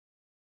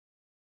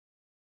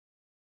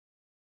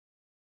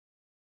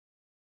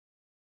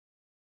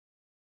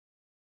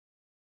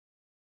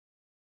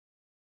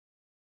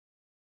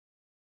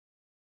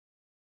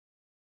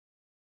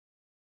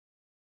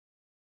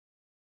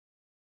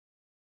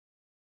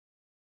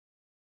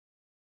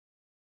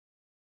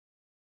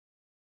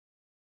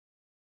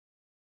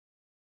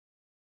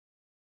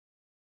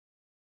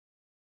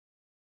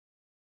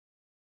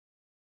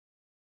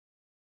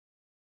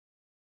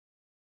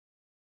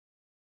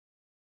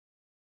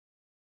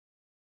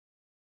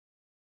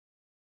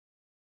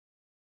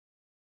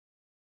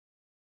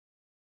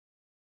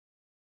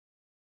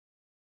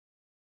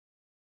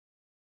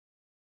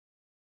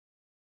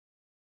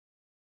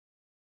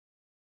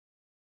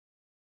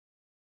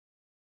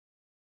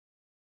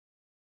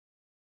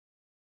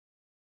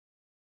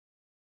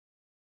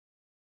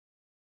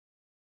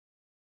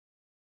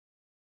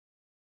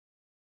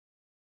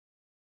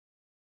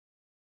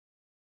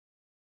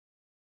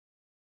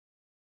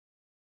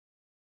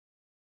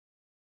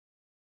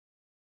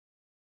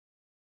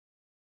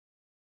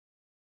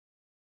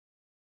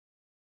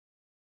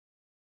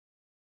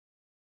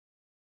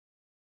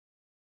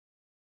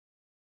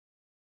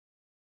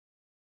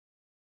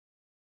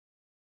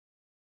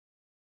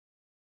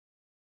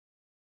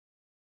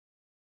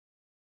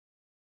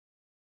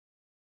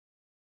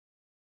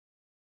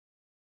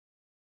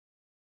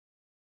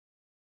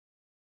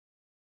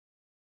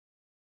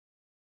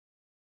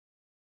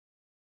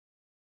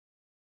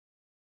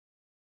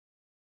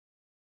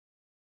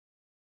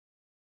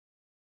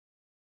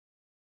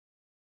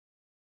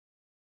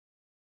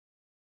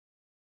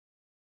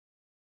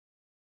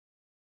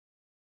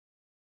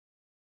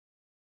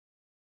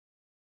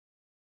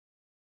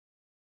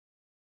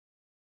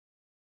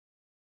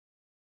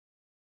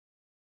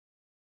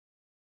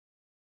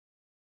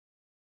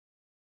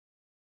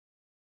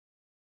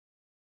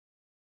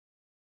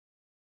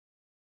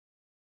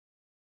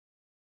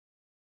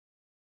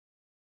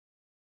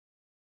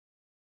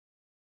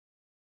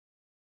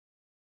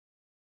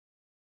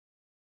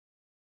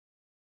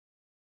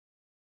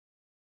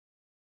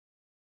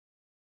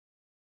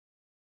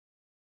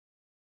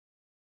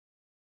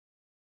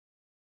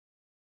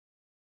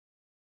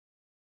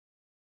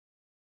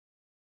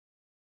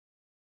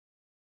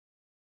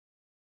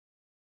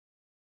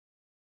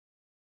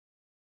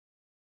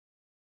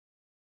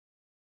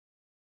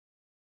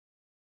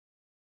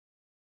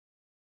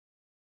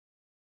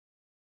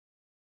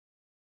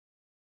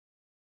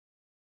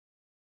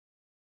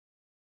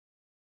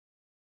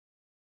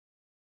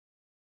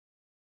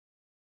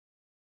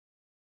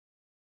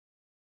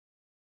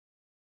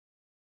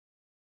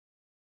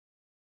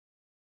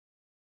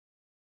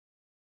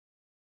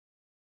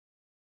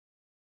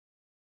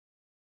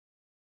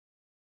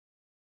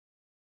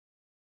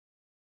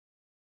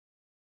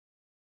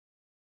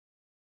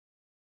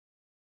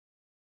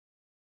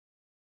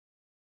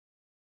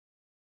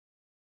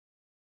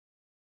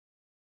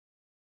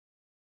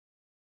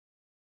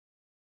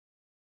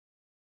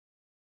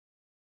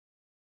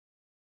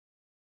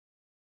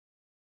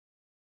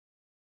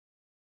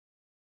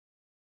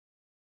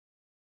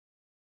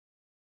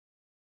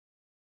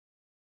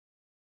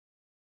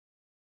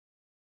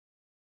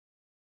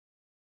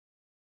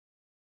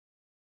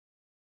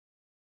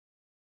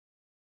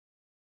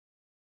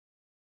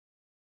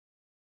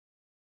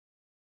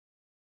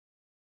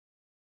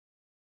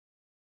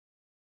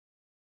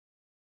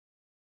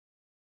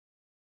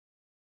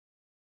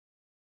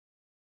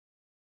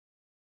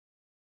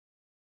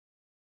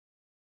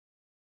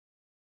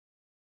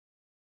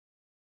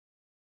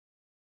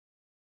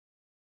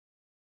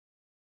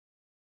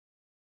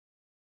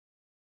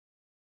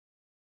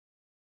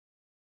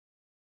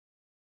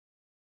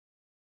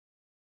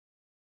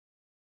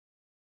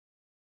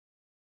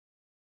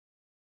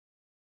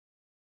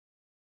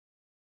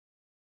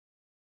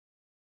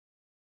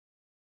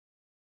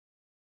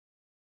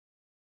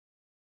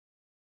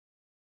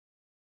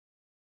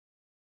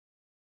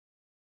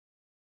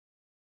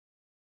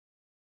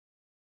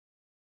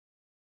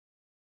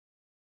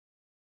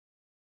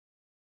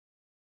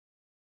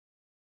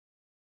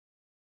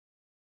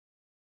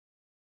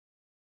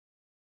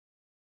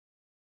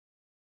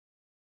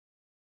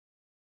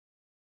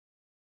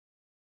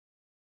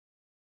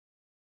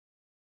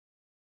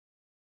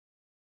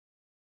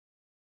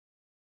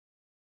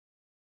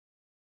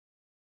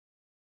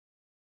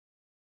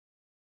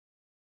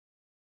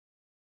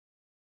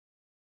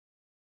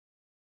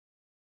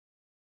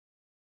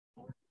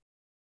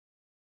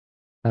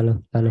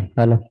Hello, hello,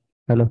 hello,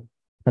 hello,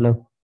 hello,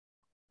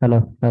 hello,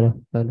 hello,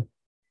 hello,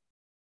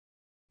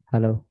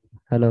 hello,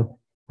 hello,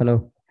 hello,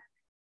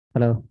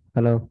 hello,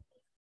 hello,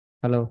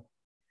 hello,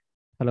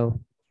 hello,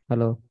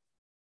 hello,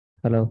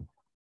 hello.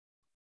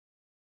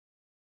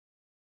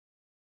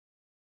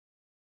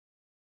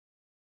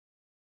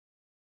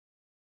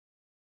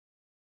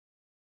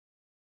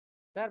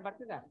 Sir,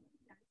 ಬರ್ತಿದಾ?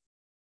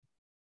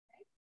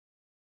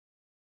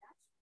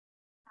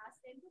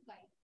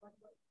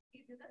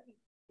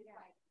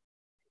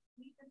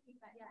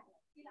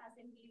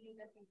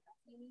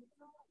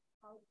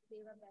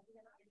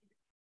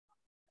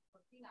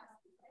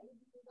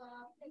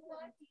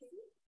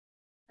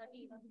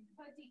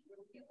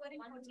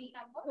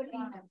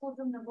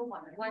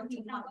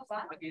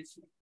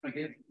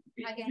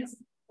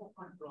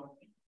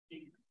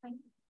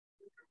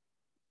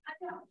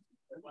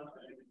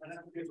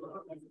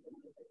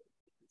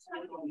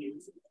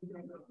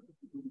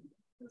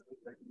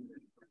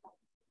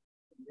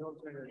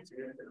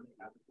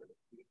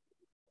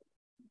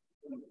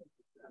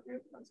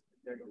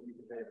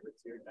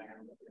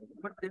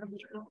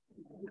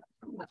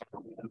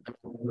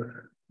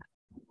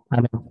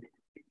 Hello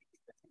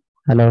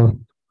hello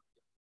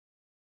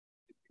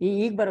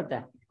ಈಗ ಬರುತ್ತೆ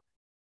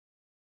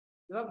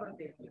ಇವಾಗ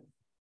ಬರುತ್ತೆ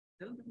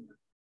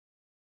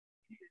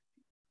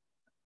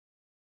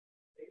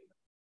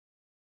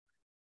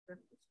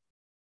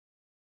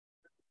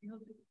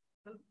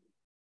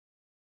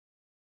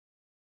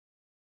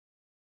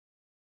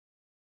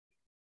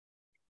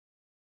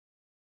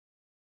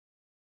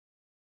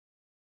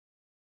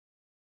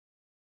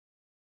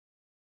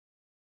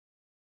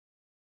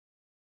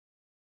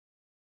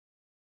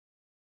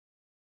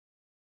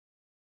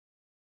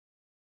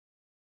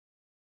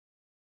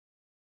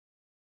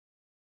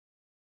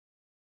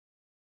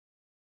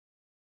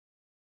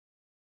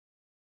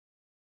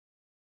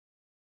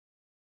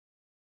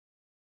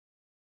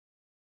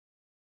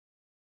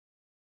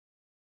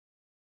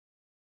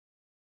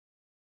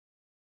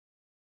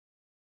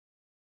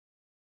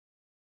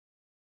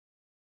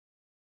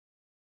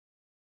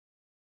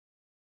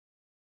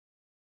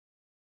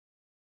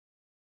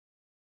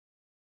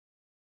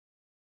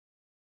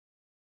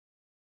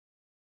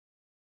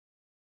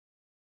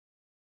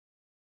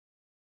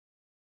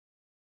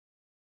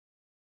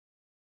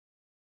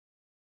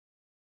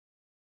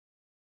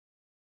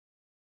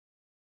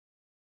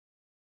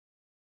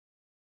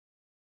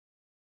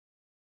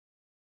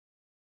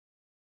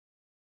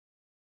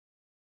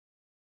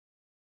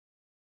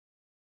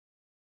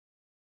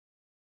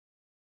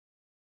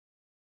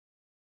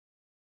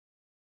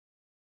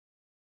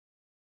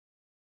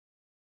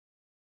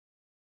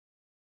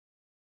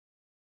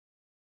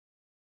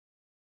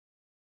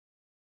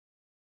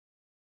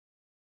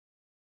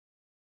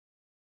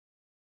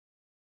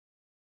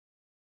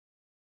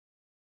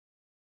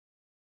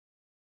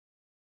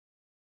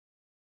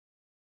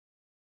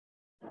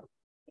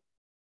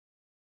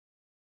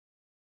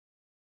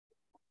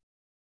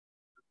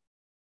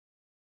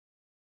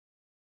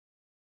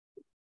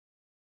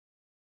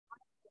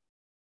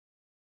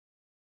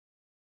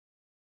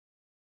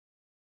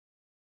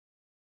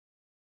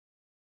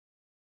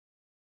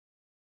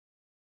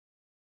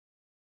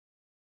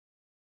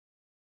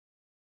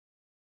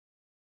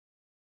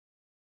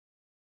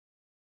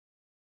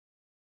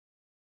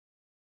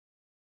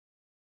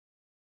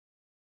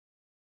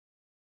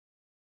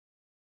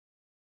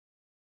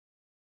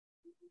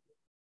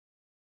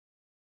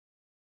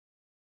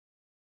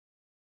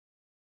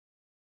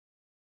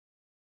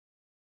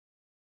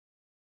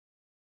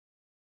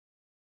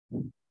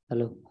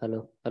hello hello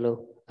hello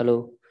hello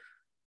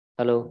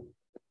hello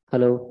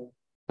hello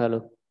hello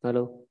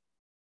hello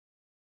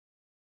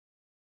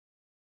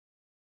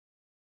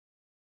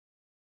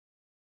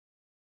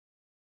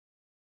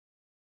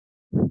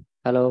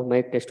hello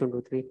mic test 1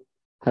 2 3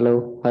 hello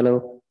hello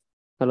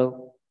hello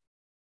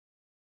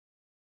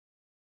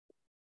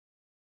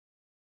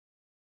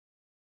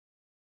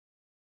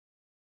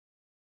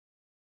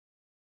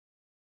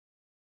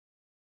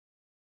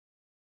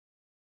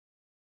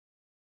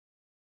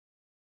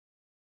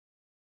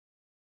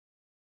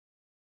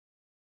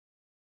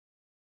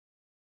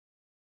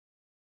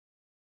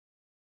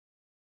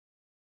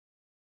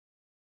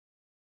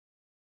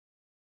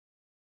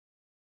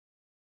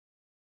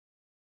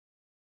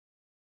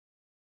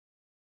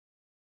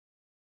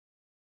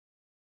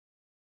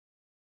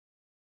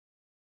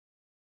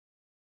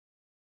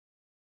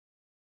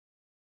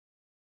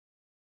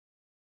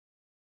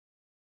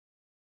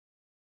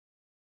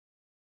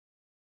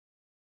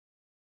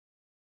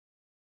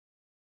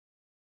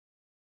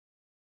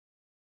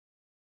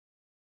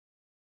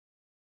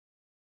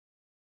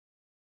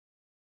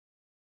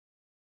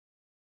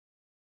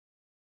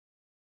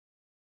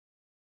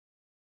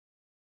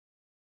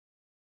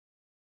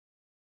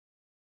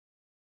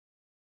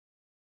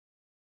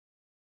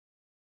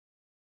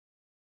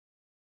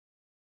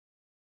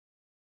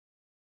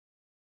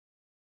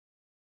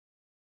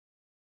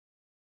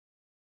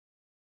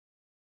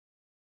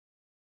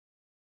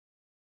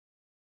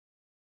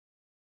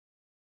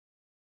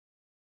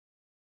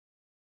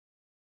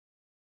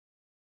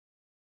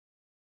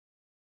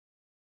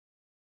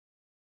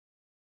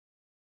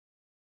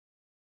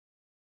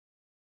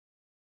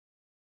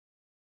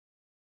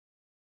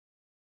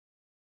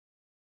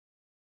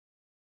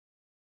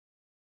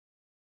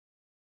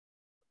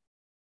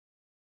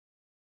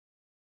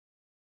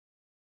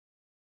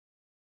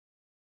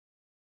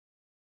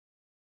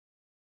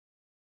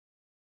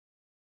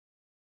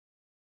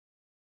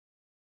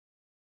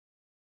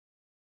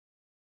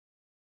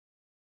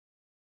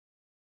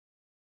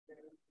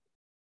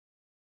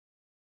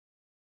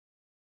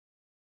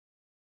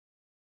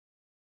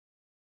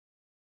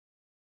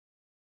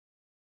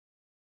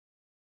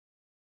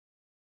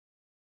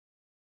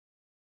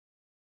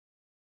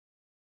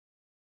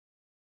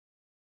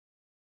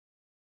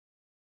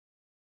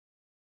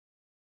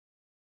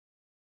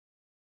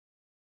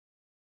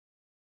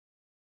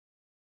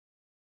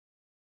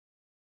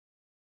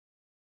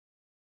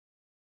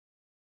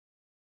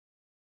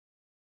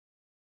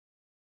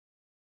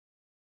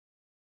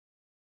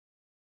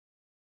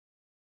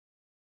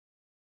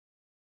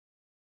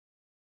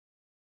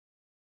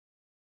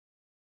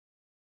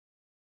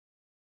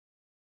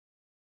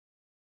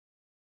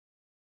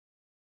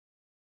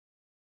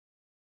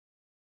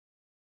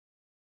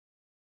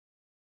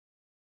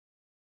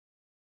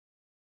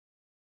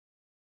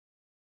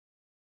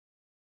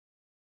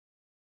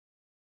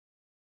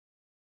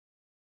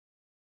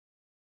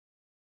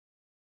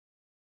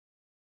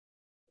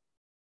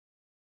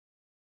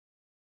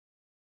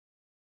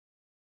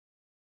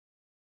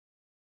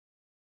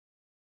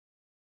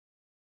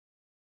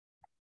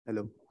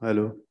hello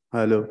hello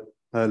hello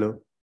hello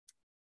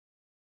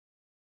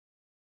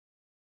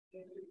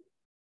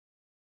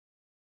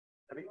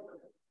अभी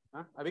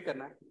हाँ अभी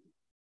करना है।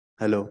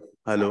 Hello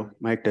hello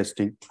mic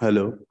testing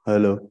hello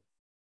hello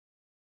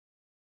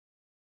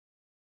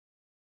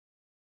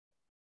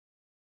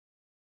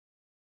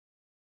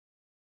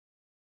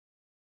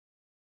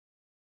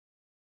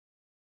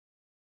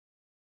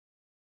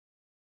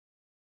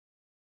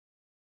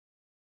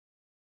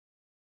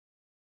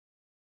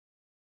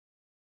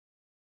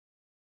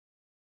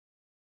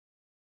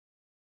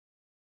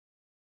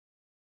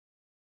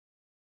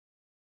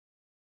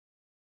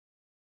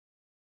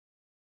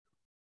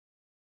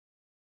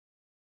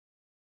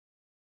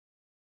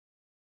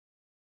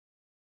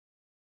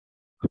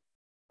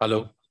hello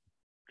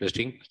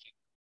testing.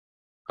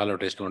 Hello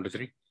test 1 2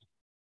 3।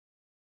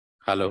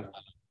 Hello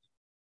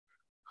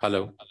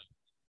hello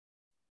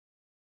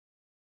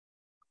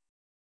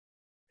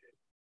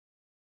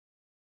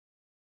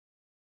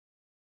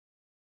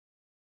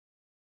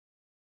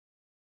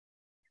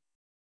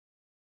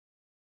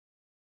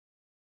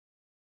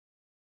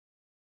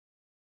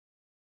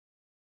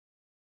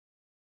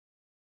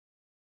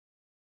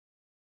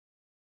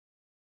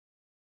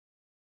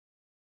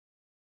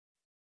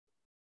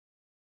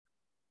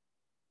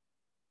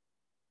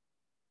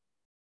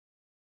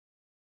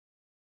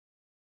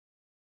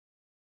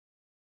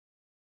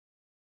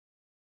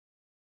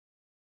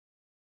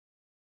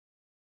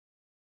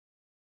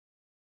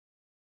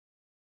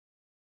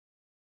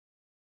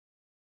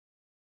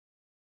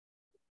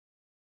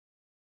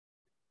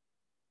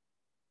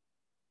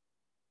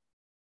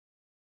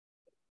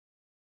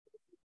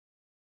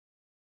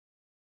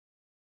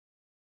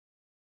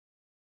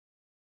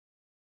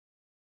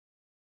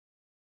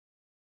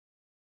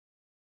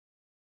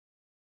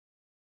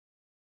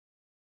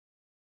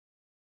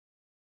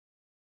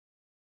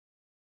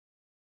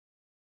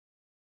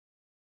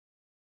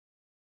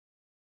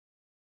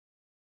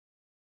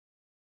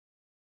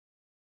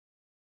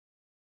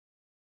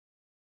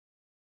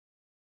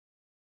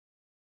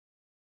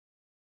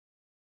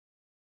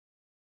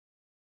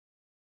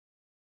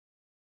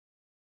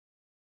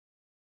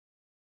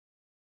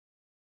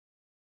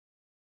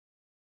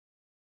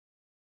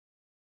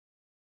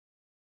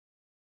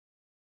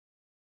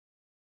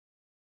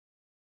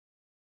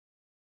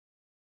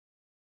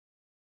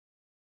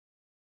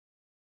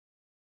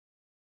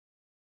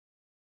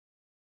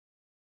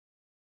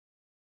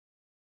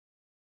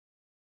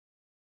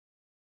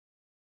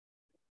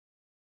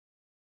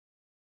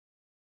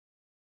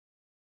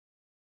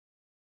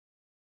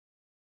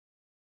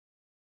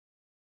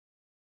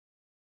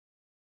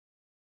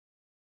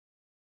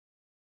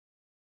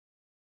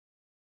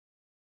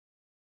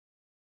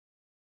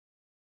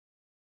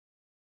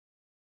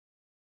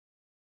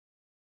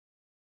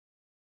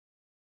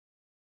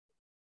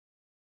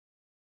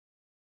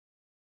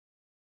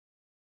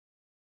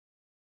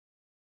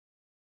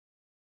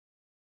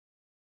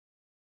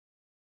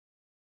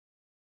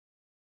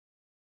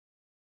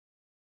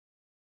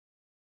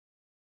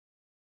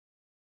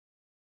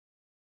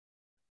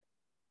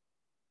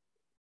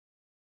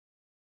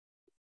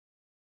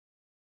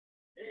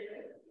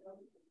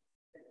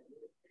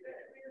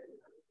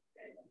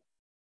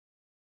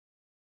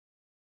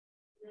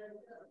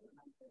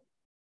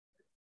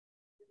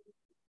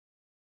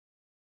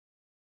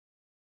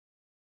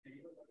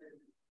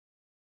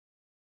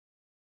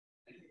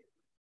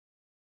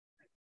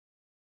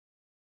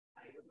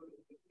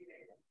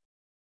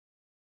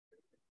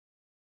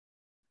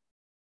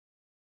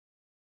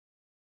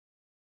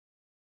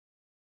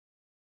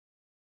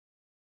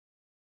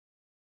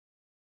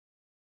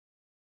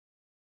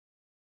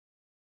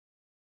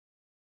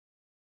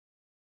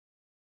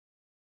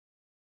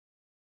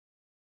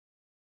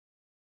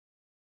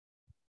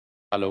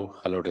hello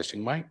hello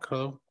testing mic.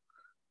 Hello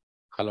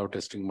hello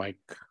testing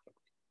mic.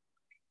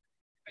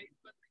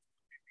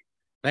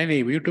 नहीं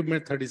नहीं YouTube में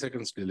 30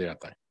 seconds delay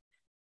आता है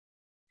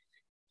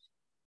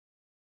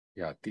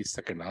या 30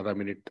 सेकंड आधा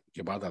मिनट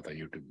के बाद आता है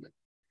यूट्यूब में।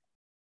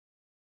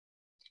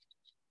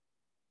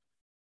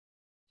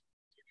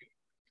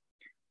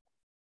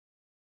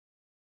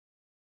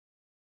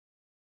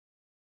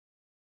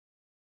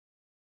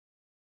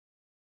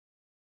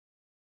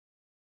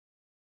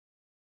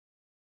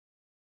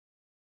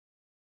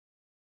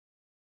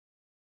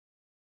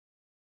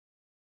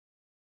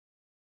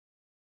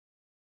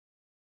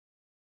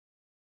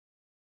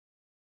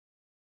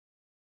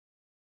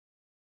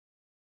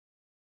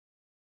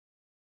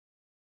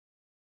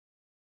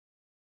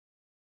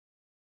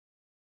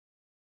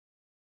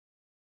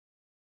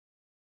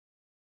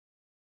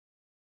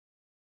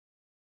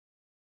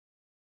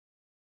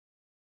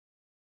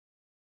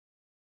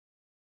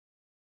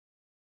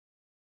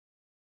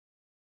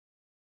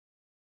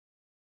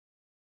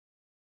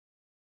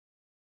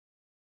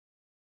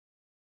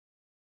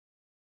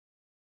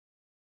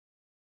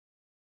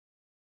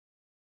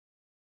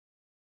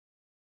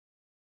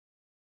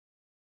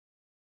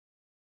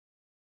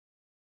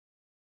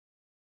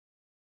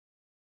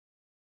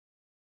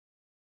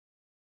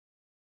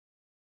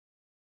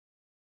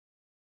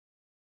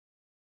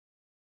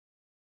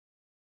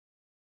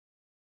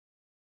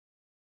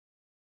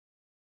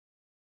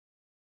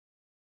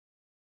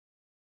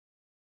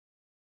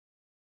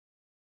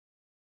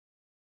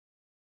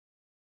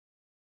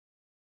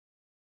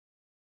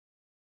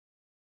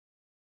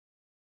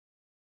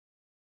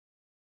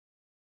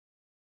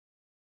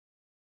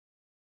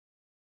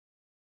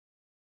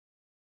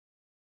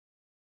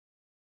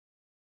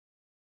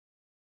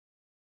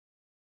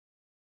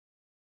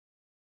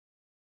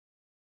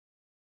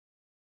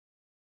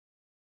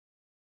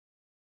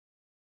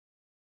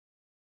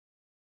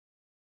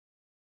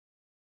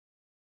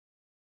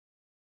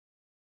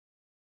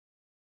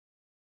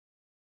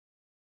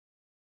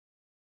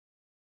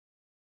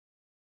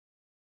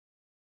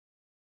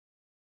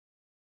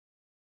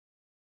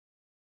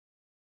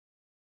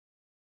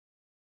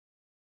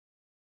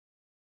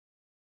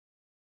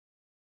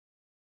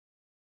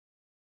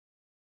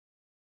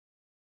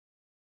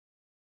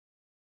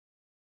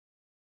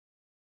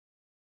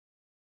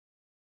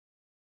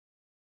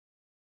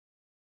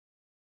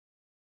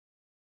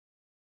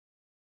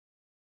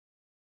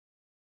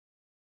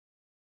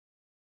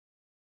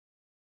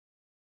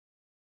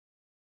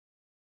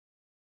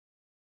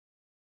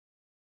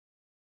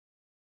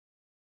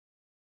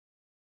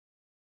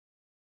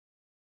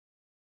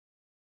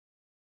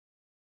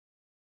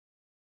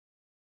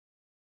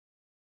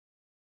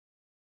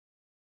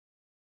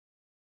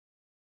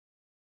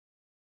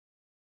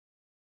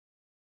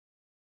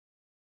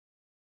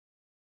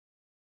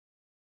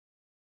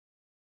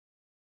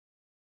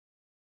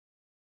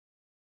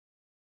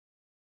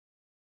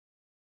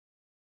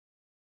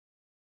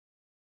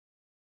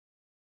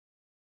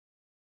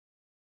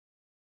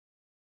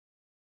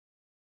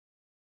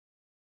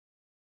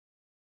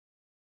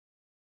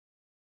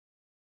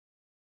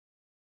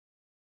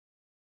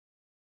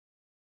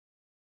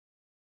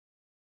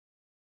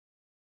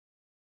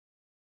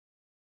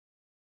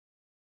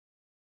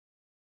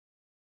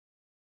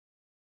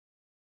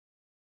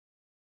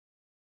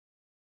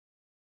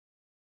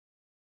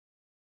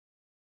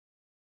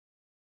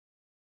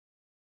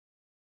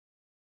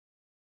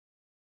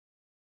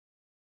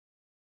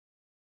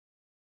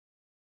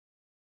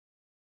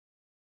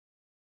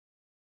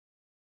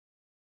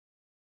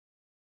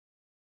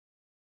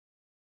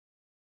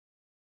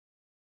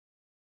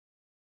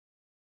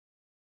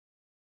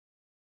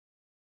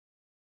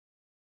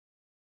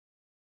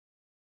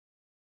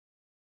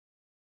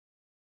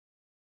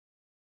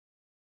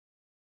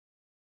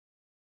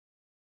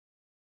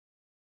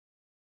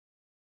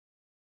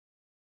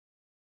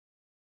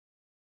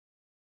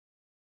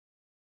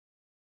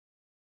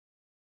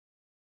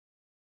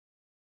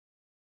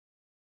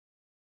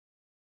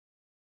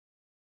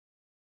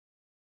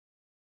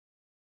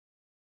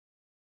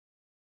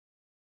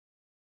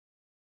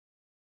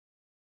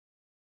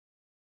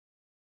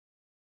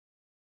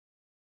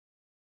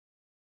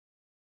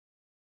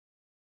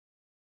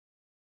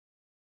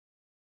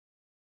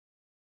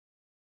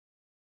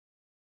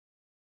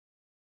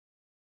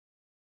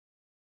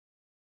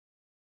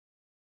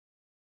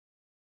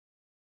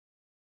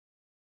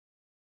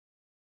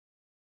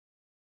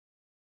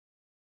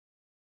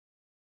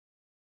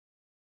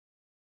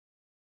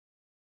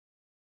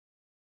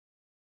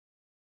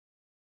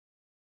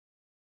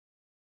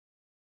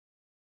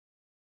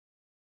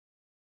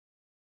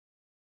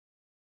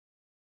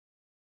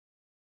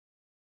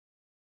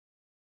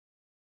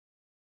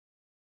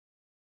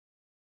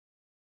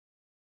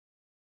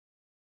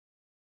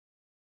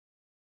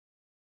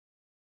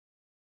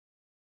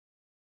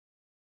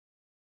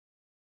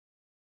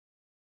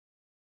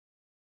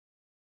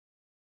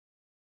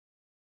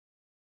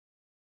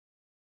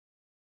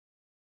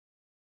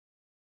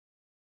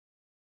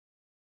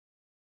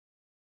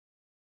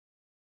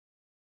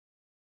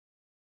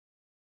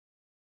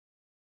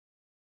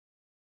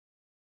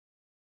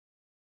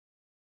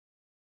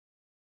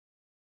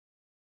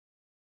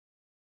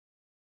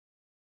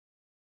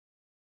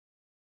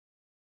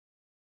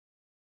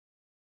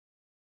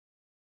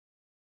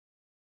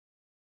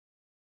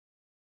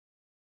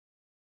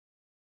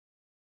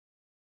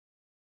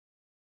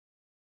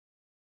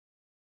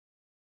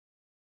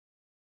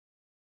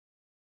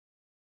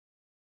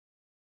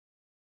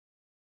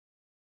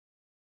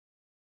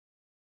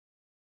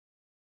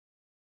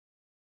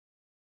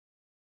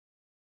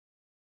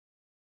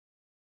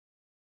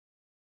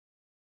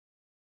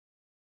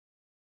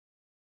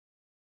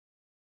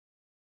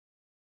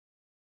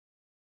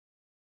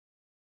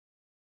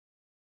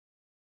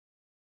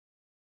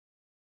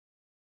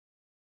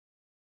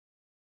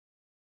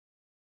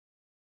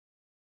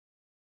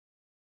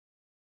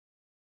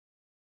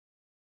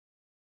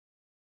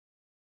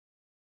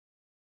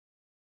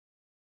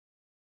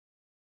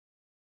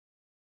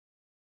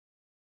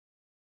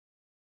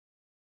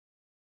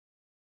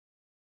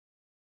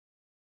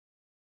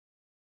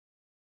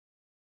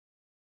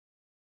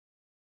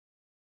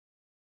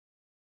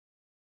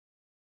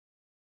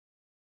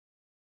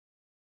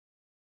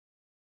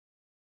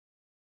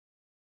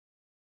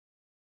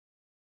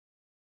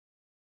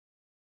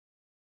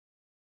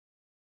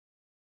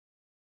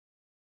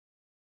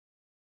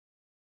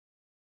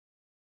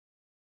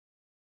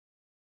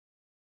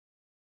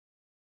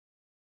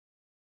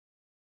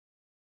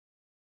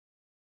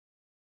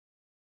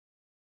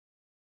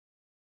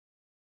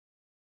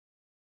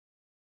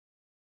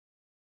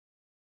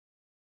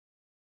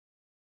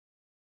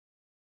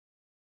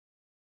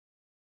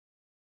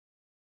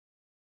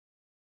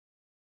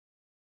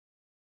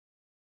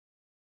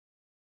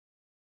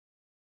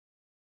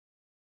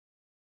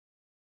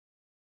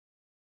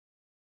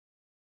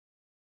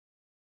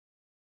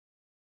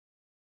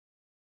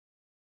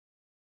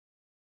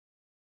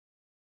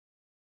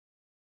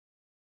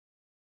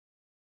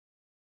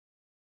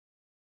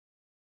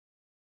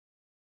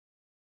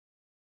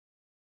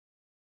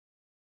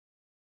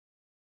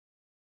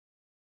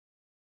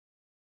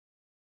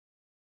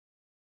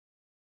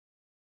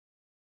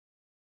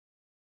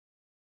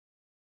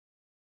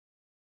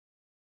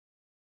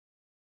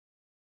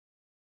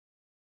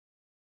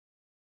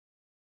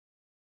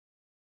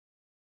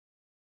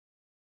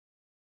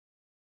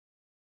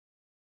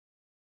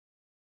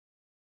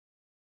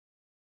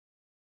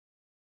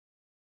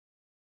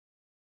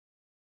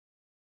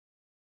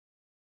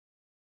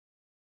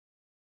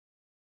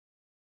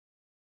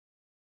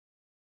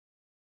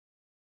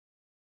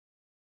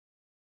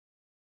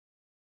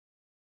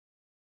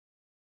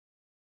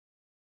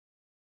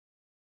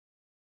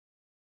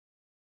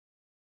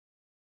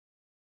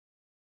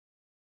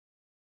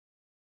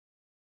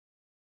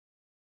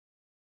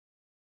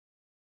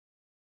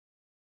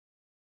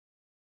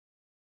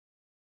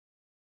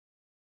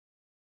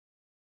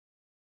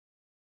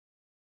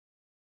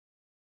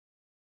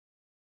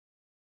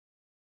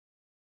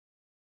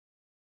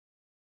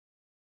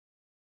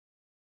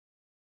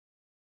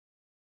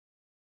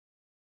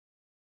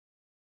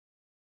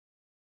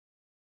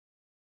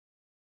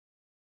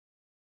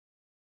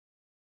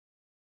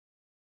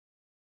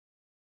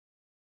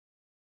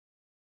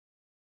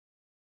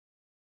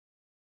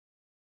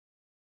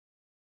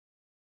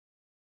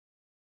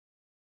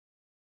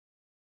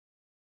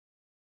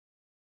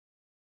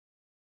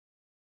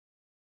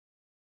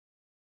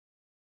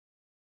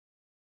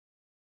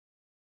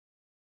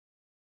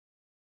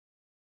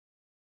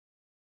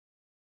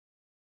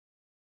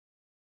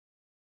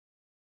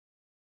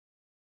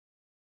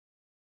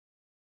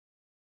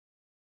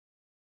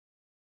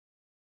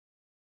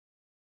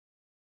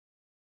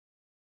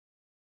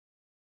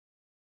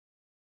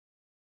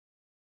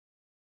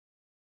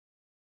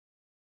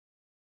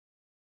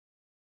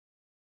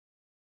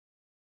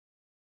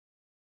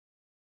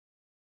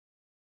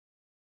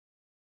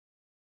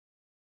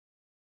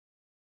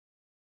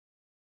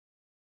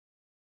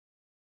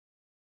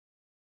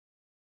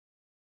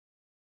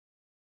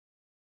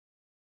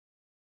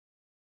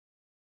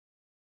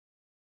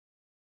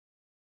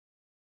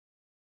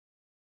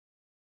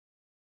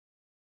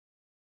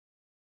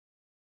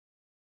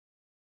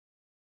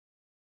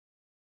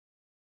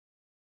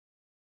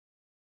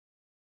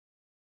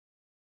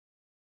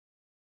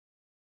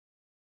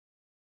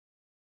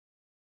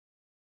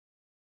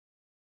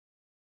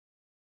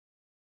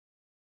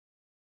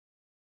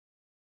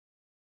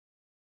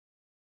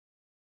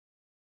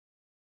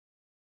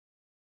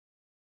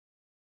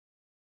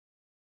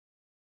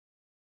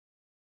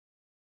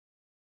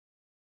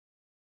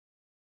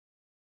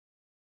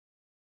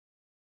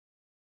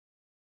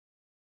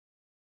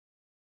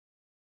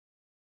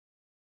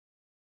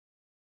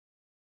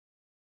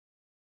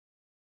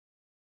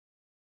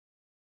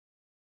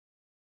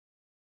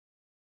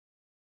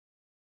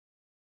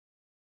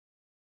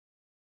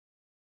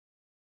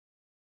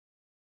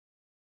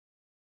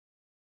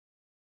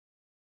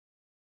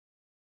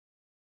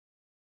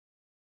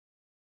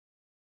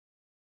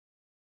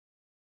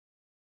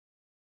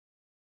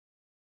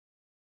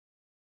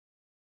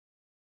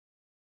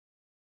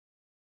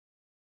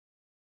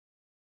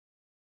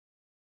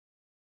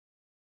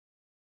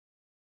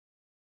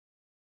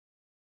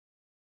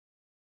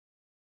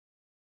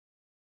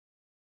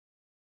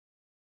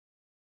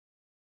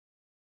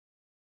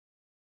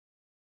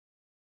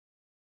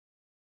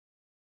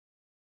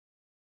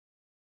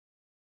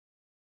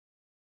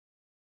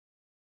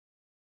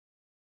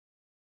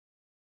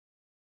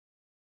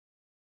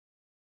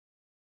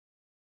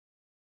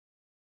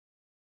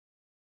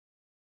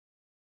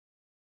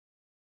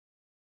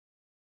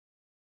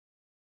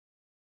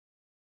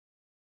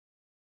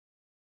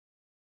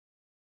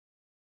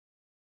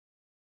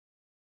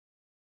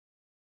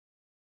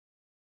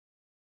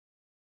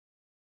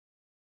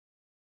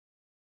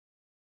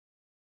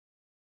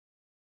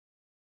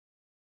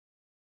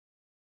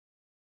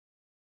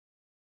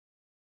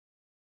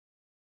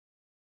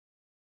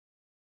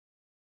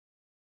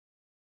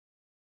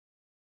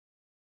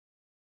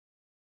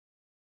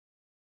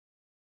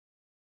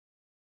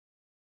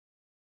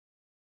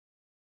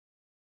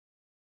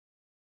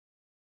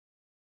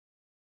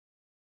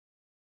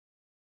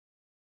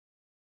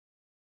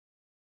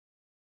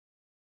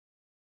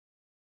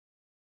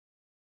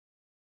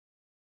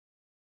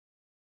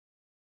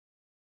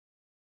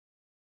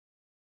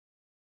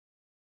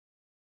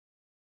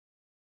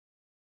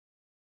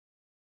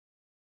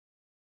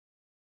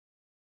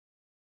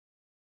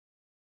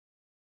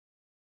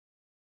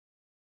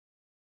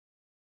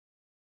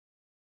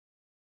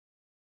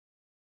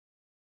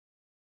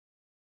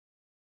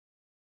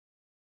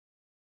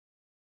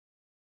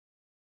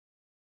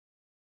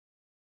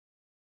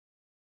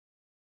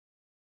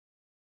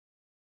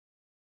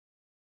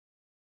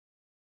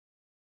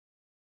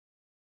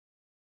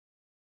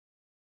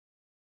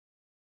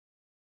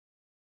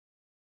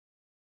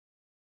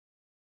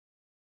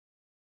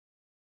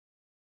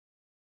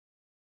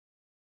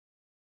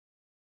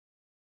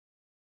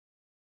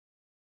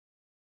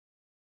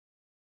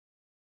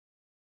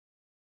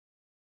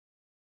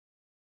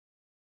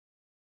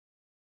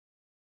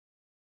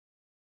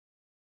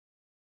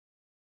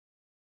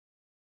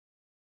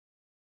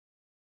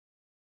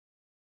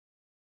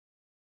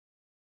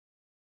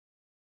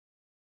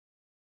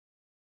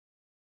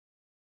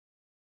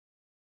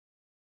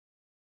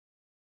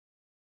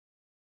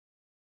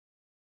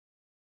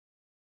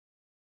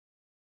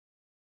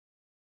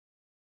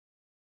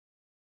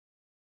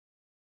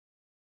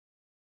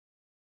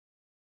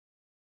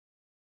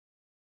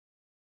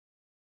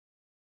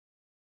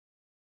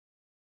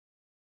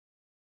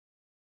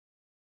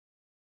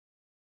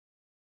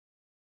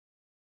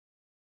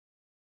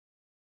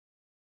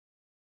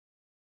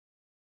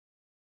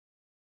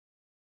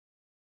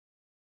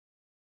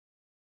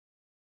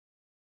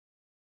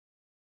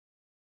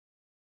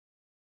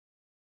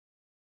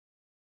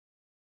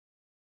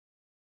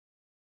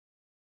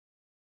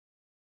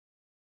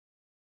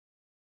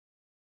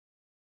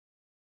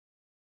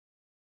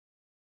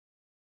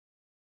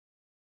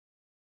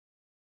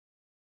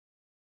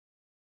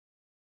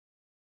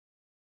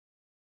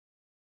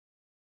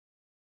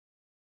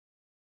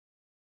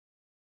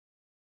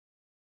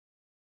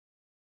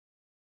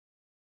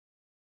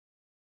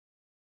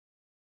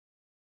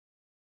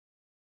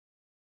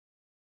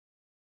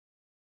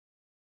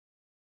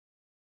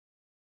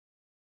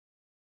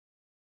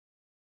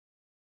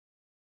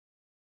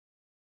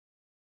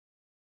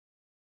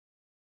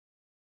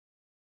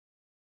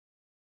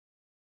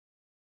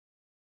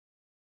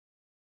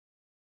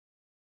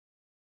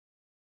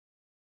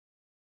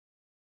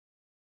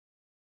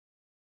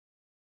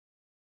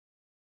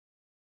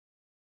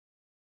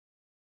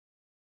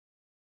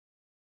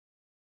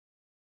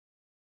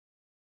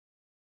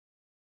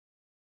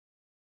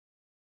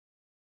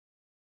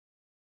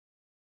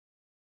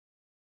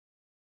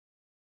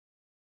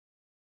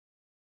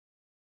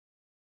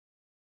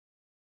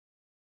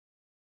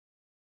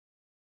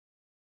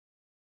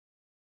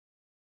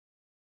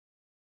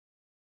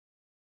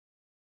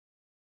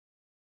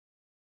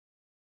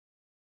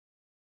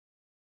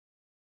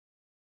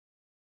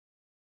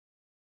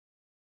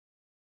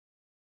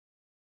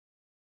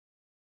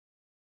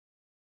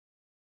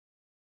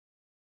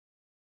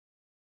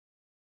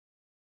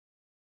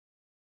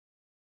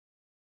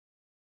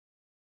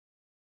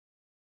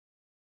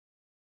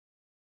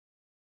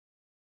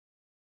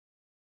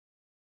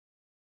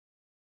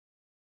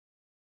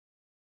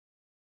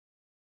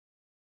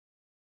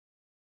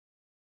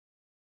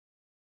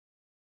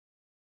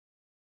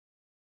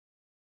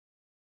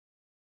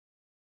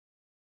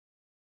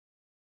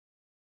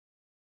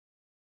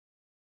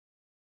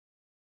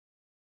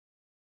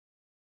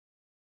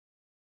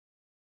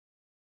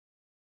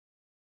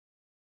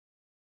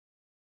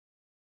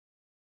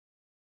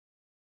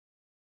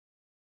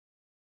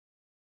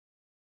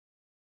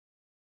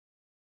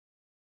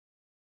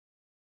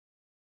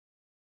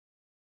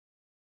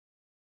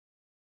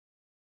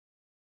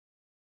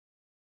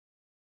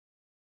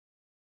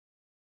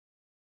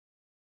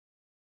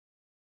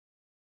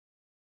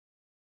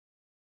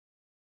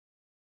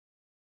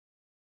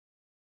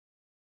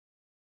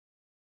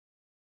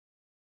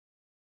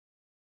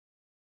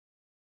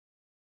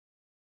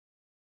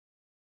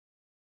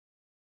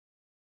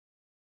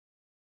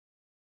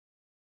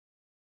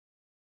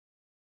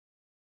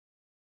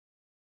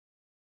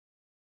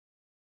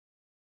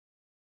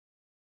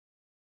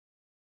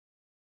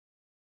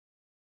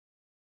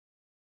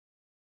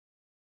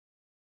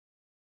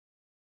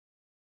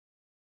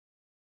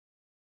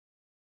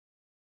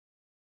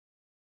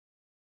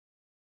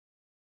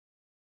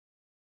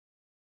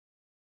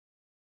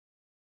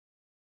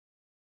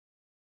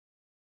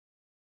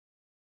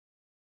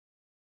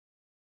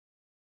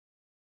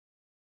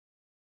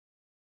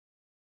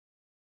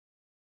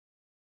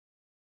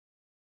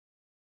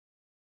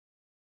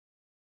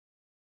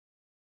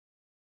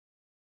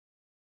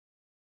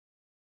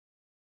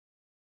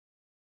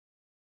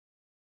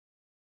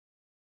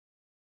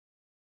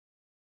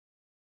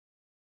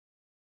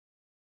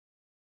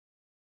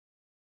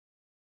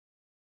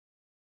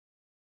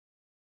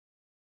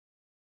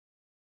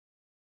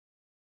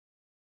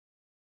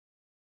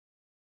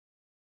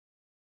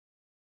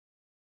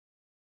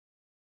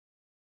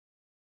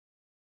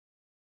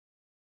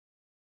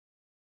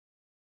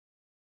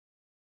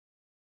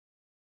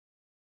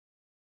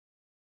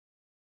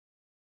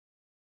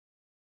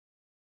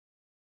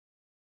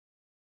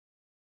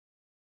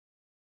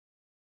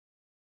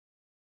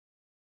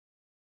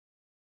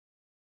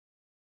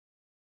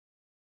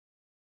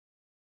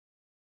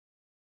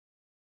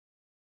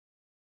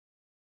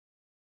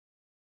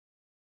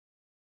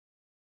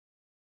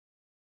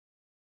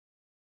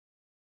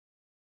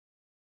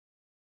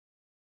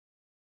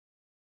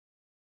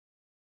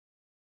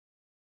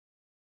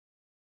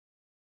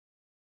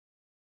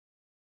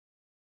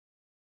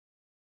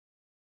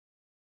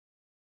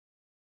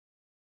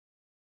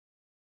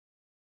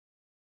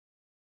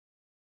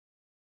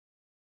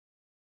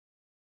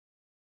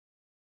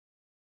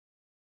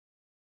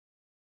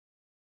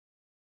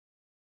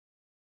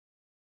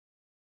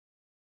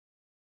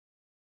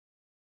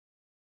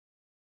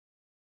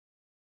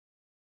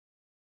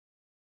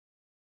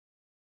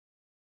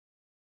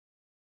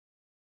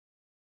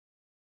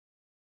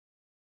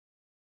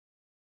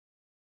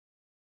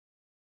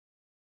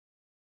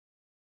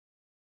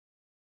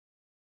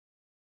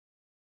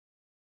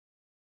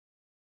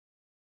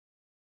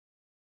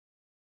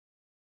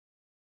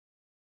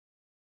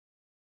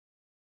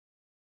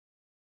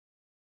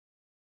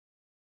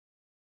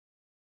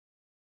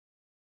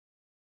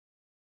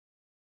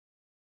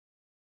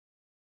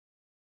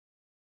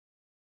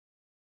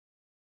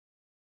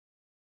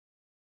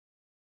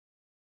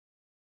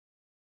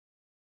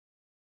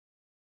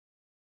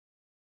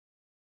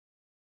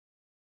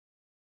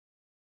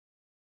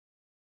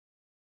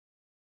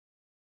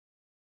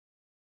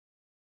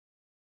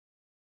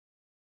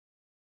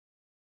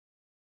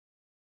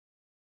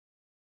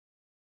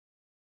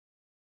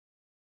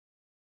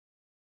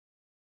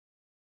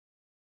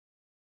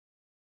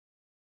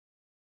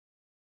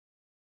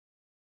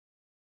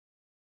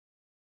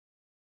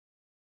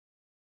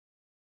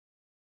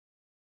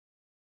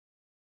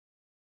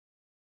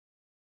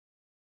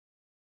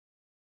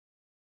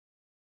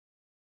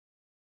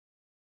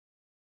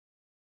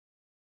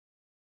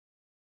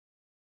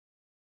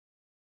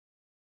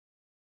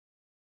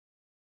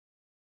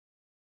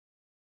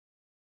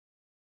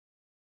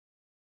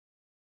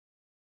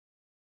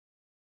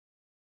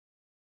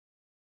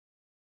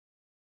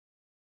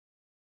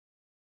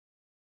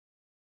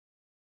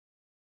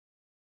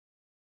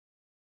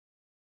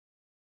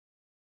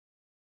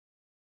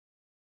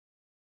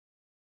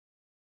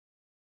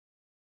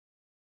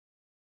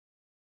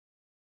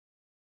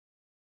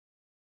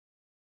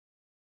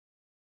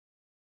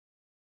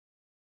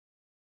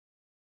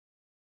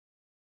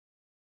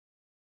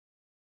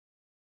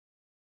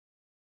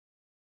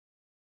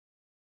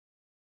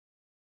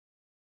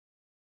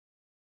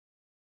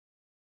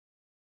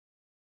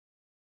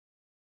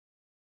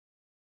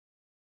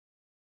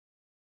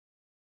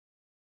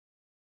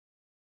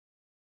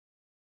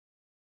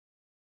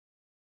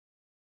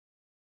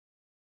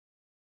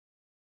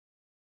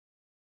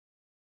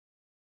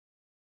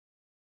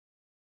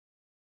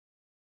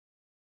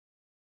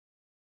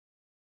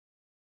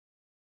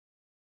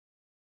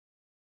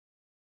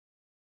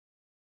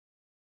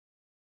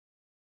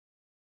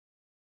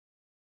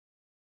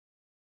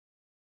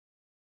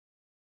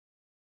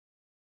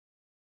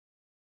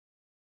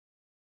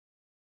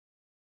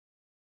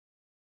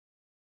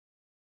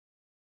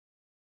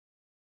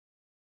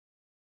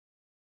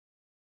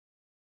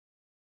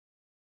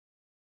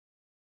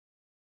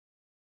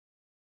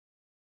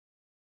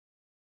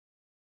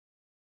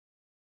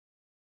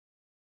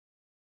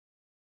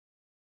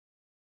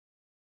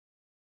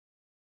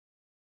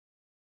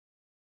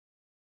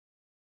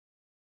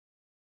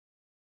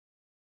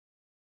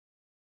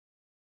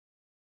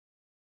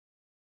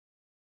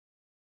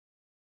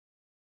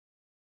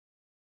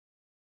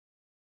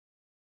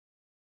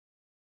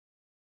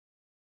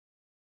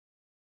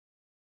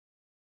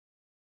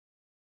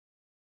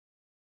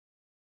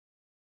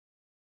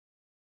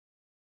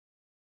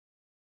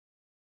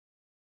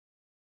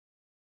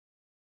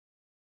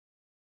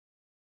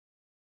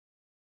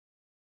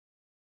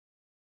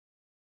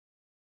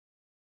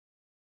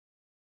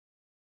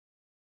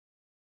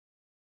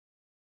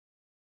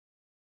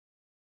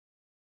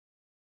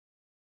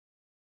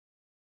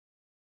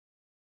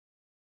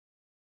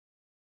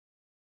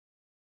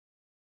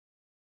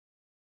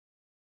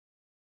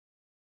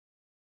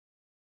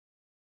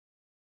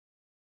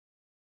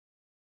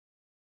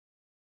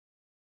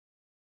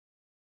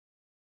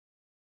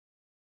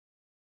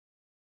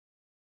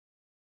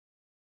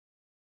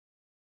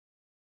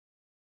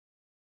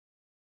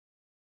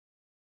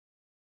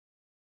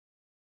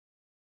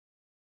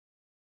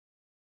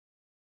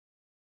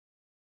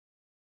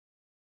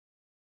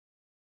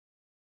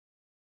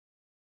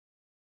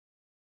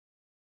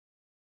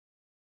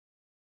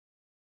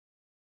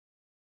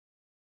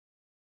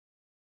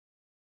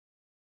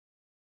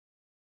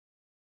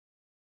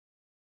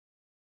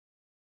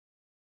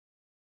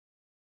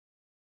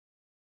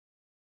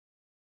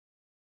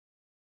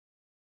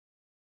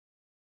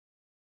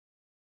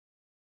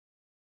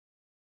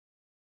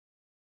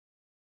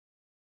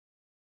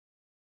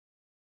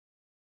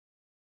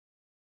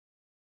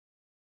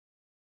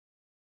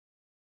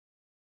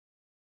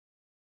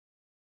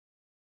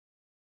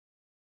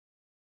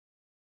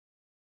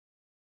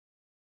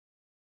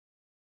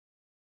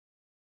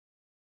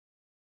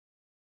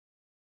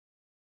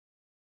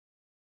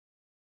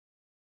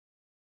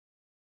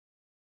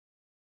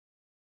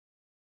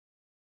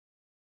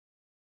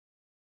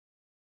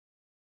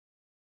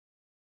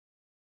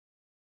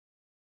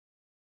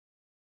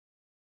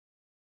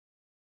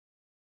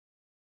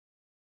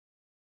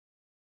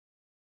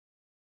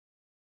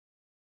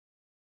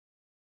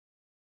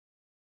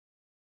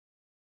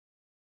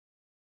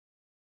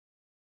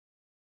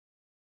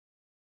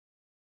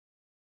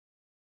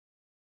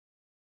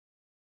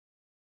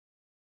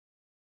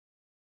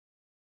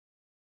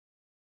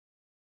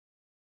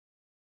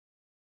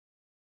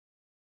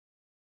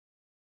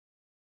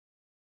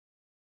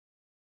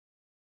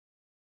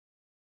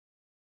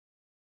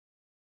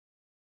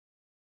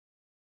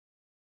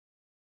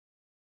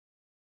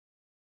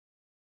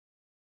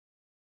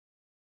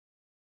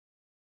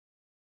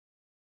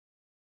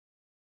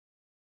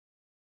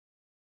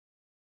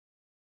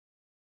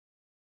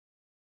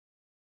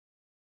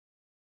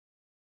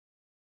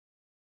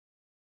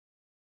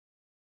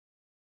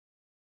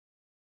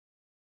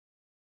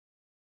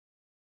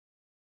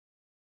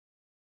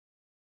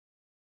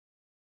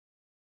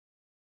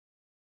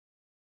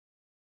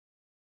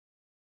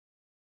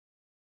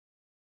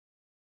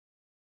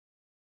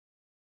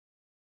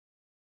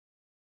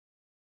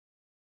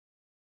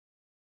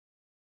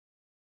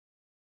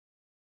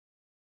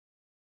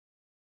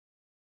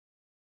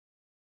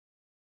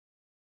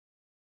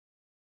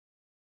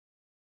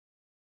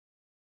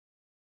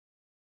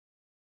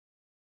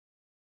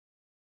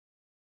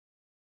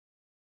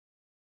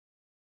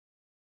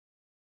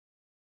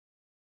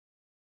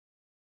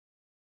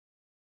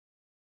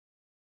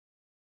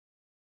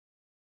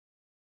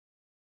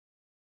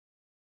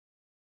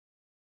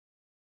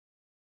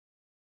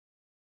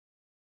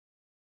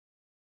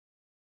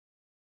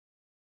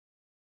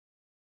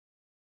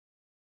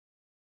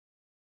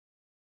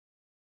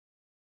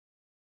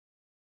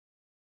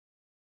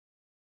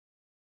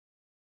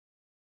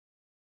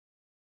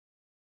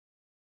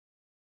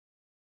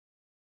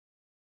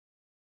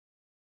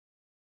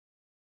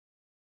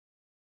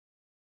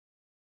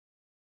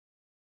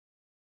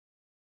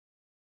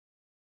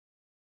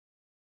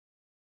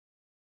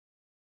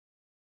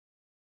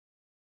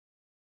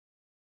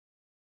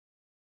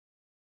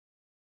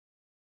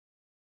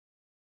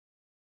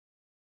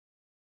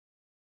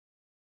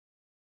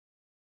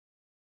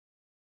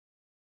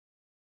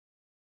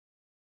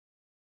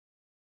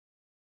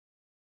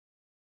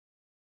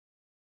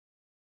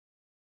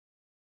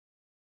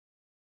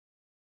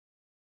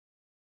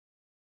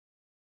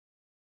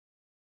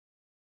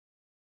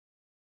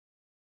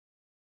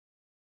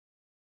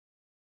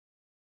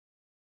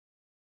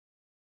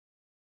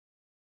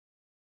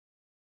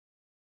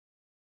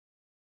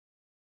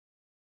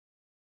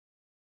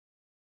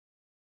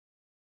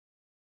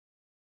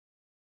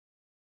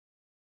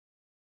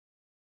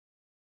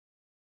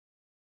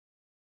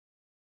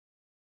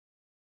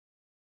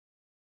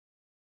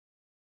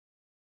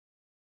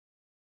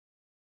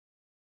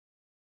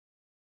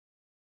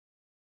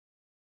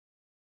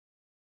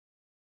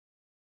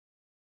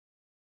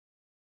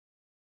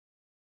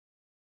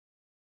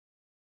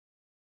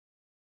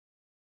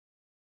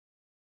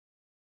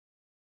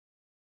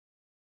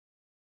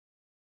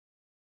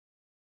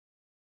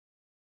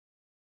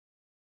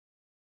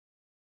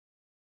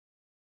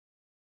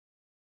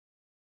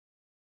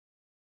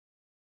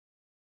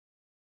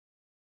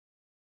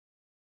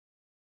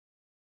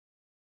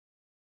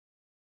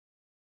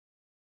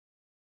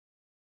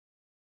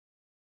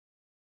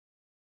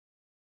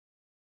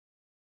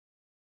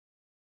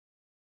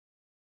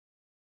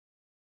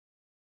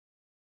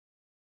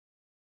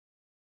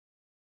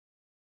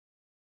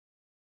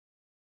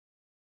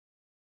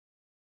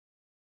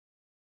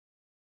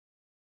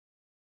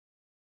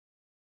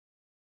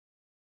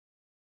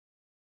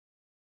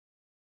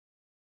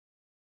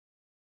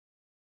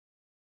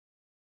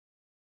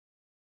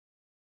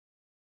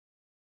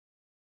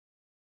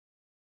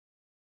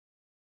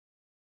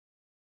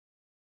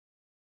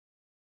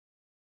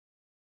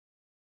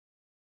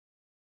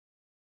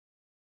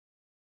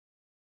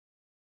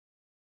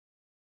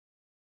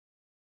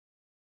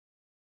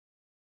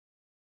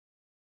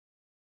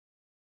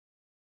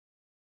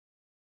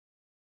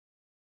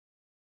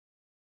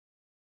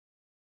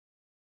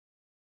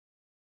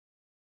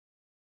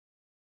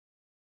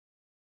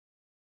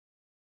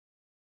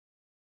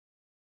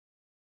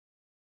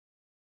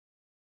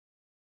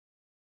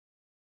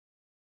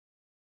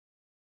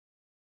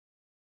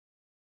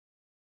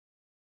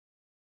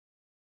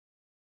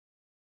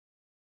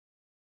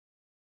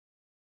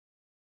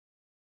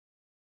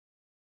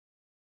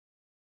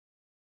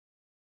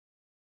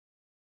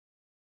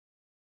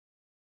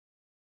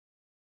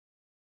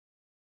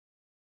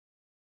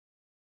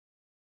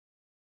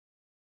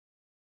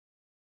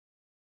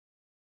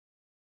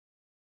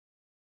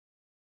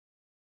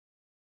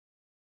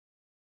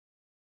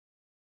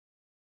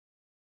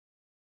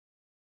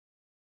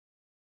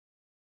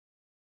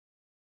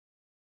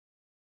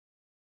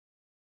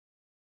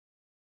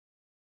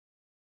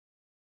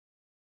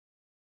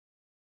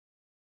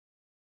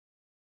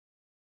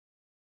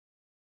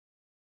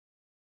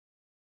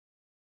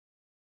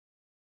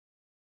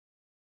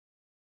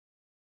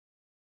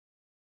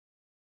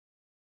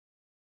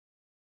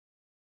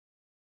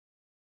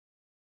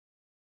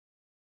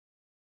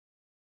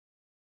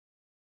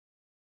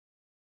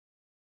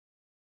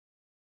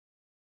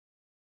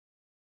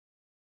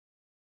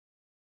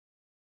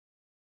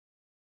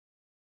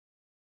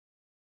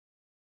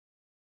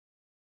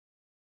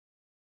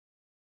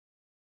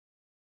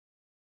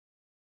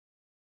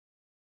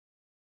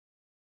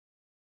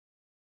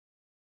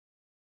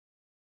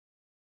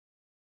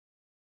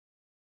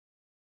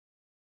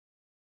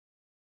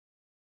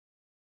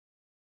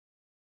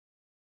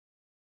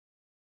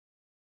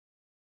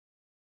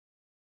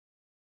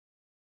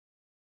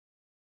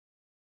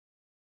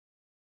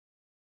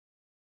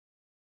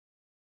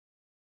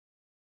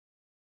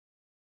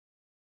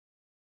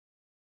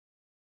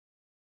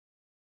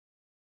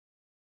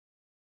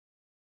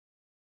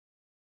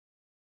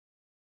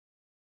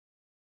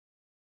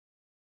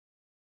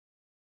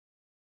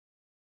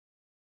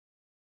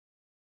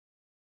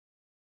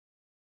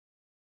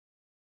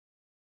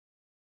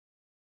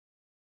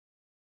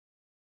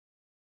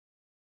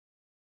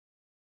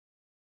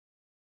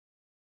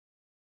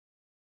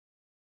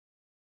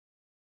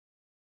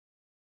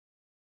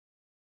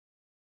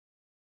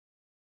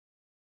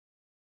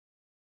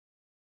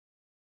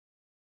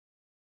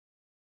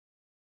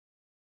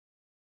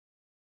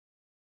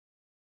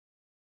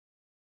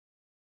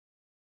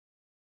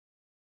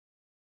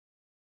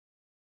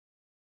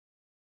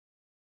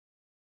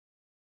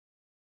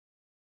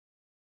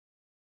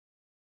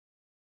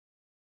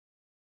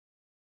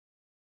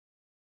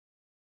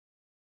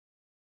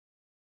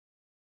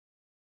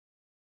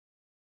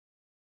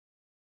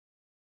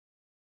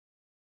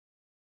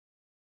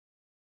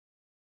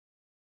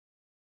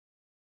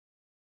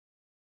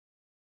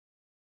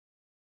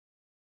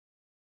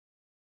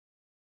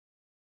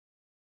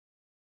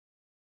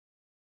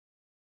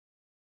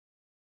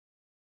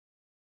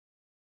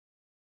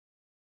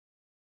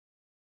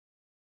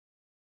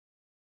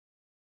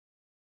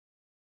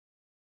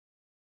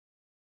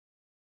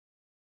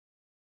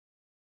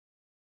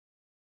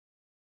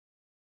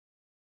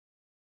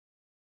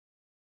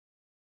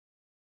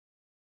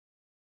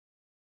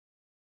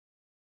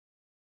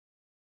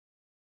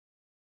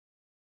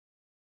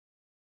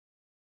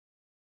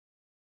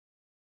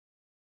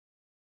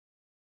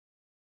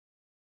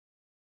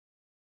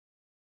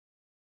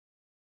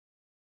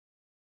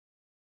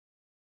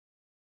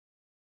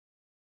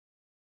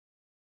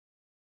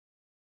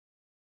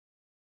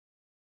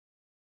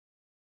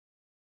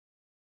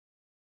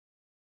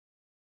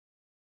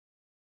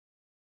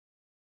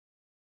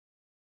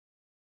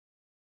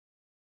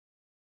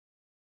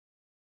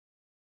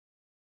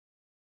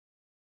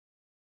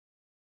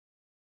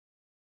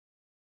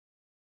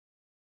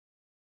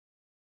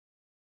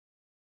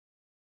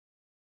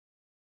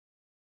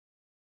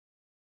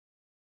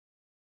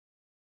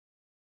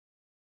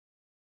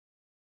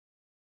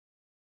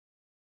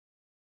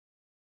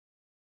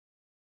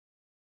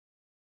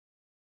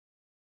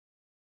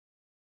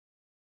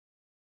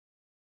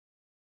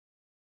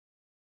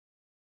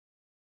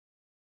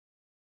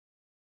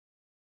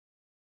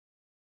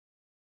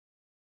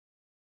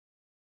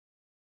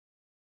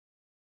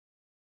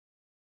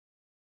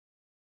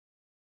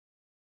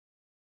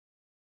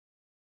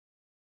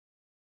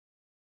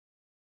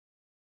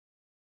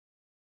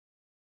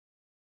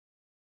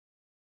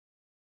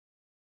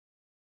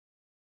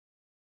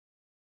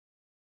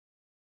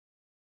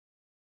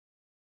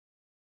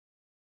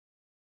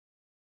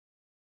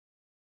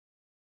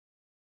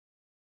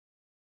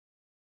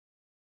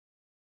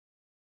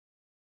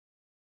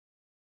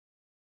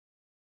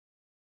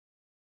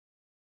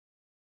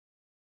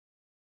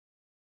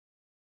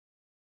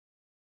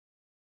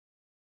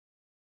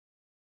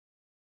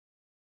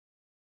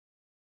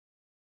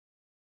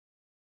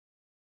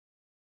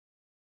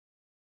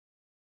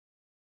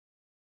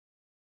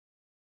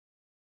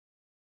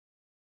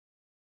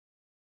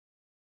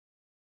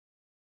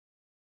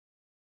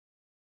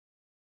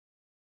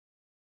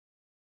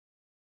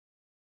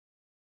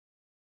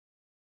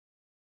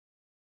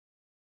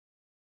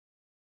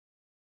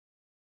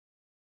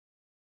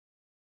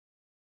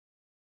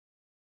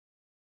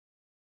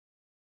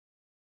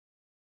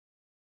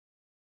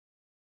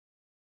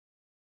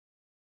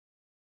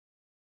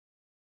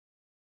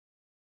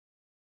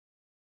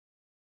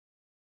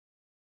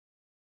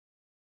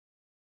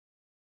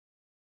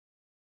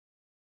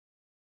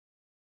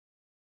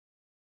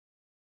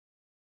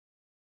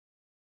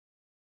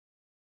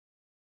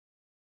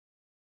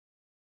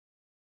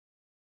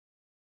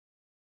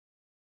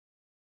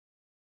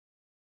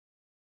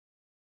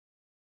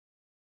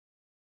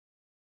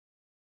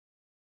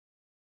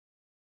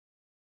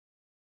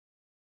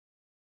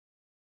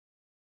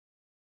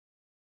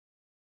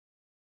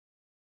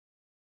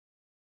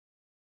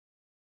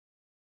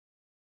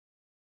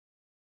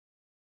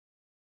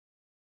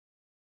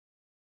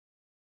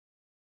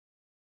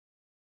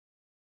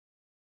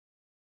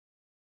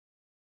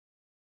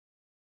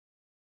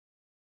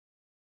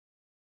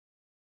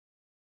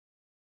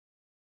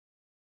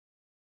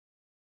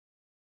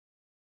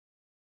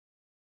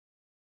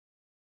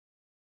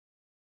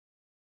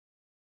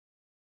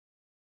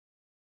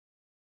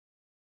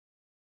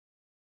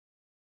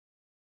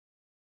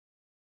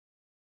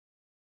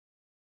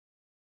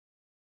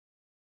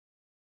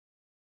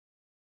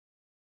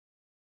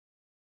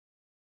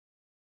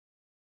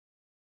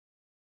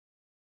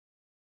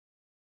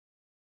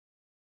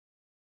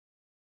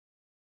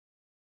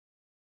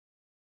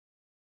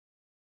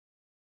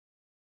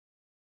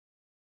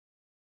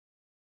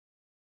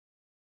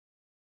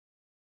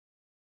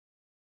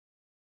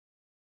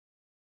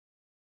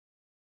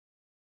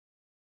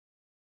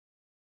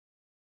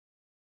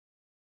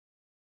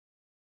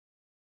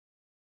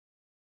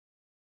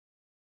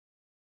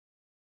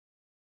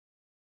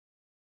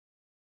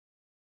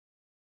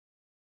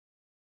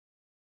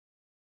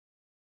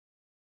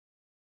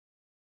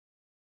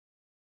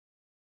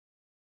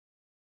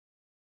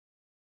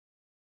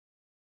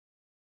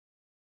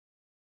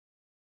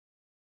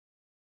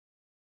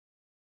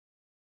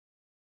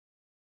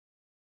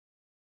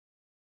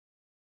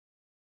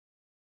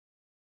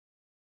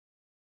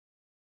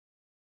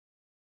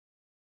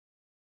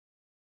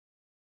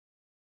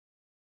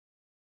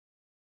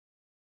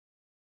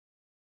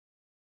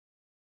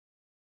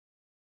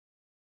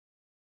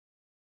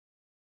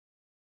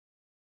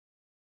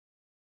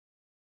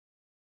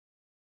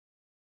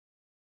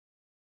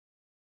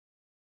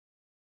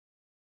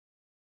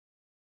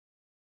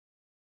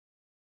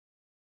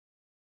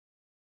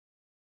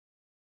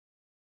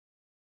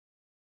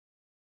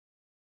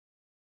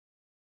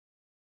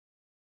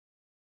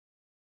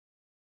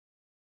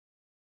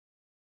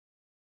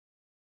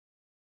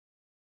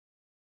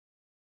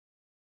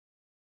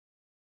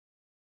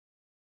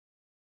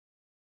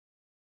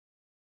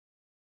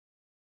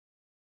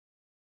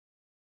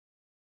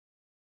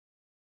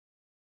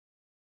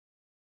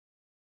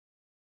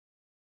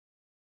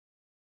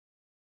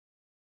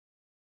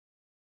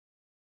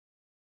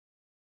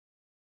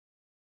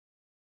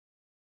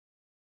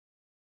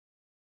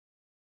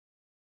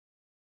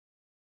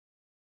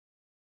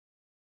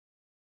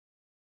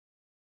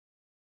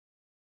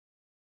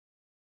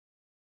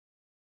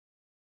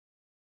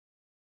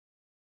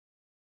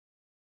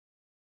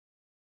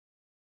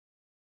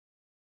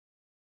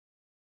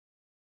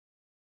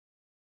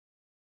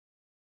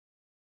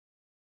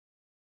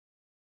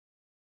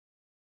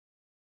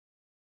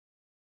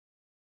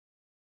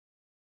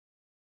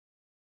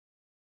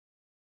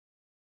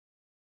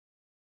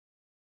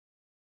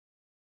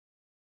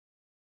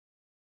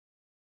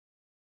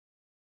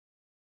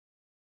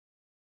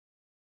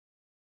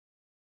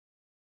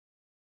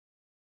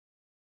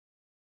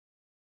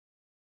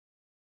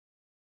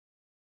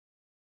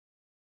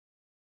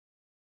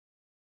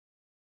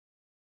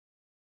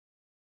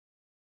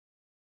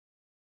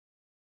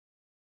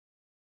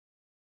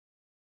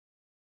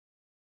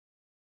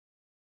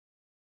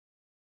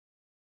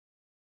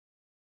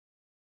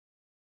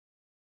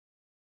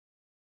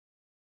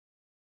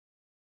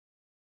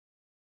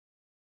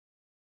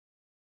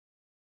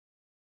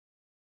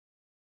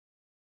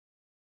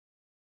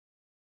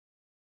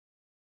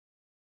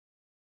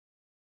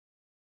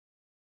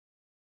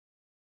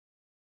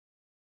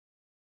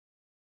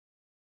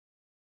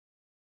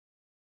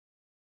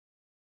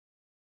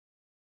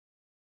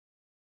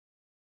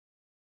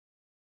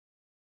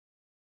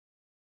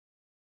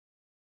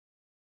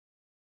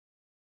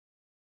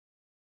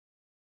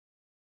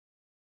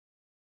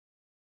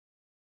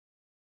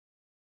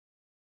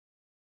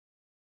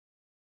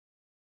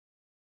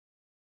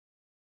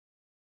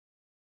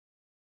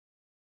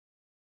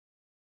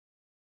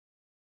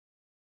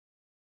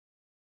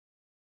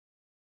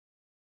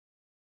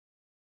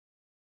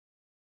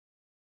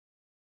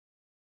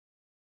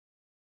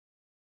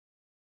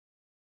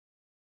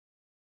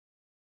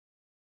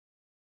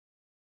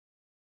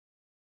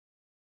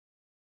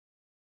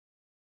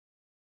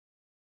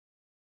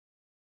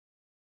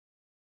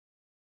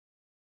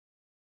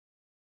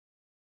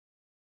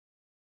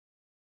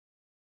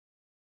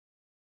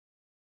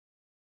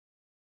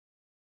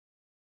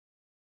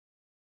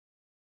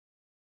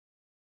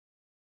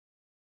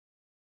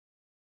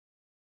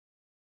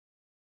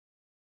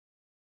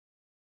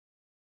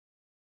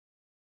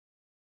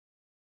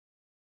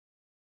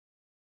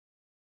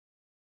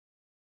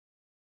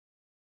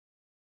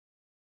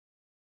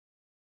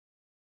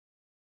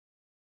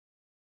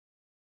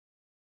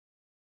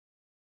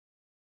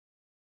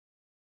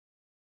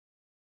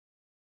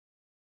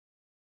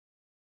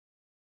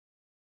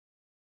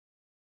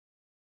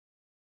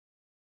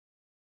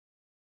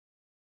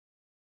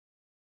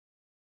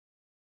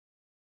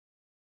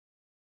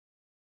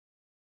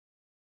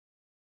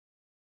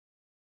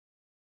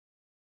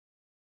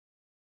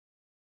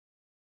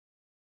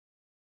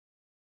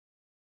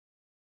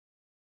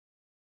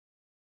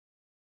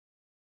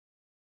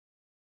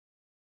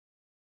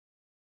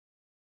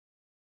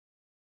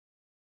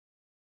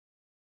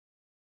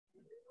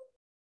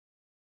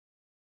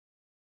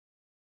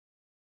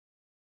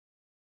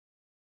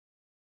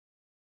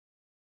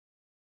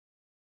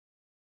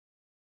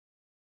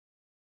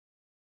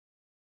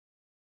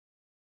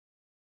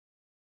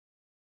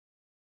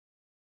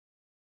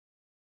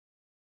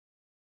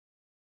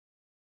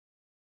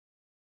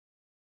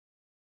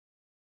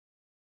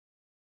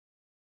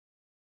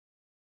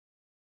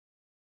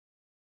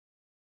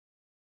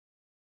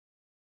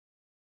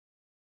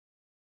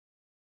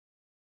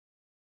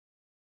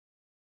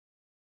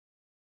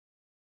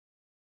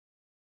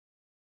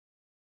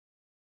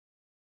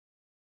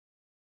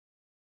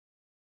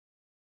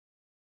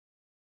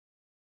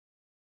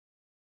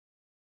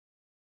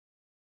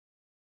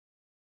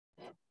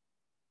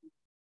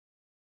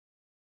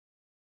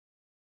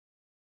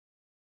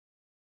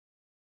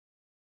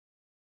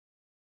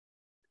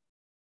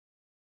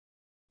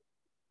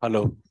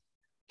 Hello.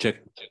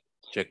 Check.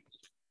 Check.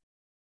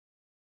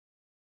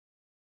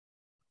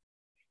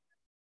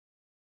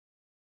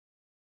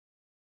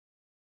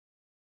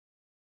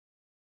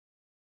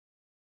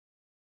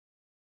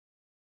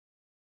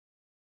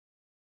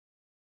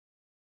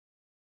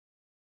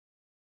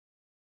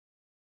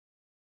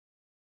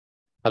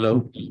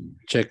 Hello.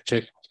 Check.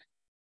 Check.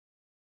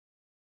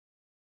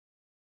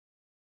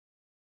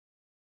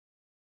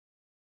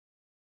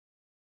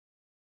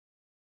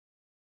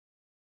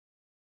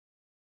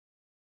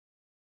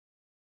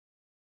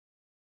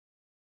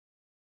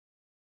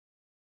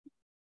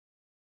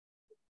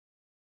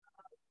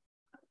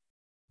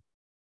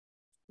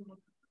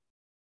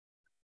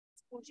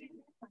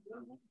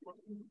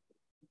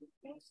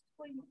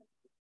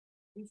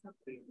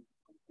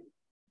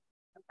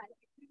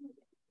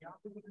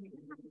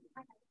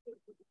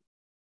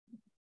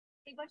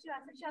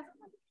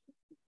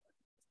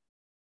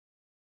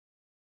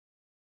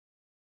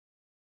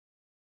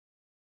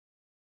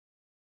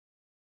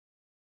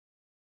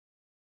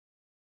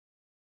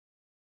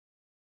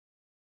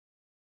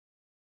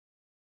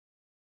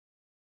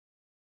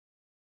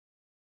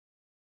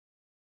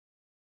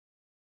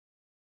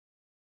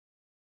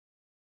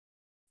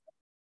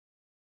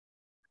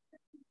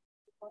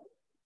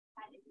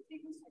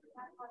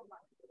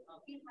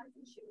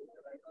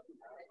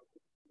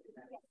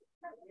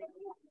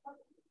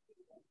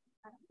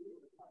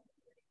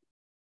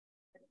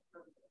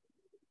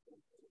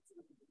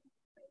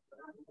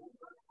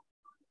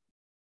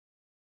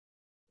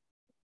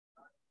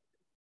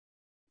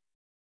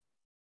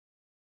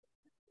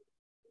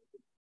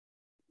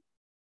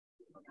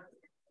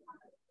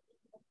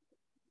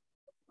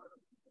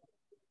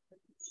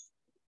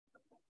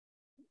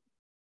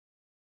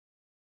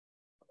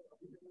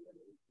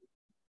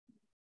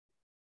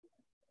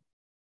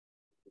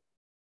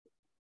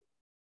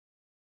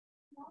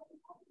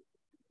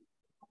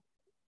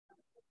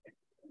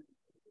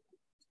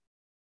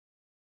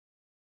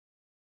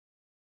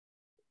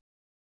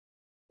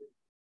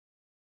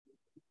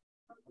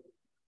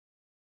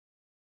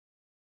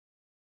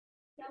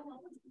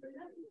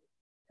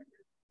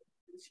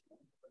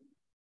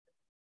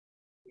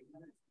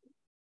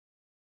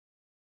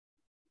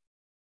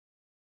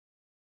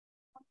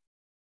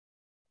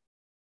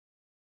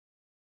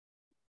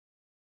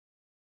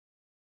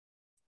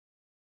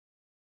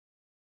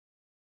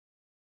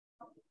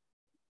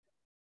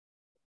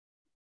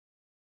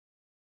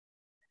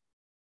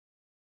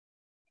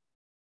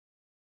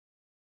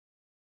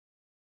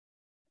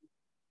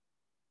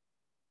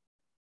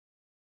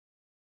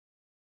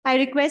 I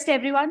request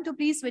everyone to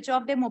please switch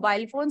off their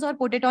mobile phones or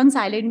put it on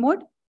silent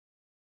mode.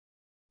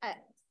 Uh,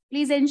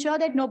 Please ensure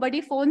that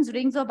nobody phones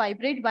rings or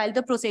vibrate while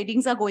the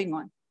proceedings are going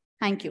on.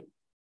 Thank you.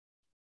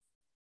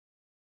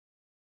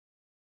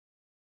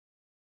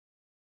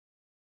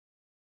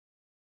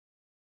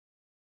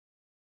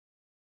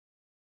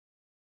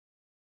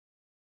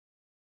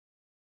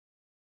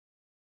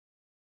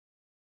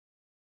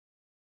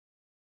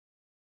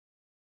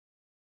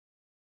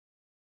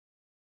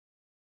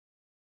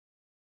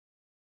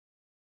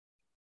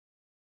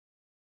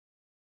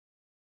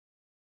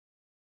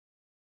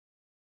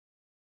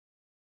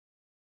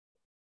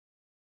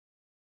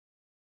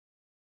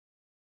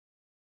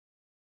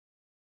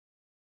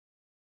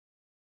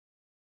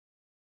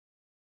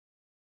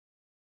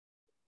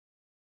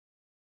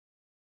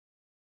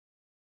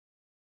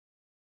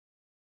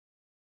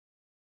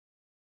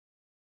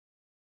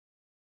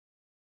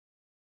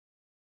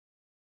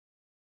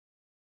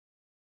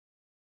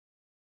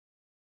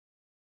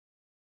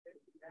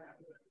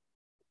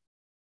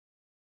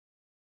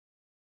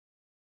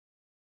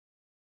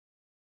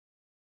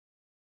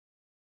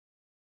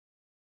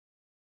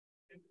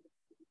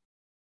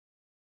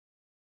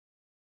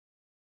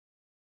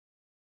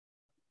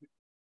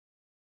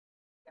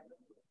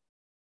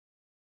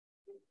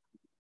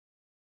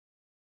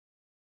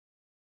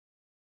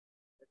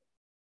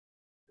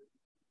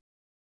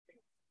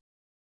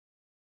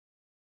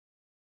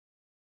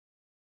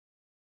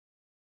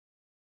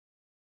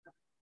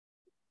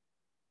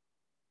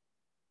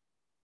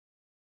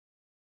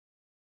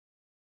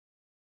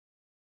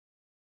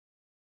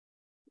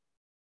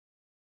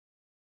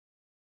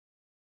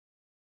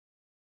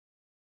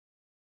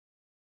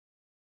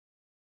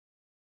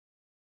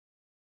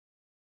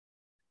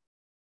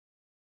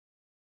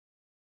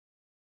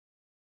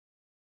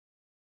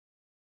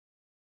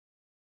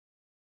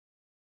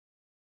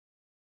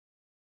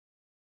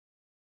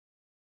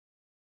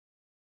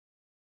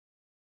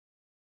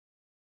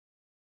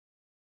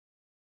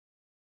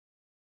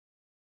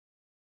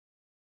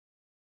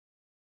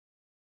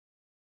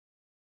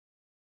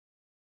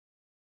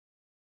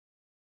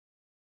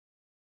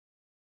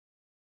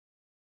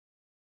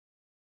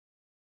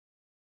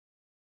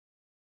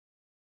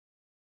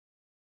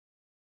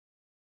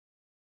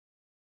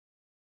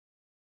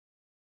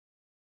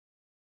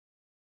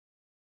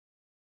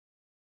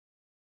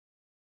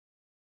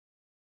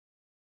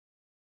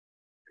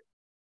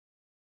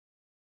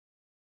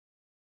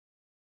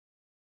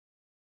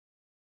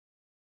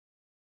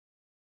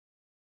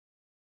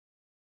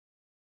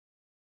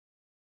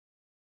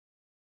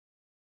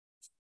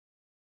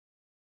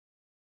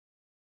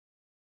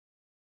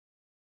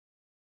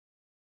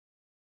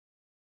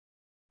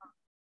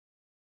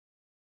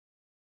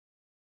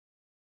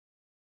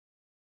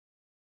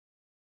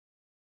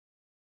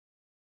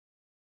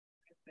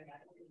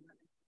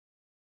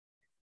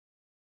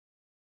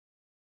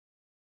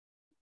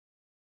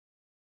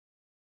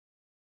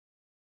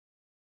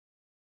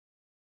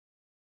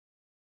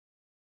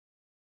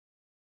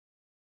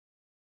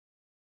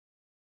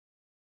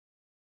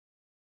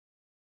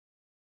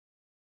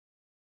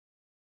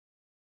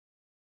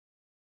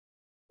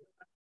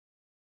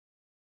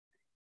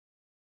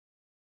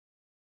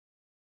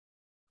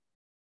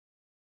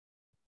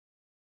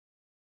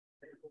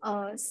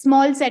 A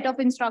small set of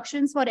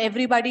instructions for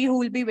everybody who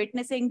will be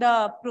witnessing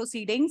the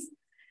proceedings.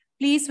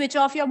 Please switch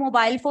off your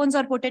mobile phones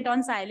or put it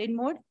on silent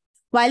mode.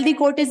 While the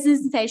court is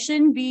in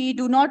session, we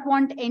do not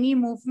want any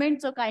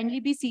movement, so kindly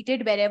be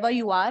seated wherever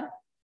you are.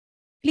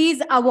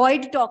 Please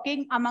avoid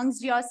talking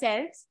amongst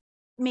yourselves,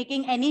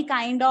 making any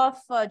kind of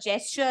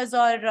gestures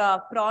or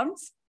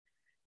prompts,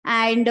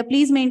 and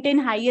please maintain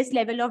highest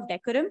level of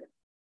decorum.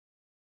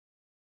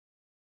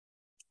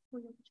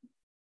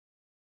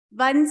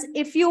 Once,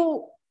 if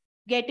you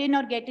get in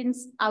or get in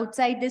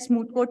outside this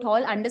moot court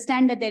hall,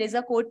 understand that there is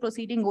a court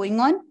proceeding going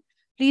on.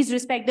 Please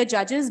respect the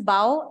judges,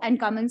 bow and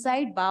come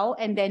inside, bow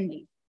and then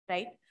leave,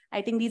 right?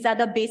 I think these are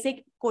the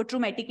basic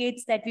courtroom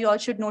etiquettes that we all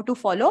should know to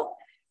follow.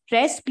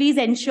 Rest, please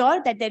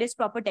ensure that there is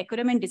proper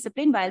decorum and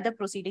discipline while the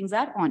proceedings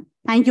are on.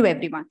 Thank you,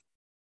 everyone.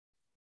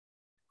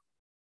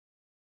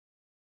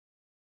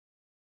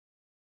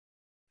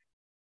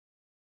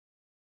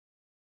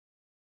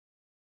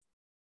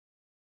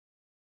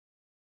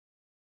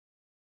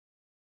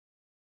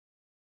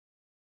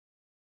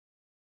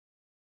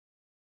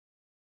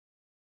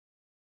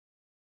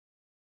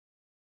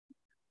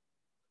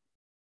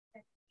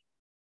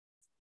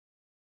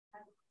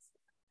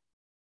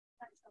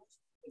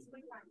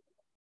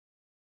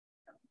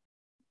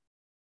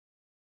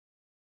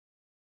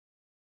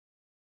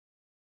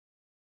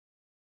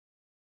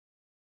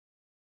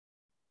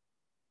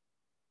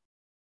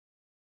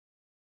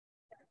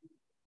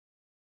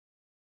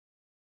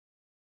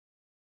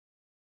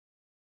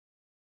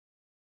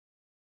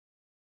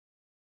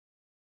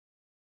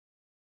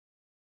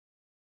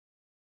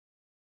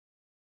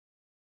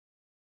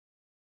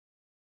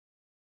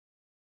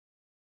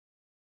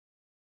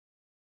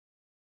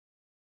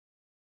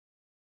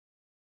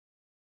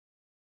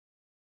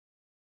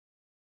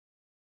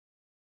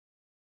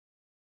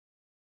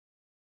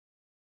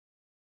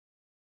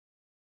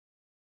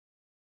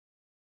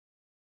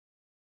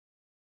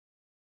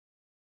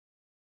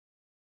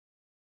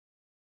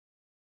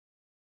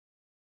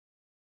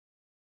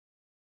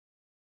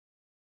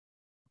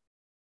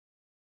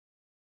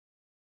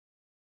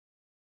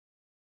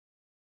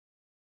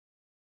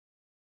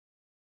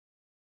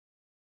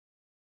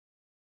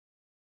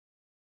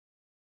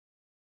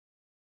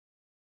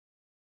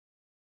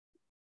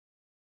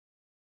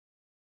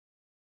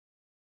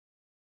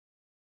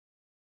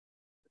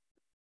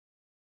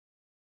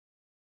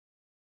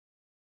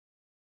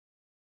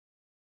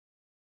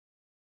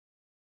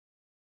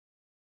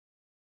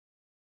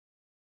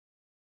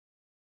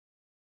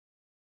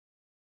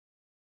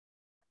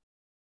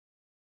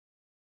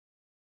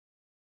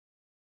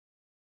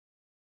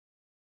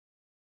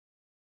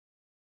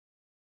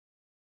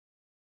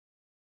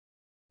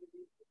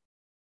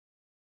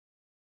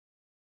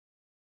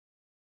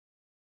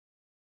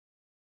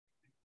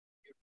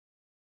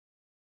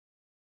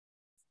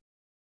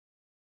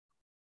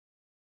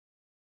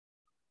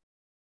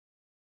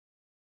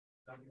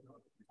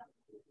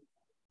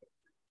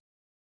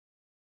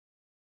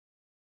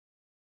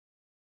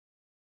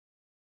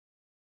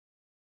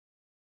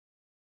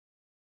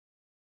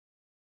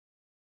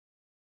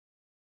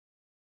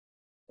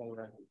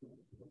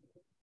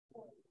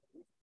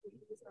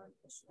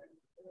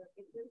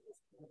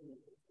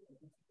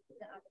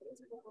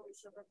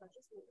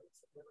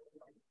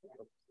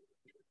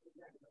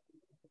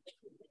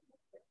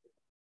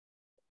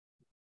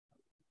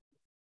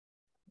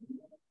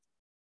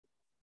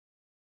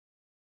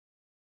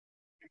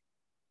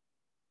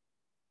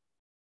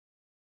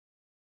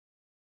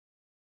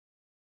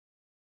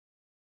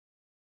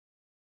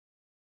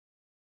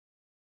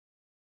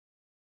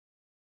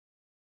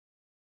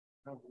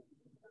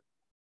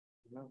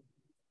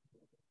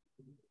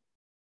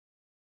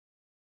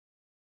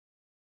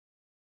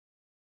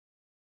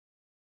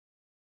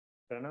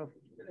 Pranav.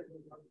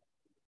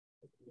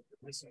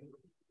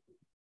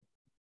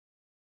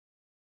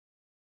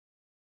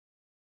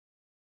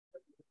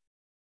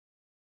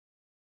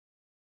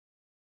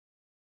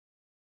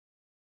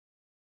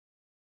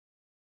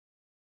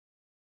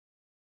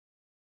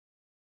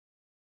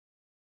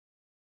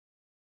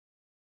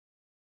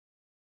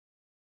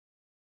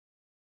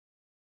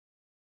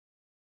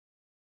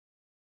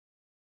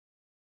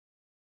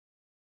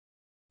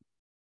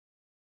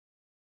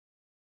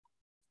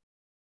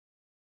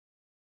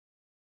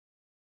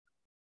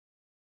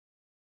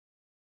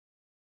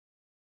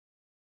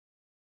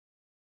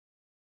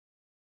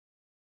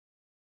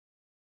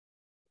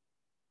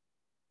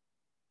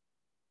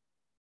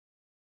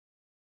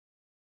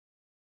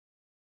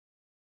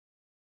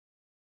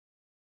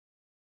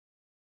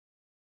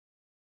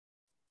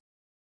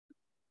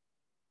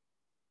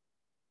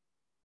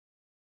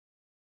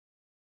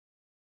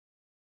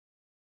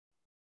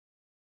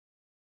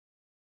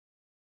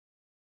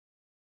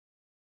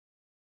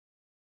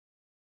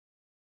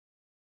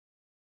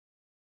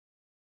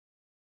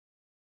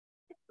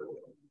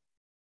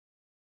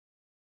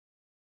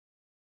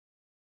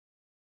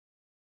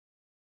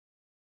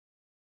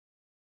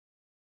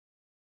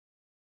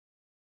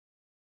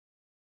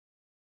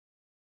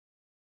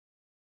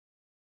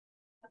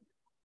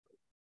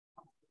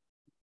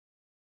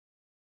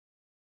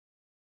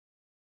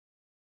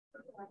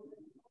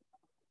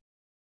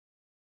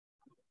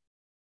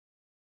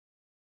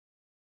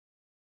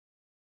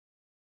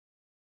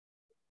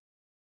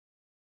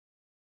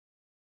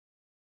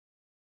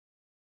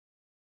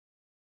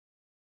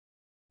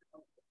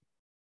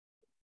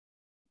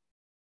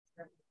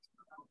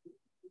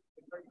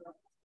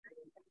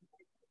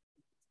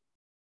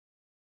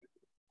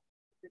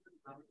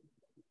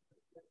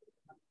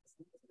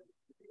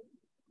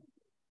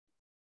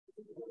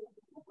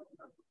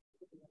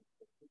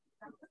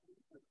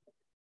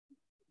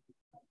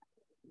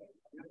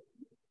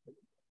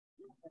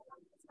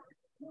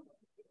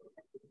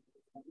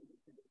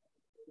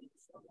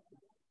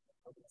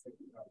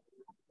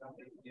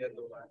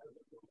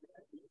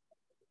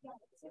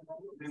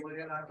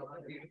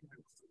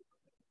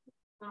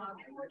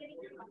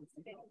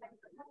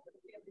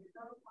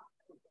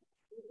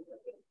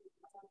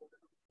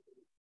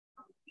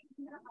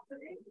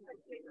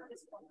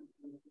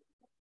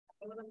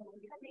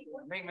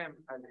 नहीं ma'am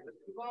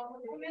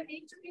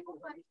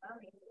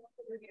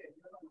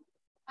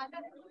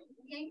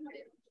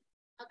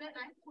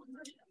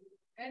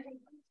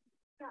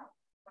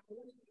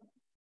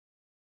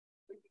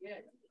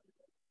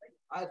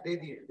आज दे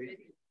दिए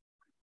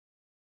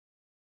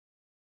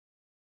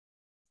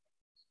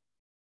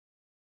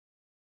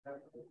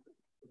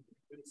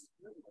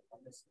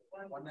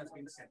One has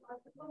been sent.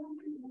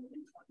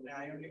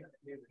 I only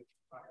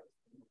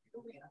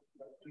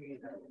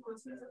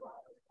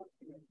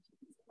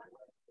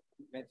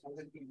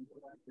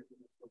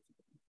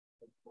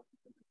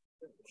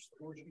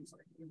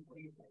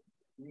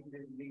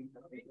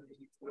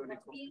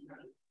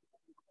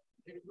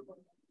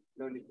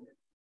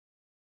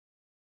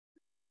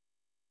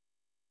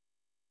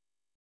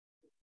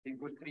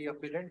Input 3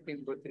 appealant,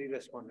 input 3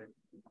 respondent.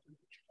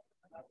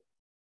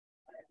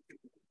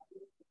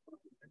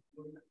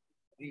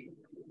 3.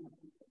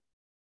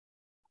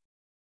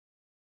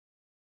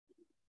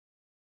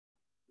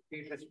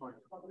 8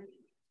 respondent.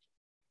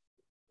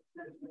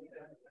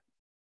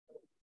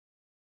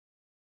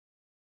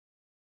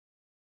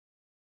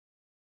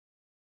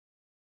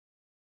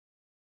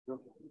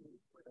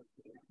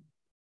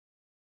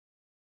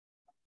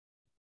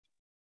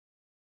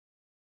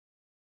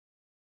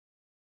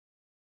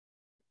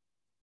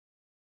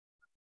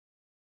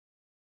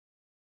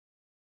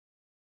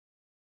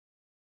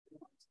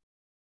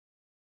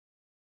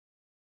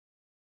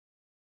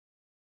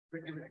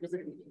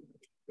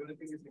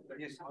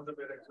 Yes, all the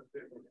parents are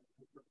there.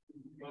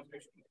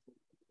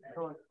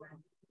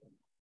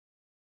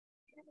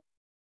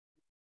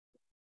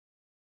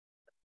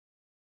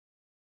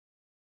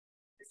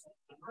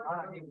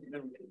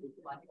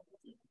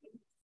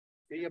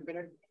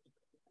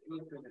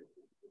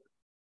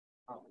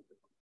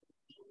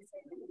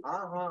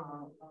 हाँ हाँ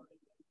हाँ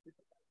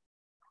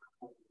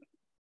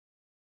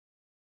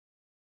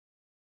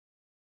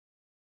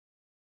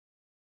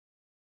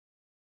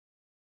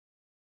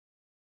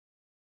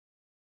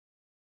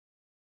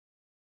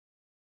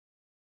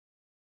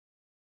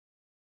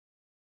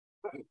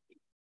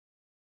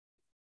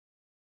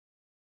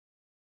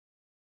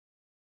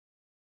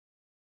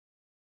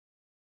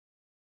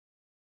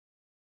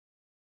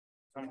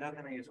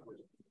समझाते नहीं इसको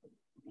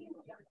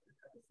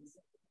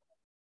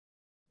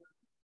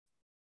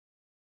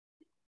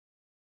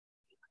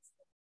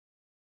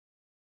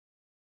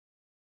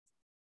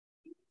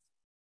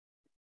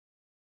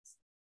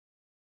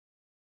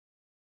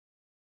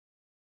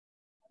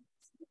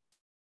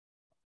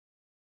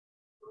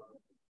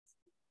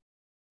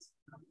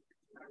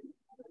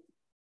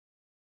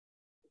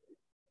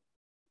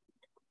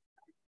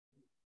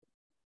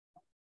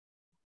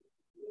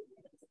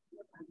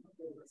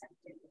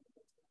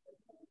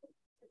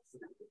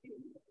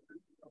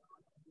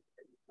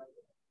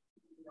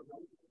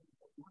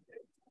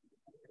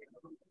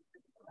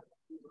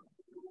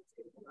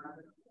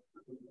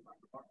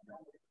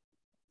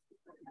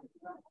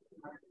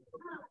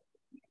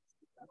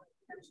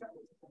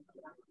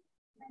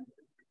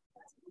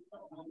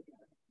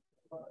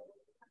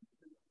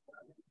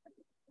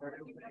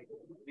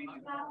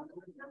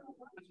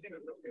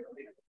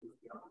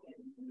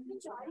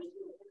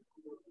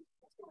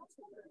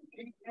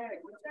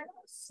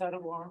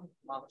सर्वण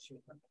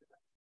marksheet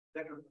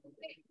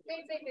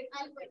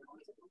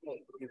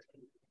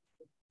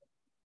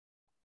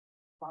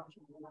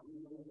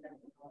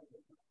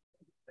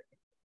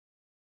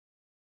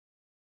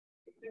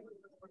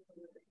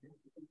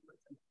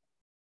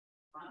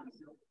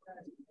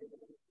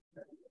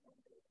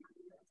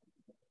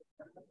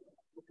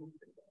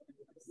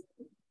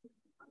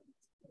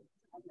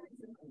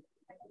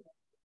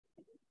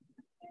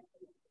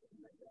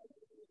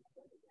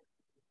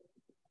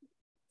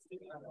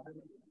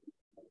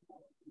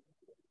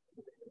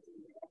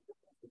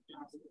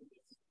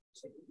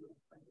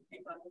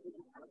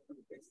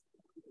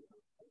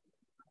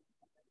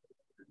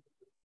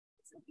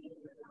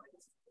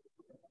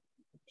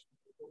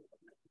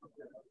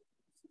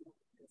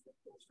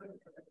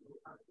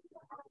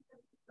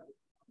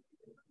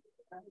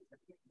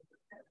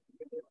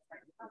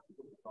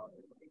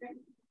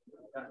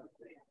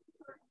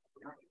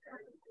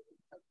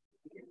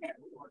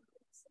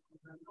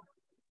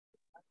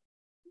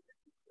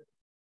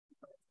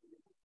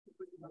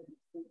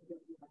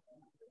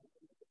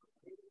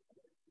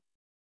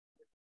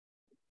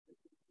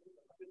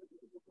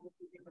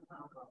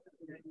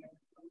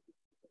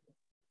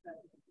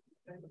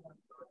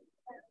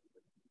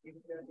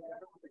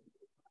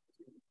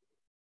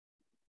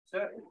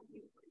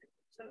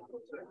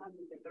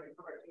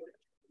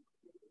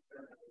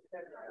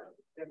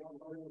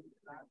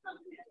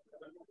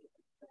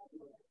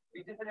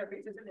पीछे से ले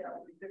पीछे से ले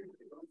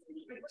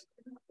पीछे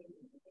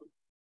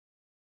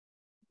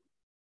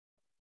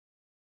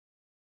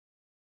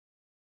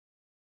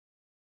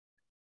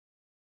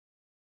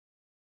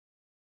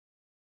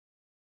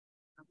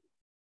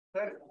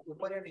सर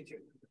ऊपर या नीचे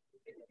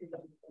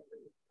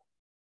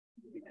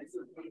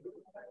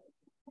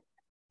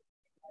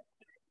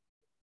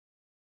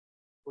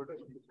photo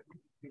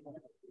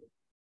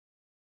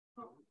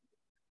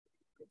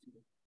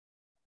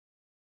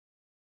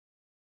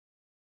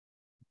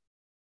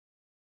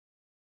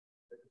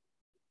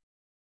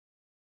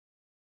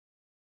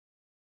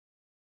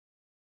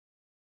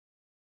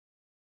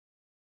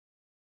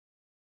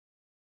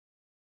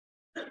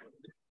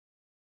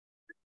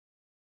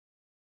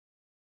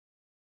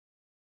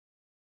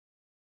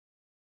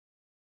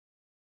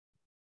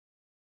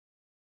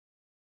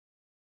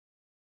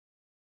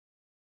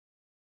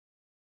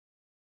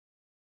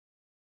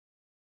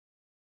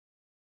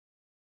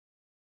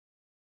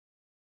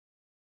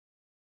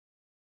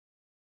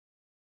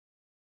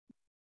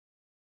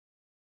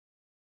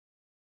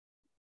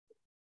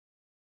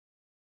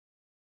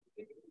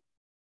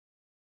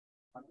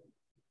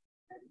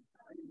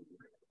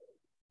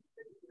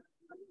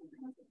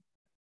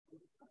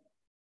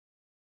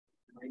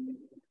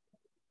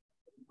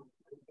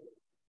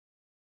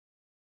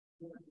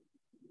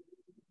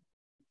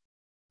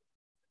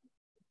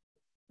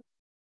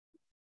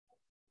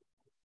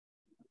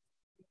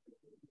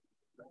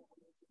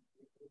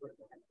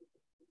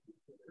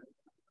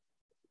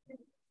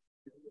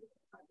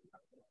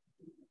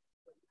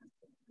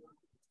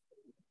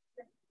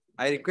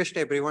I request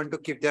everyone to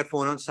keep their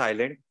phone on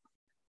silent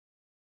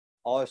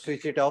or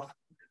switch it off.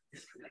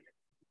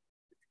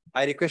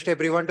 I request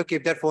everyone to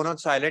keep their phone on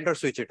silent or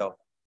switch it off.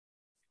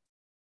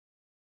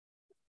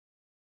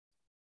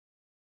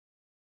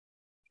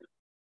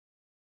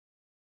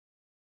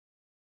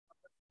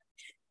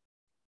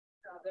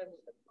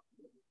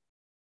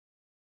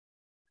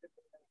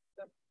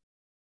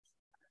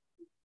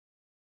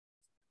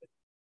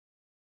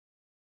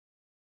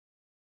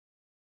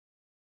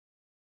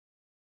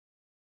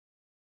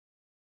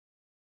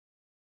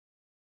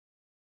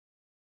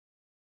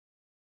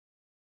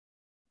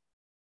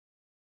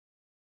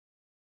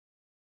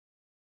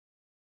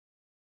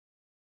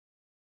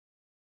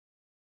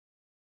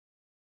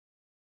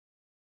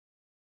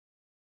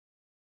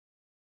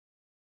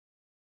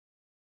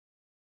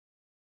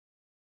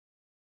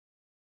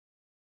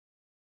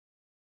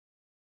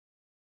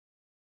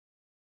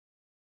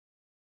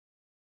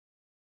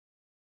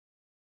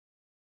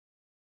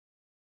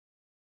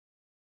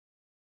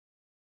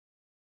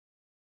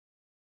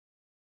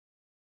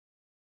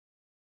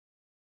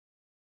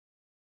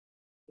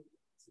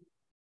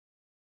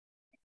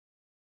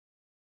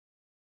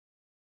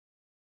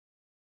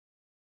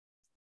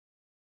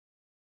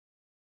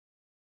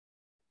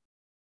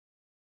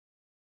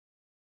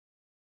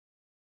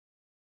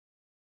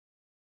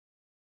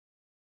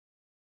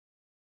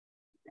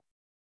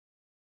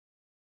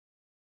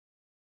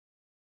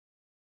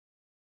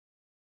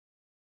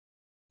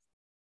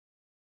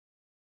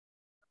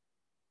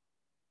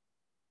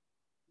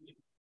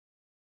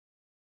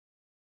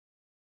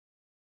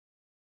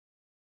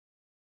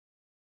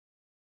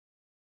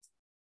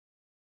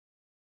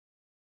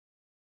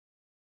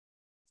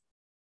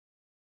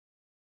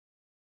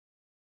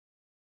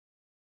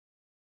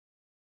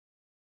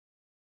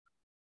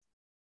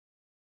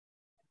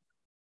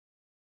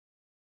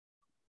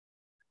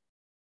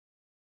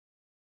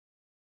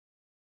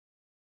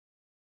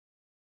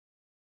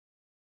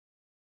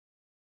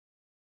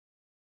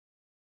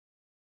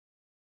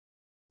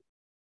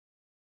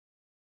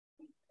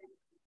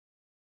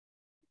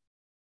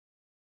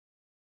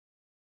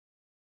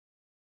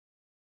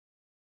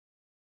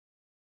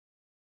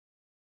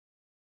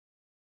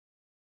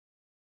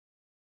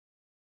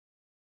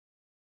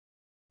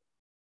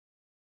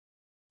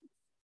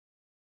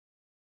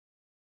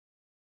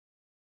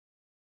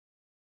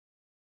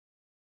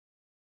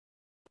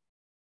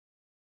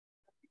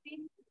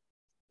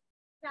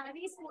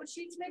 सारी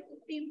स्पोर्टशीट्स में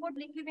टीम कोड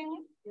लिखे हुए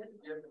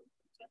हैं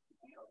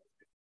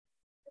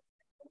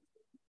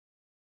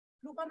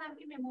रूपा मैम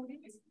की memory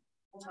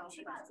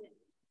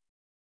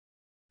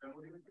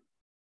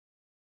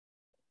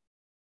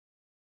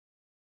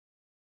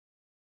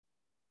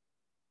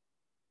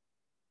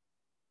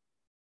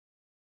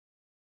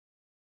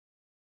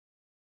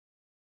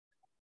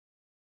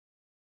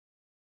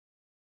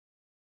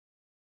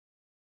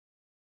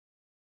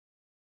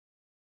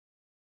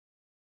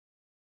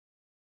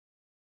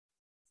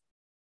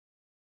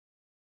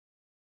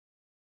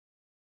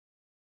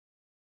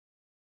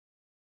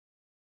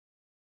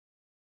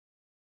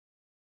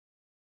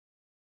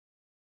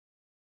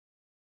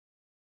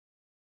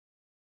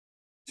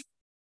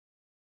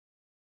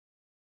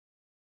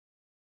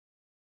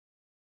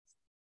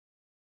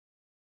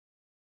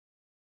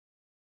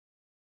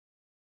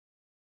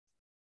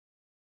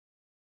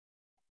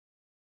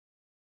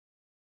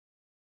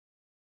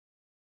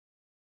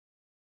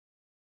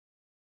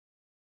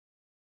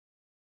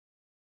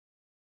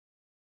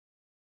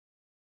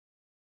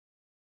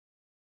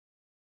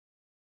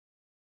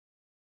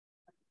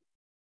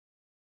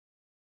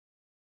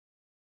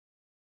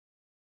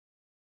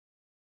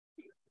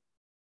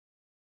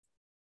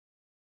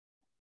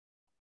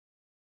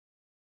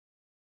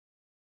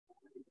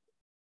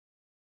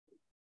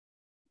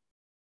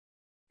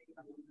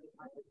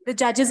The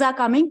judges are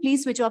coming.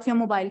 Please switch off your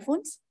mobile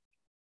phones.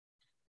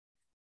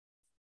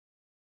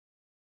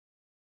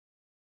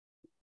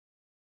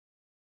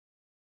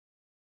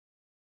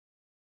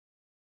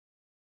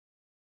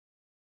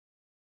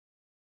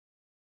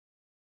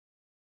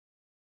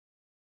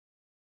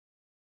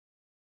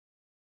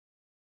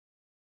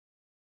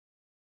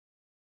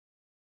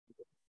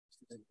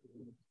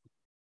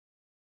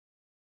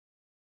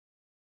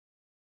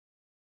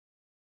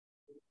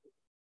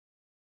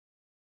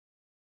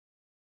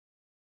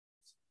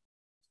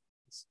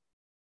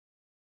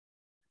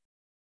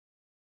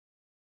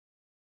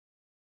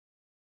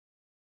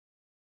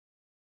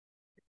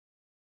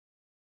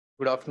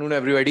 Good afternoon,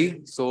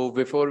 everybody. So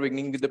before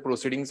beginning with the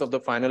proceedings of the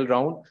final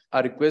round, I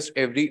request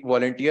every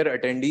volunteer,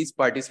 attendees,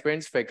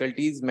 participants,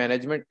 faculties,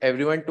 management,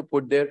 everyone to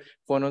put their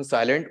phone on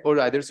silent or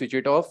either switch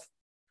it off.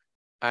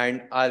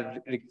 And I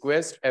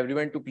request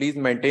everyone to please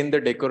maintain the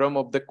decorum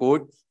of the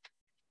court.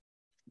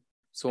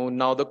 So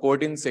now the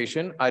court in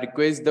session, I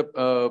request the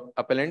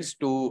appellants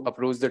to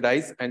approach the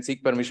dais and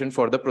seek permission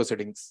for the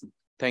proceedings.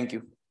 Thank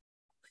you.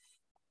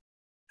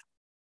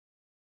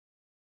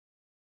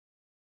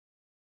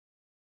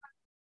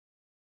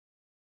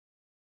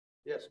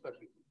 Yes,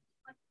 perfect.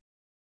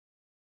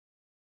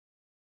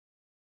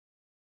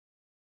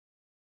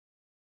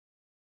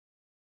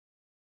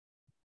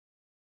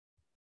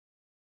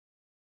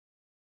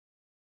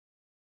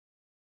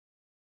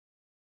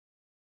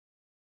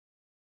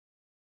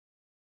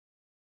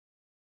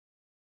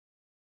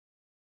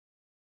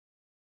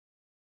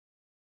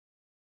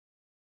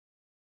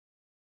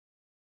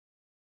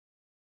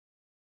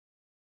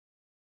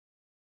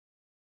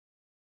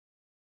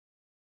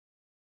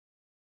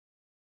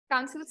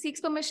 Council seeks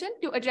permission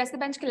to address the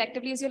bench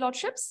collectively as your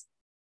lordships.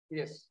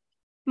 Yes.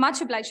 Much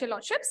obliged, your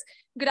lordships.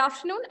 Good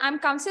afternoon. I'm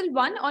Counsel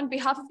 1 on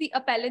behalf of the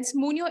appellants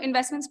Moot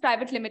Investments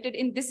Private Limited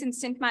in this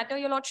instant matter,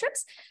 your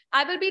lordships.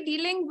 I will be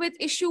dealing with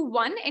issue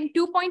 1 and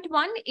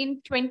 2.1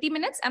 in 20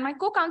 minutes, and my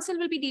co-counsel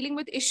will be dealing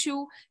with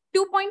issue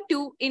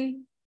 2.2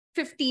 in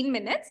 15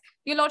 minutes.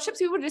 Your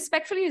lordships, we would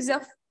respectfully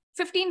reserve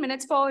 15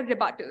 minutes for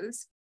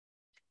rebuttals.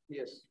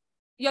 Yes.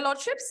 Your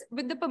lordships,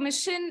 with the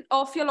permission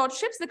of your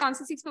lordships, the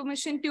council seeks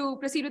permission to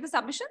proceed with the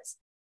submissions.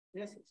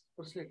 Yes,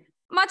 proceed.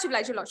 Much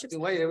obliged, your lordships.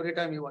 Why every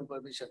time you want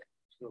permission?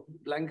 So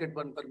blanket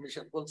one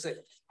permission, wholesale.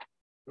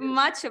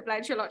 Much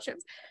obliged, your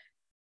lordships.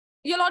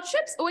 Your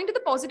lordships, owing to the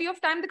paucity of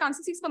time, the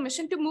council seeks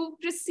permission to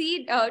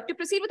proceed with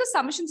the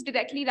submissions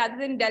directly rather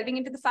than delving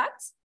into the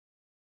facts.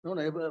 No,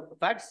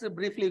 facts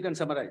briefly you can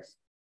summarize.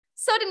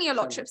 Certainly, your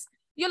lordships.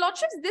 Your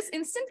lordships, this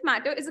instant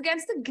matter is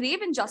against the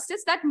grave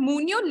injustice that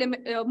Moot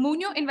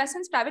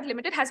Investments Private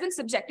Limited has been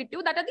subjected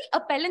to, that are the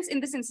appellants in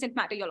this instant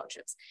matter, your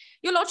lordships.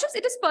 Your lordships,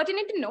 it is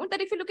pertinent to note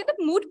that if you look at the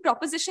Moot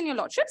proposition, your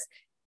lordships,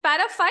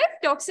 para 5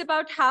 talks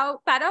about how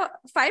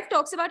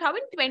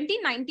in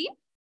 2019,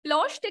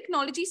 Plosh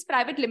Technologies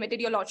Private Limited,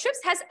 your lordships,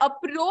 has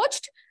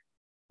approached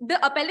the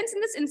appellants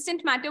in this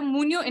instant matter,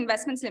 Moot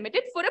Investments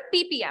Limited, for a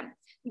PPM.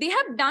 They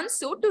have done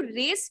so to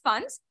raise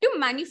funds to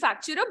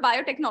manufacture a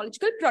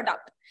biotechnological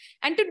product.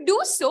 And to do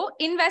so,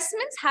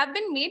 investments have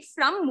been made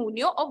from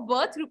Munio of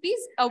worth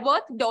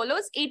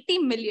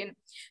 $80 million.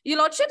 Your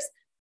lordships,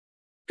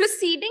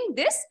 preceding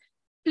this,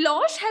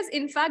 Plosh has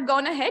in fact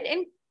gone ahead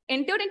and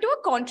entered into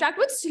a contract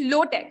with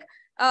Slowtech.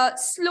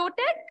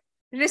 Slowtech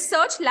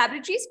Research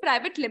Laboratories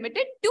Private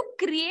Limited to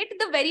create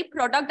the very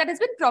product that has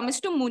been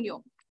promised to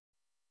Munio.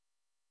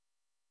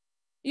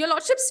 Your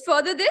lordships,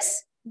 further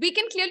this, we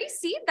can clearly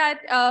see that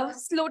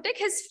Slowtech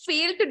has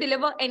failed to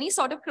deliver any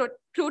sort of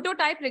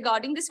prototype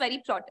regarding this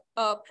very product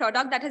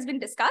that has been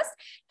discussed.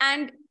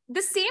 And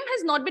the same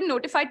has not been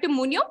notified to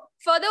Munio.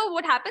 Further,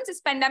 what happens is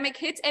pandemic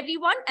hits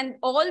everyone and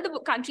all the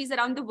countries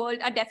around the world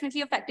are definitely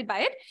affected by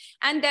it.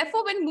 And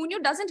therefore, when Munio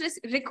doesn't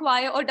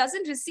require or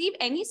doesn't receive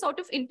any sort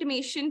of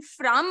intimation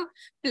from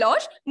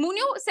Plosh,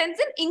 Munio sends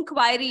an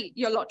inquiry,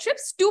 your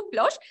lordships, to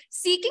Plosh,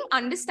 seeking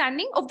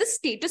understanding of the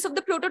status of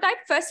the prototype,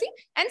 firstly,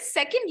 and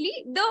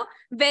secondly, the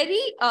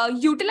very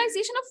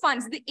utilization of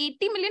funds, the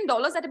 $80 million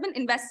that have been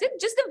invested,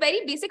 just the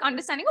very basic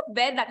understanding of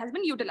where that has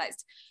been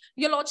utilized.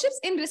 Your lordships,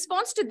 in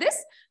response to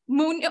this,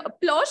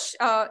 Plosh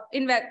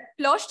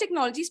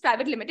Technologies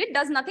Private Limited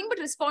does nothing but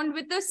respond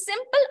with a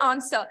simple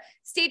answer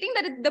stating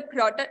that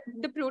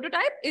the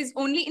prototype is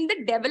only in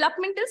the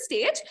developmental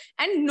stage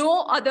and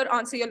no other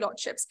answer, your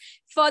lordships.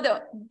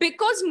 Further,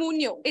 because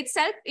Munio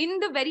itself in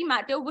the very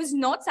matter was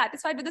not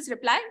satisfied with this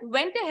reply,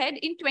 went ahead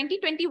in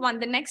 2021,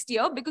 the next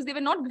year, because they were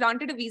not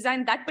granted a visa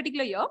in that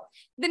particular year.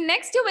 The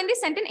next year when they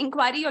sent an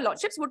inquiry, your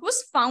lordships, what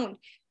was found,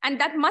 and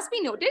that must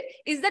be noted,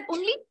 is that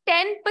only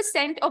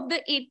 10% of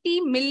the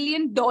 $80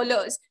 million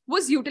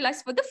was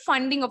utilized for the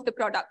funding of the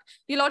product,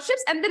 your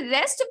lordships, and the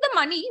rest of the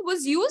money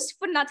was used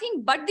for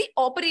nothing but the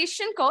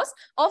operation cost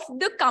of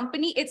the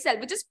company itself,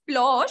 which is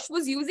Plosh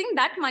was using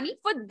that money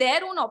for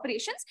their own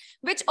operations,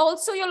 which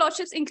also, your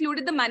lordships,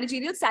 included the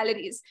managerial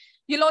salaries.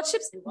 Your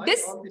lordships, All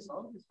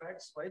these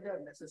facts, why they are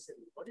necessary?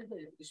 What is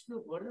the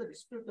dispute? What is the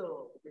dispute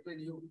between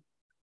you?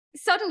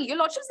 Certainly, your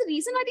lordships, the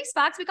reason why these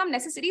facts become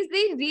necessary is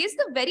they raise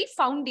the very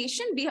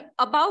foundation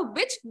about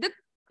which the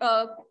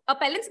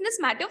appellants in this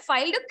matter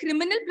filed a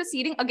criminal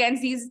proceeding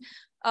against these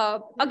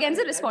against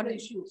the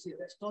respondent. See,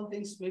 that's all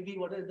things maybe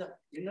what are the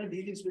inner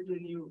dealings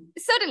between you.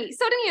 Certainly,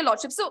 your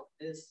lordship. So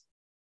Yes.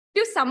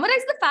 to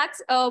summarize the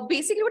facts,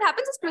 basically what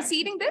happens is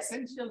proceeding this.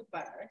 Essential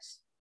facts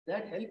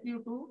that help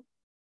you to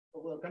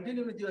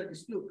continue with your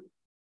dispute,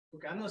 to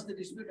canvass the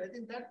dispute. I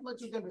think that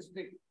much you can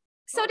restrict.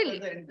 Certainly.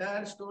 The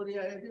entire story,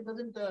 I think,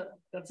 doesn't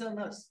concern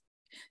us.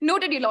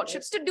 Noted, your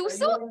lordships. To do You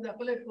so, are in the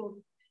appellate court.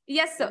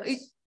 yes, sir.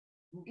 Yes.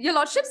 Your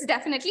lordships,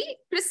 definitely.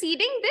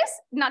 Preceding this,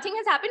 nothing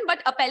has happened,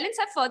 but appellants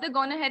have further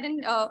gone ahead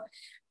and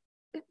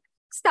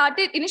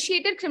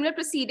initiated criminal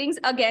proceedings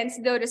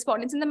against the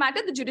respondents in the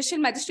matter. The judicial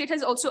magistrate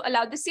has also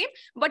allowed the same,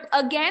 but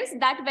against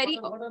that very...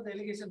 What are the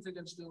allegations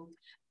against you?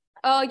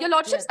 Your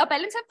lordships,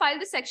 appellants have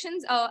filed the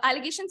sections,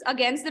 allegations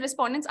against the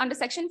respondents under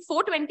section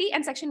 420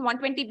 and section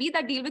 120B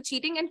that deal with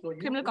cheating and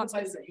criminal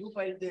conspiracy. You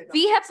filed the...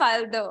 We have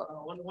filed the...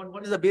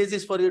 What is the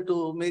basis for you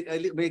to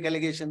make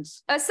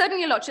allegations?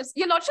 Certainly, your lordships.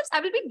 Your lordships, I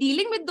will be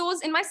dealing with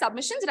those in my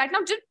submissions right now.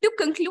 Just to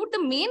conclude,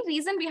 the main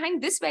reason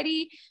behind this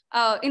very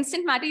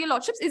instant matter, your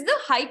lordships, is the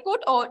High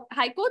Court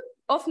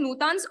of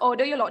Nutan's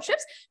order, your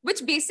lordships,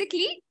 which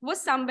basically was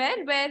somewhere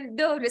where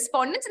the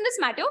respondents in this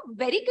matter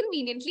very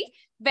conveniently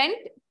went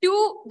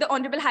to the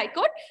Honorable High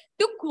Court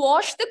to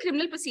quash the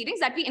criminal proceedings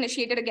that we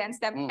initiated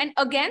against them. And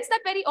against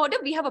that very order,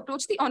 we have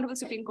approached the Honorable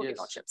Supreme Court, your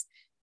lordships.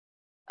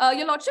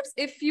 Your lordships,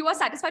 if you are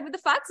satisfied with the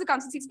facts, the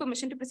council seeks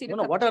permission to proceed.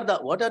 No, what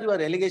are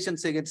your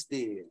allegations against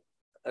the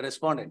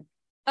respondent?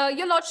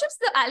 Your lordships,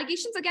 the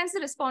allegations against the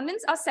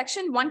respondents are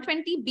section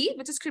 120B,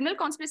 which is criminal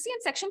conspiracy,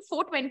 and section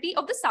 420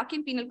 of the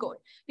Sakin Penal Code.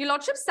 Your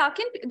lordships,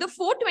 the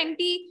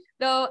 420,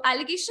 the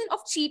allegation of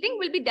cheating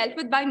will be dealt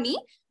with by me,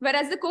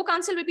 whereas the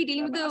co-counsel will be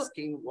dealing with the...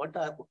 Asking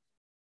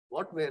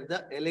what were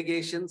the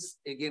allegations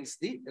against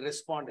the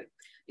respondent?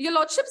 Your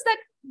lordships, that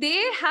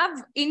they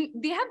have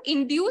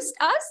induced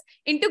us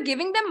into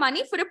giving them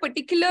money for a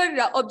particular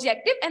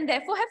objective and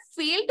therefore have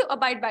failed to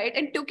abide by it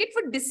and took it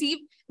for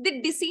they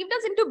deceived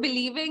us into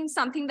believing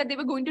something that they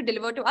were going to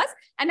deliver to us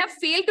and have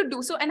failed to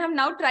do so and have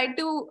now tried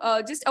to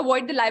just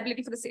avoid the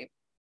liability for the same.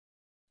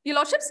 Your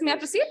lordships, may I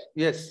proceed?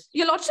 Yes.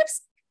 Your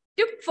lordships,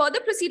 to further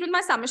proceed with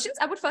my submissions,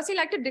 I would firstly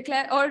like to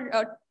declare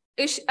or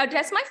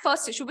address my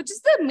first issue, which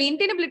is the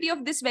maintainability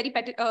of this very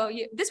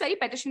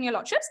petition, your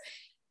lordships.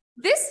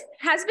 This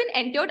has been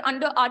entered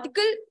under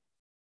Article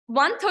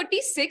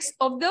 136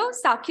 of the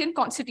Sakyan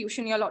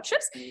Constitution, your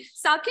lordships.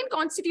 Sakyan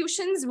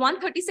Constitution's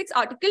 136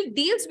 article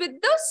deals with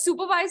the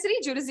supervisory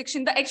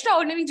jurisdiction, the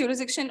extraordinary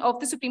jurisdiction of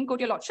the Supreme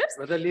Court, your lordships.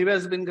 Whether leave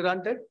has been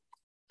granted?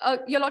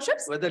 Your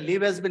lordships? Whether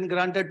leave has been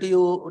granted to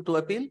you to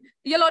appeal?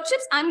 Your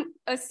lordships, I'm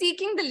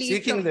seeking the leave.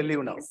 Seeking the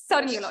leave now.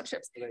 Certainly, your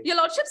lordships. Right. Your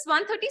lordships,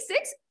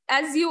 136,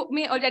 as you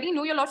may already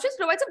know, your lordships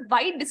provides a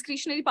wide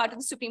discretionary part of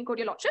the Supreme Court,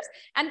 your lordships,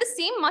 and the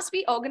same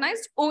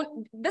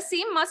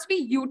must be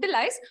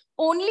utilized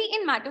only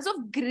in matters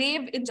of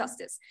grave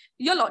injustice.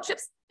 Your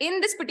lordships, in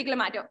this particular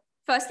matter,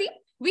 firstly,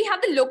 we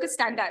have the locus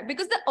standi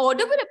because the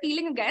order we're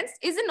appealing against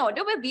is an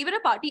order where we were a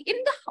party in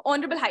the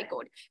Honorable High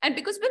Court. And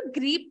because we're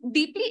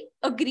deeply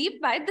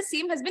aggrieved by it, the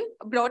same has been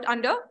brought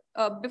under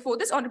before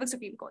this Honorable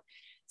Supreme Court.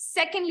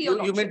 Secondly,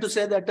 You mean to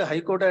say that the High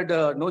Court had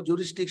no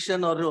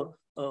jurisdiction or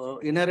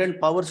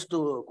inherent powers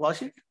to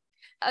quash it?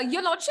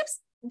 Your lordships,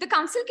 the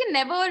council can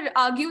never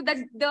argue that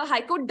the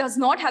High Court does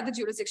not have the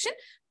jurisdiction,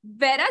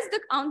 whereas the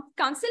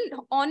council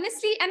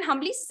honestly and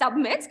humbly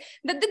submits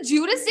that the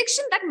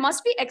jurisdiction that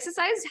must be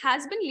exercised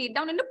has been laid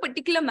down in a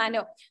particular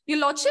manner. Your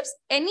lordships,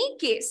 any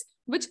case,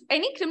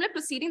 any criminal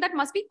proceeding that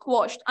must be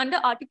quashed under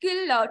Article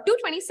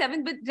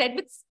 227 read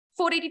with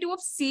 482 of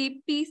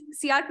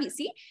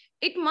CRPC,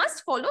 it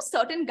must follow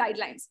certain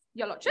guidelines.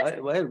 Your lordships.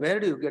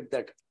 Where do you get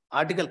that?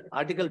 Article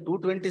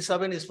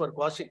 227 is for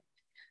quashing.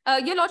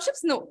 Your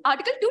lordships, no.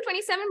 Article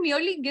 227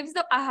 merely gives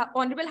the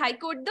Honorable High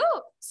Court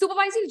the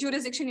supervisory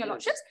jurisdiction, your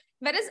lordships,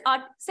 whereas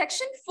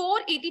section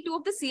 482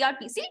 of the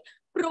CRPC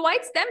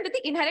provides them with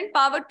the inherent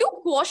power to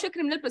quash a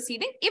criminal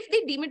proceeding if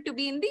they deem it to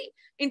be in the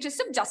interest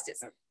of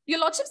justice. Your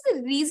lordships,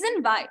 the reason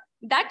why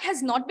that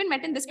has not been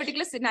met in this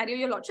particular scenario,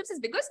 your lordships, is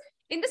because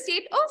in the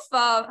state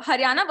of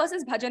Haryana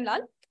versus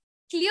Bhajanlal,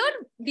 clear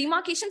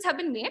demarcations have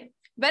been made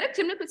where a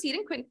criminal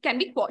proceeding can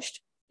be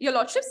quashed. Your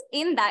lordships,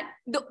 in that,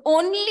 the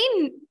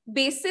only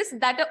basis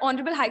that an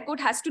Honorable High Court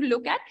has to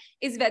look at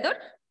is whether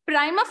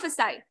prima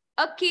facie,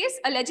 a case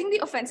alleging the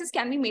offences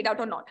can be made out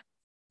or not.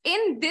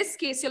 In this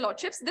case, your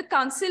lordships, the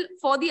counsel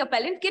for the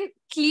appellant can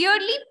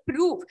clearly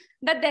prove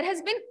that there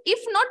has been, if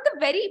not the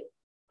very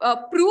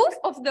proof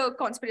of the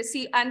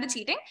conspiracy and the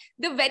cheating,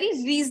 the very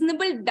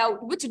reasonable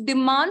doubt which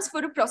demands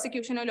for a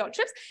prosecution, your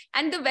lordships,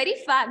 and the very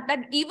fact that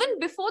even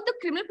before the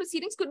criminal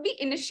proceedings could be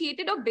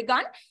initiated or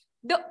begun,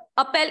 the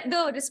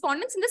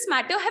respondents in this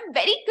matter have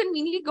very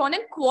conveniently gone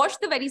and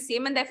quashed the very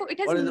same, and therefore it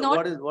has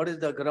What is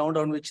the ground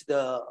on which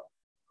the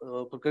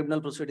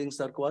criminal proceedings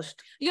are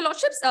quashed? Your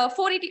Lordships,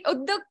 480,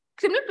 the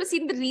criminal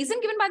proceeding, the reason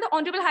given by the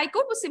Honorable High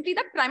Court was simply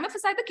that prima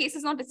facie the case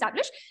is not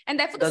established and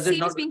therefore the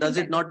same is being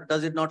contended.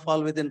 Does it not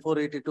fall within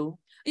 482?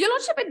 Your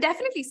Lordship, it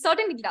definitely,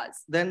 certainly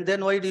does.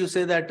 Then why do you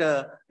say that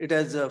it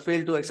has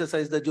failed to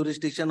exercise the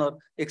jurisdiction or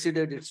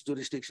exceeded its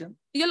jurisdiction?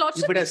 Your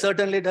Lordship, If it has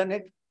certainly done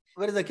it,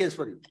 where is the case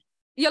for you?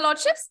 Your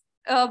Lordships,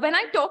 when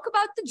I talk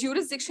about the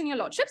jurisdiction, Your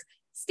Lordships,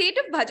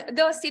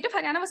 the state of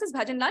Haryana versus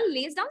Bhajanlal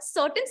lays down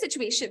certain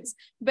situations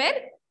where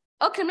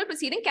a criminal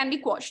proceeding can be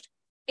quashed.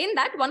 In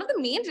that, one of the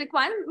main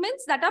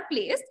requirements that are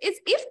placed is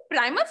if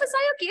prima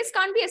facie a case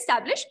can't be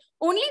established,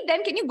 only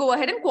then can you go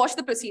ahead and quash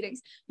the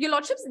proceedings. Your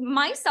Lordships,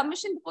 my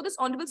submission before this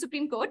Honorable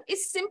Supreme Court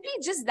is simply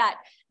just that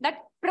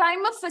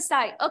prima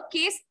facie a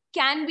case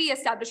can be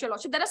established, Your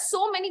Lordship. There are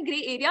so many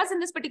gray areas in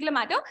this particular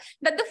matter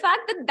that the fact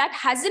that that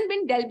hasn't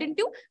been delved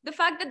into, the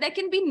fact that there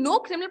can be no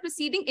criminal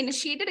proceeding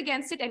initiated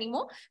against it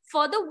anymore,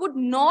 further would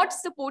not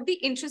support the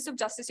interest of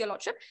justice, Your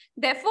Lordship.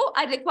 Therefore,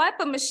 I require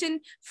permission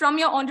from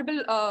your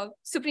Honorable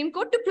Supreme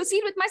Court to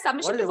proceed with my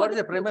submission. What is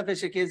the prima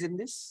facie case in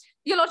this?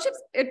 Your Lordships,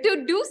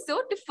 to do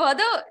so, to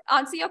further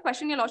answer your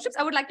question, Your Lordships,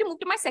 I would like to move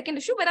to my second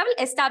issue where I will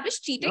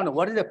establish cheating. No,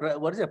 what is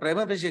the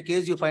prima facie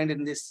case you find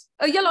in this?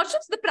 Your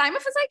Lordships, the prima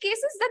facie case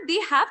is that they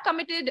have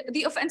committed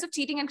the offense of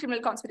cheating and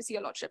criminal conspiracy,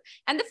 Your Lordship.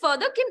 And the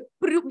further can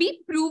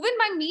be proven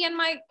by me and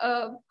my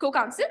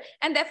co-counsel.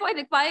 And therefore, I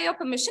require your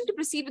permission to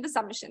proceed with the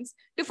submissions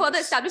to further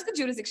establish the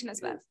jurisdiction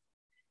as well.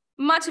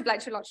 Much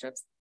obliged, Your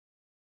Lordships.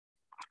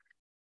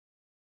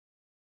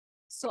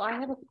 So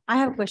I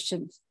have a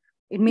question.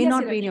 It may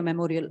not be in your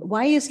memorial.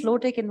 Why is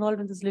Slowtech involved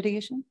in this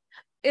litigation?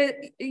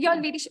 Your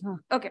Ladyship.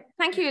 Okay,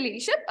 thank you, Your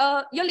Ladyship.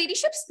 Your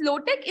Ladyship,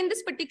 Slowtech in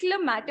this particular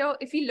matter,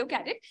 if we look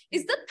at it,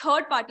 is the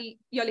third party,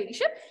 Your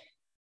Ladyship.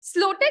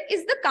 Slowtech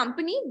is the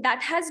company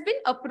that has been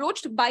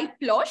approached by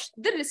Plosh,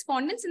 the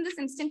respondents in this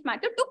instant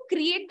matter, to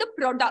create the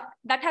product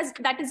that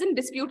is in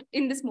dispute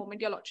in this moment,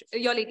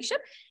 Your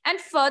Ladyship.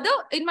 And further,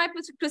 in my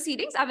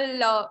proceedings, I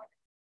will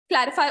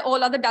clarify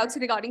all other doubts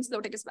regarding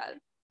Slowtech as well.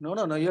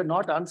 No, you're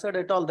not answered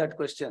at all that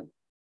question.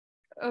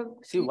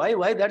 See,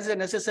 why that is a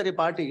necessary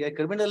party? A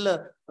criminal,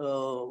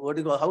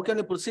 how can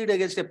you proceed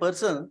against a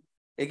person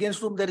against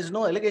whom there is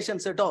no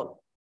allegations at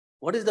all?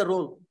 What is the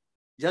role?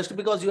 Just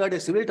because you had a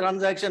civil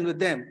transaction with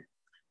them,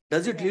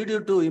 does it lead you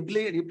to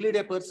implicate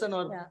a person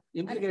or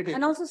implicate it?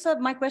 And also, sir,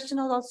 my question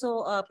was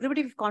also a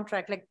privative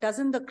contract. Like,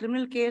 doesn't the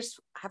criminal case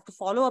have to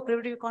follow a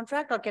privative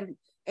contract, or can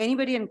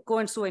anybody go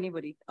and sue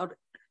anybody or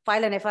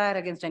file an FIR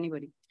against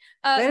anybody?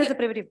 Where is the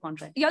privative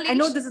contract? I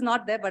know this is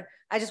not there, but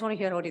I just want to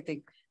hear what you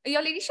think.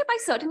 Your Ladyship, I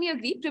certainly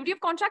agree. Privative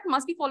contract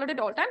must be followed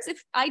at all times.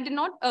 If I did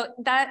not,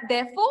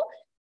 therefore,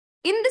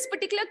 in this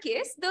particular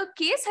case, the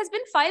case has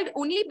been filed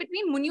only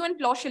between Munyu and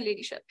Plosh, Your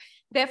Ladyship.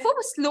 Therefore,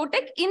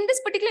 Slowtech in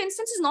this particular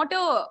instance is not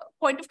a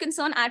point of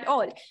concern at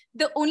all.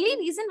 The only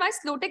reason why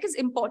Slowtech is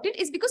important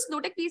is because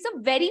Slowtech plays a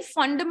very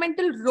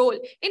fundamental role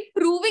in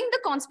proving the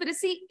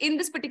conspiracy in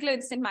this particular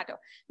instant matter.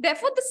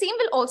 Therefore, the same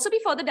will also be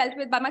further dealt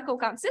with by my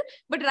co-counsel.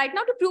 But right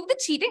now, to prove the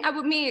cheating, I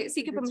may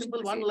seek your permission.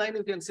 One line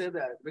you can say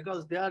that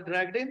because they are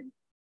dragged in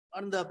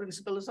on the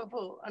principles of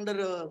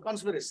under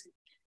conspiracy.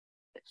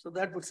 So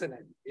that puts an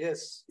end.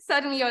 Yes.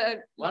 Certainly, Your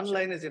one Lordship.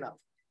 line is enough.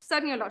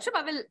 Certainly, Your Lordship.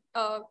 I will.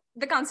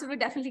 The council will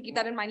definitely keep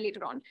that in mind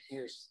later on.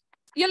 Yes.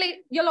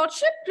 Your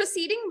Lordship,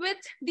 proceeding with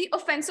the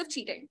offense of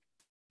cheating.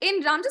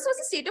 In Ramjas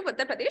versus State of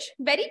Uttar Pradesh,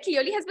 very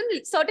clearly has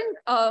been certain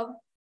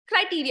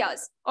criteria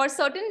or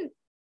certain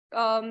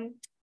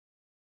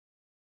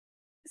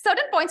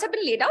points have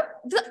been laid out.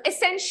 The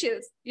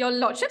essentials, Your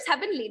Lordships, have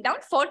been laid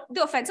down for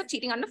the offense of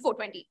cheating under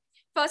 420.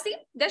 Firstly,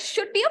 there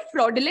should be a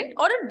fraudulent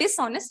or a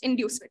dishonest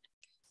inducement.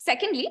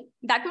 Secondly,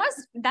 that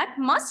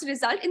must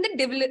result in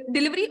the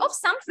delivery of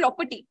some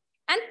property.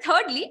 And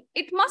thirdly,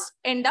 it must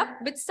end up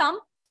with some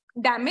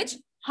damage,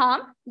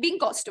 harm being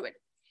caused to it.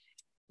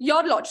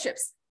 Your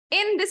Lordships,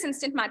 in this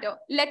instant matter,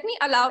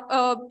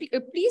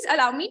 please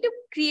allow me to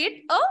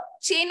create a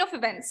chain of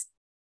events.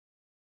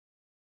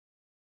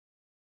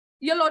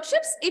 Your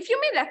Lordships, if you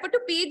may refer to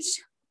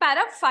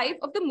para 5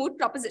 of the Moot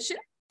proposition,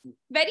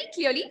 very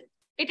clearly,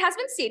 it has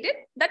been stated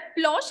that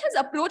Plosh has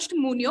approached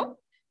Munyo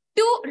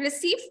to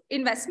receive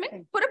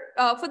investment for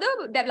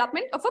the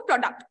development of a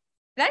product,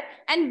 right?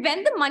 And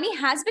when the money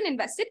has been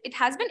invested, it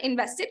has been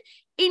invested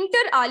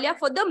inter alia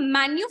for the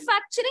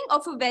manufacturing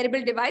of a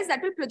wearable device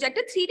that will project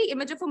a 3D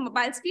image of a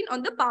mobile screen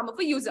on the palm of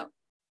a user.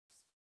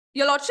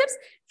 Your Lordships,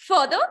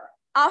 further,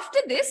 after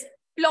this,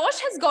 Plosh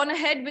has gone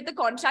ahead with a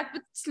contract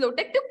with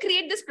Slowtech to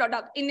create this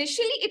product.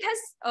 Initially, it has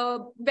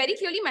very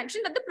clearly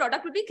mentioned that the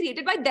product will be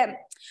created by them.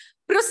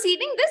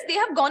 Proceeding this, they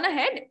have gone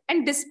ahead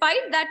and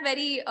despite that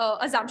very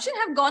assumption,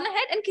 have gone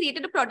ahead and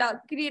created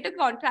a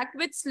contract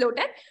with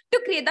Slowtech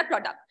to create that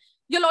product.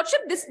 Your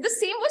Lordship, the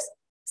same was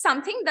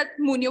something that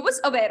Munyo was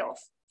aware of.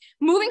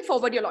 Moving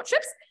forward, Your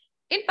Lordships,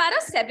 in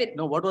para 7.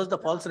 No, what was the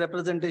false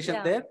representation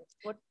there?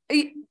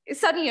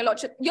 Certainly, Your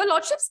Lordship. Your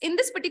Lordships, in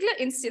this particular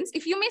instance,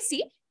 if you may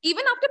see,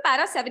 even after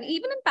para 7,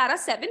 even in para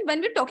 7, when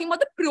we're talking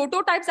about the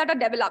prototypes that are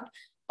developed,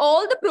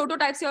 all the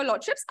prototypes, Your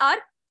Lordships, are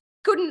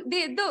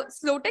the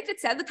Slotech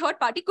itself, the third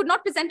party, could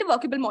not present a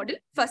workable model,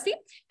 firstly.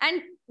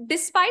 And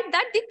despite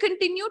that, they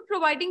continued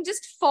providing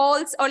just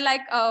false or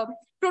like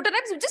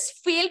prototypes which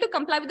just failed to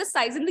comply with the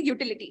size and the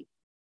utility.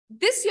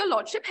 This, Your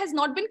Lordship, has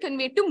not been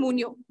conveyed to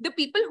Munio, the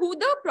people who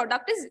the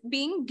product is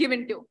being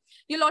given to.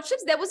 Your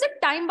Lordships, there was a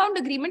time-bound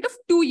agreement of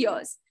 2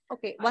 years.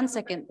 Okay, 1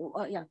 second.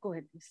 Yeah, go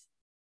ahead, please.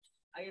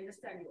 I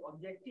understand you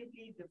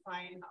objectively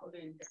define how the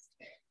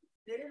intent.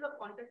 There is a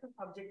context of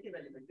subjective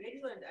element. Where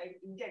you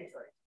intent,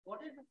 sorry.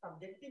 What is the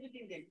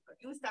subjectivity intent?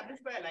 You establish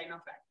by a line of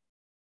fact.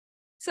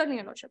 Certainly,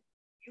 Your Lordship.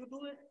 You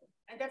do it,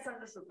 and that's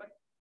understood. But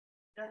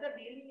does that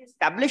really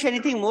establish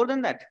anything more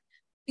than that?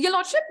 Your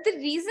Lordship, the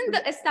reason,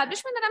 the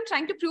establishment that I'm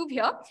trying to prove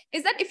here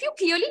is that if you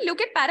clearly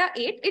look at para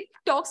 8, it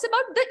talks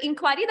about the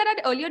inquiry that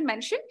I'd earlier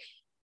mentioned.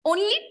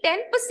 Only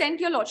 10%,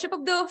 Your Lordship,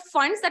 of the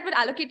funds that were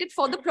allocated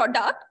for the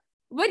product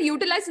were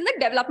utilized in the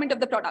development of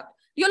the product.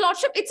 Your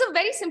Lordship, it's a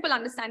very simple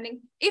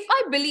understanding. If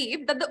I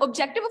believe that the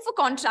objective of a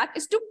contract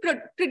is to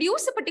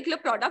produce a particular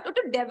product or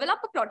to develop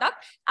a product,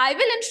 I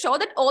will ensure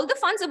that all the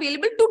funds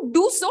available to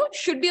do so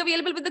should be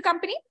available with the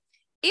company.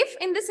 If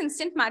in this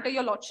instant matter,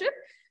 Your Lordship,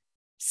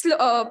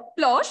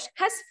 Plosh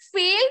has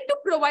failed to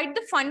provide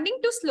the funding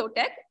to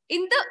Slotech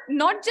in the,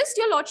 not just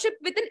Your Lordship,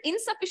 with an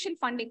insufficient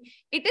funding.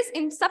 It is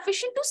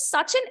insufficient to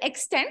such an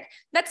extent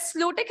that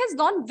Slotech has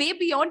gone way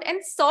beyond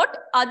and sought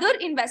other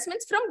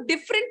investments from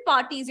different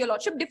parties, Your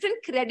Lordship, different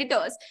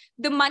creditors.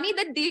 The money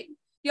that they,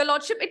 Your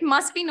Lordship, it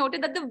must be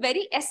noted that the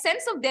very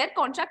essence of their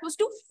contract was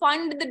to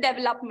fund the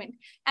development.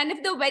 And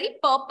if the very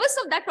purpose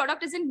of that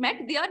product isn't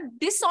met, they are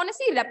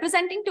dishonestly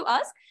representing to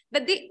us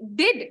that they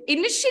did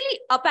initially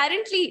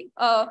apparently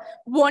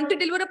want to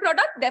deliver a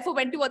product, therefore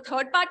went to a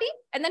third party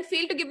and then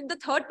failed to give the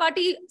third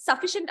party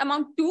sufficient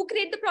amount to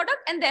create the product,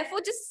 and therefore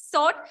just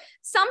sought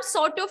some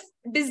sort of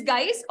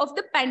disguise of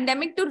the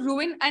pandemic to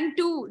ruin and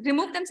to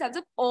remove themselves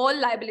of all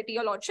liability,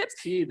 Your Lordships.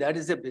 See, that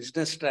is a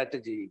business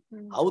strategy.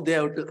 How they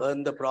have to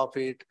earn the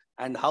profit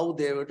and how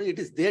they have to, it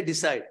is they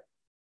decide.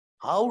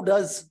 How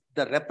does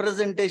the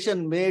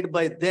representation made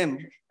by them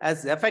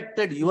has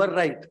affected your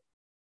right?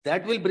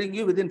 That will bring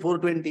you within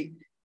 420.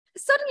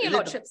 Certainly, Your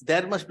Lordships.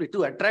 There must be,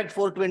 to attract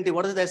 420,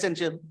 what is the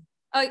essential?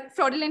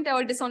 Fraudulent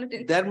or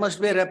dishonest. There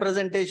must be a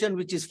representation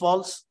which is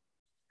false.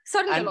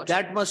 Certainly, and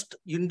that must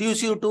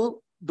induce you to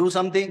do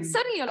something.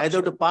 Certainly, Your either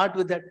Lordship. to part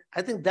with that.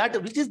 I think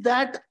that, which is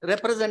that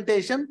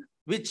representation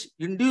which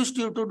induced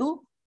you to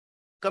do,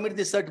 commit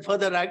this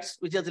further acts,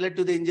 which has led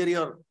to the injury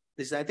or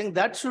this. I think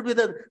that should be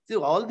the, see,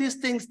 all these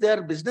things, they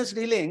are business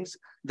dealings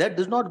that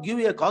does not give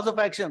you a cause of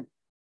action.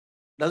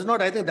 Does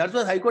not, I think that's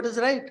what High Court is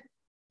right.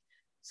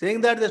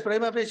 Saying that this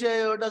prima facie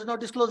does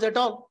not disclose at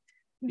all.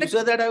 You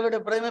say that I got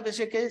a prima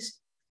facie case.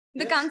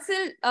 The council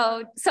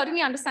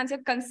certainly understands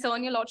your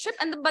concern, Your Lordship,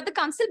 but the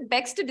council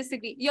begs to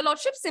disagree. Your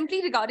Lordship,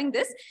 simply regarding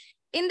this,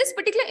 in this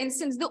particular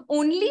instance, the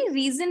only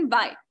reason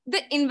why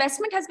the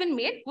investment has been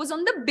made was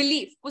on the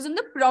belief, was on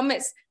the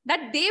promise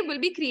that they will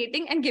be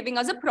creating and giving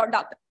us a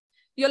product.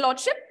 Your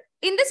Lordship,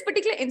 in this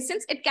particular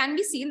instance, it can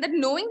be seen that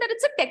knowing that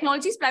it's a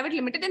Technologies Private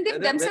Limited and they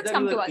themselves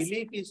come to us.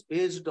 Belief is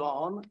based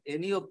on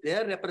any of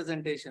their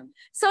representation.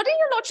 Certainly,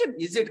 Your Lordship.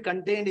 Is it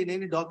contained in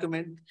any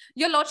document?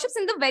 Your Lordships,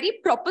 in the very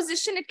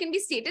proposition, it can be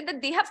stated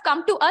that they have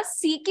come to us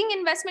seeking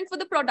investment for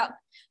the product.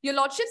 Your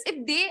Lordships,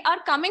 if they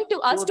are coming to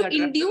us to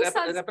induce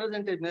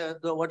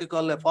us. What you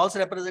call a false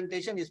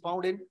representation is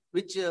found in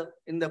which,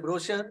 in the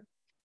brochure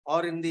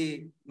or in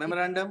the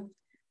memorandum?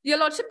 Your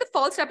Lordship, the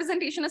false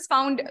representation is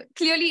found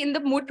clearly in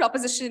the Moot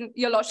proposition,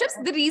 Your Lordships.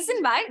 The reason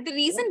why, the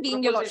reason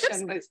being, Your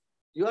Lordships.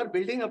 You are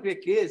building up a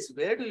case.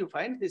 Where do you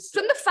find this?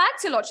 From the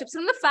facts, Your Lordships,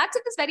 from the facts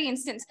of this very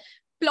instance.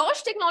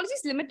 Plosh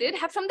Technologies Limited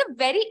have from the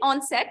very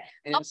onset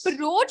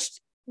approached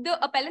the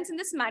appellants in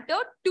this matter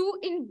to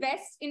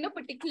invest in a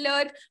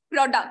particular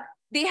product.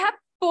 They have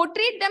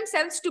portrayed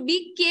themselves to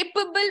be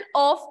capable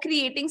of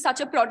creating such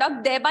a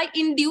product, thereby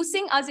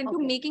inducing us into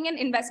making an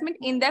investment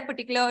in their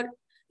particular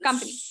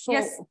company. So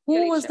yes.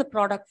 Who was the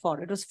product for?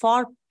 It was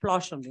for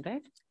Plosh only,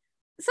 right?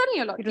 Certainly,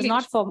 Your Lord. It was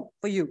not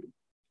for you.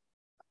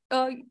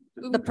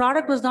 The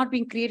product was not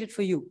being created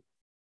for you.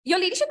 Your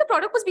Ladyship, the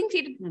product was being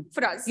created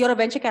for us. You're a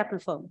venture capital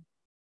firm.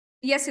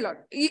 Yes, Your Lord.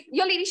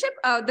 Your Ladyship,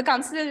 the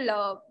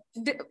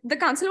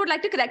council would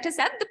like to correct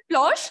herself. The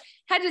Plosh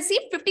had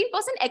received 15%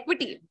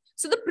 equity.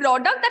 So the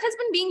product that has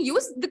been being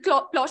used, the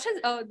Plosh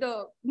has,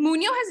 the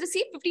Munio has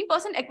received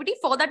 15% equity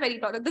for that very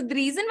product. The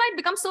reason why it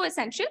becomes so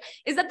essential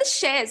is that the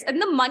shares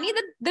and the money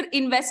that the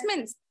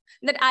investments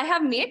that I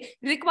have made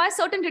require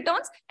certain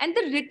returns, and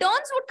the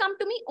returns would come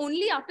to me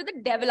only after the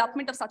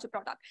development of such a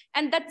product.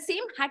 And that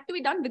same had to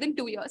be done within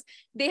 2 years.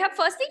 They have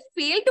firstly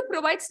failed to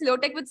provide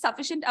Slotech with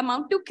sufficient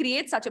amount to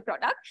create such a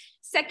product.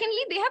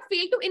 Secondly, they have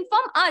failed to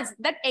inform us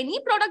that any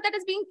product that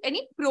is being,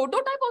 any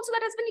prototype also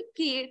that has been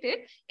created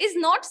is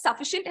not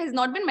sufficient, has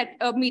not been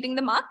meeting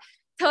the mark.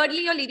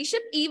 Thirdly, Your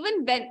Ladyship,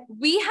 even when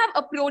we have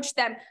approached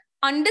them,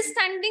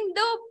 understanding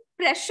the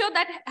pressure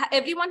that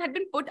everyone had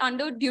been put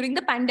under during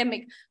the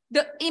pandemic,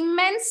 the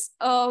immense,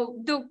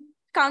 the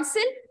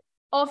council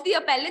of the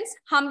appellants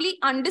humbly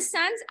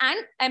understands and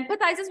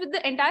empathizes with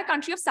the entire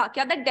country of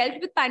Sakya that dealt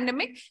with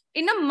pandemic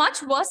in a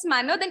much worse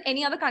manner than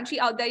any other country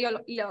out there,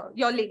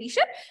 your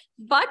ladyship.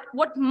 But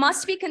what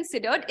must be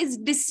considered is,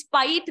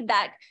 despite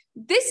that,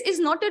 this is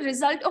not a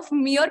result of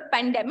mere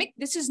pandemic.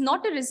 This is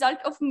not a result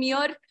of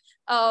mere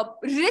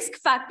risk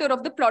factor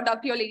of the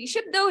product, your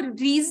ladyship. The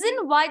reason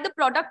why the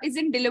product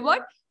isn't delivered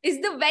is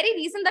the very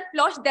reason that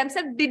Plosh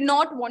themselves did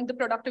not want the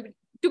product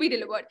to be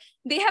delivered.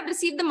 They have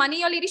received the money,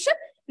 your ladyship.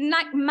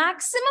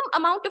 Maximum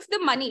amount of the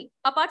money,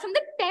 apart from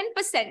the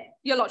 10%,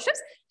 your lordships,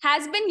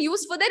 has been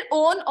used for their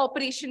own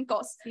operation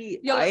costs. See,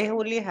 I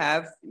only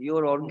have,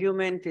 your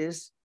argument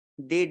is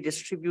they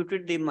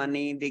distributed the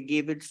money, they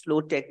gave it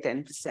slow tech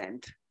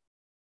 10%.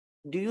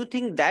 Do you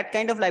think that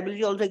kind of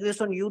liability also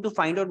exists on you to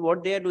find out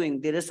what they are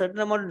doing? There is a certain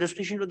amount of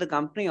discretion to the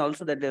company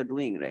also that they're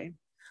doing, right?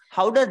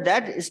 How does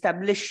that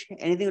establish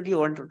anything that you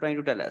want to trying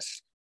to tell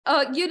us?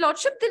 Your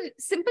lordship, the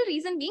simple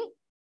reason being,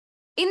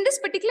 in this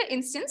particular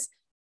instance,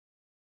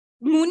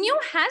 Munio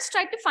has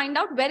tried to find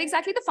out where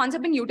exactly the funds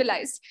have been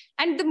utilized.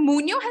 And the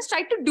Munio has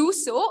tried to do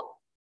so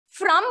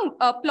from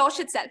Plosh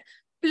itself.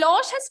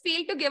 Plosh has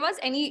failed to give us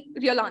any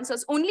real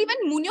answers. Only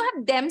when Munio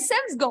have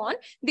themselves gone,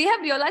 they have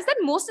realized that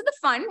most of the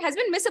fund has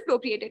been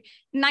misappropriated.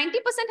 90%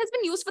 has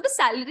been used for the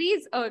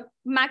salaries,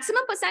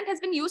 maximum percent has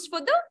been used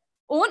for the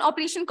own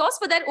operation costs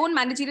for their own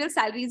managerial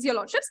salaries, your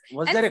lordships.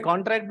 Was there a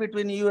contract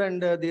between you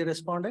and the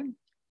respondent?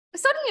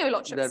 Certainly, your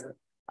lordships.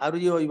 Are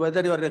you,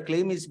 whether your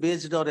claim is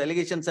based or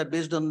allegations are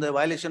based on the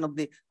violation of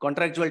the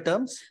contractual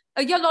terms?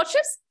 Your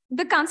lordships,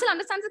 the council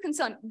understands the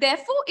concern.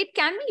 Therefore, it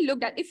can be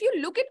looked at. If you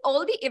look at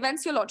all the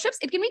events, your lordships,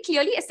 it can be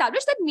clearly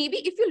established that maybe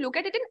if you look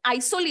at it in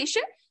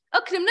isolation,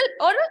 a criminal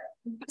or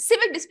a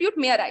civil dispute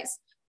may arise.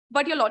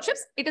 But your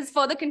lordships, it is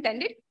further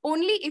contended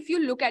only if you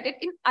look at it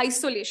in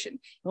isolation.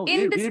 No,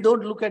 we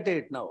don't look at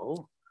it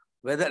now.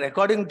 Whether,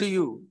 according to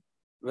you,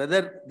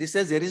 whether this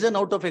has arisen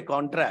out of a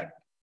contract,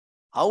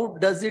 how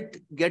does it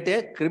get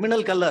a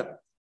criminal color?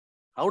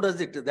 How does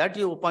it? That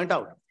you point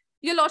out.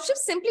 Your lordship,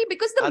 simply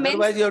because the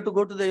otherwise you have to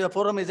go to the your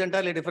forum is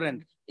entirely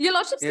different. Your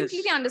lordship,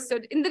 completely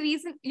understood. In the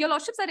reason, your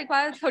lordships, I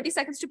require 30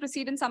 seconds to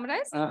proceed and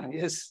summarize.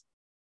 Yes.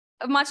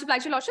 Much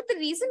obliged, your lordship. The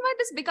reason why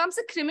this becomes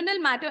a criminal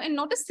matter and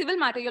not a civil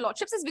matter, your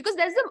lordships, is because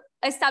there's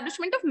the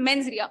establishment of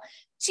mens rea.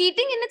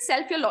 Cheating in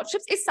itself, your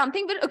lordships, is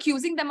something we're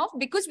accusing them of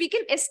because we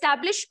can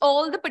establish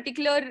all the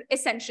particular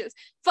essentials.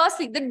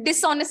 Firstly, the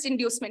dishonest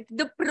inducement,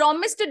 the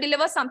promise to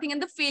deliver something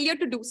and the failure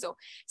to do so.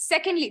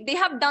 Secondly, they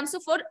have done so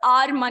for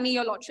our money,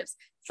 your lordships.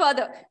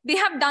 Further, they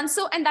have done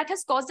so and that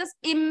has caused us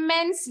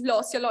immense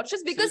loss, your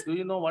lordships, because... So do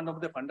you know one of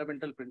the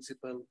fundamental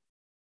principles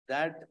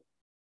that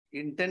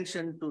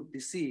intention to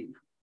deceive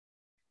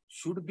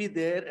should be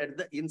there at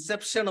the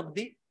inception of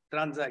the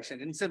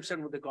transaction,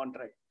 inception of the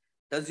contract.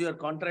 Does your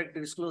contract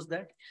disclose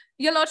that?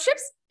 Your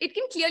lordships, it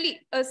can clearly,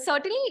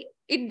 certainly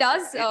it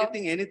does.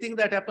 Anything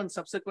that happens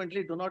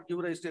subsequently do not give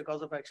rise to a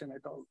cause of action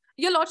at all.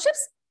 Your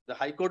lordships? The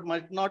High Court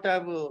might not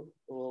have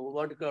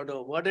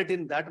worded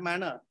in that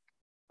manner,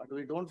 but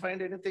we don't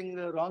find anything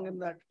wrong in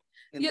that,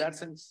 that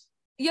sense.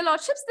 Your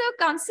lordships,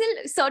 the council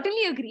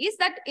certainly agrees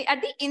that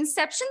at the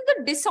inception,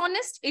 the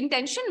dishonest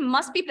intention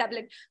must be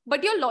prevalent.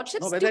 But your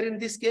lordships... No, whether in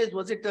this case,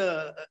 was it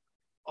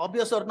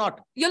obvious or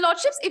not? Your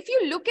lordships, if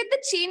you look at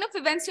the chain of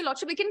events, your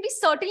lordship, it can be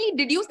certainly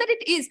deduced that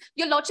it is.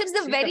 Your lordships,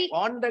 the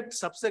conduct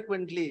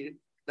subsequently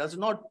does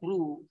not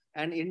prove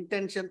an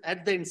intention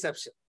at the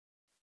inception.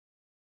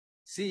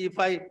 See, if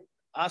I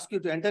ask you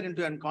to enter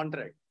into a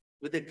contract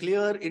with a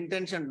clear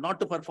intention not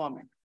to perform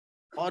it,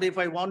 or if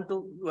I want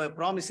to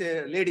promise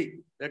a lady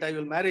that I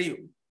will marry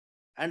you,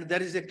 and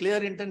there is a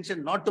clear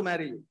intention not to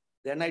marry you,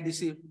 then I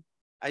deceive.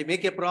 I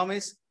make a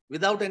promise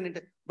without an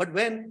intent. But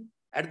when,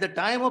 at the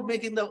time of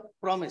making the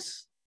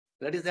promise,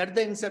 that is at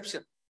the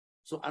inception.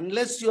 So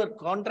unless your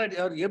contract,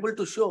 you are able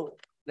to show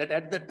that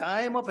at the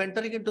time of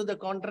entering into the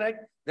contract,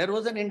 there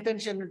was an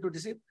intention to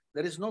deceive,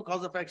 there is no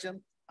cause of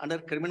action under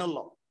criminal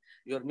law.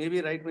 Your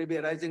maybe right may be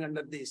arising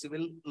under the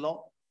civil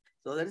law.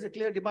 So there is a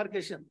clear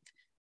demarcation.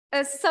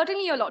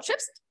 Certainly, your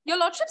lordships. Your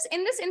lordships,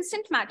 in this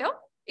instant matter,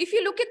 if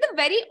you look at the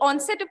very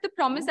onset of the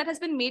promise that has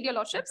been made, your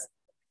lordships.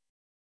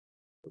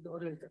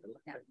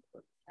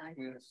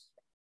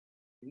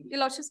 Your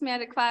lordships, may I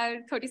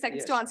require 30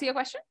 seconds to answer your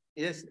question?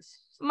 Yes.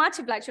 Much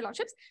obliged, your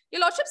lordships.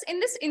 Your lordships, in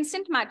this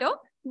instant matter,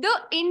 the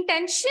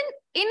intention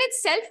in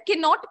itself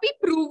cannot be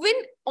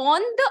proven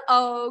on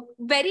the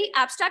very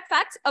abstract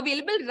facts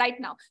available right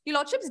now. Your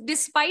lordships,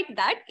 despite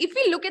that, if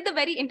we look at the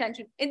very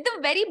intention, in the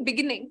very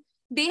beginning,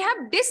 they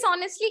have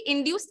dishonestly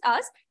induced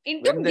us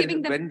into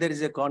giving them... When there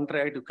is a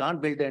contract, you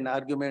can't build an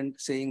argument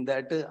saying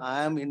that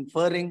I am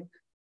inferring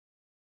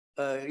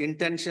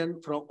intention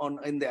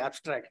in the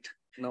abstract.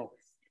 No.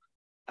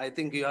 I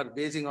think you are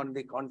basing on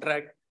the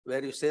contract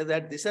where you say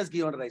that this has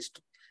given rise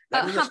to.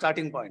 That is the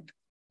starting point.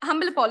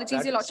 Humble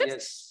apologies, your lordships.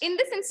 Yes. In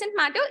this instant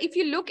matter, if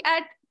you look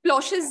at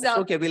Plosh's...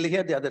 okay, we'll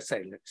hear the other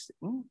side. Let's see.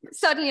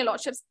 Certainly, your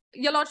lordships.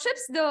 Your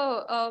lordships,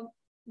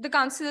 the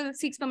council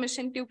seeks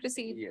permission to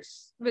proceed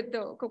with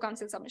the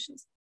co-council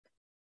submissions.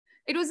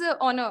 It was an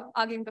honor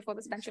arguing before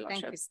this bench, Your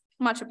Thank you. Lordships.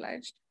 Much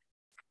obliged.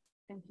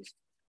 Thank you.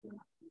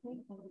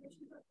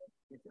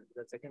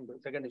 The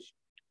second issue.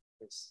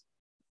 Yes.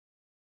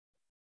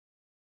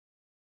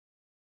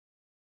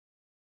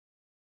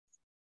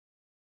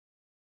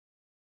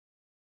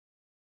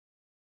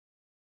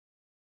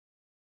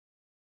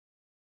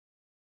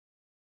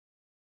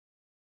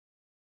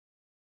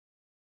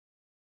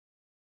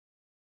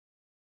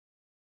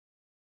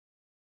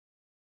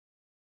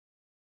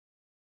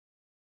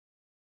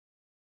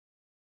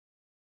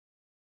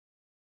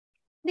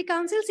 The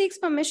council seeks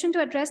permission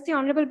to address the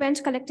honorable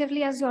bench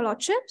collectively as Your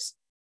Lordships.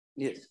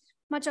 Yes.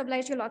 Much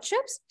obliged, Your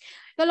Lordships.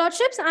 Your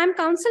Lordships, I am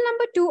counsel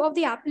number 2 of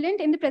the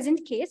appellant in the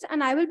present case,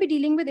 and I will be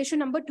dealing with issue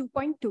number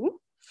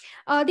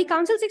 2.2. The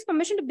council seeks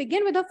permission to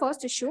begin with the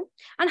first issue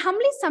and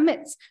humbly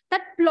submits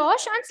that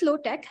Plosh and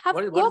Slowtech have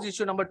What is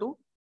issue number 2?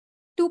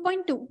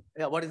 2.2.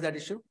 Yeah, what is that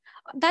issue?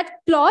 That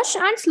Plosh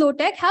and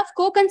Slowtech have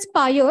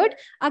co-conspired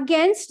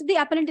against the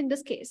appellant in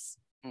this case.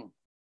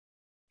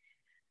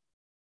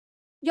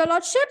 Your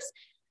Lordships,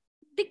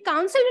 the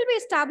council will be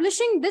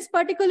establishing this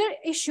particular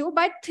issue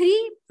by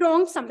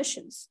 3-pronged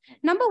submissions.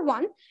 Number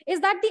 1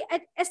 is that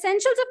the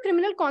essentials of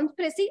criminal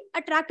conspiracy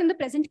attract in the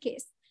present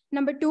case.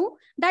 Number 2,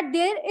 that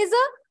there is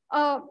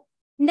a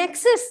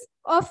nexus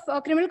of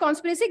criminal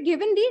conspiracy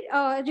given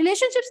the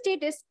relationship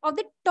status of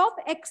the top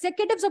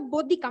executives of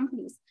both the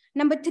companies.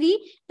 Number 3,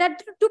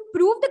 that to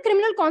prove the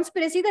criminal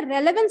conspiracy, the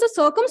relevance of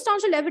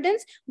circumstantial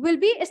evidence will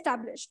be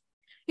established.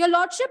 Your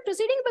Lordship,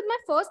 proceeding with my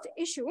first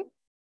issue,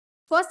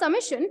 for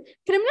submission,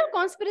 criminal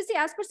conspiracy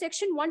as per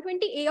section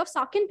 120A of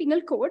Sakin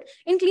Penal Code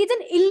includes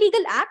an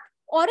illegal act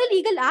or a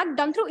legal act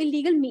done through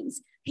illegal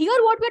means. Here,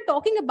 what we're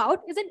talking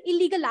about is an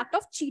illegal act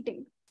of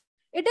cheating.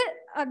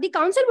 The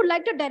council would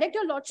like to direct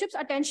Your Lordship's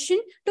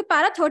attention to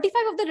para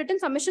 35 of the written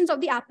submissions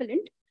of the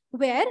appellant,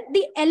 where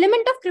the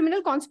element of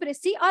criminal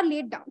conspiracy are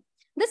laid down.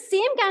 The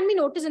same can be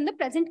noticed in the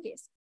present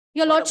case.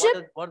 Your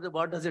Lordship,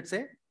 What does it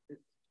say?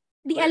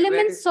 the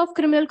elements of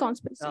criminal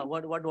conspiracy.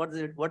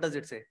 What does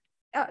it say?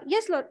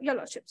 Yes, Your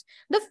Lordships.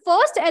 The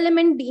first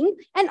element being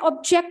an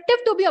objective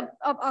to be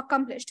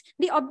accomplished.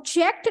 The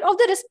objective of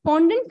the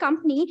respondent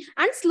company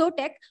and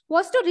Slowtech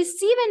was to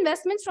receive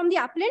investments from the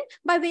appellant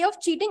by way of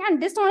cheating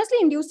and dishonestly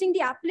inducing the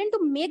appellant to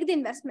make the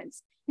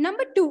investments.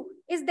 Number 2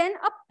 is then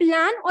a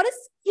plan or a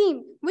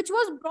scheme which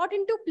was brought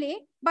into play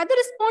by the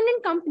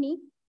respondent company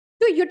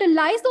to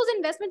utilize those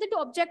investments into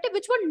objectives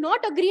which were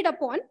not agreed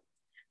upon.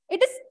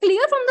 It is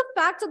clear from the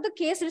facts of the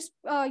case,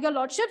 Your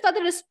Lordship, that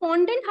the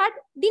respondent had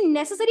the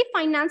necessary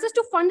finances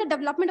to fund the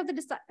development of the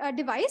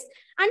device,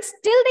 and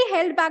still they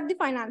held back the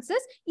finances,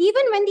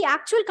 even when the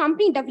actual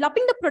company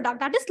developing the product,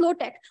 that is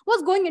Slowtech,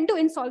 was going into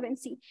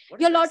insolvency.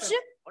 Your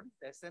Lordship, what is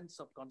the essence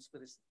of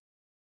conspiracy?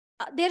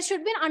 There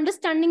should be an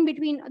understanding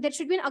between, there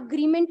should be an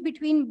agreement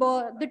between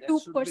the two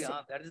persons.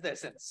 That is the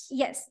essence.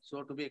 Yes.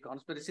 So to be a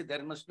conspiracy,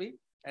 there must be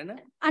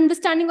an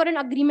understanding or an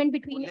agreement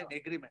between. An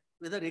agreement.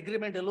 Whether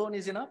agreement alone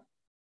is enough?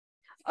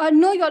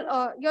 No,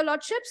 Your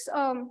Lordships.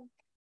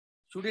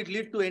 Should it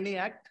lead to any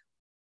act?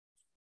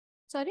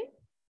 Sorry?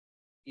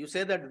 You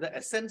say that the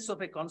essence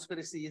of a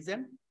conspiracy is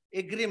an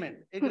agreement.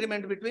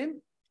 Agreement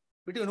between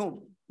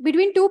whom?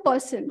 Between two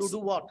persons. To do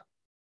what?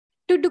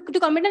 To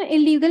commit an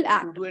illegal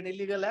act. To do an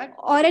illegal act?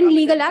 Or an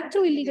illegal act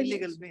through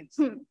illegal means.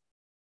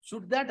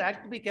 Should that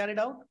act be carried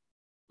out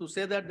to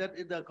say that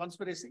is the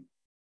conspiracy?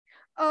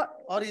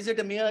 Or is it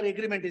a mere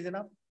agreement is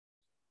enough?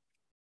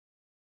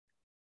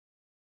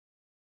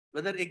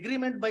 Whether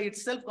agreement by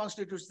itself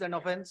constitutes an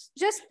offense?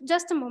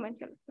 Just a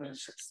moment.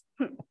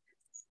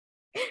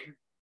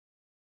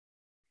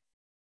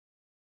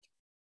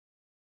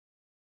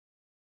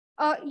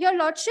 Your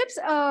Lordships,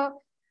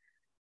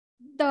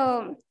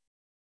 the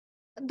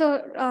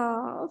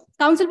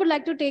council would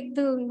like to take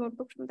the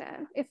notebook from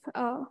there. If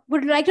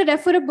would like to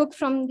refer a book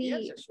from the.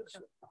 Yes, sure.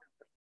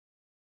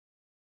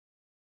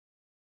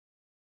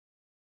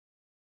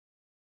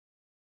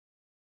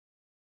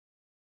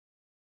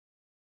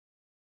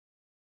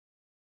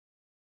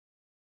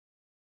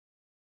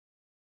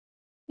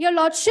 Your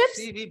Lordships.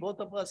 See, we both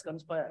of us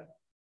conspire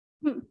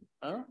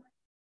to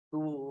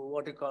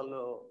what you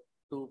call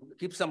to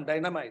keep some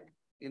dynamite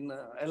in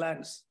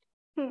alliance.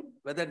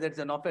 Whether that's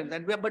an offense,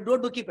 but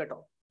don't keep at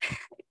all.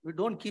 We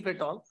don't keep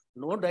at all.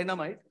 No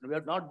dynamite. We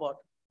have not bought,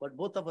 but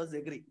both of us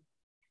agree.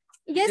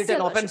 Yes, is it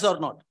an offense or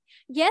not?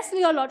 Yes,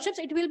 Your Lordships,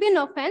 it will be an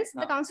offense.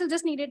 The council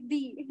just needed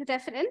the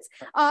reference.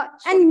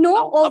 And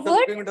no overt. After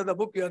looking into the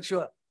book, you are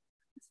sure.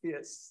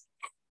 Yes.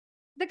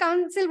 The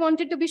council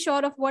wanted to be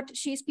sure of what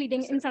she is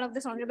pleading in front of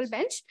this honorable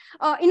bench.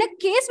 In a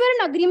case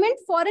where an agreement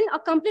for an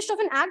accomplished of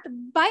an act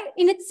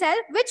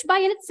which by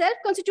in itself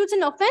constitutes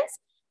an offense,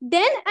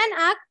 then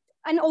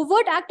an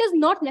overt act is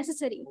not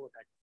necessary,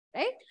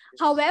 right?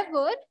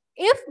 However,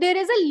 if there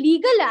is a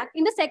legal act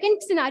in the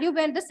second scenario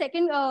where the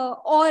second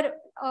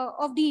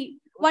of the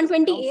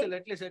 128.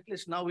 At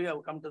least now we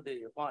have come to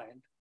the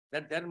point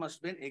that there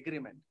must be an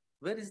agreement.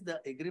 Where is the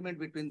agreement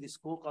between this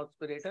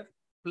co-conspirator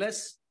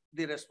plus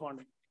the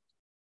respondent?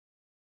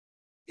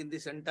 In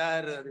this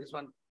entire, this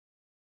one.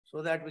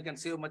 So that we can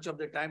save much of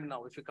the time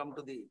now if you come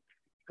to the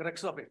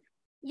crux of it.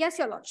 Yes,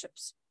 Your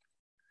Lordships.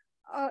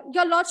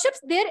 Your Lordships,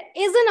 there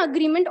is an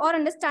agreement or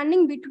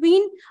understanding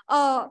between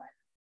Plosh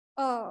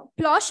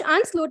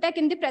and Slotech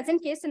in the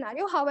present case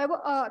scenario.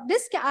 However,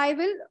 I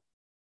will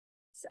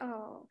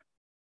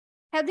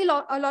have the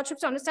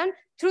Lordships understand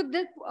through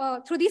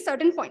these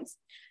certain points.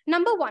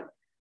 Number one,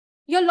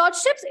 Your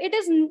Lordships,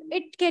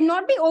 it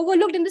cannot be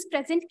overlooked in this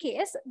present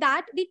case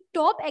that the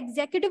top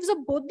executives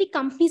of both the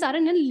companies are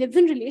in a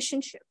live-in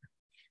relationship.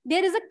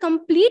 There is a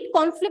complete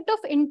conflict of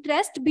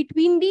interest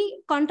between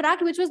the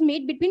contract which was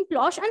made between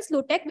Plosh and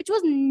Slotech, which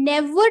was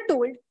never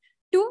told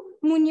to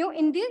Munio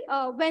in the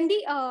when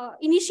the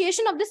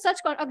initiation of this such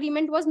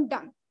agreement was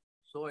done.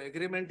 So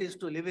agreement is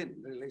to live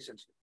in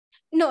relationship.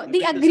 No,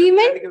 the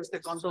agreement gives the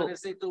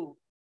conspiracy to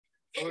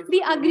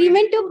the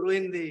agreement to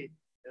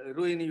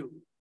ruin you.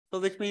 So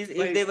which means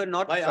if they were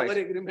not our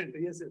agreement,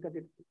 yes,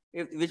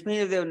 which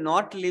means if they were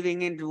not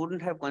living in, it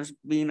wouldn't have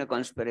been a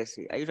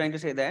conspiracy. Are you trying to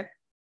say that?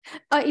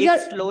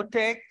 If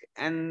Slotech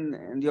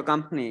and your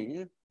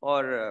company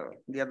or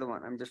the other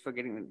one, I'm just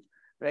forgetting,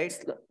 right?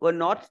 Were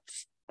not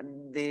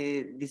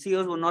the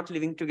CEOs were not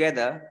living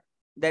together,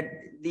 that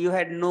you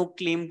had no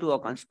claim to a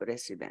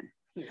conspiracy then.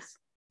 Yes.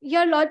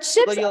 Your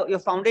Lordships, your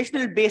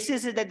foundational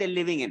basis is that they're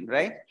living in,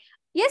 right?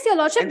 Yes, Your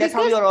Lordship. And that's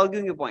how you're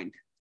arguing your point.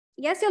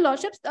 Yes, Your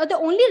Lordships. The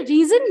only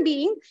reason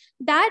being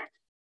that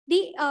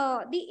the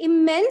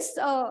immense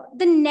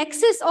the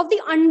nexus of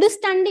the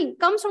understanding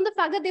comes from the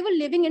fact that they were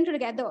living in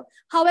together.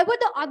 However,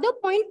 the other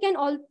point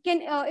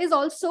is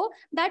also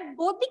that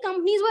both the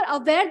companies were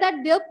aware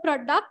that their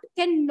product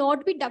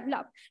cannot be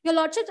developed. Your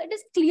Lordships, it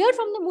is clear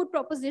from the Moot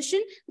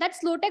proposition that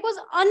Slotech was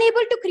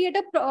unable to create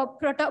a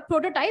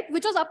prototype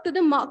which was up to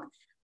the mark.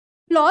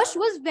 Plosh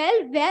was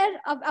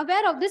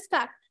aware of this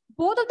fact.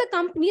 Both of the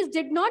companies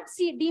did not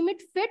deem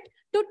it fit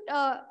to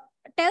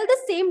tell the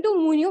same to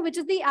Munio, which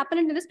is the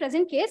appellant in this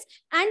present case,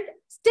 and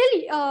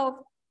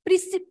still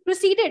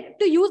proceeded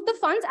to use the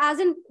funds as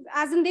in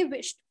they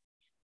wished.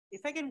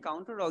 If I can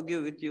counter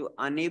argue with you,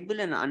 unable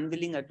and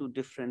unwilling are two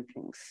different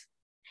things.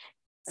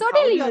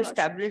 Certainly, how do you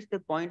establish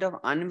the point of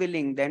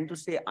unwilling than to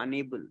say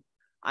unable?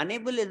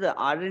 Unable is the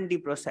R&D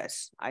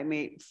process. I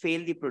may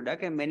fail the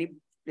product, and many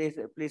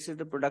places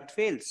the product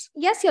fails.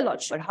 Yes, Your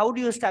Lordship. But how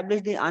do you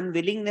establish the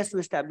unwillingness to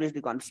establish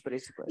the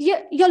conspiracy?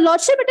 Your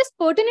Lordship, it is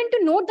pertinent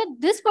to note that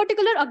this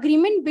particular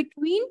agreement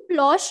between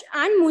Plosh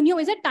and Munio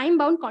is a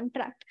time-bound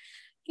contract.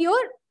 Here,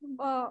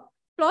 Plosh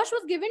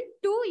was given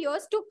 2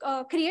 years to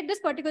create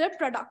this particular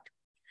product.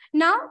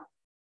 Now,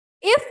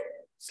 if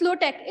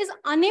Slotech is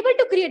unable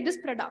to create this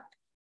product,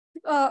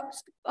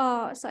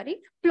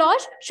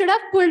 Plosh should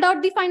have pulled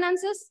out the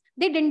finances.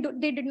 They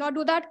did not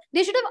do that.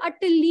 They should have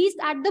at least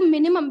at the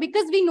minimum,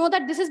 because we know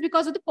that this is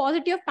because of the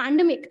paucity of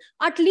pandemic.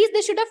 At least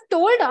they should have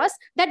told us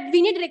that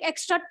we need like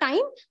extra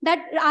time, that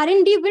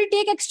R&D will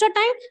take extra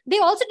time. They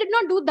also did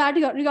not do that,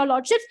 your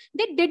Lordships.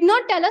 They did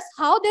not tell us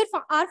how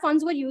our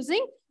funds were used.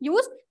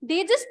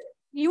 They just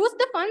used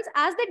the funds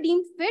as they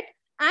deemed fit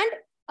and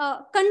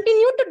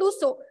continued to do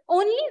so.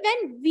 Only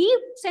when we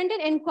sent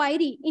an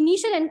inquiry,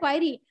 initial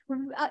inquiry,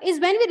 is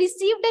when we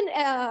received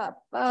a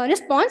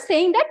response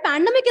saying that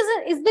pandemic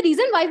is the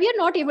reason why we are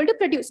not able to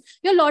produce.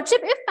 Your Lordship,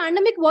 if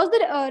pandemic was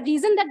the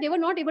reason that they were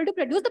not able to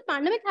produce, the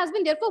pandemic has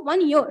been there for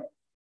 1 year.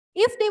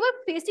 If they were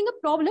facing a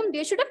problem,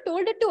 they should have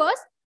told it to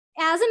us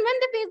as and when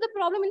they faced the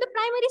problem in the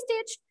primary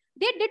stage.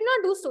 They did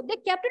not do so. They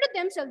kept it to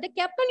themselves. They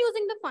kept on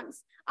using the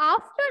funds.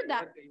 After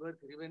that, your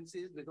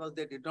grievances because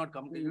they did not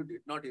come to you,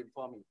 did not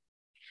inform you.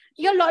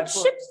 Your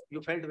Lordships,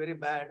 you felt very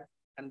bad,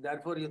 and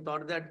therefore you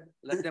thought that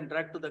let them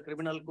drag to the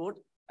criminal court.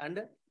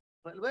 And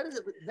well, where is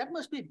it? That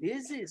must be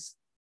basis.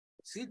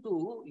 See,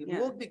 to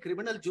invoke the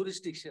criminal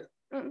jurisdiction,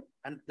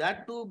 and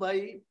that too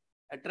by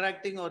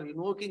attracting or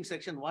invoking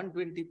section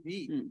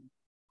 120B.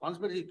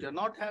 Conspiracy, you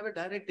cannot have a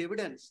direct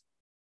evidence,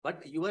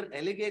 but your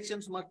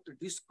allegations must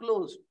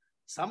disclose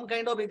some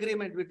kind of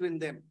agreement between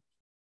them.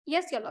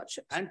 Yes, Your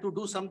Lordship. And to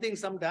do something,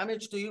 some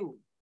damage to you.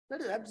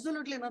 That is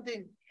absolutely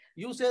nothing.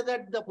 You say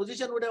that the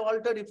position would have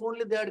altered if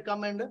only they had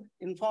come and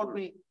informed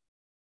me.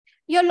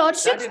 Your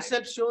Lordship. That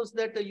itself shows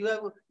that you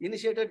have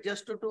initiated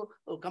just to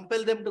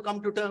compel them to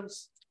come to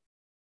terms.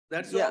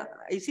 That's all.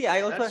 You see,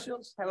 I also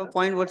have a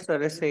point what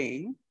sir is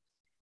saying.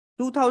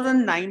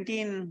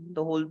 2019,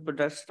 the whole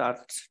product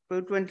starts.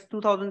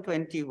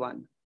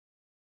 2021,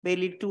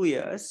 barely 2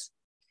 years,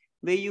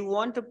 where you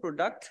want a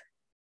product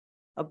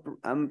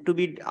to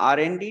be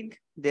R&D'd,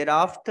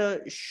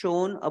 thereafter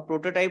shown a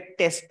prototype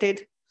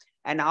tested,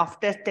 and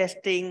after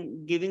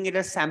testing, giving it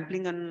a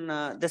sampling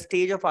on the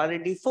stage of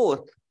R&D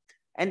 4th.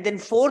 And then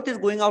 4th is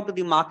going out to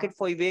the market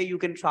for where you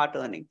can start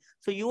earning.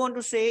 So you want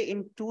to say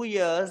in 2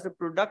 years, the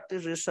product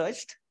is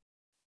researched,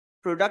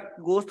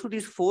 product goes through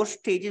these 4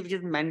 stages, which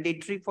is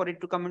mandatory for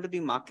it to come into the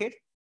market.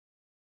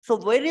 So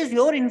where is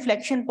your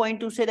inflection point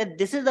to say that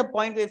this is the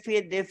point where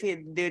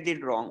they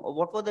did wrong? Or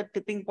what was the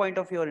tipping point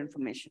of your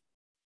information?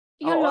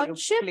 Your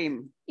Lordship,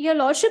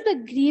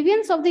 the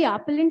grievance of the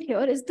appellant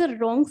here is the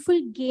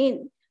wrongful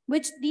gain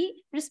which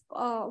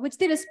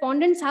the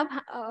respondents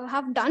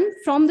have done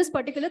from this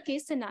particular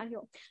case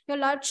scenario. Your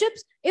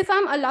Lordships, if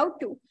I'm allowed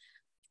to,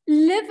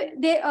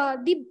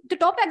 the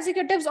top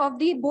executives of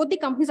both the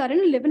companies are in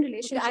a live-in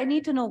relationship. I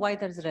need to know why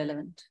that is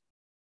relevant.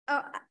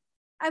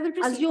 I will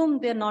proceed. Assume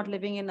they're not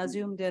living in,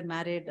 assume they're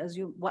married,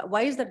 assume,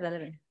 why is that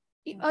relevant?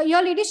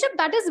 Your Ladyship,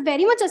 that is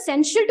very much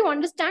essential to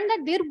understand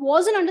that there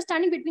was an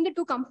understanding between the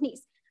two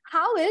companies.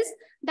 How is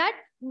that?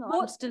 No,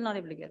 I'm still not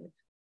able to get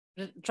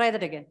it. Try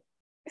that again.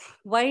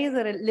 Why is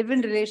a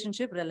live-in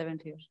relationship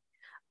relevant here?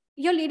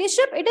 Your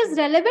Ladyship, it is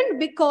relevant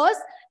because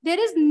there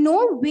is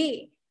no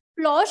way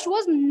Plosh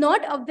was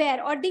not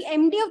aware, or the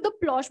MD of the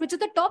Plosh, which is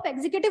the top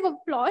executive of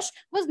Plosh,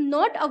 was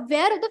not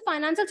aware of the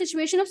financial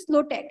situation of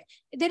Slotech.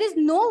 There is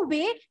no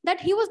way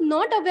that he was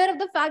not aware of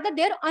the fact that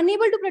they are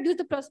unable to produce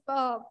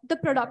the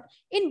product.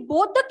 In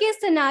both the case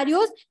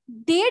scenarios,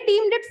 they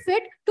deemed it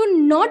fit to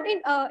not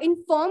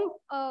inform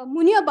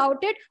Muni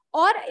about it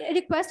or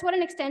request for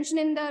an extension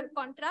in the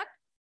contract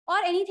or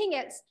anything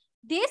else.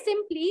 They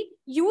simply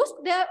used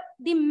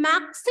the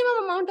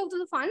maximum amount of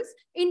the funds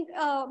in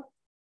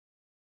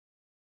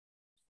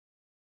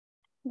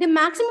the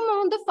maximum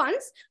amount of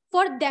funds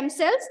for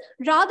themselves,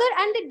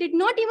 and they did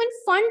not even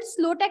fund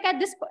Slotech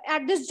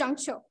at this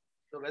juncture.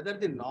 So whether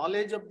the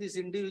knowledge of these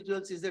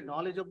individuals is the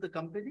knowledge of the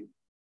company?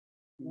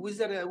 Who is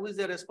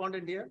the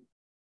respondent here?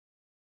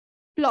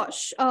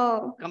 Plosh.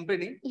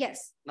 Company.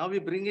 Yes. Now we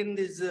bring in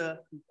this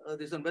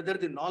one, whether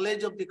the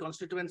knowledge of the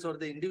constituents or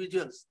the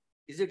individuals,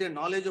 is it a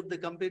knowledge of the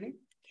company?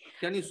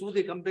 Can you sue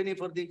the company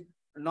for the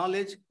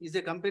knowledge? Is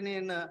the company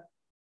in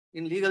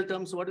legal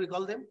terms, what do we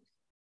call them?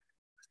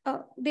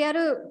 They are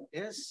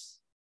a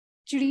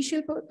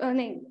judicial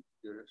name.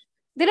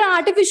 They are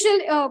artificial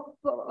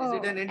is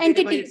it an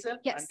entity by itself?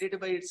 Yes. Entity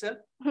by itself?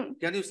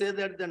 Can you say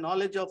that the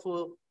knowledge of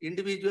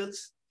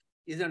individuals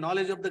is the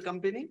knowledge of the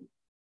company?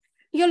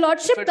 Your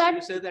Lordship,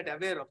 you say that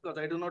aware, of course,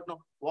 I do not know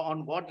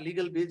on what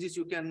legal basis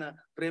you can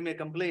frame a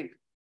complaint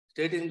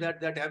stating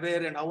that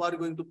aware, and how are you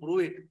going to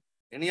prove it?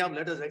 Anyhow,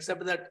 let us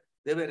accept that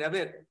they were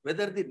aware.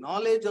 Whether the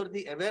knowledge or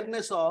the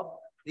awareness of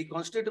the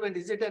constituent,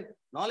 is it a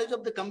knowledge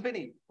of the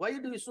company? Why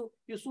do you sue?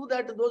 You sue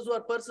that those who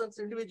are persons,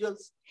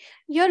 individuals.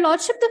 Your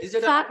Lordship, is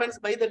it an offense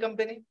by the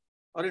company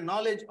or a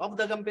knowledge of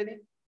the company?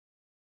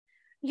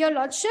 Your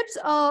Lordships,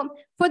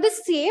 for the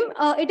same,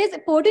 it is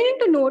pertinent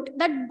to note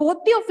that both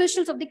the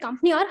officials of the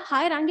company are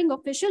high-ranking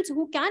officials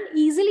who can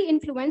easily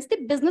influence the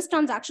business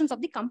transactions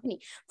of the company.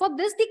 For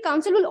this, the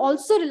council will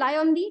also rely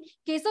on the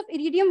case of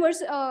Iridium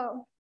versus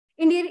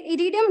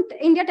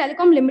India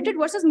Telecom Limited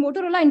versus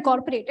Motorola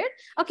Incorporated,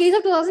 a case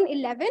of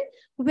 2011,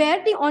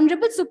 where the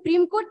Honorable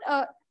Supreme Court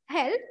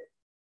held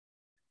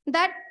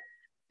that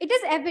it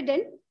is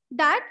evident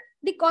that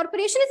the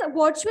corporation is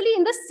virtually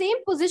in the same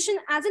position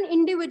as an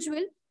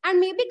individual and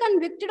may be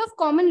convicted of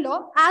common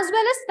law as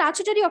well as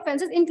statutory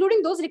offences,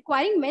 including those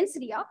requiring mens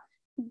rea.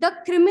 The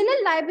criminal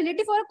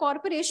liability for a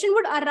corporation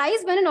would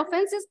arise when an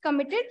offence is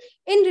committed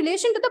in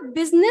relation to the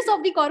business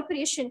of the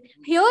corporation.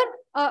 Here,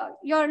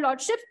 Your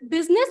Lordship,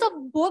 business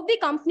of both the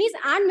companies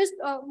and Ms.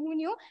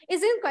 Munio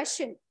is in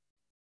question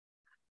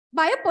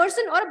by a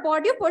person or a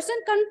body of person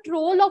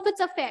control of its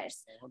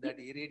affairs. That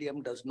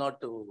Iridium does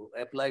not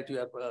apply to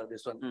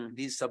your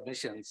these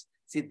submissions.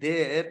 See,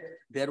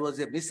 there was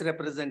a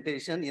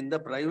misrepresentation in the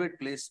private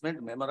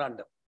placement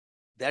memorandum.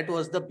 That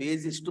was the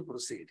basis to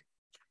proceed.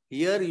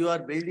 Here you are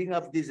building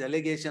up these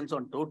allegations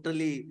on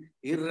totally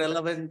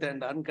irrelevant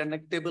and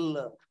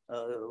unconnectable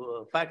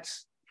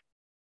facts.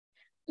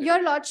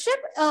 Your Lordship,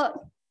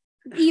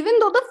 even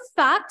though the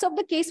facts of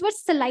the case were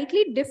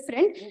slightly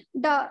different,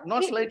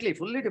 not slightly,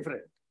 fully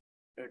different.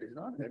 It is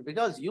not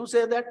because you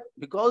say that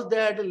because they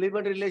had a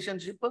live-in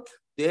relationship,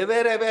 they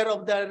were aware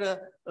of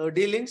their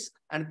dealings,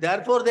 and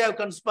therefore they have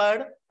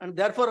conspired, and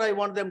therefore I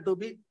want them to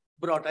be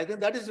brought. I think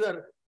that is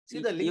your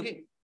the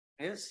linking.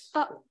 Yes.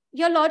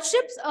 Your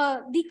Lordships,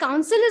 the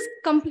council is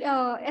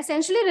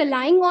essentially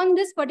relying on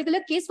this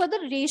particular case for the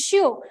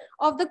ratio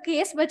of the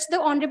case which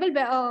the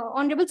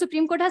Honorable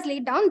Supreme Court has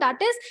laid down.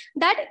 That is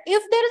that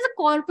if there is a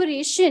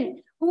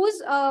corporation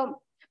whose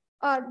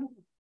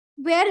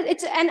where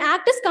an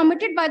act is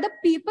committed by the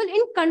people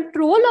in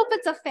control of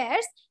its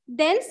affairs,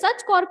 then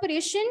such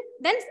corporation,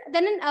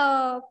 then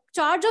a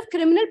charge of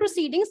criminal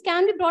proceedings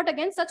can be brought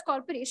against such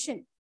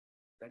corporation.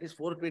 That is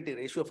 420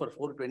 ratio for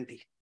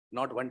 420,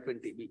 not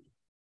 120B.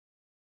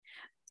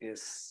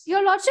 Yes.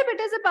 Your Lordship, it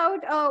is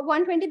about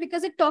 120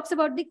 because it talks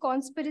about the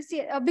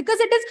conspiracy, because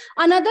it is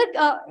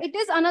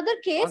another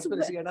case.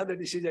 Conspiracy, another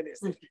decision.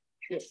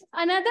 Yes.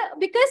 Another,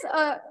 because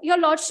Your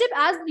Lordship,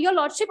 as Your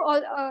Lordship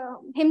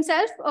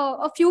himself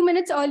a few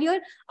minutes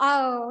earlier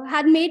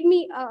had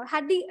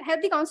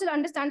helped the council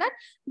understand that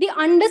the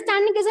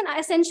understanding is an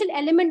essential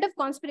element of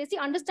conspiracy.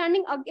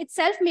 Understanding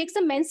itself makes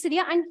a mens rea,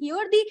 and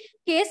here the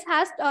case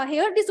has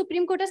here the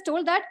Supreme Court has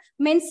told that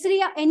mens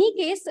rea, any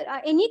case,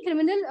 any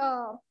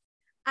criminal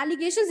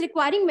allegations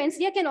requiring mens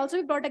rea can also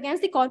be brought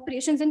against the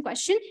corporations in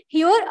question.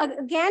 Here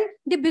again,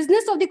 the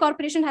business of the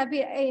corporation have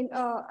been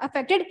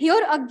affected.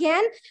 Here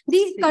again,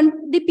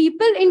 the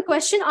people in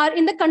question are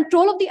in the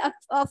control of the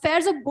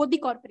affairs of both the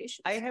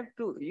corporations.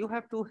 You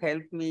have to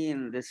help me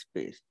in this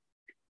space.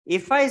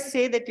 If I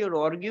say that your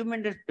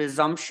argument is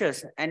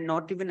presumptuous and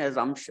not even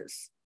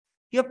assumptuous,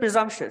 you're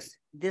presumptuous.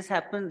 This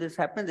happened, this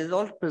is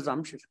all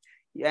presumptuous.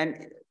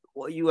 And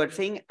you are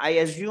saying, I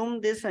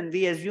assume this and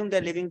we assume they're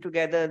living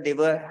together, they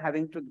were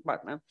having to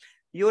partner.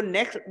 Your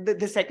next,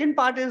 the second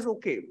part is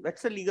okay.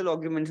 That's a legal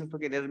argument. It's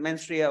okay, there's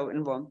mens rea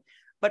involved.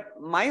 But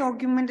my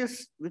argument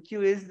is with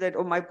you is that,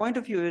 or my point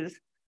of view is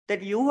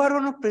that you are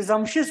on a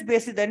presumptuous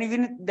basis than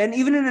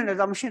even in an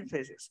assumption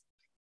basis.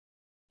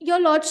 Your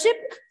Lordship,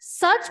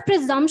 such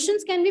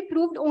presumptions can be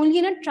proved only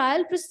in a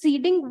trial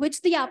proceeding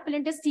which the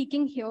appellant is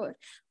seeking here.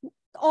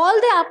 All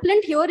the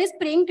appellant here is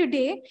praying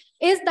today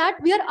is that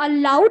we are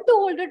allowed to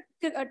hold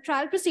a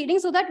trial proceeding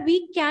so that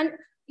we can.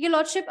 Your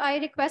Lordship, I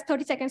request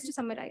 30 seconds to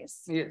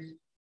summarize. Yes.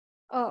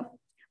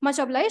 Much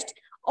obliged.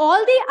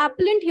 All the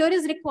appellant here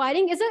is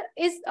requiring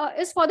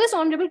is for this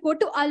honorable court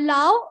to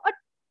allow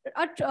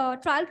a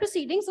trial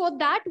proceeding so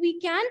that we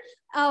can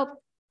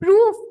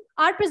prove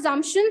our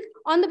presumption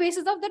on the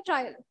basis of the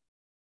trial.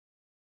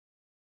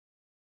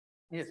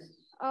 Yes.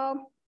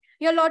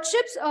 Your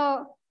Lordships,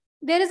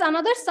 there is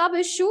another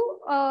sub-issue.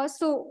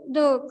 So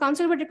the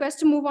council would request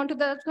to move on to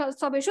the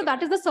sub-issue.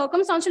 That is the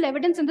circumstantial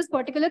evidence in this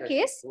particular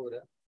case.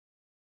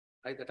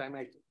 At the time,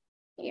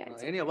 Yeah.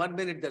 any 1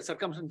 minute,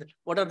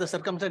 what are the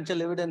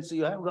circumstantial evidence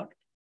you have got?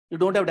 You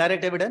don't have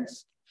direct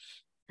evidence?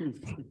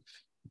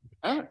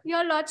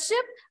 Your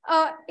Lordship,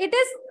 it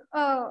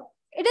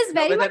is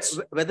very much.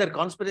 Whether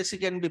conspiracy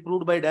can be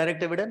proved by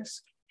direct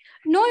evidence?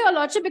 No, Your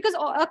Lordship, because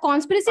a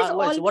conspiracy is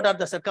all. What are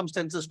the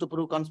circumstances to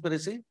prove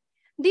conspiracy?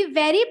 The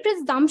very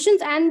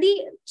presumptions and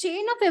the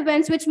chain of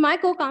events which my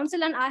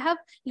co-counsel and I have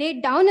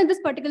laid down in this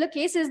particular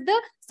case is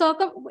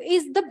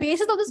the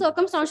basis of the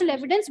circumstantial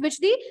evidence which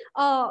the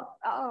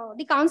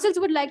councils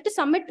would like to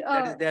submit.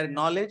 That is their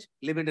knowledge,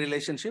 live-in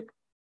relationship.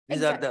 These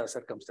Exactly. are the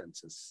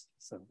circumstances.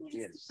 So,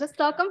 yes. The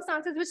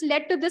circumstances which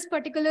led to this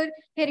particular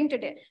hearing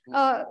today.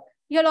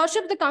 Your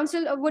Lordship, the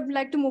council would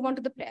like to move on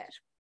to the prayer.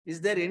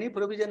 Is there any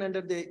provision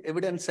under the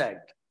Evidence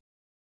Act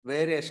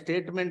where a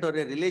statement or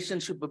a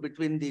relationship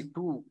between the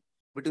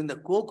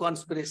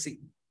co-conspiracy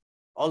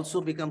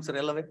also becomes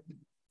relevant?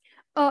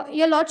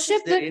 Your Lordship,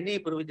 Is there any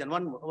provision?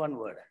 One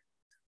word.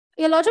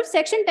 Your Lordship,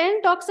 Section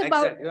 10 talks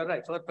about. Exactly. You're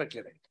right.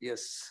 Perfectly right.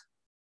 Yes.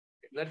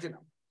 That's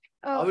enough.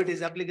 How it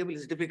is applicable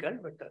is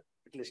difficult, but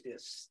at least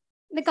yes.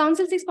 The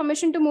council seeks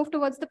permission to move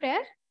towards the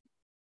prayer.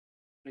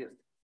 Yes.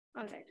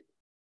 All right.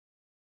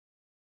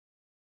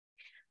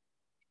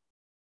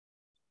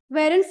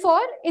 Wherein for,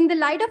 in the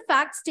light of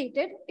facts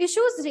stated,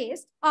 issues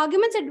raised,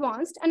 arguments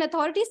advanced, and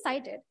authorities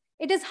cited,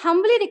 it is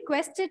humbly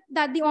requested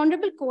that the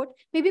Honorable Court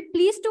may be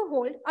pleased to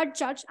hold,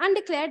 adjudge, and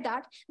declare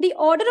that the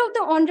order of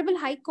the Honorable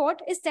High Court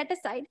is set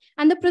aside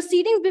and the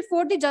proceedings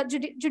before the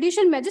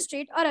judicial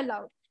magistrate are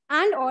allowed,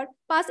 and or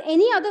pass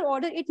any other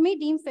order it may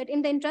deem fit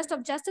in the interest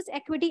of justice,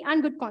 equity,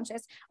 and good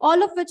conscience,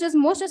 all of which is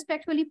most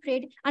respectfully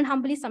prayed and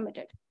humbly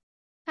submitted.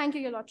 Thank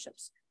you, Your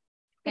Lordships.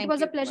 It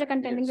was a pleasure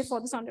contending before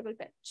this honorable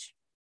bench.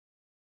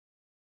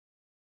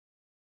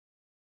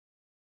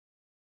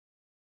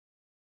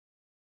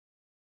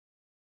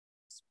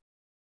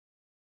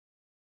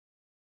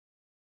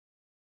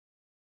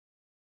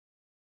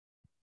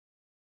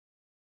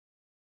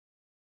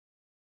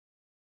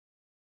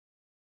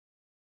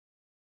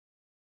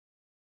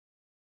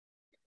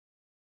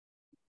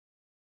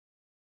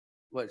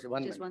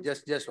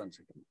 Just one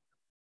second.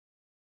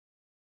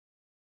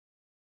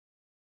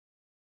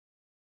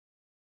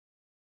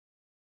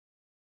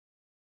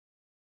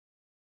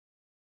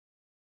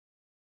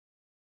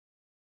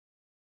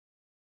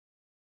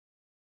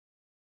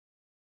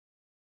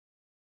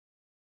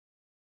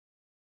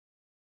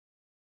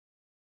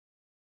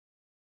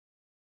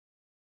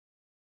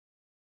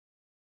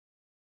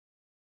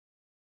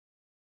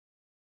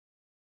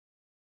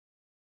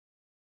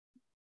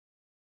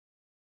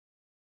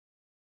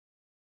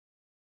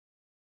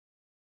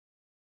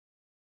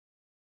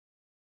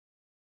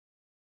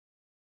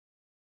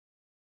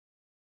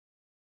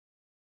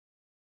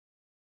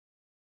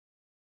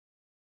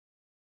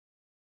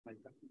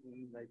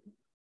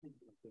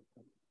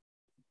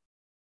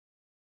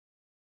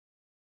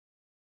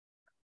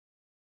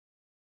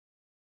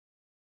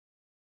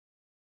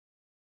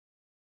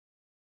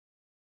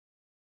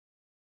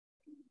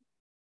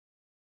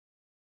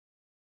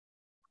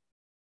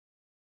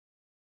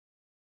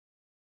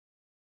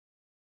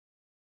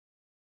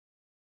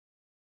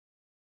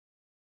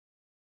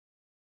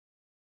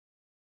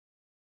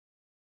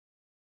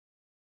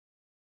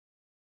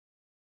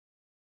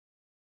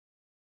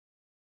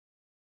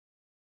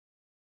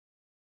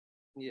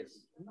 Yes.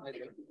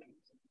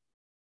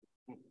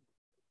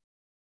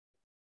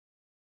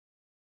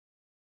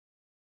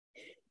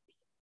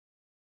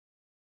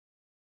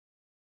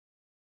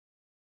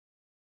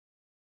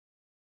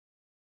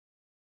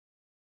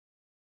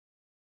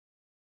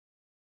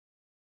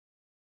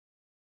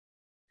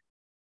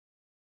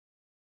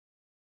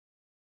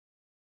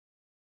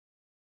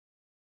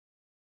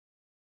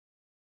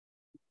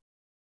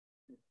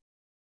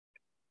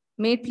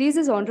 May it please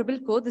this Honorable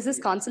Court, this is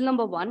Counsel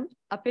number 1,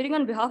 appearing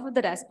on behalf of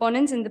the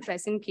respondents in the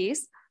present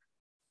case.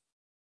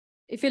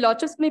 If your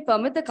lordships may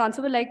permit, the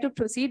counsel would like to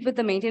proceed with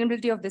the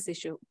maintainability of this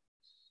issue.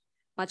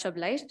 Much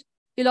obliged.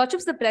 Your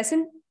lordships, the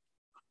present.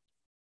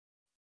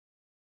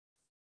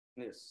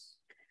 Yes.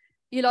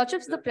 Your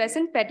lordships, the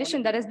present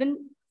petition that has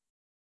been.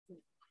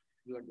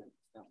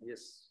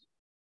 Yes.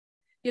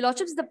 Your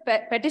lordships, the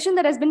petition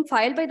that has been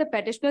filed by the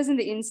petitioners in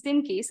the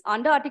instant case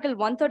under Article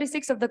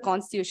 136 of the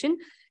Constitution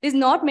is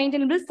not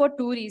maintainable for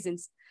 2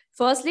 reasons.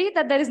 Firstly,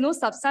 that there is no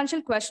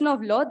substantial question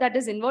of law that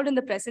is involved in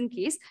the present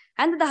case,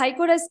 and that the High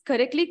Court has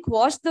correctly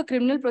quashed the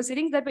criminal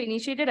proceedings that were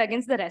initiated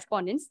against the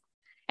respondents.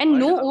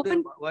 And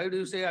Why do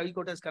you say High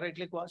Court has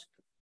correctly quashed?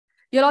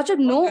 Your lordship,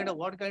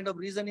 What kind of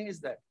reasoning is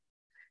that?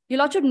 Your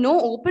lordship, no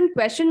open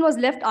question was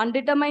left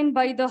undetermined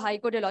by the High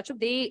Court, your lordship.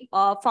 They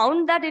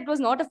found that it was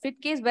not a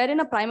fit case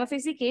wherein a prima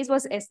facie case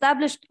was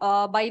established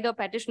by the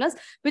petitioners,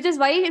 which is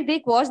why they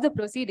quashed the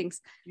proceedings.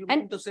 You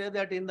mean to say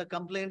that in the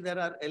complaint there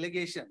are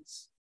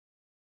allegations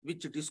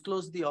which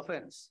disclose the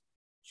offense?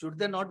 Should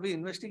they not be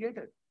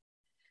investigated?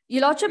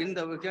 Your lordship,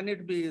 can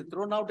it be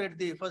thrown out at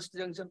the first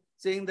junction,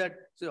 saying that,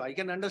 so I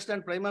can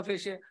understand prima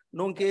facie,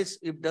 no case,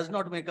 if does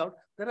not make out.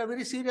 There are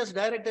very serious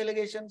direct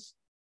allegations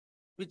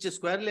which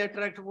squarely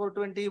attract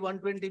 420,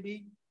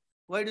 120B.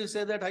 Why do you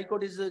say that High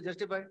Court is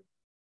justified?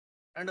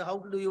 And how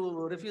do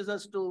you refuse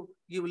us to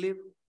give leave?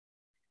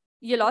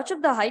 Your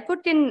lordship, the High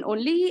Court can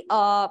only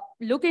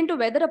look into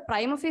whether a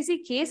prima facie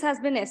case has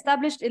been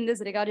established in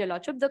this regard, your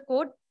lordship. The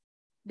court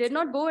did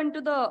not go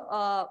into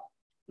the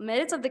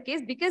merits of the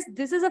case because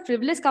this is a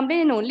frivolous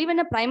complaint, and only when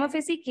a prima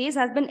facie case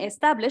has been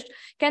established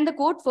can the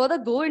court further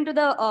go into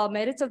the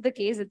merits of the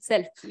case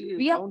itself.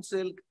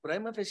 Counsel,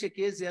 prima facie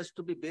case has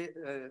to be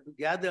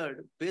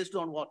gathered based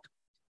on what?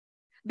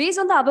 Based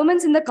on the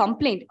abundance in the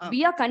complaint.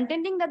 We are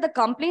contending that the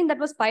complaint that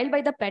was filed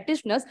by the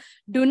petitioners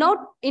do not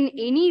in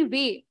any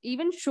way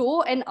even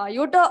show an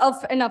iota of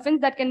an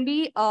offense that can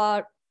be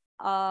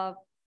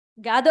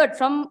gathered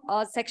from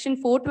section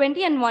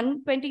 420 and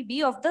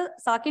 120B of the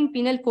Sakin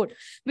Penal Code,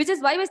 which is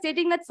why we're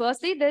stating that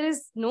firstly, there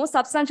is no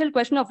substantial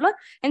question of law,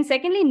 and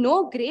secondly,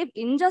 no grave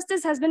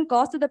injustice has been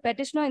caused to the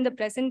petitioner in the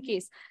present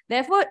case.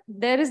 Therefore,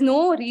 there is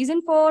no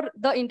reason for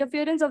the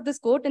interference of this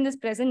court in this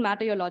present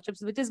matter, your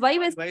lordships, which is why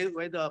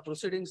why the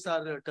proceedings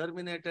are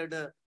terminated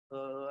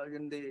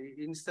in the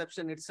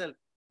inception itself.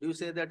 Do you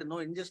say that no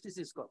injustice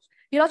is caused?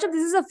 Your lordship,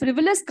 this is a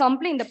frivolous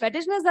complaint. The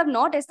petitioners have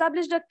not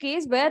established a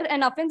case where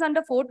an offense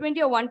under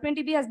 420 or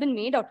 120B has been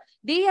made out.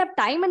 They have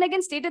time and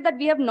again stated that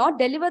we have not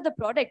delivered the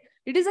product.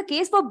 It is a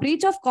case for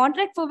breach of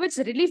contract for which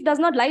relief does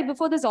not lie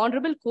before this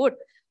honorable court.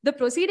 The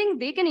proceeding,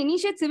 they can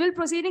initiate civil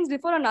proceedings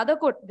before another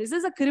court. This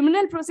is a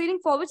criminal proceeding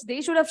for which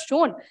they should have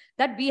shown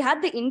that we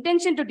had the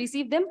intention to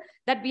deceive them,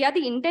 that we had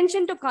the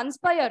intention to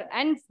conspire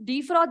and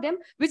defraud them,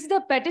 which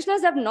the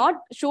petitioners have not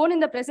shown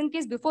in the present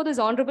case before this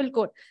honorable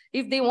court.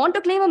 If they want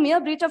to claim a mere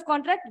breach of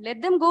contract,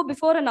 let them go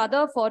before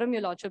another forum,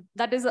 your lordship.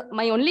 That is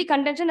my only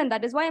contention, and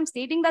that is why I'm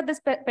stating that this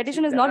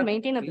petition is not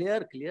maintainable.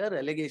 Clear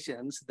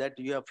allegations that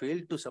you have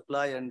failed to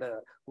supply and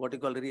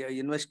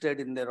invested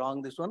in the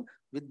wrong this one.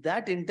 With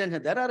that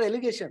intention, there are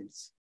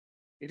allegations.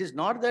 It is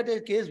not that a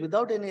case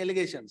without any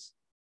allegations.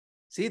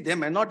 See, they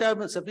may not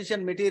have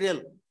sufficient material.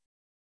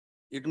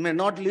 It may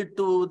not lead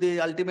to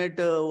the ultimate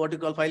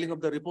filing of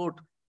the report.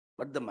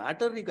 But the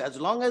matter, as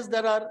long as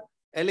there are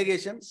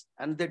allegations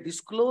and they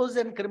disclose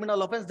a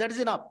criminal offense, that is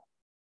enough.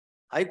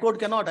 High Court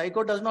cannot. High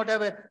Court does not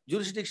have a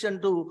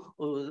jurisdiction to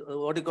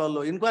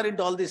inquire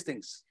into all these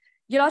things.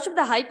 Your lordship,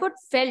 the High Court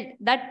felt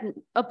that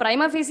a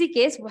prima facie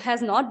case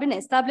has not been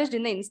established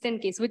in the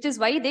instant case, which is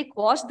why they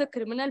quashed the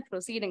criminal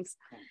proceedings.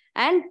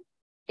 And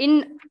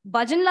in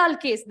Bhajanlal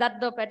case that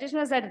the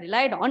petitioners had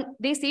relied on,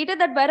 they stated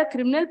that where a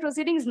criminal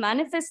proceeding is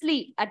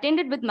manifestly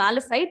attended with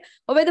maleficide,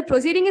 or where the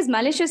proceeding is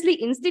maliciously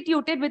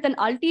instituted with an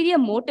ulterior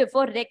motive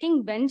for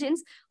wreaking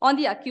vengeance on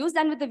the accused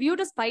and with a view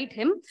to spite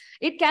him,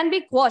 it can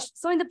be quashed.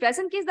 So in the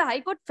present case, the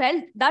High Court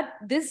felt that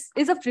this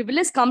is a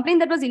frivolous complaint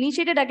that was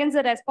initiated against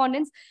the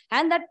respondents,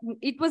 and that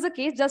it was a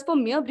case just for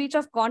mere breach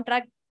of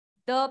contract.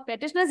 The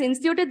petitioners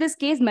instituted this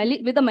case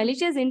with a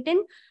malicious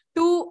intent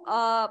to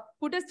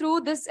put us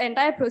through this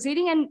entire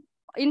proceeding and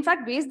in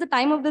fact waste the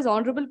time of this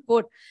honorable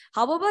court.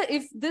 However,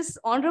 if this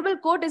honorable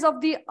court is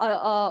of the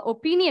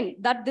opinion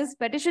that this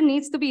petition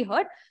needs to be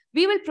heard,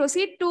 we will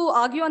proceed to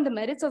argue on the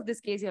merits of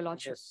this case, your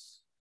lordship.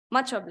 Yes.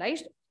 Much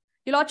obliged.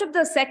 Your lordship,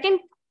 the second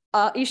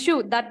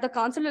issue that the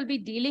council will be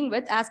dealing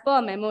with as per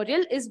a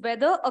memorial is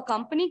whether a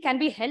company can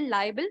be held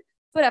liable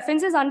for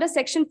offences under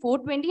section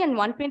 420 and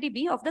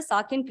 120B of the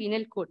Sakin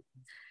Penal Code.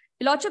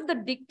 Your lordship, the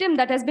dictum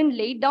that has been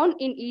laid down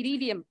in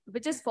iridium,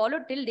 which is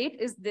followed till date,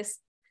 is this: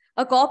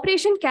 a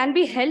corporation can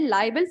be held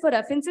liable for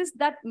offences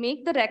that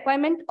make the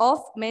requirement of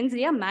mens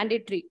rea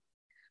mandatory.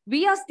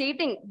 We are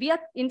stating, we are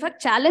in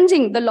fact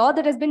challenging the law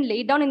that has been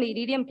laid down in the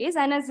iridium case,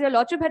 and as your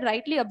lordship had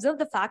rightly observed,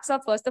 the facts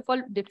are first of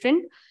all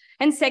different.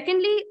 And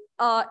secondly,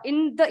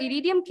 in the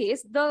iridium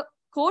case, the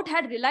court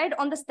had relied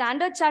on the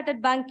Standard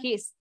Chartered Bank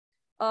case,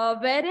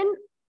 wherein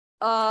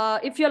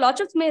if your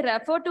lordships may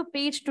refer to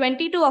page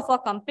 22 of our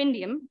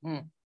compendium.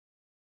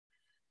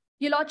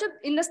 Your lordship,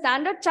 in the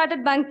Standard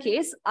Chartered Bank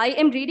case, I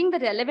am reading the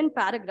relevant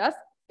paragraph.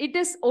 It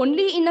is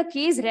only in a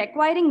case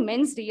requiring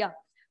mens rea.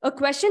 A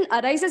question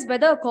arises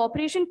whether a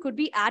corporation could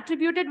be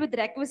attributed with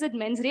requisite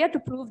mens rea to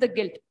prove the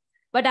guilt.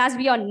 But as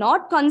we are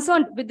not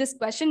concerned with this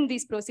question in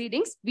these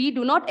proceedings, we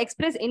do not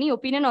express any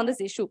opinion on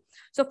this issue.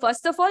 So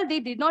first of all, they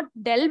did not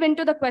delve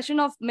into the question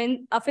of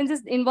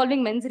offenses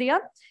involving mens rea.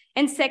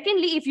 And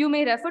secondly, if you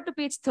may refer to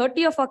page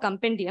 30 of our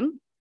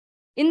compendium,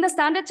 in the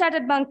Standard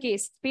Chartered Bank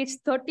case, page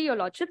 30, your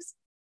lordships,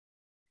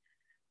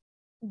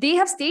 they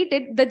have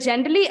stated the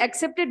generally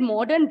accepted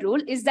modern rule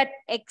is that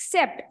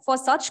except for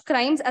such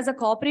crimes as a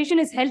corporation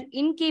is held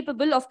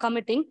incapable of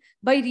committing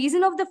by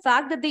reason of the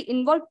fact that they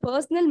involve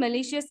personal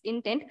malicious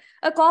intent,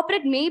 a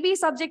corporate may be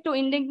subject to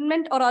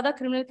indictment or other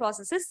criminal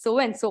processes, so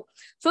and so.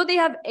 So they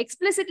have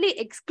explicitly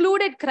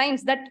excluded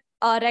crimes that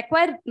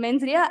require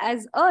mens rea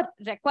as a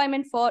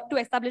requirement to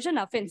establish an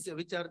offense.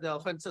 Which are the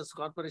offenses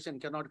corporation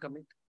cannot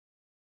commit?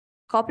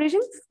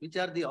 Corporations? Which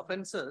are the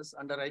offenses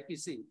under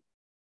IPC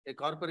a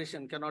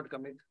corporation cannot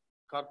commit,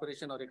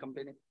 corporation or a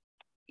company?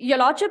 Your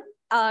lordship,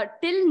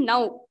 till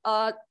now,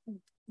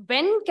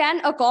 when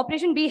can a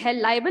corporation be held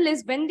liable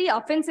is when the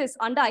offenses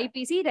under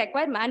IPC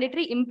require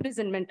mandatory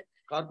imprisonment.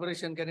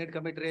 Corporation, can it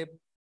commit rape?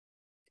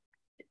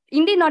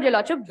 Indeed not, your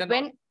lordship.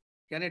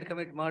 Can it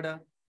commit murder?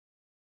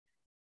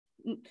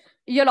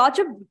 Your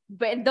lordship,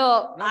 when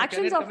the actions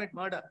can it of commit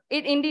murder?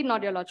 Indeed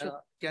not, your lordship.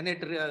 Can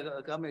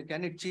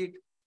it cheat?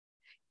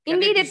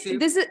 Indeed,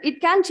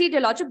 it can cheat, your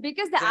lordship,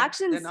 because the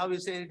actions. Then how you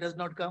say it does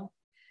not come?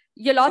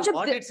 Your lordship. So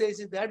what it says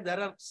is that there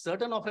are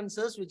certain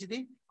offences which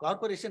the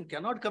corporation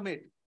cannot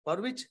commit,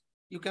 for which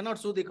you cannot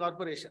sue the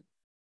corporation.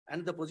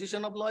 And the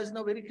position of law is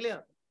now very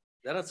clear.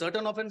 There are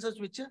certain offences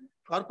which a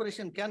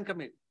corporation can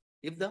commit.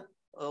 If the,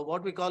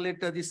 what we call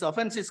it, this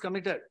offence is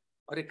committed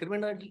or a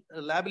criminal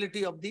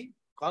liability of the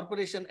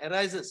corporation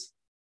arises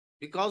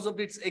because of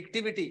its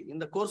activity in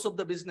the course of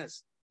the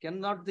business,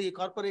 cannot the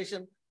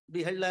corporation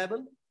be held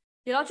liable?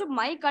 Your lordship,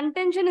 my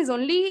contention is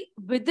only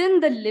within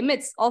the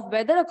limits of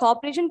whether a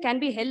corporation can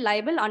be held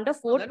liable under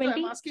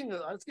 420. I'm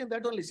asking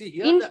that only. See,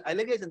 here the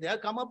allegation, they have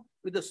come up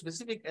with the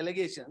specific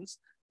allegations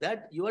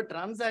that your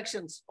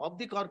transactions of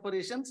the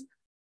corporations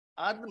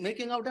are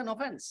making out an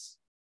offense.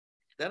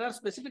 There are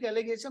specific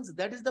allegations.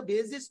 That is the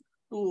basis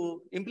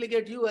to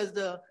implicate you as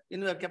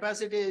in your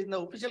capacity, in the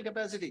official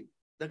capacity,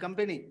 the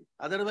company.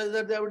 Otherwise,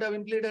 they would have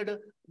implicated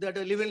that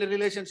live-in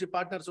relationship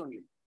partners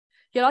only.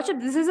 Your lordship,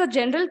 this is a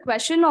general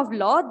question of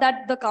law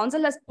that the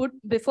council has put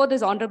before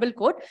this honorable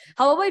court.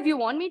 However, if you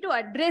want me to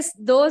address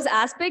those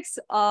aspects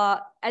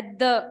at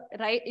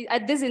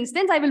this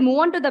instance, I will move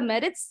on to the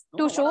merits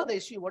to show. What is the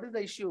issue? What is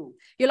the issue?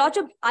 Your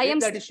lordship,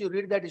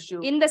 read that issue.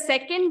 In the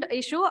second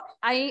issue,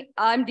 I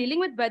am dealing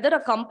with whether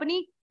a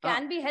company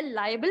can be held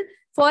liable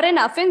for an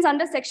offense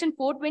under section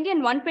 420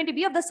 and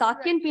 120B of the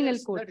Sakian Penal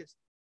Code. That is.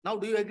 Now,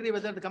 do you agree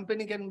whether the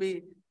company can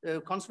be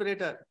a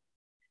conspirator?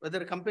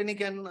 Whether a company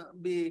can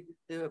be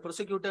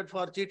prosecuted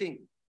for cheating?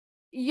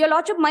 Your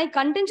lordship, my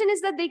contention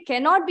is that they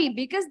cannot be,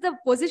 because the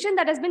position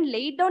that has been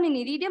laid down in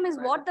Iridium is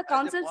what the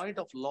council. Point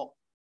of law.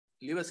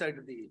 Leave aside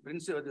the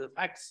principle, the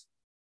facts,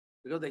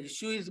 because the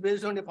issue is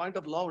based on a point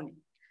of law only.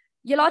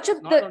 Your lordship,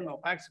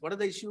 facts. What is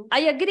the issue? I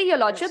agree, your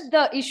lordship. Yes.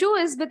 The issue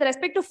is with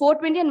respect to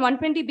 420 and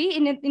 120B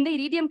in the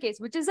Iridium case,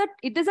 which is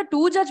it is a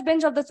 2-judge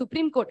bench of the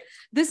Supreme Court.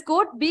 This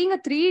court, being a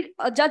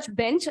 3-judge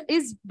bench,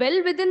 is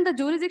well within the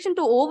jurisdiction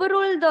to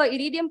overrule the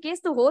Iridium case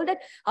to hold that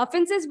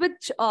offences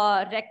which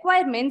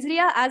require mens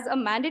rea as a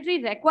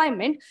mandatory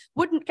requirement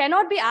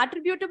cannot be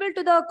attributable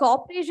to the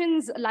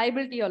corporation's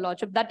liability, your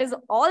lordship. That is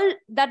all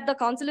that the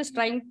council is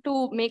trying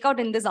to make out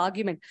in this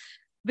argument.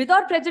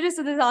 Without prejudice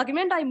to this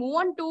argument, I move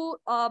on to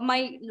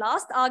my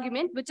last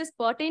argument, which is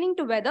pertaining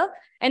to whether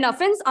an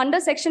offence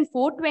under section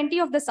 420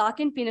 of the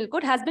Sakian Penal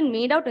Code has been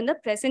made out in the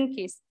present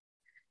case.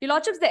 Your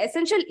lordships, the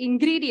essential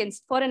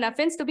ingredients for an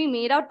offence to be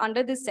made out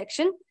under this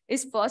section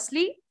is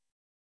firstly,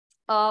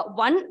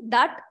 one,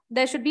 that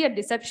there should be a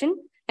deception.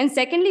 And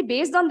secondly,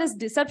 based on this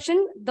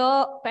deception,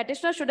 the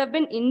petitioner should have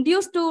been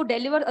induced to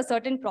deliver a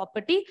certain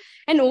property.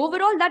 And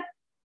overall, that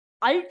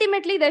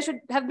ultimately, there should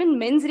have been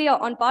mens rea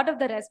on part of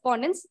the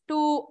respondents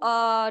to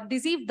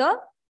deceive the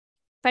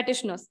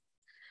petitioners.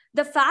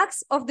 The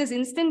facts of this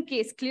instant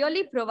case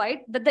clearly provide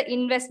that the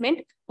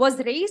investment was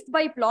raised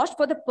by Plosh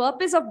for the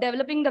purpose of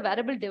developing the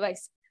wearable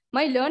device.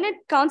 My learned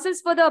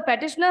counsels for the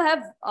petitioner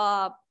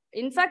have,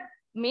 in fact,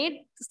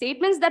 made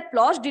statements that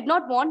Plosh did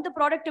not want the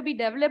product to be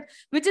developed,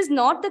 which is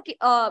not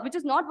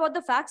what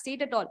the facts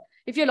state at all.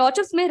 If your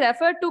lordships may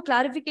refer to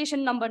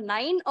clarification number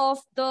 9 of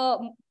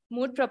the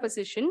Moot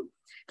proposition,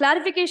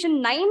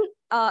 clarification 9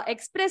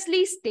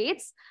 expressly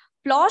states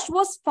Plosh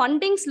was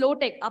funding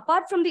Slowtech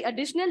apart from the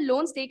additional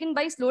loans taken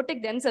by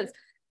Slowtech themselves.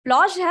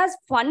 Plosh has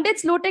funded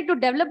Slowtech to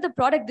develop the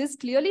product. This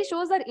clearly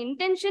shows our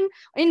intention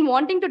in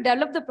wanting to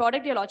develop the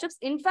product, your lordships.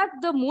 In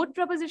fact, the Moot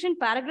proposition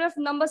paragraph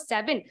number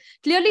 7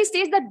 clearly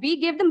states that we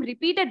gave them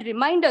repeated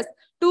reminders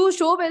to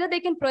show whether they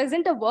can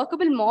present a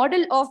workable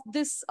model of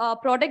this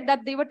product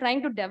that they were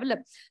trying to develop.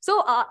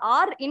 So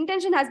our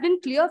intention has been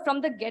clear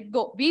from the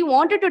get-go. We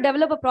wanted to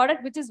develop a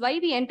product, which is why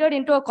we entered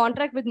into a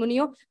contract with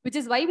Munio, which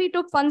is why we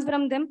took funds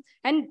from them,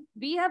 and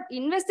we have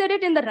invested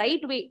it in the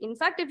right way. In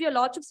fact, if your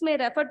lordships may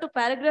refer to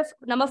paragraph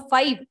number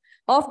 5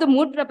 of the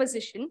Moot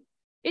proposition,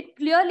 it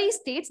clearly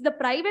states the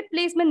private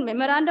placement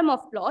memorandum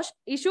of PLOSH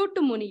issued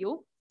to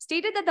Munio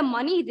stated that the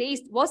money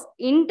raised was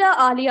inter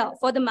alia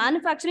for the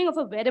manufacturing of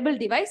a wearable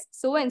device,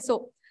 so and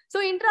so.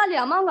 So inter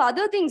alia, among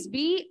other things,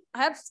 we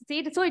have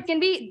stated, so it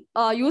can be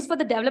used for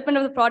the development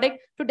of the product.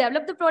 To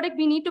develop the product,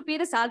 we need to pay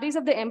the salaries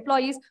of the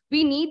employees.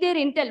 We need their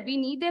intel. We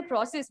need their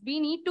process. We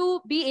need to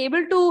be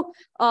able to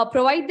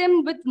provide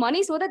them with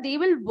money so that they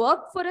will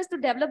work for us to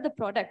develop the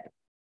product.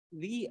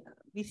 We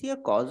see a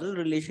causal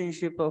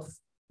relationship of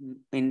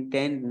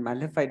intent,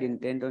 malified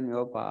intent on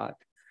your part.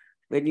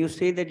 When you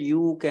say that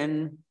you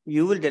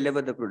will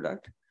deliver the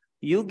product,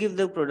 you give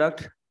the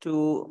product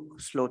to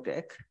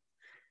Slotech,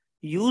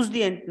 use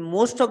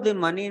most of the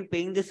money in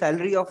paying the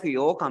salary of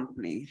your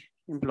company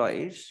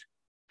employees,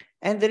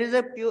 and there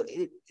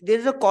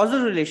is a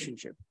causal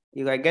relationship.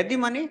 I get the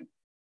money,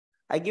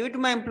 I give it to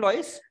my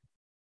employees,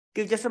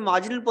 give just a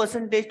marginal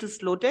percentage to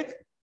Slotech,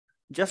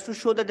 just to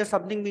show that there's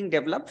something being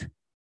developed.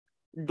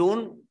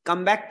 Don't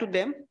come back to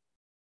them,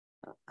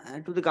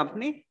 to the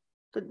company.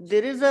 So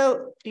there is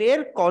a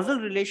clear causal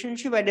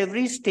relationship at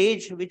every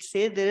stage, which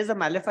says there is a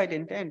malified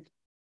intent.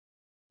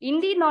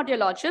 Indeed, not your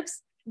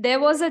lordships. There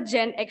was a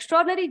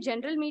extraordinary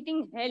general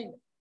meeting held.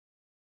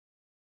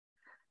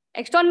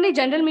 Extraordinary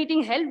general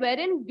meeting held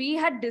wherein we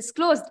had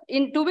disclosed,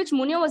 to which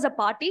Munio was a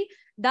party,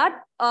 that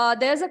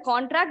there's a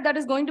contract that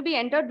is going to be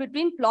entered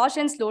between PLOSH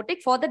and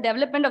Slotech for the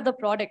development of the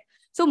product.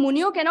 So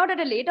Munio cannot at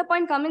a later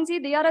point come and say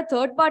they are a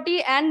third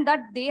party and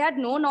that they had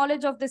no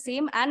knowledge of the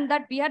same and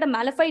that we had a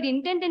malified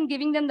intent in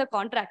giving them the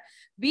contract.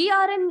 We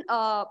are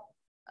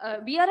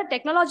a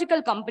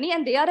technological company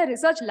and they are a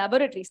research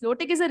laboratory.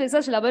 Slotech is a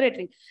research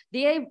laboratory.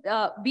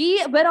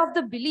 We were of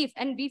the belief,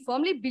 and we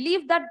firmly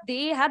believe, that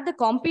they had the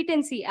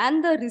competency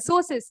and the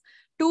resources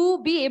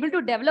to be able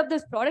to develop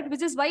this product,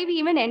 which is why we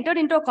even entered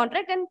into a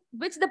contract, and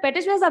which the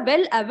petitioners are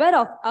well aware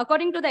of,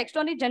 according to the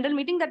extraordinary general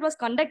meeting that was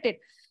conducted.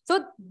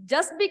 So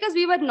just because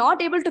we were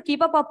not able to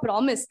keep up our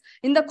promise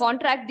in the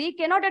contract, they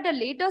cannot at a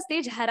later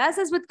stage harass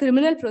us with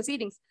criminal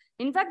proceedings.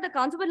 In fact, the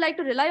council would like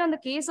to rely on the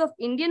case of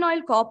Indian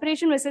Oil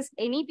Corporation versus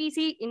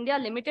NEPC India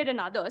Limited and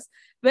others,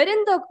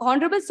 wherein the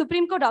Honorable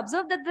Supreme Court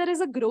observed that there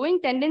is a growing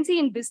tendency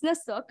in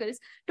business circles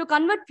to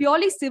convert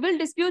purely civil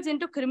disputes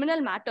into criminal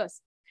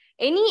matters.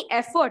 Any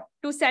effort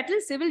to settle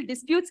civil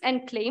disputes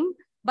and claim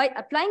by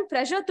applying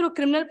pressure through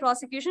criminal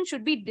prosecution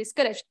should be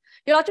discouraged.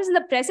 Your Lordships, in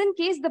the present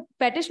case, the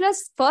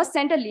petitioners first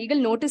sent a legal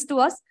notice to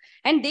us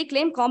and they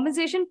claim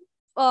compensation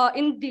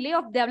in delay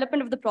of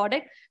development of the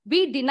product.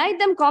 We denied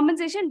them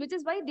compensation, which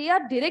is why they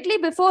are directly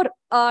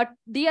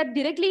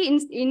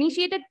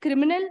initiated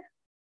criminal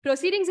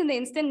proceedings in the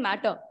instant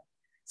matter.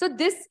 So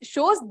this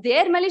shows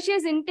their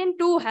malicious intent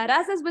to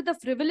harass us with a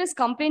frivolous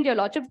complaint, Your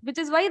Lordship, which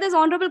is why this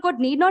Honorable Court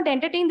need not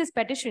entertain this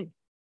petition.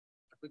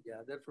 To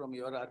gather from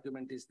your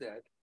argument is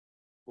that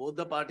both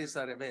the parties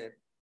are aware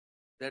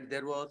that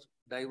there was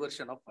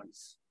diversion of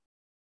funds.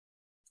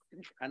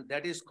 And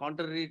that is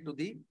contrary to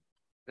the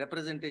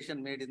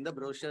representation made in the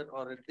brochure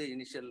or at the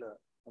initial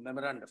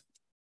memorandum.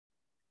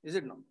 Is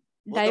it not?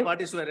 Both the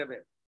parties were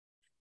aware.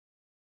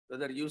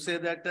 Whether you say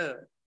that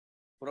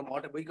from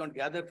what we can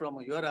gather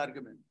from your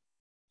argument.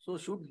 So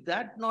should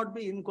that not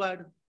be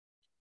inquired?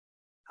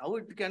 How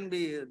it can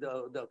be,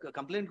 the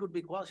complaint could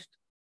be quashed?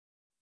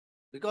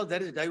 Because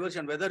there is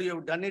diversion, whether you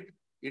have done it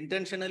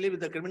intentionally with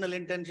the criminal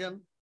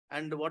intention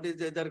and what is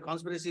the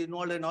conspiracy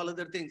involved and all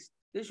other things.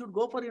 They should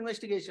go for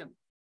investigation.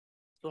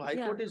 So High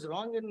Court is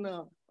wrong in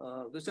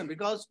this one,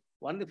 because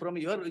one from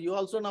you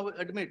also now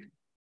admit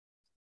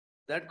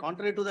that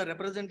contrary to the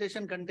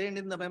representation contained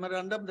in the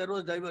memorandum, there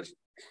was diversion.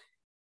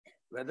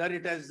 Whether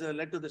it has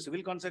led to the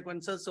civil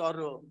consequences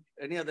or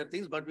any other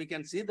things, but we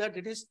can see that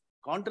it is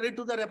contrary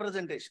to the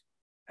representation.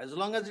 As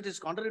long as it is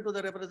contrary to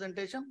the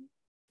representation,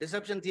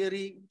 deception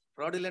theory,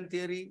 fraudulent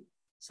theory,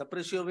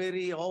 suppressio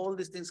veri, all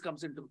these things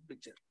comes into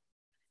picture.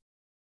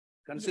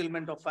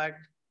 Concealment of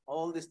fact,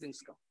 all these things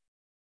come.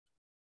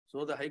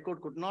 So the High Court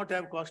could not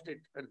have quashed it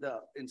at the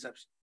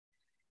inception.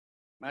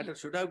 Matter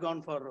should have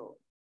gone for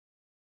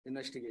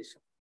investigation.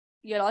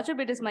 Your Lordship,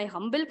 it is my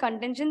humble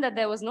contention that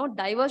there was no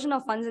diversion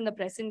of funds in the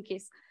present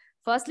case.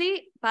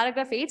 Firstly,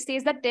 paragraph 8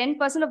 states that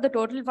 10% of the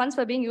total funds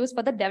were being used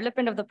for the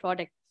development of the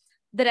product.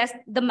 The rest,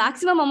 the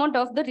maximum amount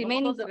of the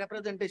remaining... What was the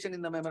representation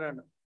in the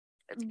memorandum?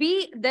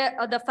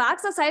 The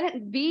facts are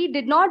silent. We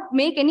did not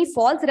make any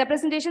false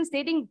representation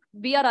stating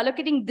we are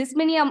allocating this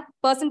many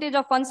percentage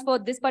of funds for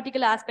this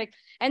particular aspect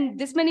and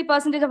this many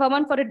percentage of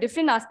amount for a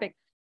different aspect.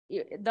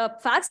 The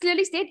facts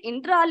clearly state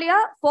inter alia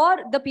for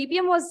the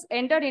PPM was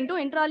entered into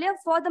inter alia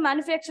for the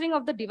manufacturing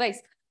of the device.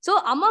 So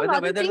among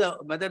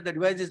whether the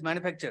device is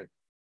manufactured.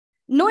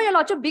 No, Your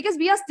Lordship, because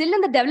we are still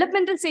in the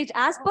developmental stage.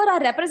 As per our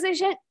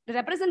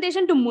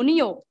representation to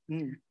Munio,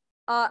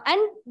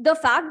 And the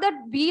fact that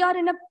we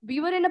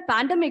were in a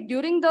pandemic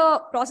during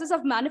the process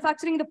of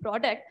manufacturing the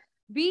product,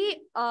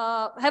 we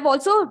have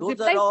also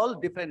Those are all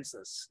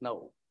defenses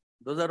now.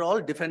 Those are all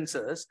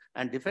defenses,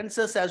 and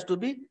defenses has to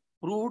be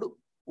proved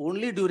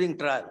only during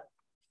trial.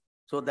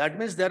 So that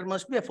means there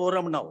must be a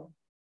forum now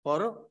for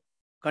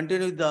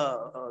continue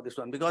the this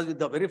one, because with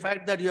the very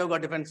fact that you have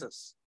got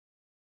defenses.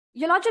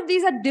 Your Lordship,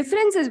 these are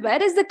differences.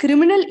 Where is the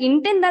criminal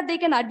intent that they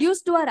can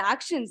adduce to our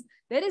actions?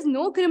 There is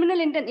no criminal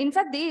intent. In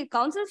fact, the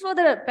counsels for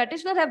the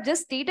petitioner have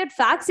just stated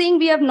facts saying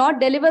we have not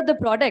delivered the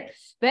product.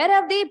 Where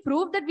have they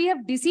proved that we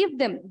have deceived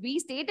them?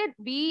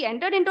 We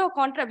entered into a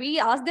contract. We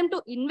asked them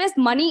to invest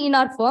money in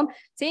our firm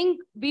saying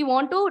we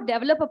want to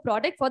develop a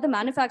product for the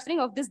manufacturing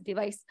of this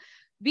device.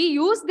 We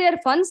use their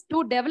funds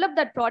to develop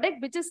that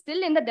product, which is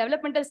still in the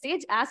developmental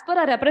stage as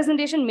per a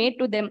representation made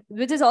to them,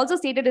 which is also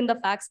stated in the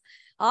facts.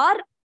 Our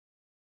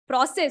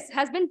process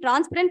has been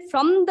transparent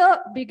from the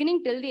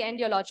beginning till the end,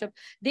 Your Lordship.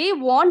 They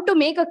want to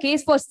make a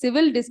case for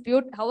civil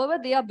dispute. However,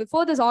 they are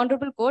before this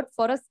honorable court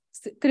for a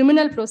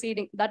criminal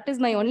proceeding. That is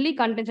my only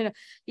contention.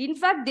 In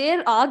fact,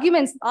 their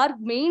arguments are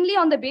mainly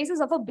on the basis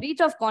of a breach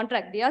of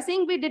contract. They are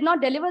saying we did not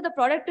deliver the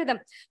product to them.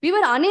 We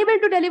were unable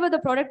to deliver the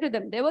product to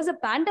them. There was a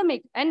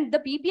pandemic, and the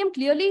PPM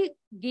clearly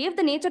gave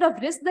the nature of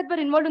risks that were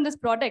involved in this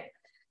product.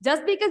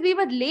 Just because we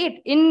were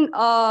late in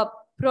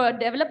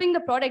developing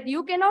the product,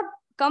 you cannot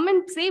come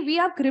and say we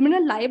have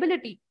criminal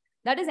liability.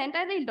 That is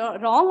entirely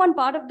wrong on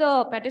part of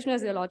the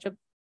petitioners, Your Lordship.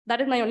 That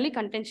is my only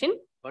contention.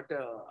 But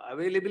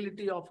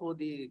availability of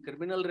the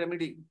criminal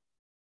remedy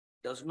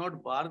does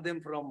not bar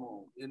them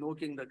from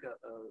invoking the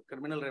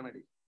criminal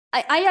remedy.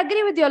 I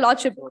agree with Your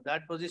Lordship. So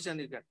that position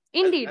you can.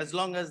 Indeed. As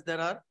long as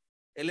there are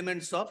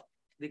elements of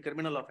the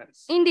criminal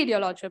offense. Indeed, Your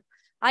Lordship.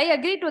 I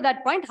agree to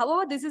that point.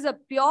 However, this is a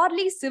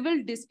purely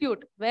civil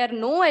dispute where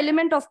no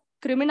element of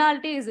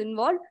criminality is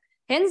involved.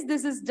 Hence,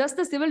 this is just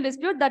a civil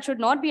dispute that should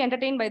not be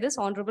entertained by this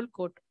honorable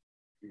court.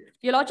 Yes.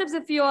 Your Lordships,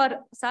 if you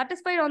are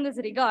satisfied on this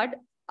regard,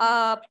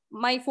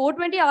 my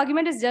 420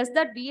 argument is just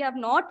that we have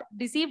not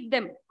deceived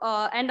them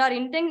and our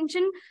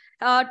intention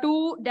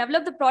to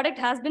develop the product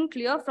has been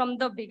clear from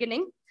the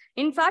beginning.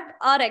 In fact,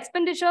 our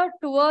expenditure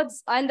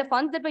towards and the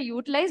funds that were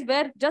utilized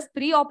were just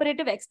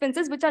pre-operative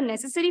expenses which are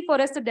necessary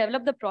for us to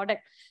develop the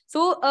product.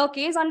 So a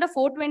case under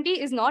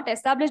 420 is not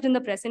established in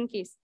the present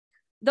case.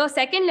 The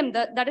second limb,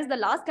 that is the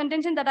last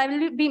contention that I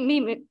will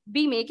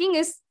be making,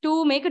 is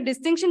to make a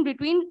distinction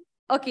between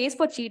a case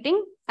for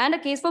cheating and a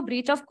case for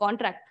breach of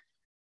contract,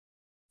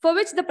 for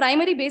which the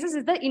primary basis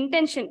is the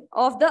intention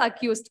of the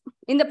accused.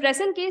 In the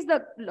present case,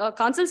 the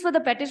counsels for the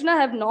petitioner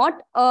have not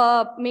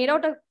made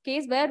out a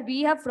case where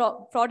we have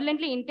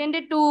fraudulently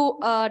intended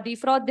to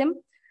defraud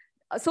them.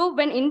 So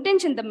when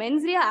intention, the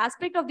mens rea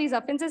aspect of these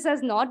offenses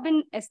has not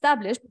been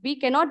established, we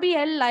cannot be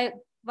held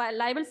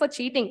liable for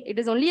cheating. It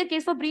is only a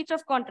case for breach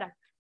of contract.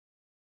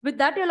 With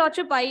that, Your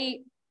Lordship, I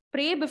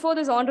pray before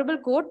this honorable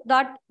court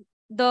that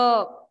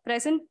the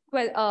present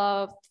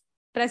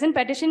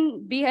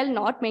petition be held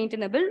not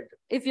maintainable.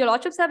 If Your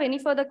Lordships have any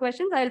further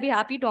questions, I will be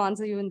happy to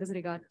answer you in this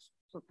regard.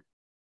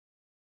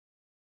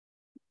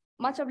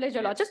 Much obliged,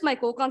 Your Lordships. My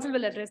co-counsel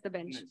will address the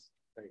bench.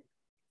 It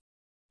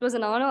was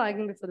an honor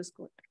arguing before this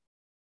court.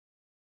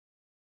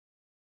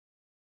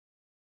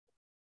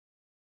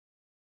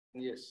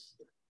 Yes.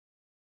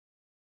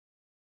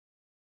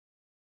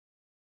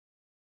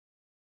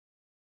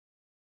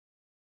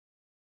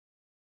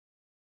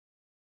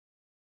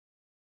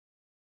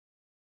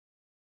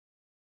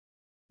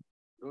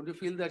 Don't you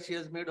feel that she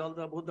has made all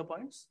both the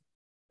points?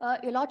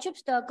 Your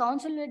Lordships, the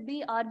counsel will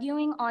be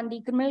arguing on the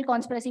criminal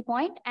conspiracy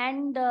point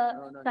and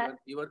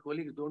your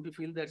colleague, don't you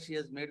feel that she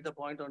has made the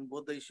point on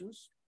both the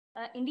issues?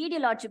 Indeed,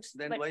 Your Lordships.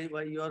 Then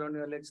why you are on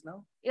your legs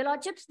now? Your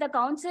Lordships, the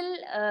counsel,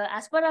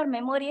 as per our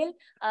memorial,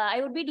 I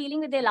would be dealing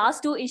with the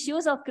last two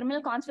issues of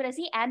criminal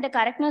conspiracy and the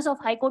correctness of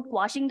High Court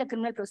quashing the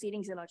criminal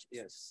proceedings, Your Lordships.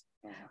 Yes.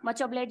 Much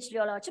obliged,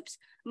 Your Lordships.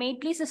 May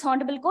it please this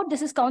honorable court,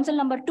 this is counsel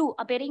number 2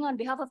 appearing on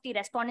behalf of the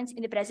respondents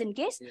in the present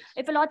case. Yes.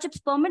 If Your Lordships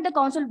permit, the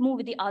counsel move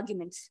with the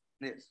arguments.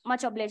 Yes.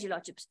 Much obliged, Your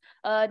Lordships.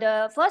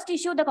 The first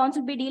issue the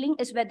counsel be dealing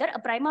is whether a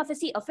prima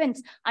facie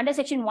offense under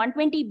section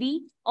 120B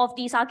of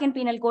the Saken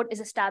Penal Code is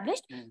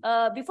established.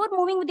 Before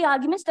moving with the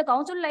arguments, the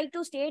counsel would like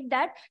to state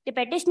that the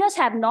petitioners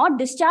have not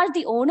discharged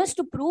the onus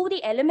to prove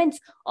the elements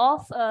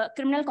of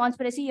criminal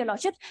conspiracy, Your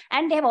Lordships,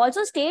 and they have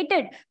also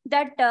stated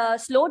that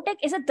Slowtech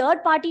is a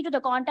third party to the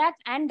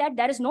contract and that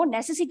there is no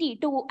necessity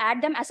to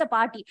add them as a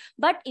party.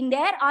 But in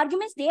their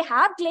arguments, they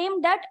have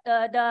claimed that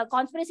the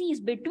conspiracy is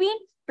between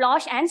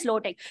Plosh and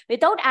Slowtech.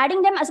 Without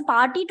adding them as a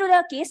party to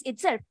the case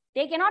itself,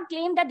 they cannot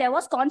claim that there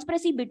was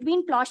conspiracy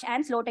between Plosh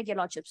and Slowtech, Your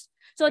Lordships.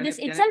 So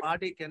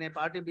can a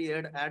party be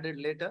added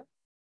later?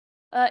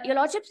 Your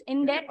Lordships,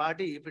 in their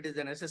party, if it is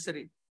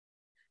necessary.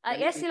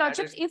 Yes, Your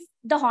Lordships, if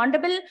the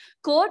Honorable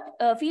Court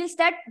feels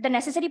that the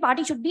necessary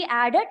party should be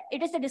added,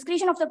 it is the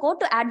discretion of the court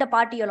to add the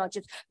party, Your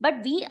Lordships. But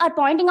we are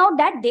pointing out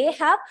that they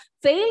have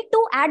failed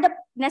to add the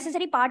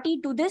necessary party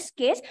to this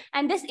case,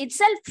 and this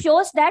itself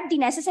shows that the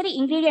necessary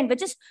ingredient,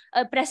 which is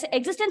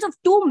existence of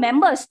two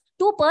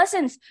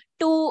persons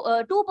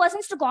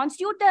to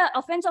constitute the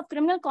offense of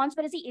criminal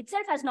conspiracy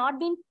itself has not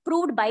been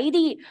proved by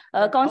the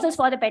counsels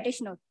for the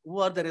petitioner. Who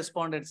are the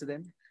respondents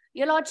then?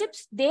 Your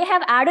Lordships, they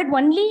have added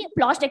only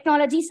Plosh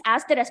Technologies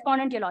as the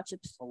respondent, Your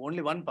Lordships.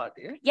 Only one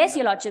party? Eh? Yes,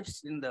 Your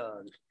Lordships. In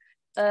the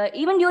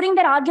even during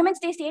their arguments,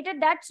 they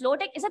stated that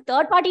Slotech is a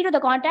third party to the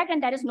contract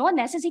and there is no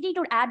necessity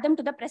to add them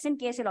to the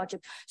present case, Your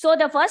Lordship. So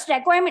the first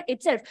requirement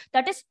itself,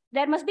 that is,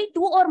 there must be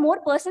two or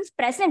more persons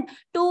present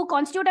to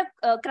constitute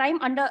a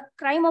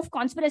crime of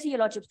conspiracy, Your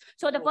Lordships.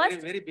 So the first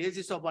very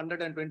basis of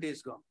 120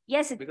 is gone.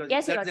 Yes, because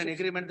yes, that's an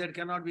agreement that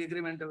cannot be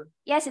agreement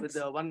with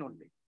the one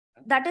only.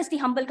 That is the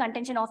humble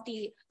contention of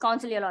the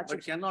counsel, Your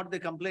Lordships. But cannot the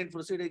complaint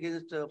proceed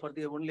against for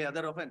the only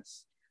other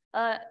offense?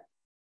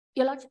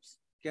 Your Lordships.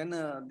 Can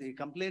the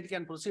complaint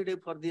can proceed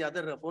for the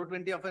other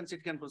 420 offense?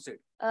 It can proceed.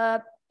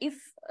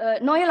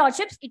 No, Your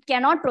Lordships, it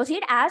cannot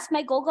proceed, as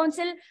my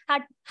co-counsel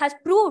has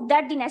proved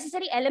that the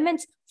necessary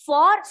elements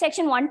for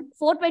section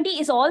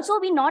 420 is also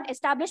been not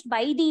established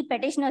by the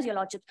petitioners, Your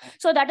Lordships.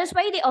 So that is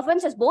why the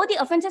offenses, both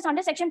the offenses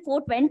under section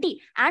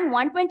 420 and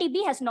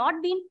 120B has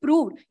not been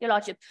proved, Your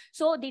Lordship.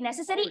 So the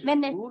necessary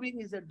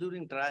proving is that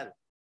during trial,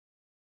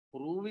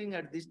 proving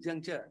at this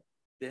juncture,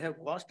 they have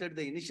cost at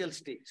the initial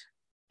stage.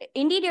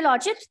 Indeed, Your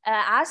Lordships,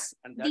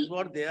 and that's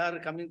what they are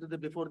coming to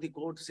before the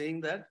court,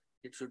 saying that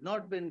it should not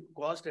have been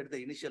caused at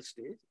the initial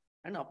stage,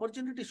 and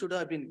opportunity should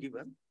have been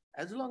given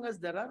as long as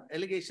there are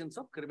allegations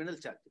of criminal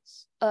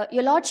charges.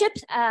 Your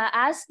Lordships,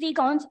 as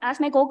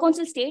my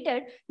co-counsel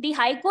stated, the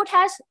High Court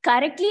has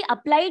correctly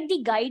applied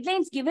the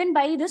guidelines given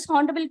by this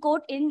Honorable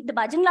Court in the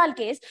Bhajanlal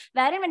case,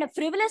 wherein when a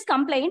frivolous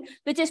complaint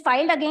which is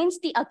filed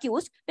against the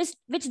accused,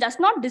 which does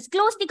not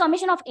disclose the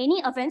commission of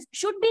any offense,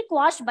 should be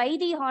quashed by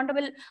the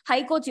Honorable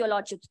High Court, Your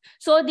Lordships.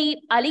 So the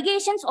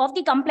allegations of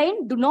the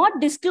complaint do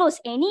not disclose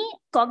any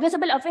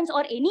cognizable offense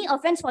or any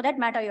offense for that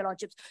matter, Your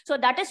Lordships. So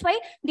that is why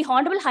the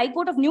Honorable High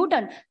Court of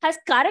Newton has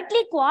correctly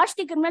quashed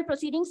the criminal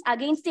proceedings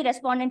against the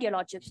respondent, Your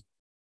Lordships.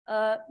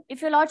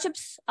 If Your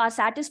Lordships are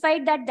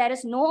satisfied that there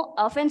is no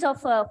offense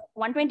of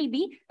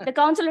 120B, the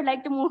counsel would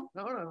like to move.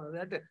 No,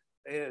 that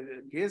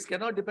case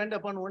cannot depend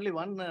upon only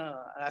one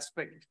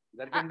aspect.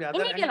 There can be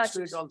other Indeed, elements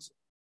to it also.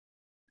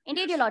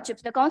 Indeed, Your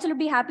Lordships, the counsel would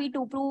be happy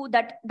to prove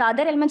that the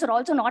other elements are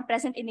also not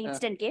present in the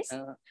instant case.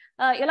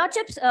 Your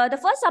Lordships, the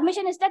first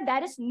submission is that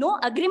there is no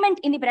agreement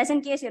in the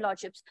present case, Your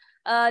Lordships.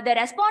 The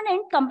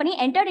respondent company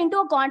entered into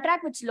a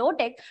contract with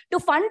Slotech to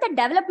fund the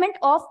development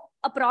of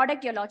a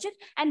product, Your Lordship,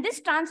 and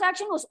this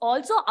transaction was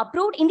also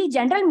approved in the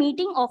general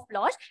meeting of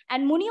Plosh,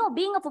 and Munio,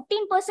 being a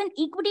 15%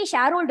 equity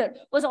shareholder,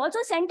 was also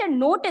sent a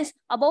notice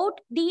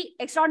about the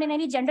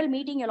extraordinary general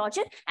meeting, Your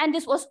Lordship, and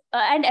this was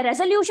and a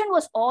resolution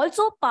was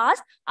also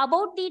passed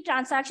about the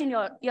transaction,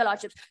 Your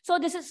Lordships. So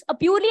this is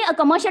purely a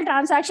commercial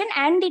transaction,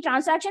 and the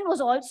transaction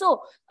was also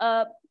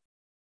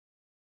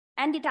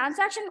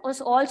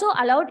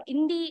allowed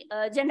in the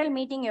general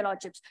meeting, Your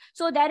Lordships.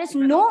 So there is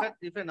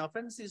if an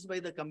offense is by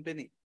the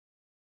company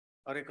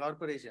or a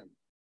corporation,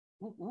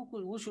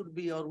 who should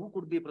be or who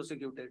could be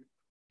prosecuted?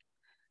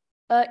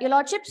 Your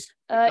Lordships,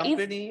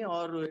 company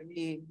or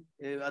any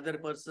other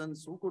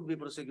persons, who could be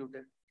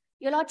prosecuted?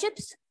 Your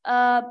Lordships,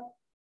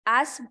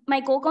 as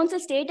my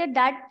co-counsel stated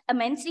that a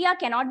mens rea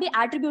cannot be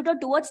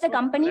attributed towards the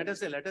company. Let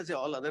us say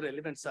all other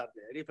elements are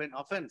there. If an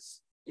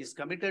offense is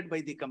committed by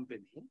the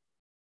company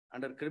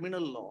under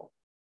criminal law,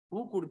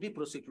 who could be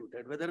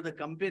prosecuted? Whether the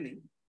company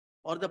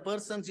or the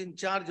persons in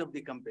charge of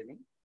the company,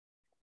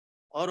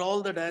 or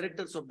all the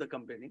directors of the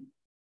company,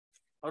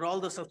 or all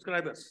the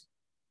subscribers,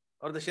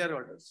 or the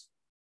shareholders,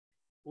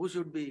 who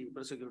should be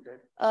prosecuted?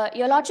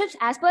 Your Lordships,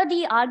 as per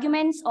the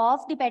arguments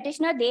of the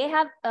petitioner, they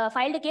have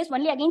filed a case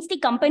only against the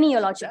company, Your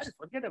Lordships.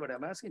 Forget about it.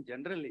 I'm asking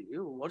generally,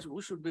 who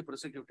should be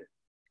prosecuted?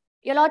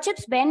 Your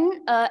Lordships,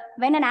 when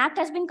an act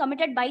has been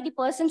committed by the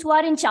persons who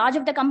are in charge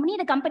of the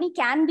company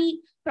can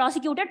be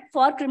prosecuted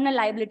for criminal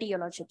liability, Your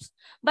Lordships.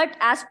 But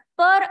as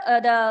per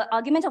the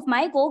arguments of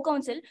my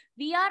co-counsel,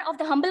 we are of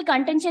the humble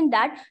contention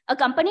that a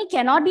company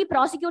cannot be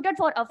prosecuted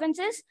for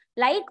offences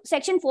like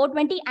section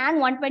 420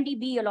 and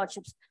 120B, Your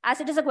Lordships.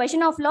 As it is a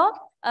question of law,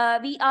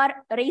 we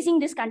are raising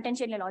this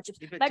contention, Your Lordships.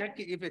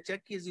 If a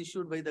check is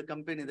issued by the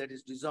company that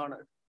is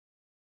dishonored,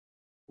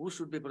 who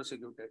should be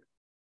prosecuted?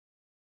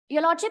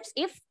 Your Lordships,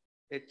 if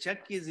a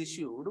check is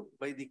issued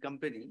by the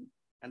company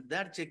and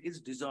that check is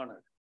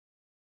dishonored,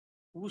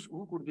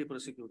 who could be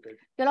prosecuted?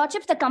 Your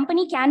Lordships, the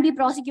company can be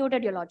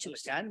prosecuted, Your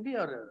Lordships. Can be,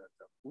 or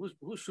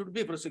who should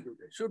be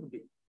prosecuted? Should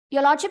be.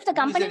 Your Lordships, the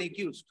company. Who is an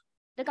accused?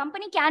 The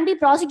company can be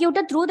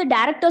prosecuted through the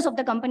directors of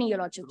the company, Your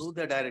Lordships. Through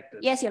the directors?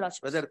 Yes, Your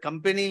Lordships. Whether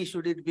company,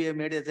 should it be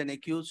made as an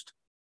accused?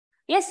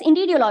 Yes,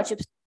 indeed, Your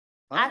Lordships.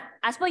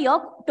 As per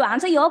to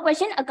answer your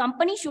question, a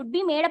company should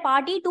be made a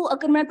party to a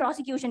criminal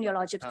prosecution, Your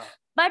Lordships.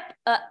 But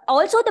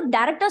also the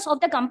directors of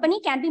the company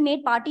can be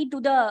made party to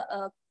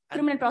the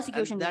criminal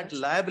prosecution. And that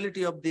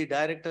liability of the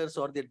directors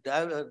or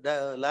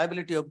the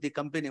liability of the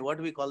company, what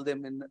do we call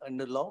them in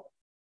the law?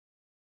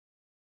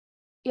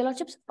 Your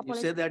Lordships, You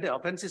say that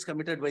offense is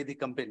committed by the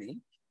company.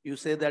 You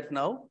say that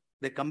now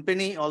the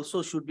company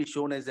also should be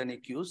shown as an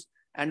accused,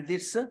 and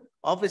this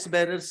office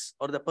bearers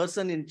or the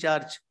person in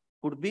charge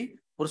could be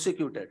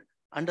prosecuted.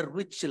 Under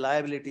which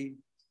liability?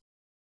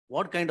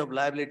 What kind of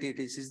liability it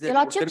is? Is there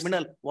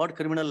criminal? What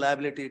criminal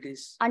liability it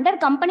is? Under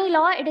company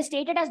law, it is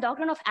stated as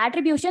doctrine of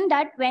attribution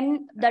that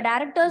when the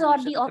directors or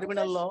the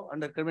criminal law,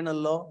 under criminal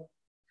law.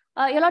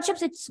 Your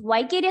Lordships, it's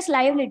vicarious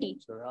liability.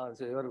 So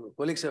your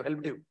colleagues have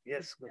helped you.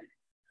 Yes.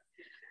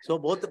 So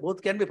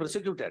both can be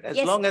prosecuted as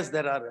Yes. long as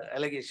there are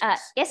allegations.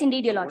 Yes,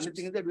 indeed, your The Lordships. only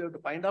thing is that we have to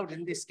find out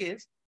in this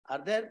case, are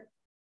there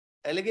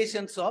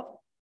allegations of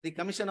the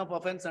commission of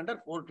offense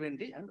under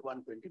 420 and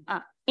 120?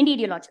 Indeed,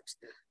 your Lordships.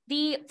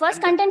 The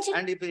first contention.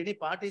 And if any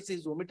parties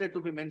is omitted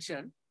to be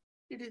mentioned,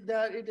 it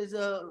is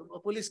a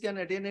police can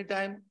at any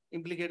time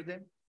implicate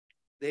them.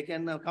 They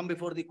can come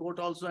before the court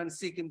also and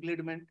seek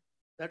impleadment.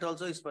 That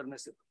also is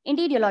permissible.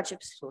 Indeed, your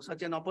Lordships. So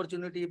such an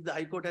opportunity, if the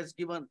High Court has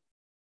given,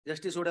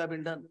 justice would have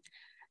been done.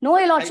 No,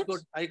 your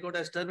Lordships. High Court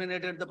has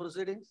terminated the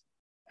proceedings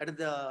at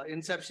the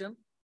inception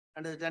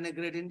and has done a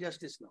great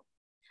injustice now.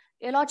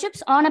 Your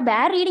Lordships, on a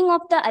bare reading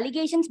of the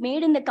allegations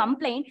made in the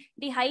complaint,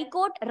 the High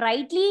Court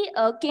rightly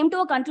came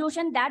to a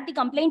conclusion that the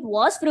complaint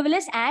was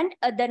frivolous and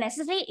the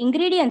necessary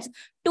ingredients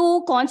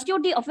to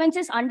constitute the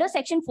offences under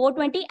section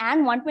 420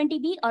 and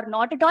 120B are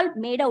not at all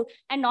made out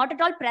and not at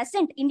all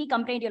present in the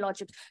complaint, your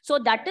Lordships. So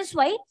that is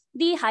why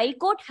the High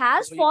Court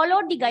has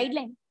followed the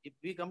guideline. If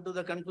we come to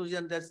the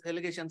conclusion that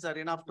allegations are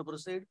enough to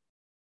proceed,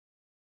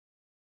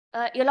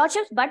 your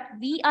Lordships, but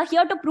we are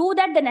here to prove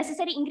that the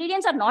necessary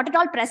ingredients are not at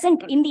all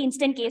present in the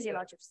instant case, your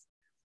Lordships.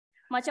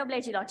 Much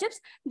obliged, your Lordships.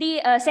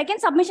 The second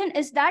submission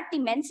is that the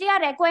mens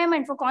rea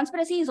requirement for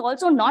conspiracy is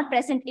also not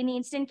present in the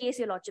instant case,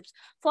 your Lordships.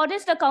 For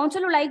this, the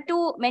council would like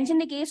to mention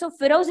the case of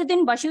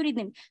Firauzuddin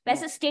Bashiruddin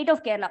versus State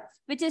of Kerala,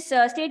 which is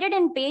stated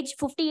in page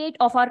 58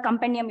 of our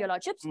compendium, your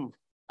Lordships.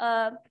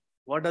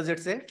 what does it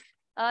say?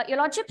 Your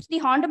Lordships,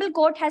 the Honorable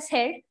Court has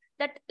held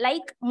that,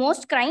 like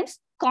most crimes,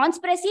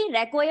 conspiracy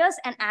requires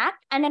an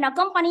act and an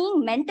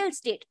accompanying mental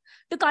state.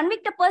 To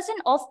convict a person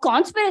of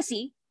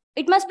conspiracy,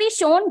 it must be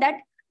shown that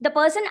the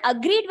person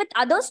agreed with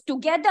others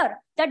together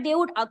that they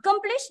would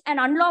accomplish an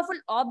unlawful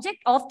object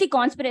of the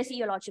conspiracy,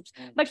 your Lordships.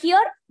 But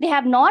here, they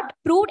have not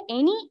proved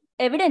any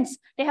evidence.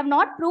 They have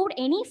not proved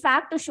any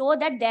fact to show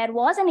that there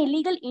was an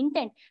illegal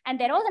intent and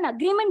there was an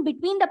agreement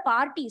between the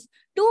parties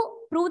to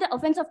prove the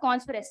offense of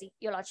conspiracy,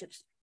 your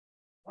Lordships.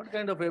 What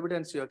kind of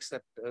evidence you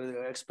expect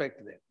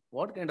there?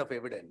 What kind of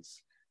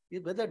evidence?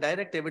 Whether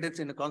direct evidence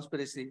in a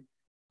conspiracy,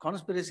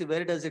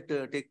 where does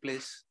it take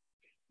place?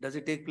 Does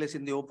it take place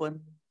in the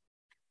open?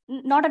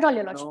 Not at all,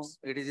 your Lordships.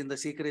 No, it is in the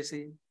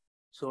secrecy.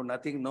 So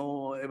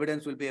no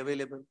evidence will be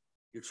available.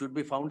 It should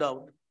be found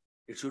out.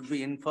 It should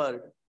be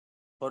inferred,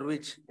 for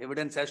which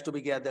evidence has to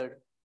be gathered.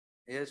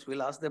 Yes,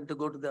 we'll ask them to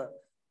go to the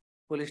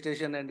police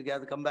station and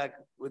come back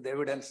with the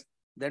evidence.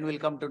 Then we'll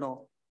come to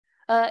know.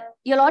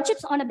 Your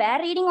Lordships, on a bare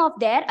reading of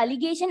their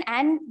allegation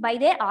and by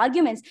their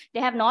arguments, they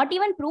have not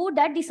even proved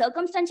that the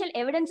circumstantial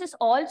evidences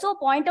also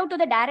point out to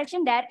the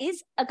direction there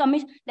is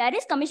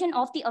commission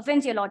of the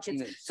offense, your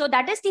Lordships. Yes. So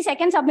that is the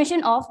second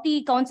submission of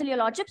the council, your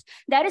Lordships.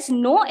 There is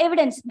no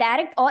evidence,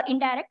 direct or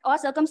indirect or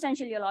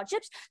circumstantial, your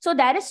Lordships. So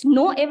there is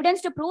no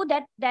evidence to prove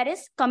that there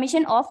is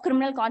commission of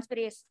criminal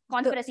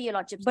conspiracy, your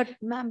Lordships. But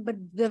ma'am, but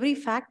the very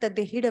fact that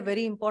they hid a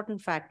very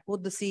important fact,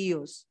 both the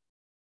CEOs,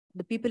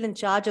 the people in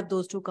charge of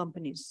those two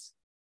companies,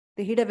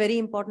 they hid a very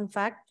important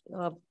fact.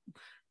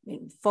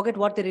 Forget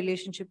what the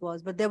relationship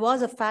was, but there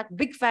was a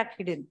big fact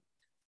hidden.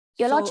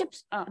 Your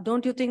Lordships,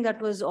 don't you think that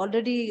was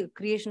already a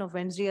creation of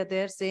mens rea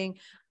there saying,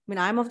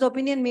 I'm of the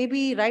opinion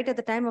maybe right at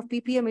the time of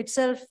PPM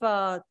itself,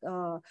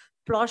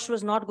 Plosh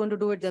was not going to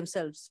do it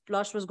themselves.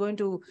 Plosh was going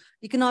to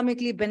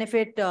economically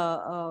benefit,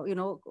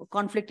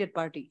 conflicted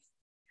party.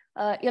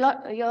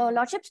 Your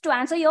Lordships, to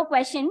answer your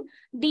question,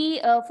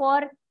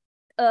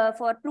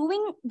 for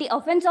proving the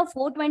offense of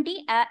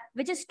 420,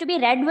 which is to be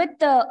read with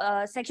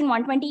section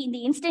 120 in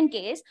the instant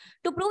case,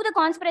 to prove the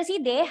conspiracy,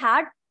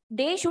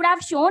 they should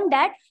have shown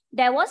that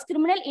there was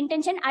criminal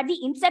intention at the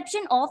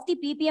inception of the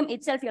PPM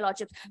itself, your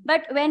Lordships.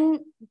 But when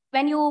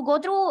you go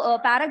through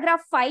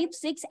paragraph 5,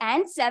 6,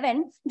 and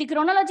 7, the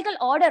chronological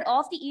order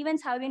of the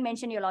events have been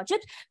mentioned, your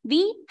Lordships.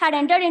 We had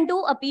entered into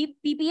a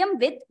PPM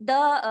with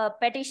the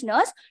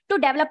petitioners to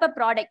develop a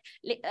product.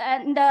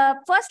 And the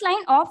first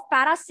line of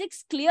para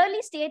 6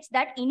 clearly states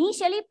that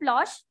initially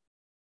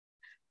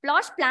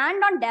Plosh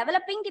planned on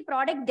developing the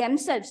product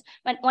themselves,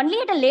 but only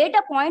at a later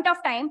point of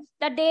time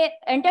that they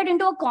entered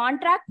into a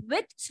contract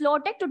with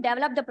Slowtech to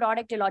develop the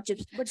product, your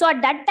Lordships. So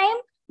at that time,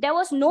 there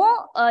was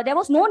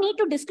no need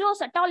to disclose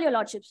at all, your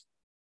Lordships.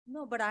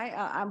 No, but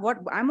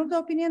I'm of the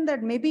opinion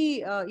that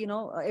maybe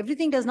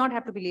everything does not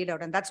have to be laid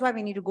out, and that's why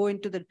we need to go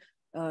into the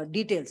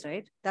details,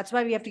 right? That's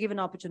why we have to give an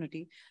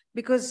opportunity,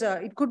 because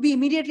it could be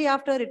immediately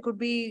after, it could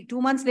be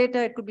 2 months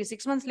later, it could be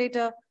 6 months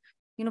later.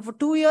 You know, for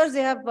 2 years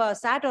they have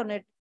sat on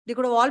it. They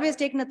could have always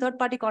taken a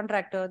third-party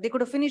contractor. They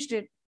could have finished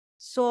it.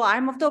 So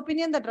I'm of the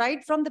opinion that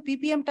right from the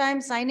PPM time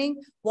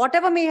signing,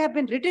 whatever may have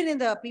been written in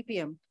the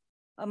PPM,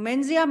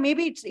 Menzia,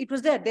 maybe it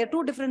was there. They're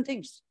two different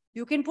things.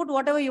 You can put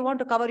whatever you want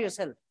to cover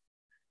yourself.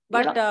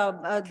 But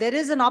there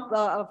is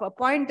a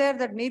point there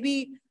that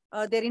maybe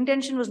their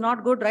intention was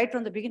not good right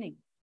from the beginning.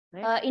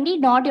 Right?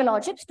 Indeed not, Your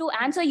Lordships. To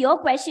answer your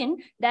question,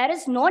 there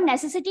is no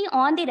necessity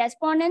on the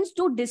respondents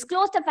to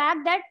disclose the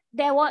fact that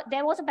there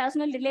was a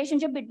personal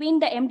relationship between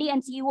the MD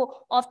and CEO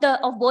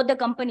of both the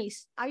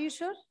companies. Are you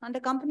sure? Under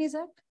Companies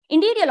Act?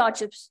 Indeed, Your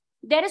Lordships.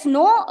 There is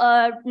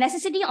no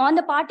necessity on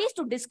the parties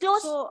to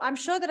disclose. So I'm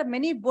sure there are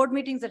many board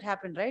meetings that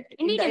happened, right?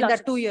 Indeed, in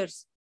that 2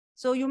 years.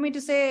 So you mean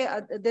to say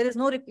there is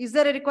no, is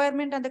there a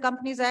requirement under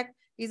Companies Act?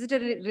 Is it a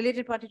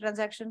related party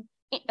transaction?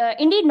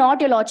 Indeed not,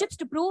 Your Lordships.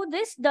 To prove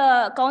this,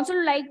 the council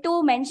would like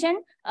to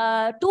mention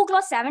 2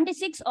 clause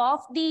 76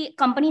 of the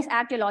Companies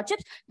Act, Your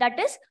Lordships. That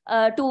is,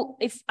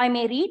 if I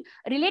may read,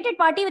 related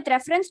party with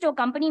reference to a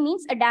company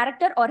means a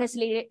director or his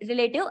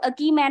relative, a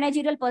key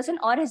managerial person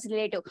or his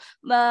relative.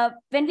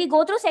 When we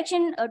go through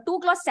section 2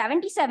 clause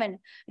 77,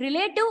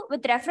 relative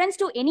with reference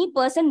to any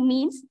person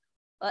means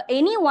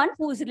anyone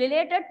who is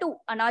related to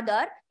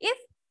another, if,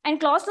 and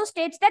clause 2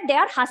 states that they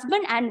are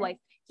husband and wife.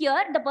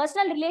 Here, the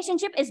personal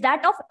relationship is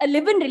that of a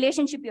live-in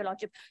relationship, Your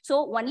Lordship.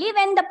 So only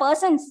when the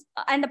persons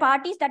and the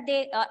parties that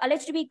they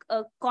allege to be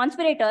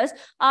conspirators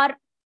are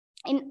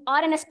in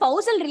a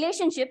spousal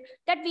relationship,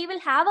 that we will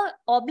have an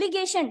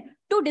obligation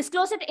to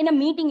disclose it in a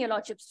meeting, Your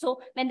Lordship.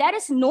 So when there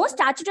is no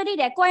statutory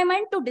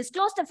requirement to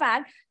disclose the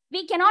fact,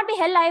 we cannot be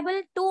held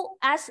liable to,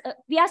 as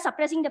we are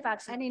suppressing the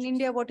facts. And in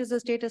India, what is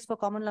the status for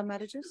common law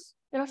marriages?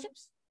 Your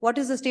Lordships? What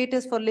is the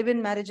status for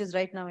live-in marriages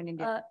right now in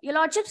India? Your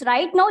Lordships,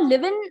 right now,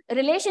 live-in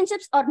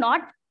relationships are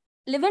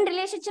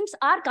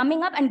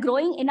coming up and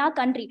growing in our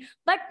country,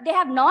 but they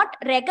have not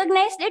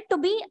recognized it to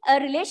be a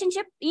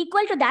relationship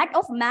equal to that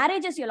of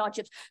marriages, Your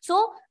Lordships.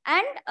 So,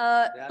 and they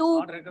are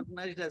not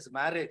recognized as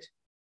marriage.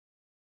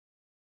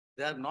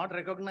 They are not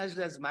recognized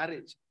as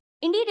marriage.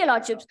 Indeed, Your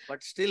Lordships.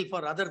 But still,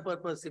 for other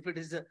purpose, if it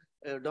is a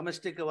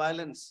domestic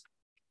violence,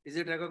 is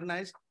it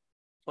recognized?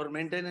 For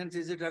maintenance,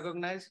 is it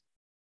recognized?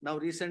 Now,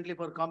 recently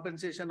for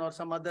compensation or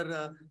some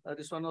other,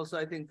 this one also,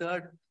 I think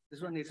third, this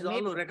one, it is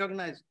all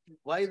recognized.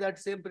 Why that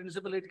same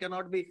principle, it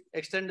cannot be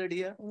extended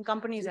here? In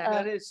Companies There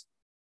Act. is.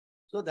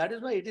 So that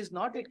is why it is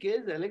not a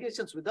case,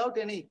 allegations without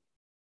any.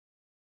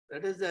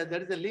 That is a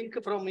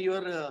link from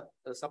your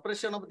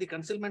suppression of the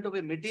concealment of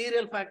a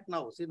material fact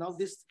now. See, now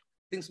this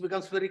things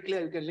becomes very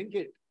clear. You can link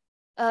it.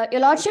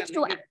 Your Lordships,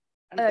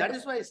 and that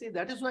is why, see,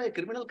 that is why a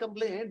criminal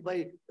complaint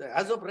by,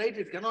 as of right,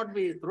 it cannot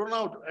be thrown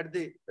out at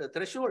the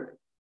threshold.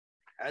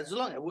 As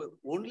long,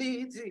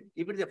 only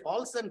if it is a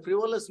false and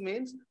frivolous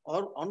means,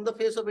 or on the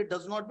face of it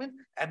does not mean,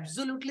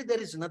 absolutely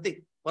there is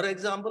nothing. For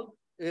example,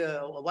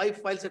 a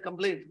wife files a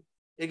complaint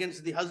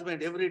against the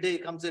husband. Every day he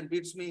comes and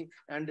beats me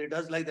and he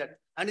does like that.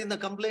 And in the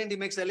complaint, he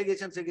makes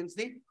allegations against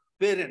the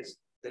parents.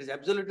 There is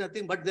absolutely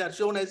nothing, but they are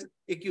shown as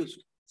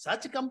accused.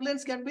 Such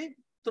complaints can be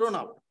thrown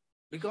out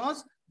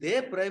because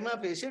they prima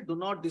facie do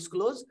not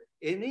disclose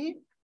any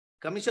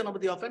commission of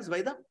the offense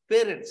by the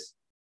parents.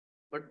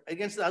 But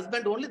against the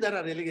husband only there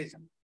are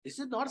allegations. This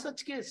is not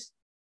such case.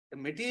 The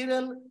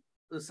material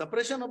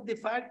suppression of the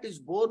fact is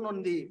born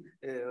on the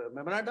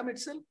memorandum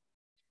itself.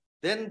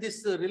 Then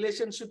this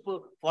relationship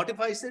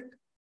fortifies it.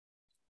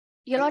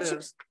 Your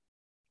Lordships,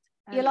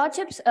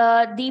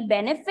 the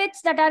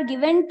benefits that are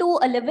given to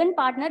a live-in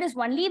partner is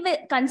only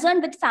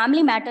concerned with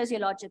family matters,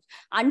 Your Lordships.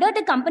 Under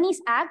the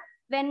Companies Act,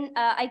 when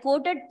I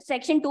quoted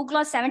section 2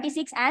 clause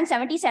 76 and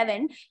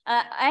 77,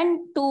 and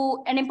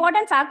to an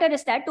important factor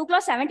is that 2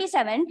 clause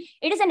 77,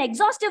 it is an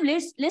exhaustive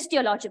list,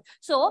 Your Lordship.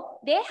 So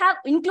they have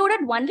included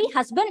only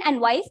husband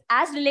and wife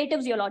as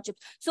relatives, Your Lordship.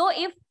 So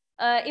if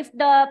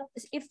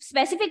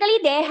specifically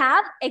they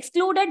have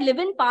excluded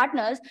live-in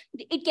partners,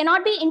 it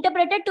cannot be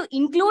interpreted to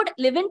include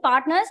live-in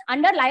partners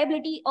under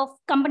liability of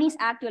Companies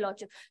Act, Your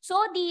Lordship.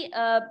 So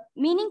the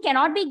meaning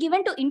cannot be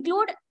given to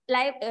include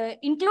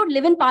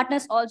live-in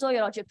partners also,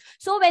 Your Lordship.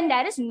 So when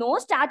there is no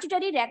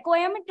statutory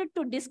requirement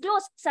to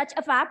disclose such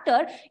a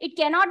factor, it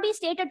cannot be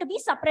stated to be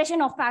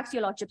suppression of facts,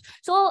 Your Lordship.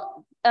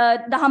 So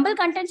the humble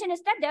contention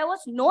is that there was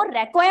no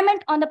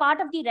requirement on the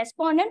part of the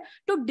respondent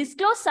to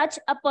disclose such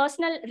a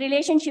personal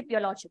relationship,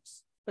 Your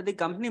Lordships. But the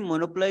company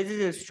monopolizes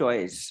its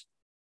choice,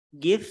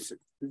 gives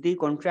the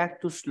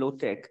contract to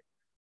Slotech,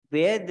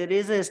 where there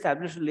is an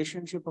established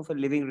relationship of a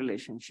living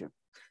relationship.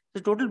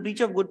 The total breach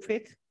of good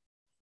faith.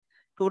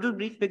 Total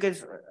breach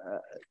because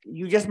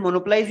you just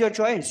monopolize your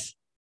choice.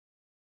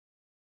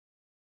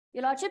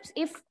 Your Lordships,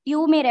 if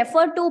you may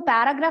refer to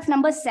paragraph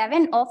number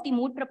 7 of the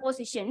Moot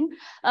proposition,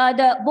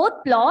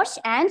 both Plosh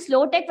and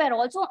Slotech were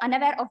also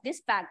unaware of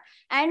this fact.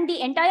 And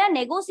the entire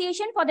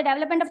negotiation for the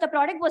development of the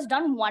product was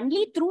done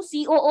only through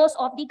COOs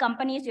of the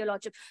companies, Your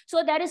Lordship.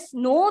 So there is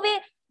no way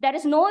There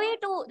is no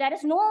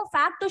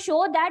fact to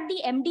show that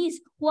the MDs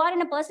who are in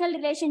a personal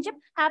relationship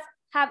have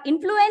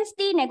influenced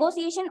the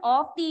negotiation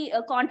of the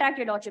contract,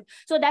 Your Lordship.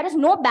 So there is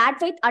no bad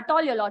faith at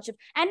all, Your Lordship.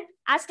 And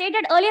as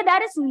stated earlier,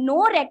 there is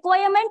no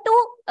requirement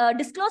to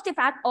disclose the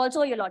fact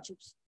also, Your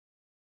Lordships.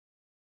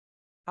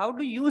 How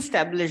do you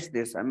establish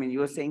this? I mean, you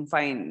were saying,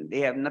 fine,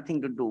 they have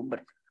nothing to do,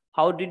 but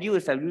how did you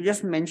establish? You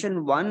just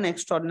mentioned one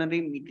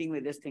extraordinary meeting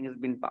where this thing has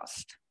been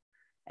passed,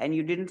 and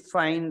you didn't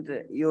find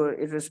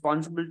it's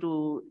responsible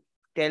to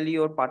tell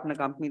your partner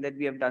company that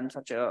we have done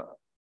such a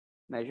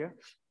measure?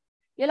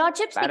 Your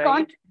Lordships,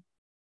 the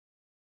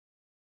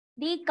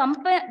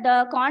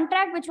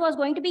contract which was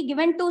going to be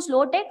given to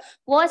Slotech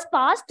was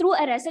passed through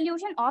a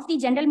resolution of the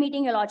general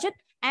meeting, Your Lordship,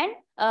 and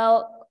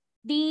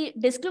the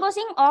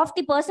disclosing of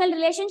the personal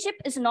relationship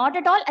is not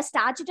at all a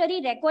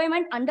statutory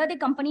requirement under the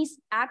Companies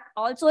Act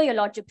also, Your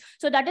Lordship.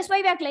 So that is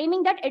why we are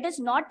claiming that it is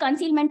not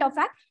concealment of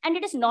fact, and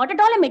it is not at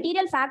all a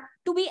material fact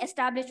to be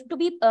established, to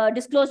be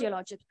disclosed, Your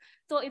Lordship.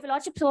 So if Your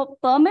Lordship so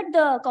permit,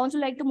 the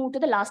council like to move to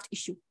the last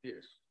issue.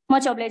 Yes.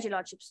 Much obliged, Your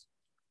Lordships.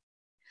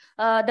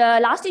 The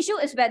last issue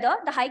is whether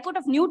the High Court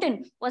of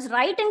Newton was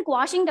right in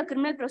quashing the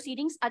criminal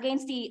proceedings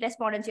against the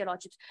respondents, Your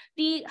Lordships.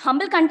 The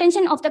humble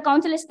contention of the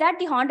council is that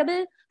the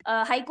Honorable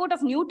High Court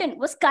of Newton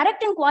was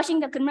correct in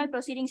quashing the criminal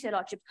proceedings, Your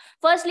Lordships.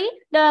 Firstly,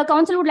 the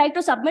council would like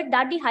to submit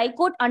that the High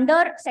Court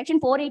under Section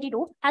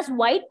 482 has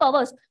wide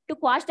powers to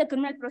quash the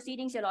criminal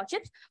proceedings, Your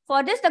Lordships.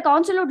 For this, the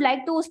council would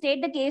like to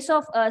state the case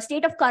of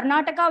State of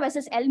Karnataka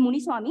versus L.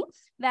 Muniswamy,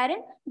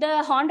 wherein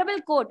the Honorable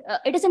Court,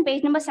 it is in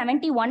page number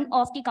 71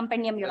 of the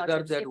compendium, Your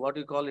Lordships. That, what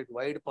you call it,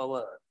 wide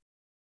power,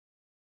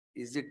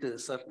 is it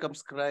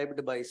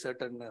circumscribed by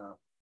certain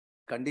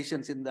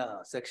conditions in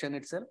the section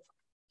itself?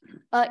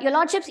 Your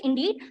Lordships,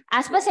 indeed,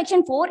 as per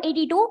Section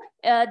 482,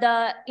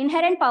 the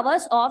inherent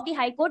powers of the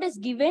High Court is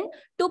given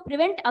to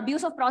prevent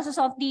abuse of process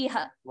of the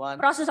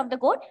process of the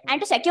court and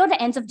to secure the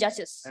ends of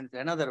justice. And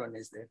another one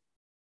is there.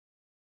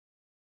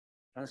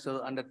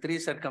 So under three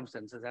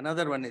circumstances,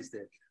 another one is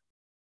there.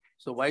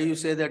 So why you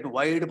say that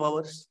wide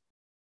powers?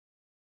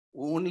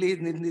 Only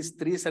in these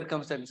three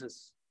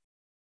circumstances.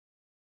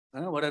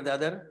 What are the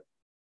other?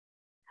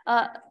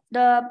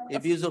 The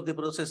abuse of the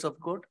process of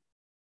court.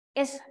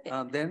 Yes.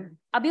 Then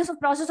abuse of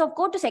process of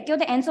court to secure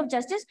the ends of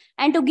justice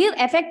and to give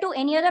effect to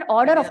any other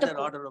order of the court.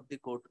 Order of the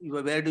court.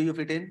 Where do you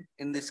fit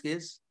in this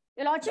case?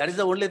 Your Lordship. That is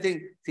the only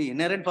thing. See,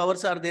 inherent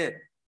powers are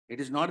there. It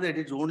is not that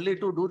it's only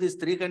to do these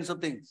three kinds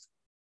of things,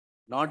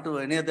 not to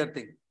any other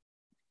thing.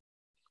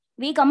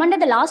 We come under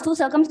the last two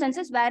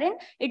circumstances wherein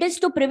it is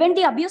to prevent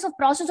the abuse of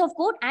process of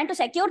court and to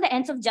secure the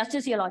ends of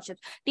justice, Your Lordship.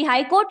 The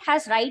High Court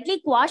has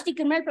rightly quashed the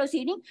criminal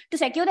proceeding to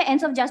secure the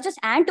ends of justice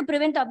and to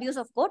prevent the abuse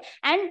of court.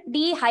 And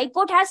the High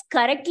Court has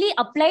correctly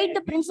applied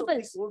the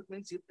principles. The court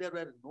means if there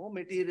were no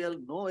material,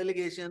 no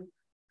allegation,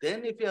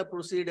 then if you have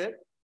proceeded,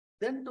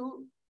 then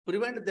to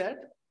prevent that,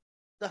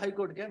 the High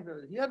Court can.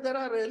 Here there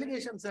are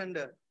allegations, and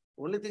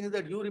only thing is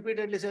that you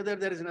repeatedly say that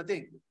there is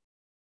nothing.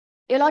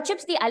 Your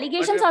Lordships, the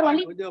allegations are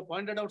only. You have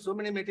pointed out so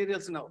many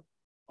materials now,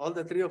 all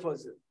the three of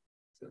us.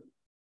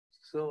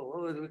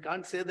 So we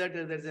can't say that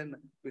there is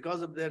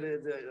because of the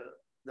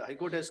High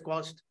Court has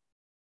caused,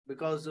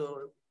 because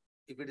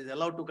if it is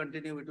allowed to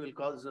continue, it will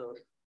cause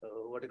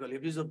what you call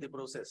abuse of the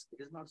process.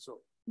 It is not so.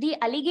 The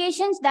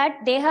allegations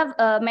that they have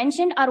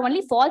mentioned are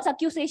only false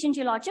accusations,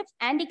 Your Lordships,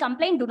 and the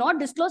complaint do not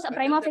disclose a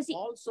prima facie.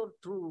 Also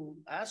true,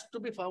 has to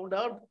be found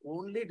out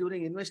only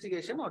during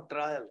investigation or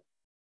trial.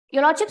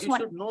 Your Lordships, you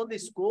should know the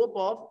scope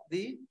of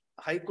the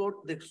High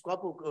Court, the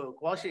scope of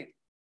quashing.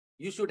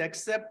 You should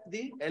accept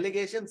the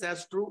allegations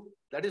as true.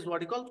 That is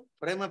what you call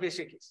prima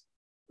facie case.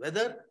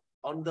 Whether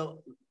on the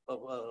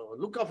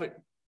look of it,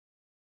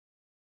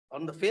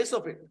 on the face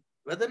of it,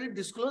 whether it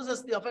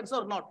discloses the offense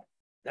or not.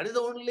 That is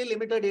the only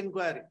limited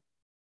inquiry.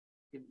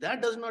 If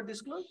that does not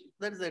disclose,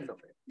 that is the end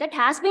of it. That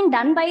has been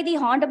done by the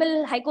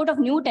Honorable High Court of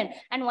Newton,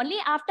 and only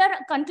after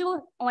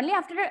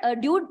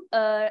due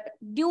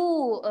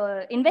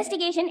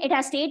investigation, it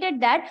has stated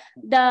that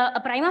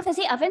the prima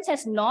facie offense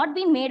has not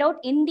been made out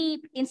in the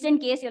instant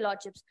case, Your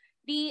Lordships.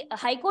 The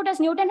High Court of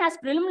Newton has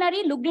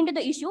preliminarily looked into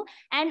the issue,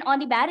 and on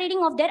the bare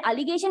reading of their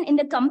allegation in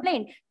the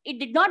complaint, it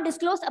did not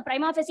disclose a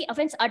prima facie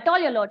offense at all,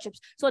 Your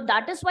Lordships. So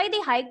that is why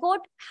the High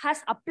Court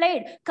has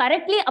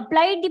correctly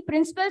applied the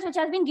principles which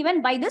has been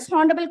given by this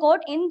Honorable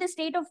Court in the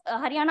state of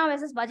Haryana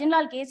versus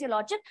Bhajanlal case, Your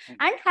Lordship,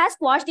 and has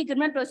quashed the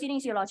criminal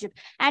proceedings, Your Lordship.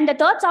 And the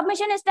third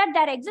submission is that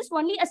there exists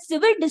only a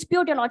civil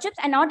dispute, Your Lordships,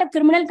 and not a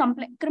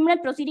criminal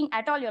proceeding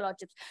at all, Your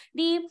Lordships.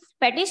 The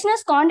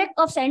petitioner's conduct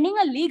of sending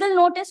a legal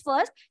notice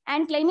first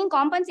and claiming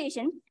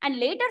compensation and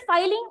later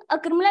filing a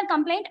criminal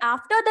complaint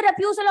after the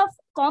refusal of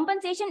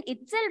compensation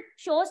itself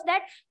shows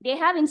that they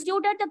have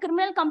instituted the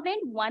criminal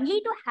complaint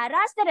only to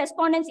harass the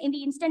respondents in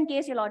the instant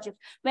case, Your Lordship.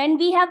 When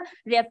we have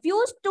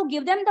refused to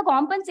give them the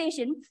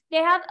compensation, they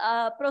have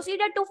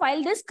proceeded to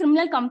file this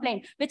criminal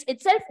complaint, which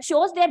itself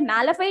shows their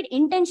malified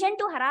intention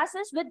to harass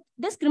us with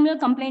this criminal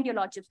complaint, Your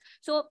Lordships.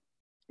 So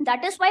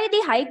That is why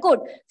the High Court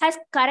has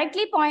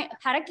correctly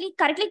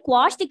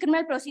quashed the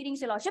criminal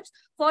proceedings, Your Lordships.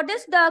 For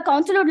this, the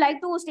council would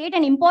like to state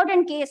an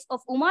important case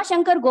of Uma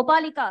Shankar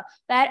Gopalika,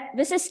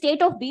 this is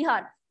state of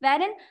Bihar,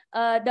 wherein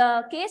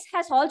the case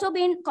has also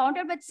been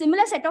countered with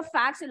similar set of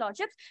facts, Your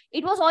Lordships.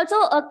 It was also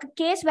a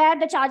case where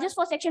the charges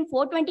for section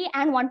 420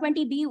 and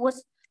 120B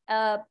was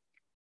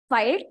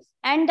filed,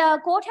 and the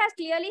court has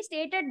clearly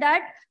stated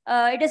that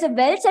it is a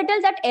well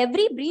settled that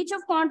every breach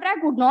of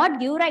contract would not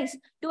give rise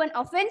to an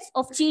offense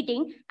of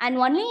cheating, and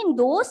only in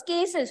those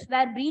cases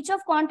where breach of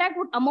contract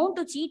would amount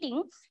to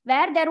cheating,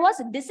 where there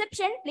was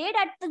deception played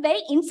at the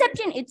very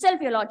inception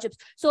itself, Your Lordships.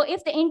 So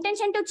if the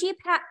intention to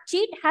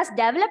cheat has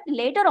developed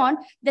later on,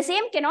 the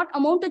same cannot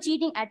amount to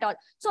cheating at all.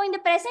 So in the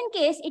present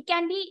case, it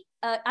can be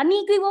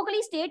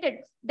unequivocally stated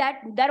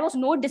that there was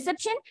no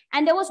deception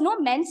and there was no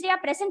mens rea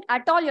present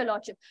at all, Your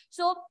Lordship.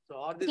 So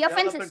all the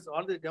offenses,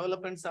 all the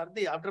developments are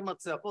the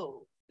aftermath of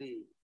the.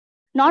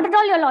 Not at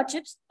all, Your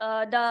Lordships.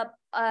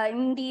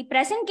 In the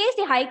present case,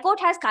 the High Court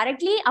has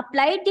correctly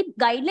applied the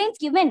guidelines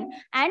given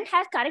and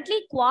has correctly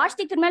quashed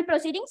the criminal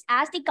proceedings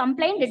as the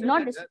complaint did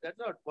not. That's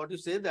not what you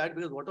say that,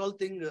 because what all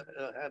thing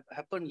have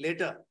happened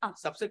later,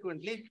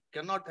 subsequently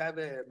cannot have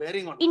a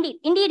bearing on.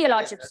 Indeed, Your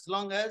Lordships. As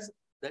long as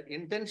the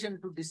intention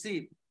to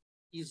deceive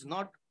is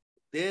not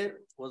there,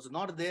 was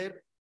not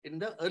there in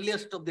the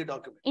earliest of the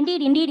document.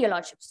 Indeed, Your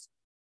Lordships.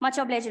 Much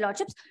obliged, Your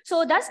Lordships.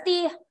 So thus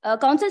the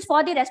counsels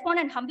for the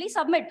respondent humbly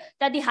submit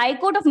that the High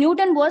Court of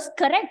Newton was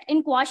correct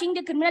in quashing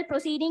the criminal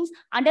proceedings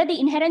under the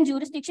inherent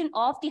jurisdiction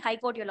of the High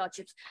Court, Your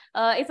Lordships.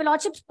 If Your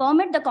Lordships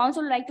permit, the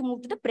counsel would like to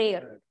move to the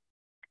prayer.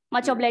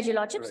 Much obliged, Your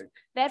Lordships. Right.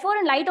 Therefore,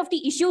 in light of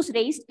the issues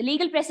raised,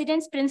 legal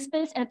precedents,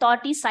 principles, and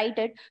authorities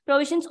cited,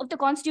 provisions of the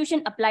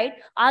Constitution applied,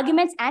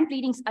 arguments and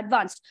pleadings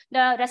advanced,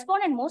 the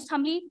respondent most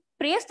humbly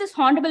prays this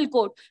honorable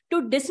court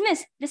to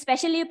dismiss the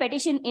special leave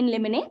petition in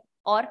limine,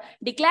 or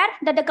declare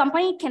that the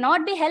company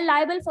cannot be held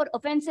liable for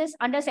offences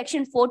under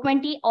section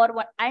 420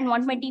 and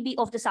 120B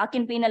of the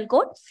Sakin Penal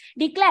Code,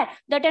 declare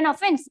that an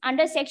offence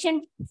under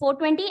section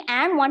 420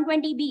 and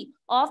 120B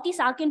of the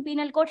Sakin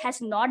Penal Code has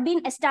not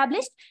been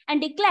established, and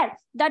declare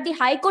that the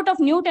High Court of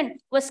Newton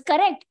was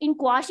correct in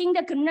quashing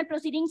the criminal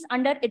proceedings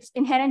under its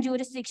inherent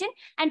jurisdiction,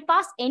 and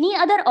pass any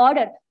other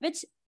order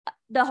which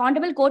the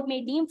honorable court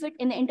may deem fit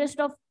in the interest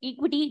of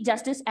equity,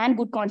 justice, and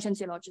good conscience,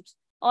 Your Lordships.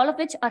 All of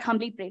which are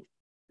humbly prayed.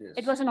 Yes.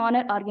 It was an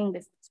honor arguing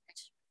this.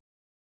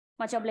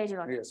 Much obliged, Your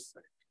Lordships.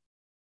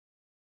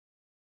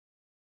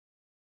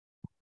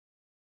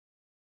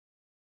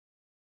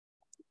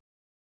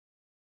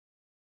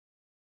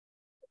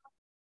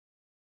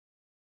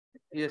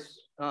 Yes.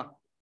 Yes.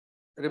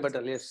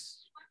 Rebuttal,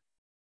 yes.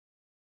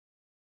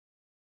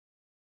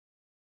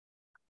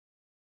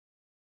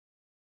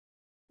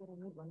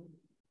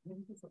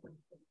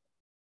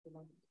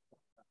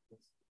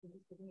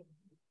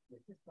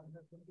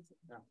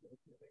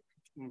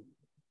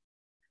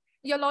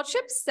 Your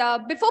Lordships,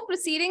 before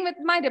proceeding with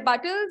my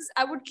rebuttals,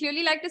 I would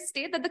clearly like to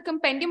state that the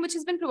compendium which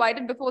has been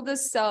provided before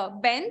this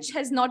bench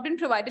has not been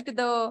provided to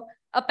the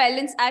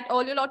appellants at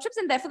all, Your Lordships,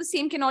 and therefore the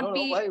same cannot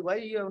be. Why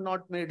you have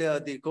not made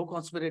the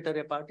co-conspirator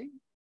a party?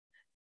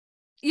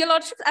 Your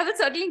Lordships, I will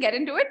certainly get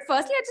into it.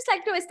 Firstly, I'd just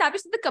like to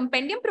establish that the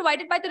compendium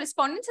provided by the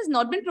respondents has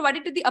not been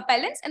provided to the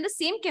appellants, and the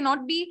same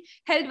cannot be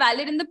held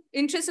valid in the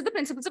interest of the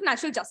principles of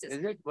natural justice.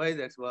 Is it? Why?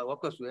 That's why. Of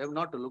course, we have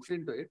not looked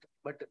into it,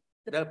 but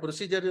the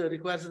procedure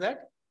requires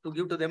that to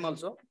give to them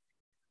also.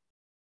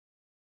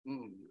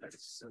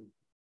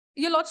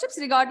 Your Lordships,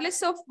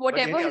 regardless of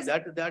whatever. Anyhow,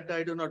 that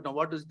I do not know.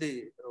 What is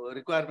the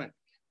requirement?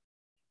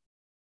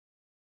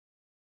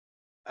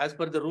 As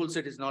per the rules,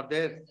 it is not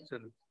there. So,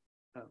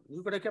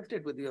 you could have kept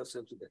it with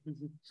yourselves.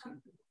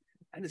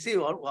 And see,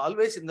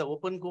 always in the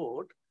open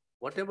court,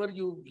 whatever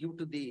you give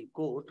to the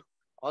court,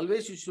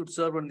 always you should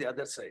serve on the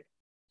other side.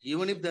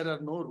 Even if there are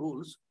no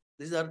rules,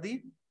 these are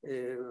the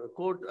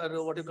court,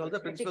 or what you call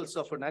the principles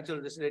of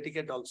natural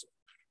etiquette also.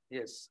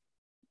 Yes.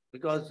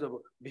 Because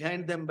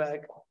behind them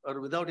back or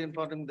without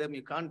informing them,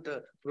 you can't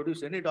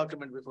produce any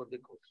document before the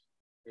court.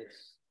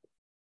 Yes.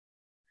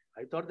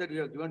 I thought that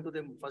you have given to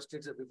them first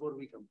before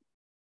we come.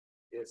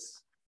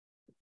 Yes.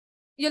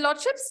 Your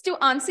Lordships, to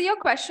answer your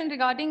question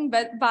regarding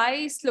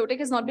why Slotech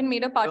has not been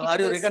made a party. So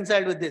are you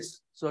reconciled with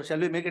this? So shall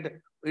we make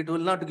it? It will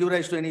not give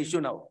rise to any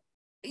issue now.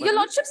 Your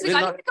Lordships,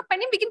 regarding the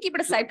compendium, we can keep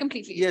it aside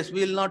completely. Yes,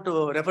 we will not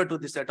refer to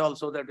this at all,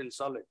 so that we'll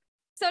solve it.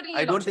 Certainly.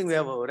 I don't think we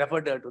have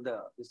referred to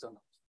this one.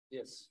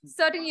 Yes.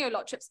 Certainly, Your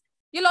Lordships.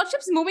 Your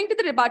Lordships, moving to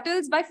the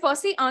rebuttals by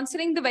firstly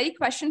answering the very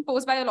question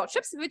posed by Your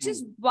Lordships, which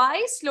is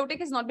why Slotech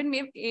has not been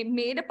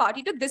made a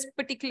party to this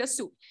particular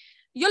suit.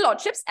 Your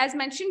Lordships, as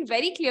mentioned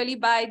very clearly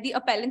by the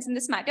appellants in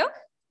this matter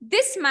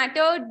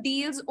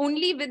deals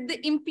only with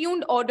the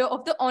impugned order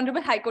of the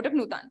Honorable High Court of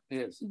Newton.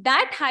 Yes.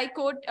 That High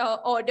Court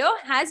order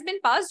has been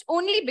passed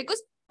only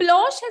because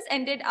Plosh has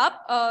ended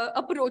up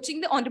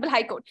approaching the Honorable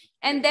High Court.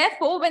 And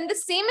therefore, when the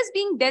same is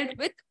being dealt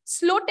with,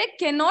 Slotech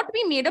cannot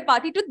be made a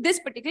party to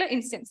this particular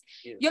instance.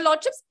 Yes. Your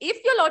Lordships,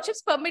 if Your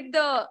Lordships permit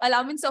the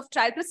allowance of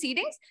trial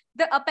proceedings,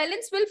 the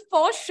appellants will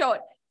for sure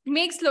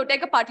make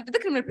Slotech a party to the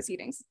criminal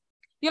proceedings.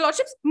 Your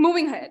Lordships,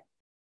 moving ahead.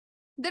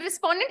 The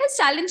respondent has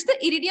challenged the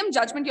iridium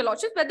judgment, Your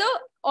Lordships, where the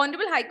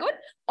Honorable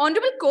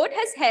Court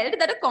has held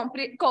that a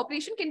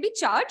corporation can be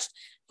charged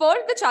for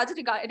the charges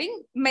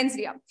regarding mens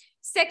rea.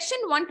 Section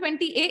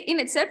 120A in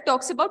itself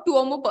talks about 2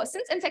 or more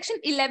persons, and Section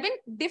 11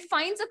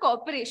 defines a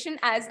corporation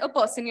as a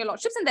person, Your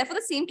Lordships, and therefore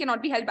the same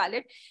cannot be held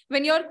valid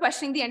when you're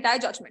questioning the entire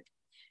judgment.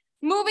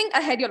 Moving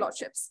ahead, Your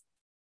Lordships.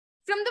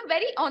 From the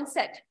very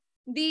onset,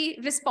 the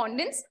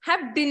respondents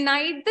have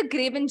denied the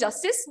grave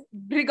injustice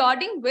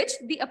regarding which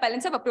the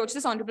appellants have approached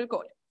this Honorable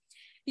Court.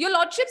 Your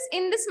Lordships,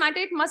 in this matter,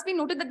 it must be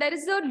noted that there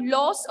is a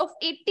loss of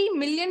 $80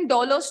 million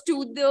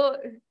to the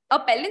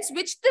appellants,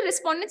 which the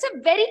respondents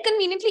have very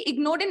conveniently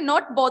ignored and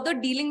not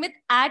bothered dealing with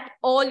at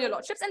all, Your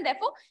Lordships, and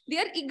therefore they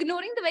are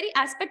ignoring the very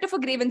aspect of a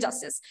grave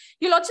injustice.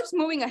 Your Lordships,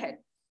 moving ahead.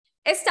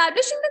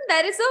 Establishing that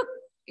there is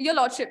Your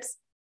Lordships,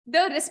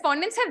 the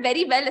respondents have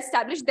very well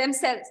established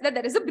themselves that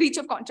there is a breach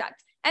of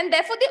contract. And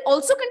therefore, they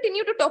also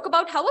continue to talk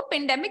about how a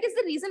pandemic is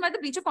the reason why the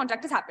breach of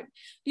contract has happened.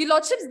 Your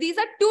Lordships, these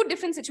are 2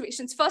 different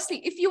situations.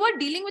 Firstly, if you are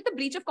dealing with a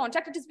breach of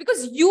contract, it is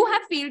because you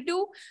have failed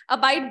to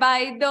abide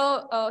by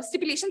the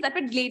stipulations that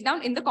were laid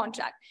down in the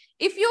contract.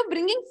 If you're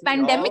bringing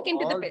pandemic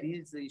into the pit.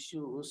 These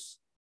issues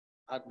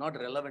are not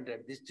relevant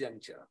at this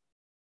juncture.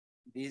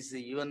 These,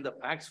 even the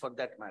facts for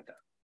that matter.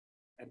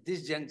 At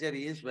this juncture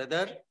is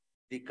whether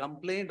the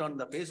complaint on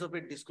the face of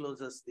it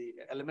discloses the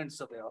elements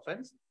of the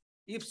offense.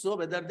 If so,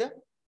 whether the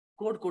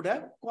court could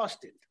have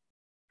quashed it.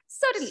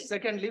 Certainly.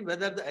 Secondly,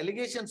 whether the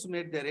allegations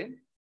made therein,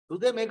 do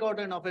they make out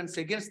an offense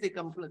against the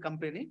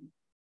company?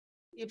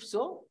 If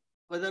so,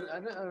 whether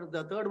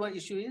the third one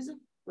issue is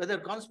whether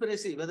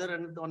conspiracy,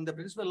 whether on the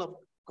principle of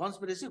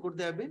conspiracy could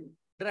they have been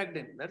dragged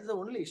in. That is the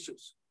only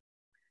issues.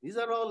 These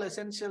are all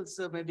essentials,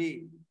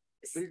 maybe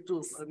built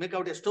to make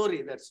out a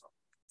story. That's all.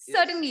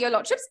 Certainly, Your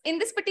Lordships. In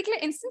this particular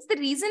instance, the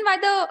reason why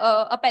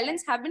the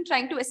appellants have been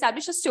trying to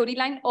establish a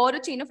storyline or a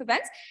chain of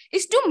events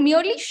is to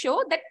merely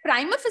show that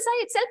prima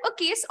facie itself a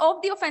case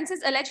of the offences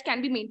alleged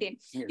can be maintained.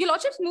 Yes. Your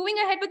Lordships, moving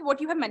ahead with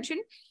what you have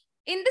mentioned,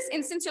 in this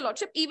instance, Your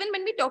Lordship, even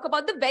when we talk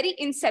about the very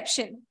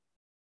inception,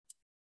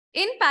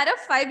 in para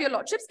 5, Your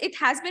Lordships, it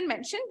has been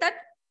mentioned that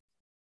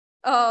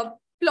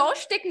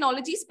Plosh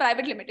Technologies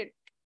Private Limited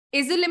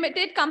is a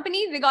limited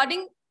company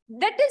regarding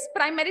that is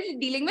primarily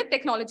dealing with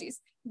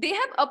technologies. They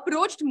have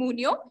approached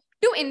Munio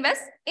to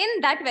invest in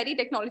that very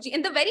technology.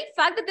 And the very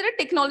fact that they're a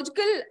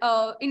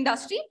technological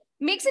industry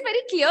makes it very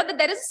clear that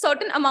there is a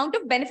certain amount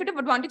of benefit of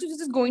advantage which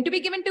is going to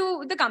be given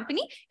to the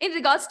company in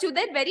regards to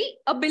their very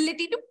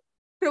ability to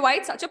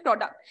provide such a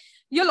product.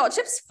 Your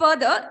Lordships,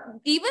 further,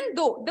 even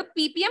though the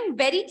PPM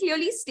very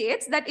clearly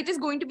states that it is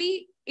going to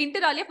be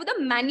inter alia for the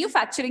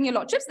manufacturing, Your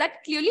Lordships,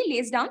 that clearly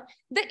lays down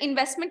the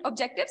investment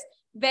objectives,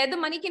 where the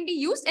money can be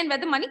used and where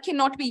the money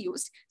cannot be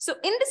used. So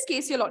in this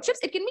case, Your Lordships,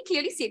 it can be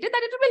clearly stated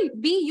that it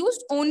will be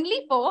used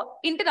only for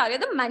inter alia,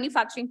 the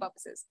manufacturing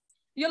purposes.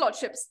 Your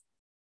Lordships,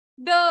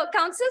 the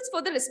counsels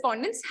for the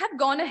respondents have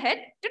gone ahead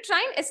to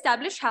try and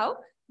establish how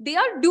they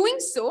are doing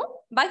so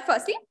by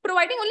firstly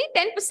providing only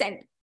 10%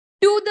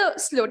 to the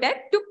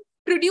Slotech to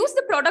produce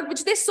the product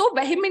which they so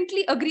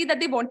vehemently agree that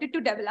they wanted to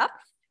develop.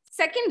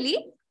 Secondly,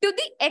 to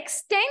the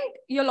extent,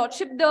 Your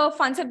Lordship, the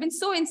funds have been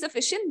so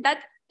insufficient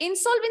that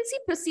insolvency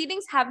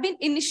proceedings have been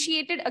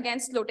initiated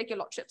against Slotech, Your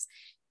Lordships.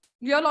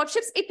 Your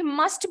Lordships, it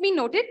must be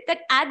noted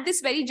that at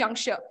this very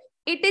juncture,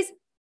 it is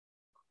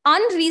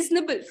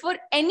unreasonable for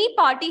any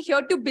party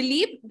here to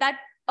believe that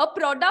a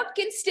product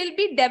can still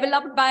be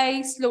developed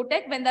by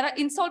Slotech when there are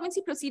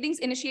insolvency proceedings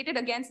initiated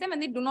against them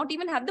and they do not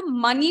even have the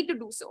money to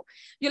do so.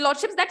 Your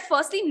Lordships, that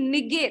firstly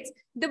negates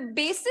the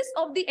basis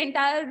of the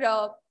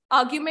entire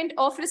argument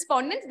of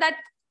respondents that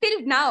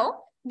till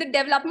now, the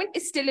development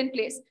is still in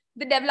place.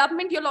 The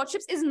development, Your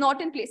Lordships, is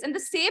not in place. And the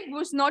save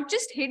was not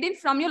just hidden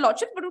from Your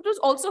Lordships, but it was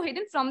also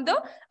hidden from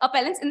the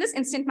appellants in this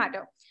instant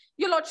matter.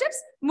 Your Lordships,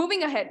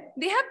 moving ahead,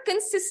 they have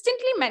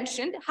consistently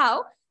mentioned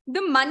how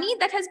the money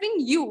that has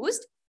been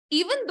used,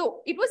 even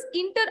though it was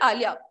inter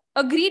alia,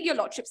 agreed, Your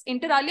Lordships,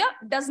 inter alia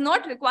does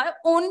not require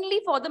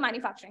only for the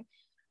manufacturing.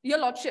 Your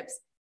Lordships,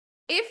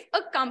 if a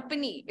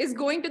company is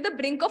going to the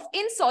brink of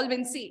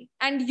insolvency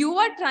and you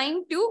are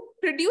trying to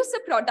produce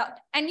a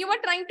product and you are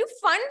trying to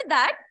fund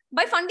that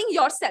by funding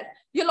yourself,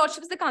 Your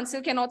Lordships, the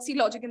council cannot see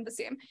logic in the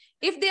same.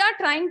 If they are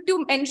trying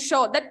to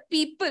ensure that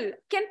people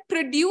can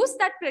produce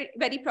that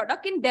very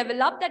product, can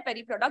develop that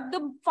very product,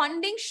 the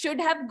funding should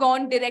have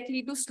gone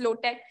directly to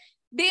Slotech.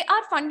 They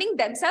are funding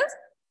themselves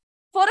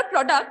for a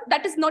product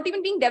that is not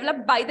even being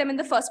developed by them in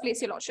the first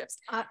place, Your Lordships.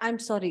 I'm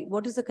sorry,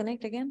 what is the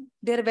connect again?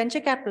 They're a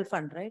venture capital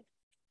fund, right?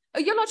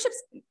 Your Lordships.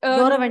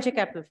 You're a venture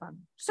capital fund.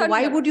 So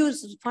why would you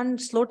fund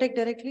Slotech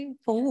directly?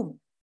 For whom?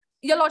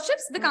 Your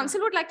Lordships, the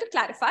council would like to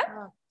clarify.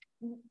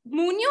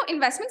 Munio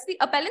Investments, the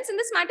appellants in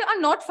this matter are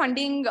not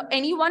funding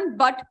anyone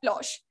but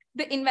Plosh.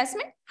 The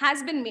investment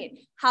has been made.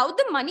 How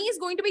the money is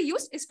going to be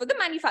used is for the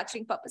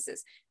manufacturing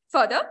purposes.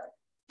 Further,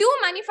 to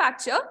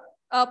manufacture,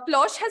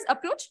 Plosh has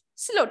approached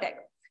Slotech.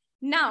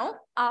 Now,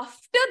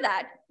 after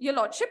that, Your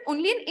Lordship,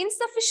 only an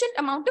insufficient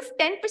amount of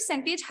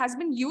 10% has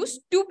been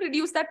used to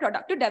produce that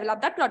product, to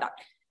develop that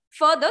product.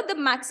 Further, the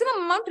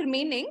maximum amount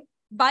remaining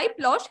by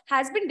Plosh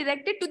has been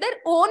directed to their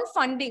own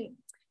funding,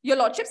 Your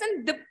Lordships,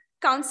 and the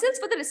counsels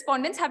for the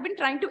respondents have been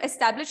trying to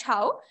establish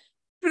how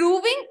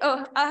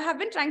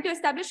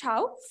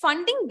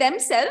funding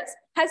themselves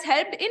has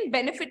helped in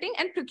benefiting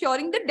and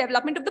procuring the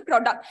development of the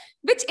product,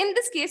 which in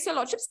this case, Your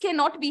Lordships,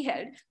 cannot be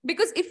held.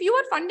 Because if you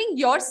are funding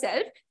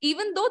yourself,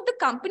 even though the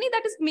company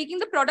that is making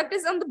the product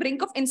is on the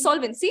brink of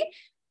insolvency,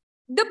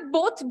 the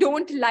both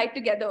don't lie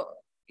together,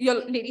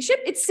 Your Ladyship.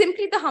 It's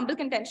simply the humble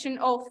contention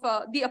of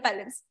the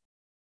appellants.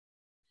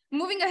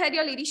 Moving ahead,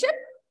 Your Ladyship,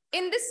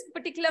 in this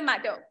particular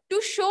matter,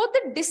 to show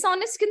the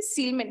dishonest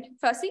concealment,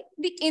 firstly,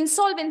 the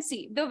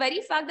insolvency, the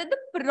very fact that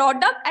the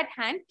product at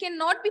hand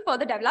cannot be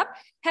further developed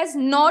has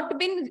not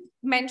been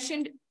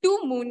mentioned to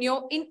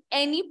Munio in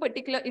any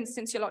particular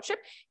instance, Your Lordship.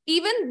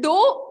 Even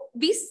though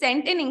we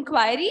sent an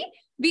inquiry,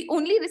 we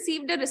only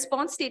received a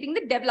response stating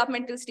the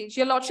developmental stage.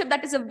 Your Lordship,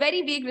 that is a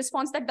very vague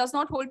response that does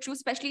not hold true,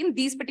 especially in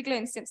these particular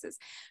instances.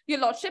 Your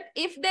Lordship,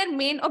 if their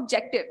main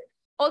objective,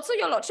 also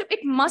Your Lordship,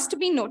 it must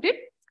be noted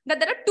that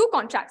there are two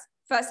contracts.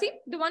 Firstly,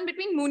 the one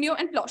between Munio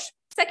and Plosh.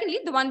 Secondly,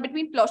 the one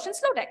between Plosh and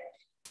Slowtech.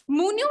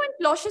 Munio and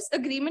Plosh's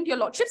agreement, Your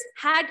Lordships,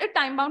 had a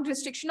time-bound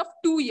restriction of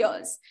 2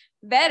 years.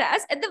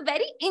 Whereas at the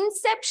very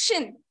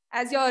inception,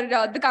 as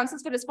the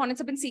counsels for respondents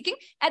have been seeking,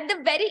 at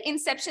the very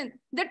inception,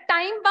 the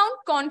time-bound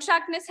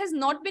contractness has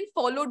not been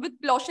followed with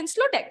Plosh and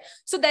Slowtech.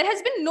 So there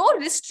has been no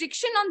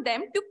restriction on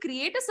them to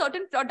create a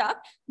certain product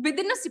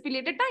within a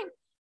stipulated time.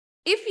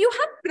 If you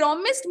have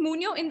promised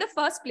Munio in the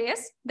first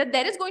place that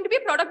there is going to be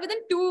a product within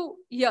 2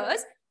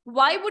 years,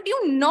 why would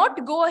you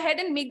not go ahead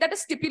and make that a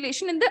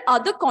stipulation in the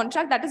other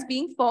contract that is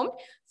being formed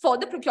for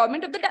the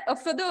procurement of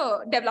for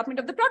the development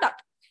of the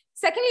product?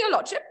 Secondly, Your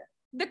Lordship,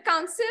 the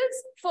counsels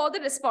for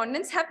the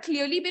respondents have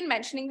clearly been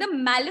mentioning the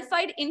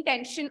malified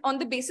intention on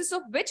the basis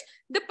of which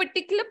the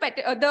particular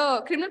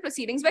the criminal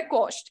proceedings were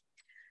quashed.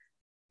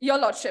 Your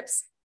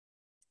Lordships,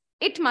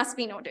 it must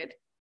be noted,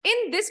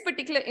 in this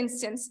particular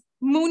instance,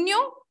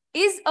 Munio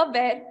is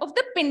aware of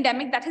the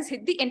pandemic that has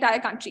hit the entire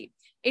country.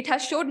 It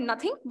has showed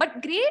nothing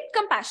but great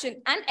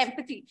compassion and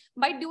empathy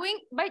by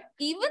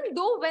even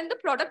though when the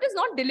product is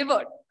not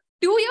delivered,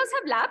 2 years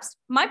have lapsed,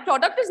 my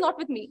product is not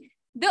with me.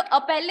 The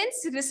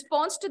appellant's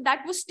response to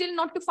that was still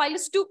not to file a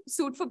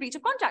suit for breach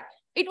of contract.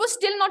 It was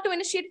still not to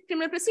initiate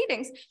criminal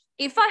proceedings.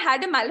 If I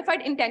had a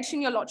malified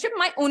intention, Your Lordship,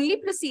 my only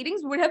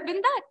proceedings would have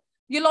been that.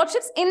 Your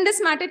Lordships, in this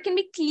matter, it can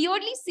be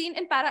clearly seen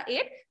in para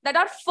 8 that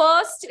our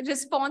first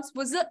response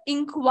was an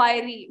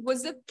inquiry,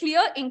 was a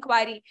clear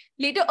inquiry,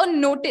 later a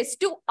notice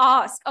to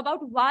ask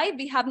about why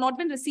we have not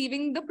been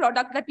receiving the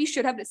product that we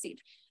should have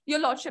received.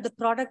 Your Lordship. The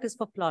product is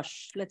for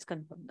Plosh. Let's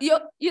confirm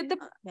that.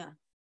 Yeah.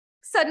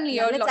 Suddenly,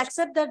 yeah, Your let's Lordship.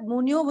 accept that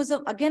Munio was,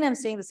 again, I'm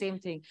saying the same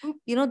thing.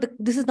 You know,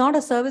 this is not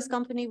a service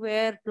company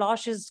where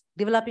Plosh is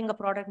developing a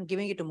product and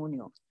giving it to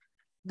Munio.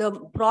 The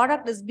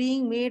product is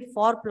being made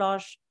for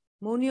Plosh.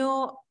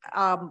 Munio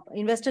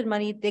invested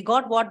money. They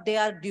got what they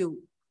are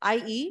due,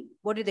 i.e.,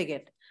 what did they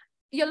get?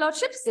 Your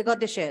Lordships? They got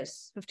the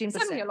shares, 15%.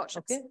 Certainly, Your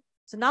Lordships. Okay.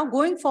 So now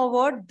going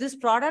forward, this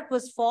product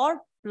was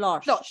for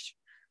Plosh.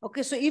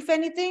 Okay. So if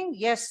anything,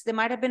 yes, there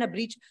might have been a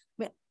breach.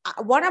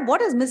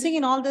 What is missing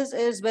in all this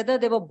is whether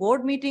there were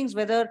board meetings,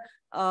 whether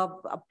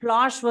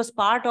Plosh was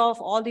part of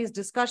all these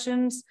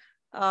discussions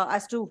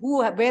as to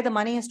where the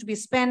money has to be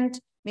spent.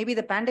 Maybe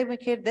the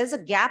pandemic hit. There's a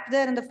gap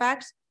there in the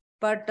facts.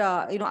 But,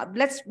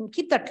 let's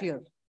keep that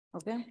clear.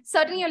 Okay.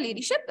 Certainly, Your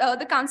Ladyship,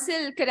 the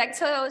council corrects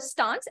her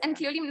stance and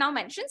clearly now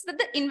mentions that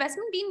the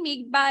investment being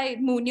made by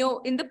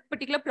Munio in the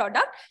particular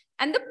product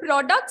and the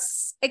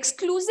product's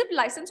exclusive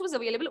license was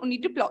available only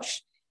to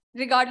Plosh.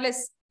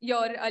 Regardless,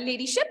 Your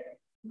Ladyship,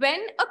 when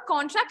a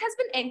contract has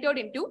been entered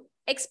into,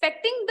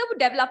 expecting the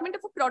development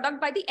of a product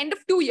by the end of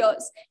 2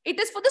 years, it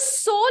is for the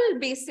sole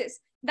basis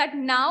that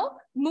now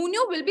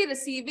Munio will be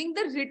receiving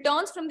the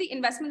returns from the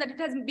investment that it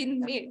has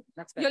been made.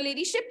 Your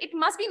Ladyship, it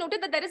must be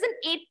noted that there is an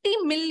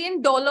 $80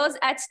 million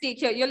at stake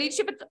here. Your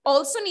Ladyship, it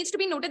also needs to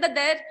be noted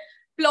that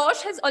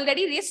Plosh has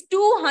already raised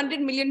 $200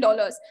 million.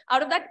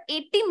 Out of that,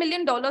 $80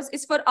 million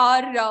is for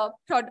our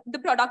the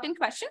product in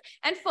question.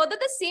 And further,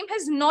 the same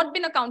has not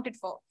been accounted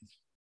for.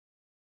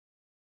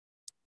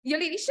 Your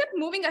Ladyship,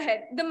 moving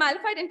ahead, the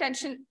malified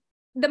intention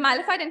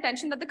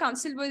that the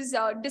council was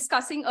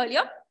discussing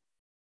earlier.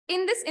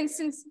 In this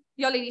instance,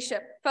 Your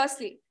Ladyship,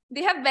 firstly,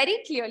 they have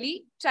very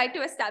clearly tried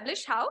to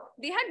establish how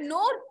they had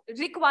no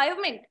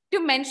requirement to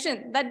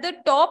mention that the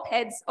top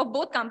heads of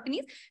both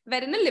companies were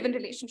in a live-in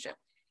relationship.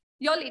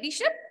 Your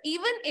Ladyship,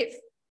 even if,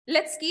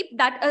 let's keep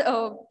that,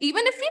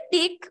 even if we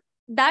take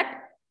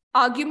that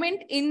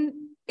argument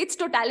in its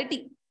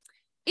totality,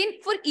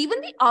 for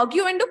even the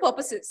arguendo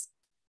purposes,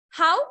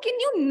 how can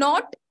you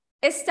not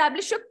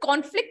establish a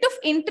conflict of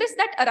interest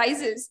that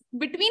arises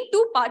between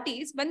two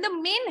parties when the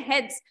main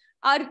heads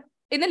are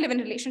in a live-in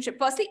relationship?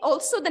 Firstly,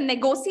 also the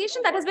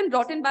negotiation that has been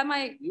brought in by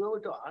my... You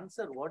have to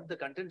answer what the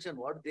contention,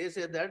 what they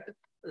say that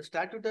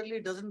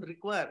statutorily doesn't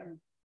require.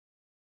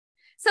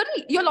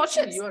 Certainly, Your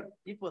Lordships.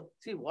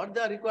 See, what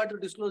they are required to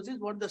disclose is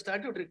what the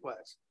statute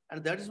requires.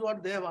 And that is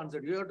what they have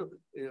answered. You have to,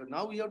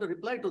 now you have to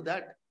reply to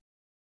that.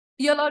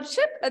 Your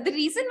Lordship, the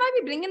reason why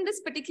we bring in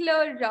this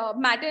particular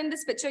matter in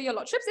this picture, Your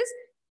Lordships, is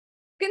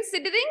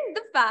considering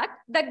the fact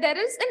that there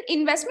is an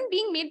investment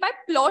being made by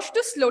Plosh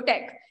to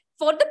Slotech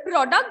for the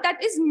product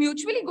that is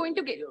mutually going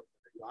to get. You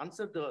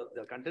answer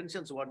the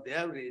contentions, what they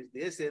have raised.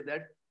 They say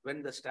that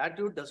when the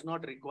statute does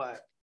not require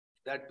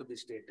that to be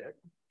stated,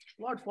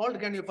 what fault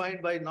can you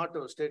find by not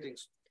stating?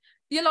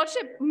 Your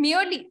Lordship,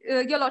 merely,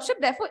 Your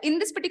Lordship, therefore, in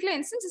this particular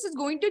instance, this is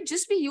going to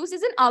just be used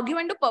as an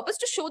argument of purpose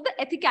to show the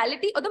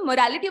ethicality or the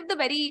morality of the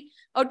very,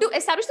 or to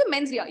establish the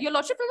mens rea. Your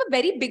Lordship, from the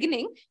very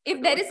beginning,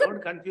 if there is a...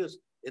 Don't confuse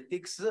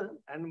ethics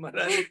and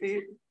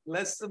morality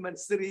plus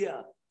mens rea.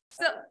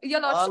 So,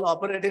 Your Lordship... All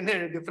operate in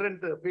a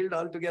different field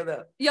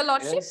altogether. Your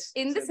Lordship, Yes,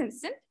 in this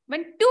instant,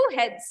 when two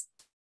heads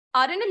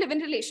are in a live-in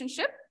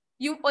relationship,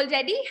 you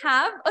already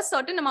have a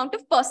certain amount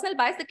of personal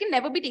bias that can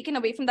never be taken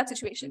away from that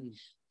situation.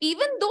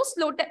 Even though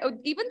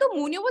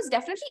Munio was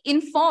definitely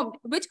informed,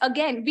 which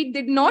again, we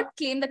did not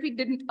claim that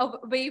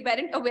we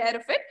weren't aware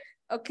of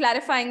it,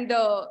 clarifying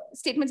the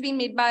statements being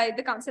made by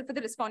the counsel for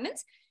the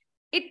respondents,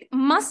 it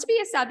must be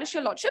established,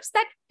 Your Lordships,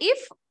 that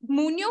if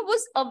Munio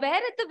was aware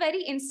at the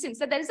very instance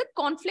that there is a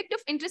conflict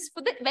of interest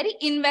for the very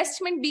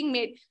investment being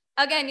made,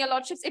 again, Your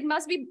Lordships,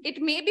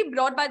 it may be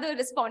brought by the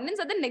respondents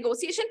that the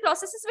negotiation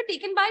processes were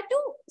taken by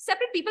two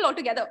separate people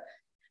altogether.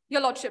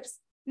 Your Lordships,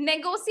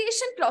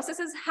 negotiation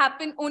processes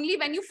happen only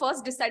when you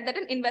first decide that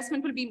an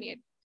investment will be made.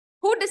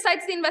 Who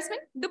decides the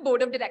investment? The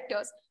board of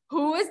directors.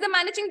 Who is the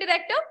managing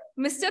director?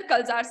 Mr.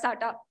 Kalzar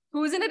Sata.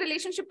 Who is in a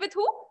relationship with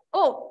who?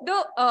 Oh,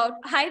 the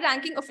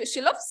high-ranking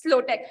official of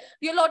Slotech.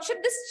 Your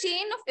Lordship, this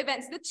chain of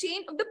events, the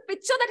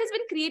picture that has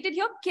been created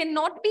here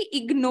cannot be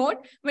ignored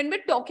when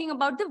we're talking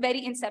about the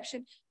very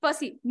inception.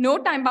 Firstly, no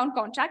time-bound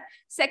contract.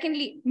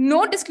 Secondly,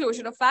 no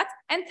disclosure of facts.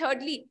 And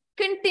thirdly,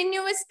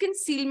 continuous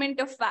concealment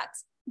of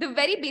facts. The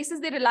very basis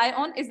they rely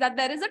on is that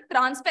there is a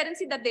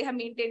transparency that they have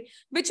maintained,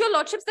 which, Your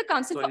Lordships, the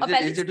Council for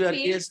Appellants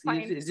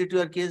is it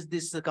your case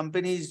this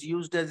company is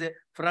used as a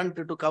front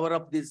to cover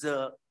up these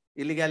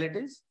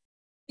illegalities?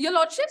 Your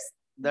Lordships,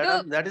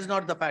 that is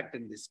not the fact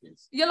in this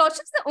case. Your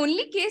Lordships, the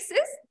only case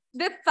is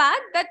the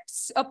fact that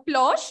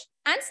Plosh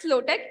and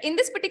Slotech in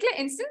this particular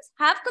instance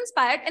have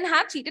conspired and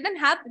have cheated and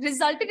have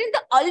resulted in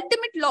the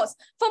ultimate loss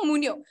for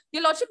Munio.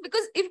 Your Lordship,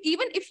 because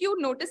even if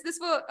you notice this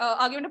for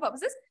argument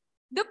purposes,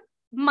 the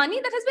money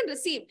that has been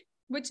received,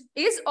 which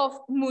is of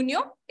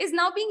Munio, is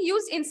now being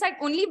used inside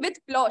only with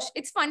Plosh.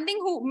 It's funding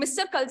who?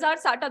 Mr. Kalzar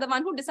Sata, the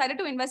one who decided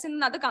to invest in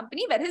another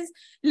company where his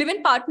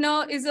live-in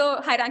partner is a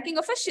high-ranking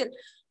official.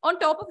 On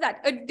top of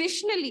that,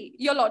 additionally,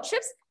 Your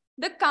Lordships,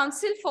 the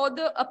Council for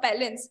the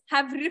Appellants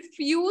have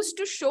refused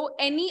to show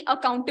any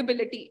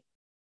accountability.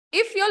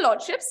 If, Your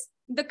Lordships,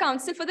 the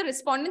Council for the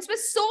Respondents were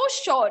so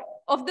sure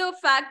of the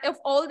fact of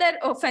all their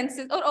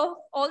offenses or of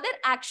all their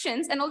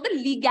actions and all the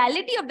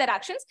legality of their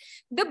actions,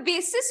 the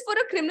basis for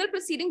a criminal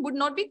proceeding would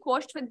not be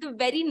quashed with the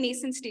very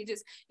nascent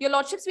stages. Your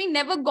Lordships, we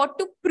never got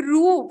to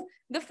prove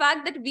the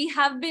fact that we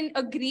have been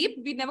aggrieved.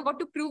 We never got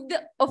to prove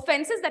the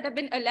offenses that have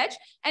been alleged.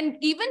 And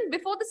even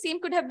before the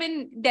same could have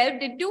been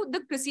delved into,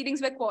 the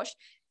proceedings were quashed.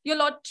 Your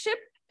Lordship,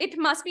 it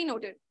must be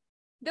noted,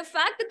 the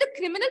fact that the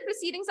criminal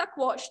proceedings are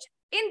quashed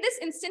in this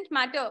instant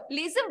matter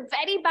lays a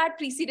very bad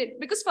precedent,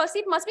 because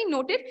firstly, it must be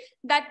noted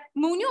that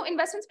Munio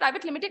Investments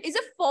Private Limited is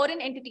a foreign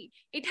entity.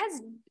 It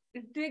has,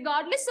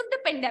 regardless of the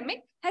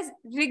pandemic,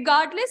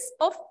 regardless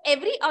of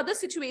every other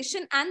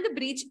situation and the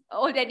breach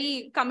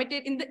already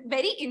committed in the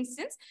very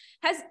instance,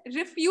 has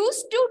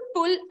refused to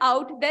pull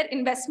out their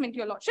investment,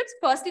 Your Lordships.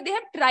 Firstly, they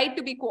have tried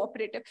to be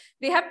cooperative.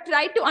 They have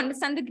tried to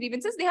understand the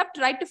grievances. They have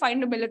tried to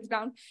find a middle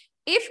ground.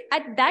 If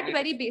at that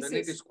very basis... When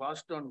it is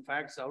quashed on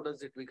facts, how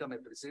does it become a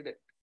precedent?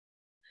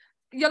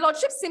 Your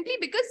Lordship, simply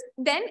because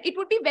then it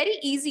would be very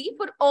easy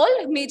for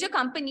all major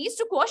companies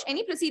to quash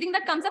any proceeding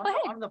that comes up ahead.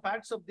 On the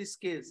facts of this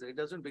case, it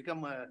doesn't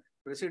become a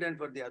precedent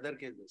for the other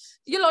cases.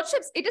 Your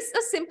Lordships, it is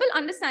a simple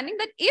understanding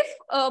that if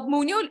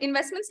Munio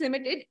Investments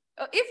Limited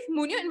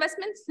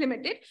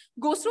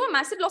goes through a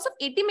massive loss of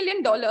 $80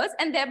 million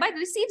and thereby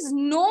receives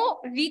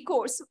no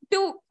recourse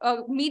to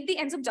meet the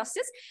ends of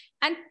justice,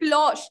 and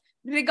Plosh,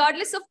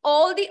 regardless of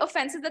all the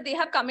offenses that they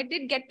have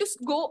committed, get to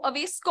go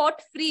away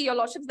scot-free, Your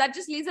Lordships, that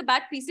just lays a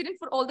bad precedent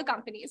for all the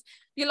companies.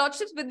 Your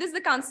Lordships, with this,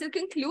 the Council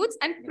concludes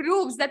and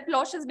proves that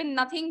Plosh has been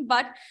nothing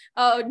but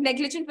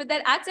negligent with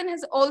their acts and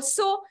has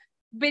also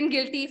been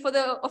guilty for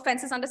the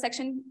offenses under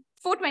Section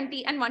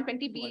 420 and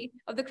 120B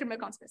of the Criminal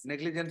Conspiracy.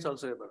 Negligence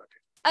also about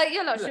it.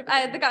 Your Lordship,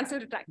 the Council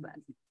retract that.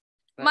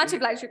 Much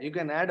obliged. You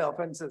can add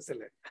offenses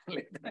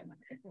later.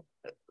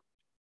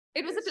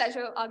 It was a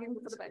pleasure arguing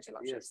before the bench, Your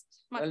Lordship. Yes.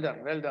 Well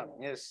done. Well done.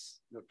 Yes.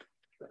 Good.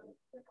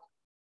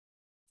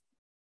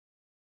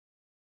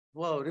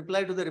 Wow.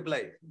 Reply to the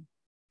reply.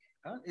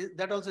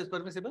 That also is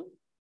permissible?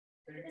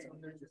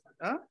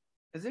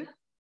 Is it?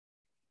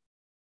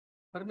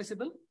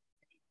 Permissible?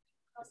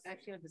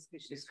 Actual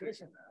discretion.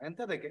 Discretion.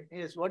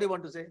 Yes. What do you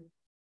want to say?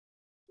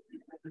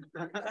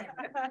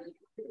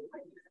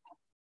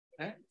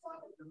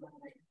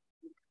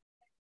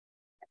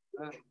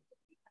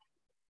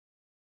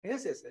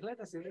 Yes, yes. Let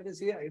us see. It is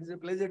here. It is a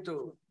pleasure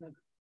to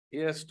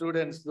Here,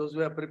 students, those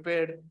who are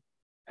prepared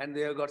and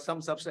they have got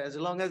some substance, as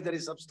long as there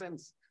is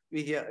substance,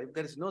 we hear. If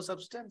there is no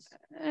substance,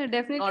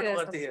 Definitely. not there's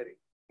worth substance. hearing.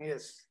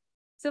 Yes.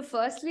 So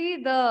firstly,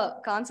 the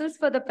counsels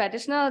for the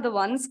petitioner are the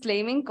ones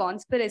claiming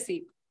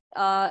conspiracy.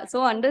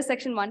 So under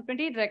section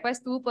 120, it requires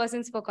 2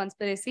 persons for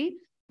conspiracy,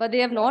 but they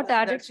have not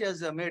added. That she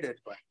has made it.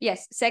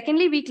 Yes.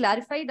 Secondly, we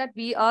clarify that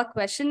we are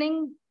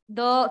questioning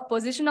the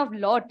position of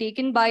law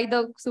taken by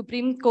the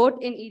Supreme Court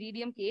in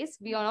Iridium case.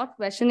 We are not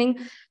questioning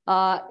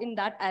in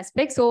that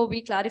aspect. So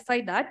we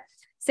clarify that.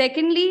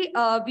 Secondly,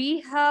 we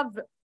have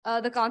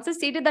the counsel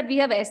stated that we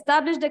have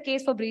established a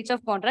case for breach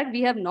of contract.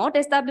 We have not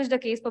established a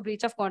case for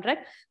breach of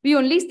contract. We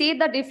only state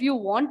that if you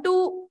want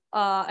to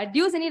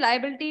adduce any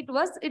liability to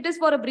us, it is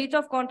for a breach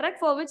of contract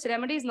for which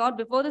remedy is not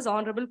before this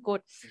honorable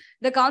court.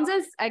 The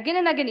counsels again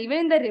and again, even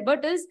in the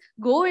rebuttals,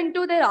 go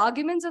into their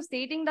arguments of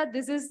stating that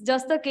this is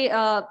just the case,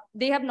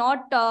 they have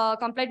not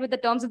complied with the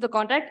terms of the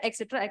contract,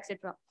 etc.,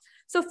 etc.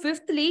 So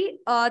fifthly,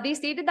 they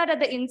stated that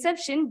at the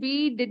inception,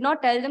 we did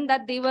not tell them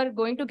that they were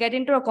going to get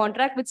into a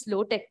contract with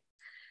Slowtech.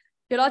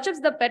 Your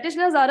Lordships, the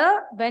petitioners are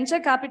a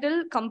venture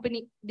capital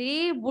company.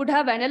 They would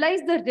have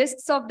analyzed the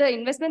risks of the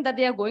investment that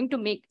they are going to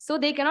make. So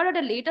they cannot at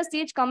a later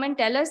stage come and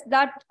tell us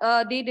that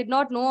they did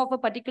not know of a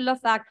particular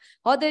fact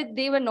or that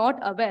they were not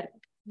aware.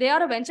 They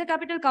are a venture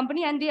capital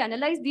company and they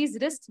analyze these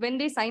risks when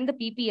they sign the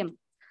PPM.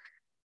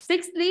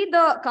 Sixthly,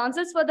 the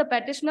counsels for the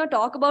petitioner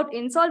talk about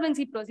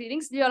insolvency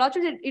proceedings. Your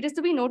Lordship, it is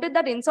to be noted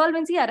that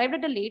insolvency arrived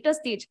at a later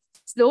stage.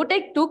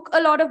 Slowtech took a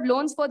lot of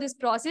loans for this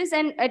process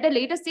and at a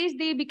later stage,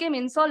 they became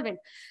insolvent.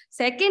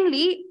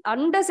 Secondly,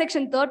 under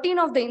section 13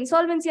 of the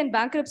Insolvency and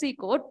Bankruptcy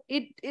Code,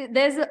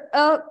 there's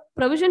a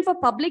provision for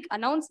public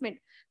announcement,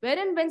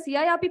 wherein when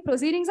CIRP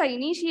proceedings are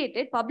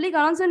initiated, public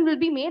announcement will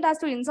be made as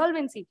to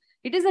insolvency.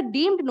 It is a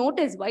deemed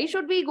notice. Why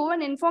should we go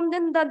and inform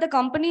them that the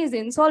company is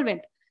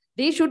insolvent?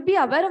 They should be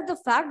aware of the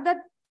fact that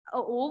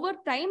over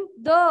time,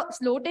 the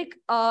Slowtech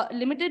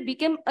Limited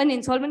became an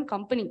insolvent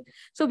company.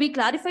 So we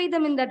clarify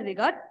them in that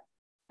regard.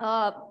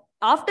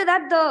 After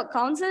that, the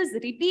counsels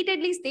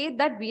repeatedly state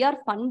that we are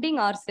funding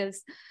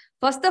ourselves.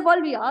 First of all,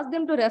 we ask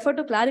them to refer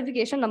to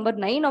clarification number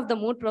 9 of the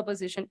Moot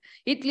proposition.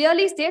 It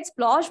clearly states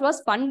Plosh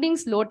was funding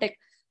Slowtech.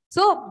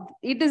 So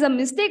it is a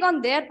mistake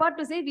on their part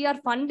to say we are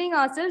funding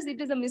ourselves.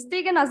 It is a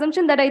mistaken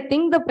assumption that I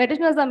think the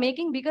petitioners are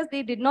making because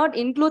they did not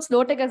include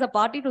Slowtech as a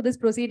party to this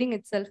proceeding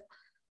itself.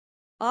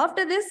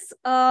 After this,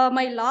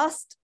 my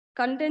last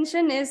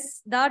contention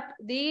is that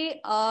they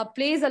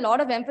place a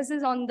lot of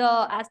emphasis on the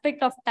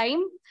aspect of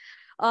time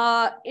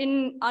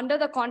under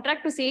the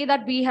contract to say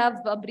that we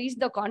have breached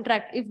the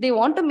contract. If they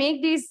want to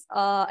make these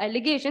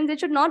allegations, it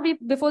should not be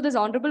before this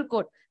honorable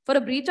court. For a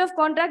breach of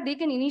contract, they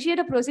can initiate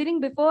a proceeding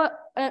before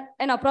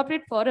an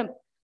appropriate forum.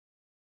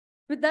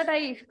 With that,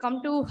 I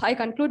conclude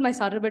my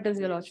rebuttals,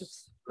 Your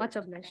Lordships. Much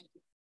obliged.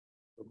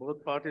 So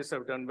both parties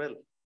have done well.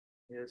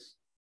 Yes.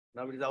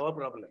 Now it is our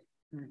problem.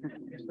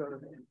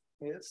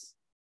 Yes.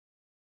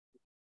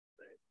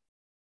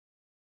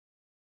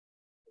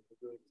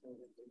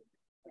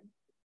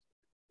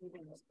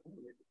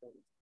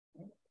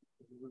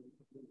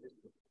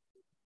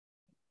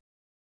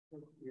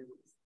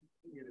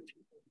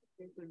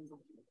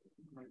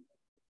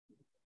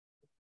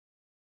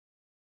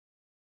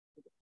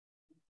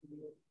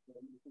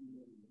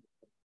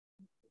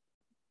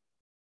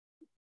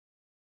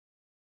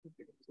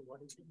 So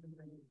what is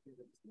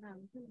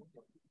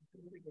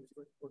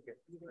okay.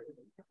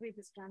 It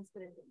is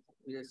transparent.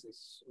 Yes,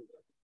 yes.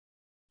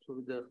 So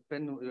with the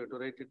pen, you have to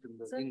write it in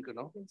the ink,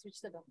 no? You can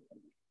switch the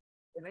document.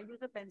 Can I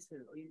use a pencil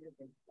or use a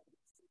pen?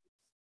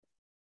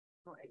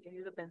 No, I can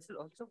use a pencil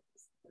also.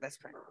 That's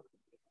fine.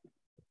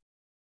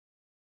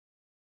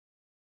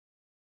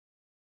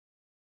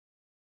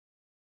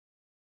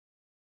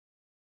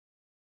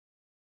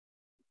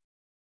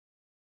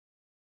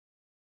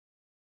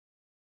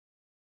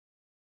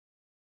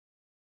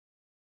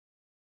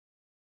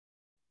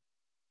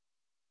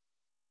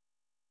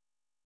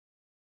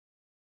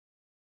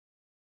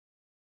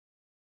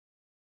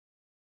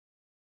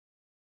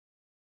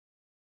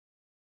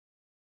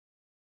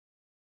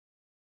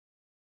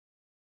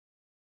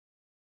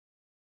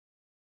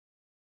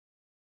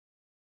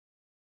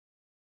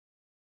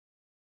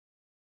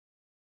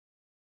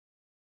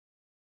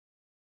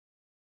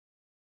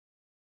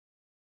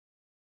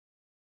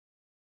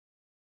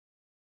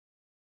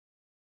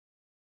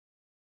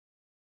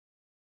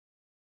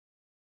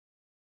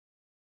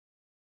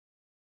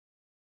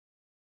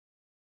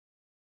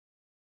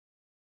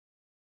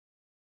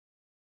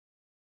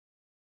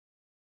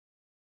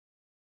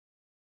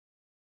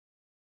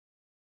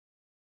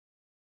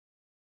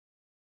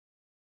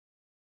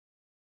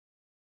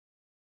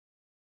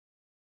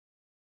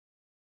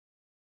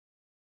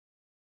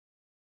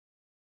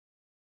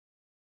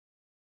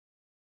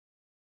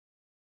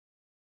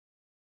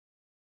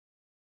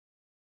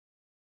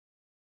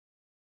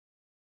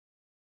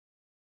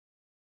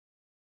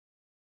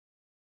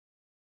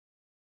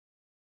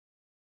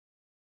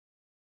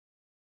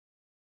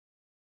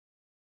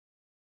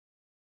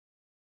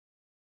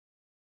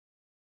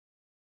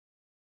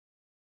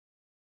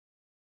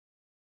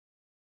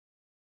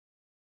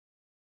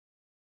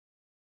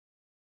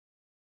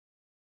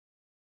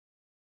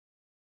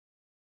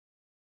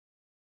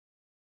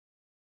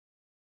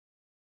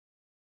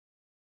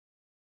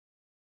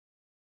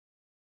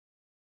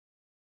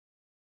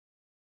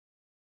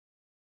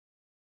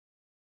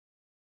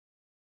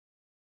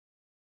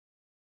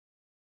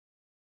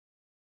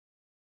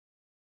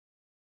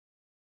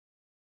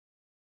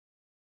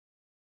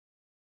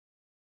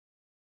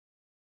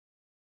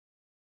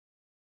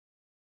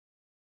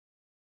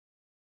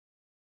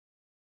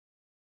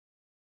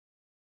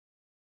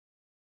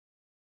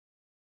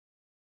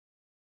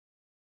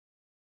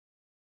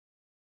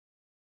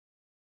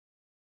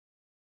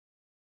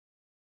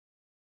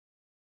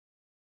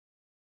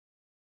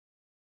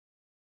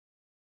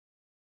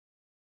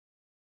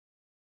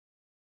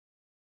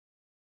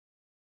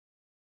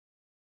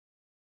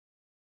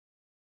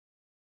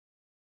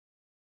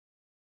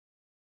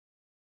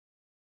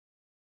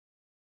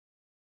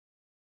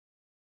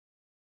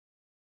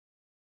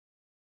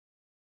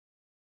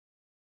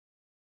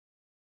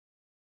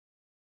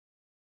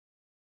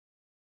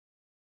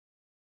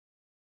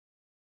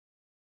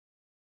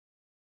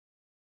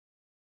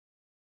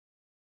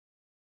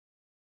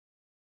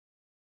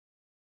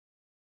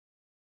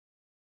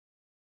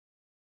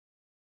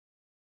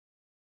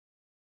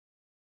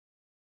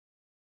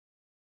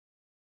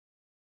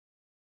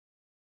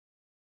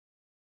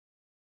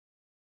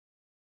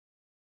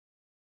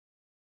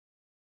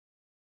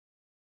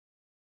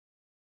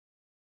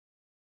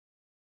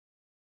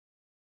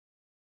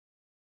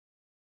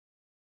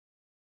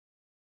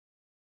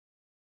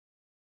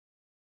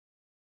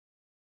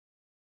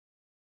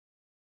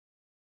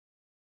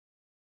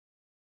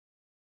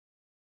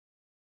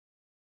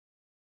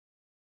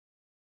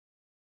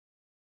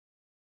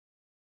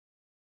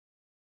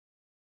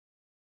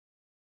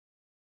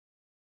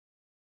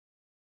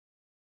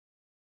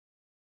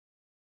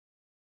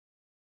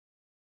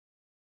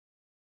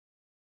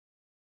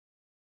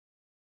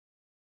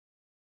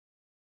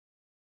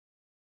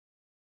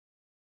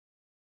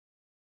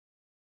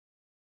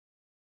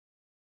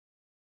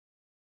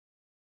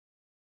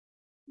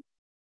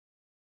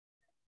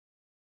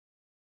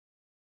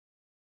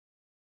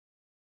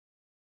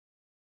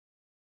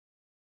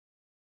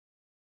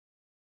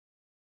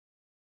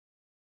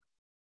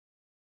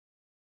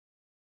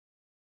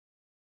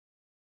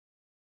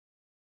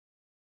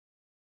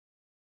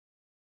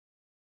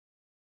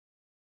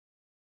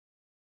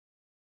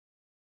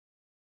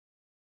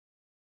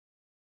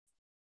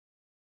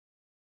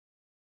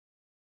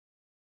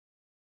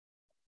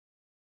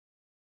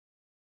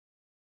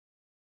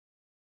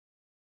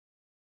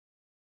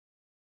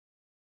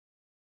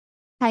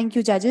 Thank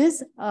you,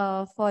 judges,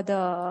 for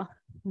the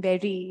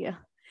very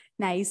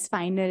nice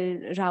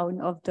final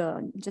round of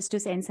the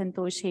Justice N.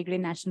 Santosh Hegde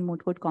National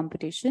Moot Court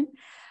competition.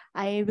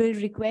 I will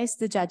request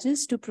the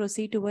judges to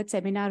proceed towards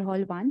Seminar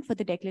Hall 1 for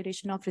the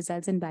declaration of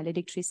results and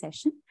valedictory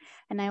session.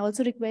 And I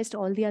also request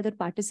all the other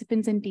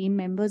participants and team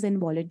members and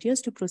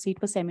volunteers to proceed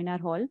for Seminar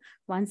Hall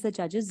once the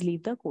judges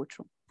leave the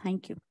courtroom.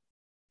 Thank you.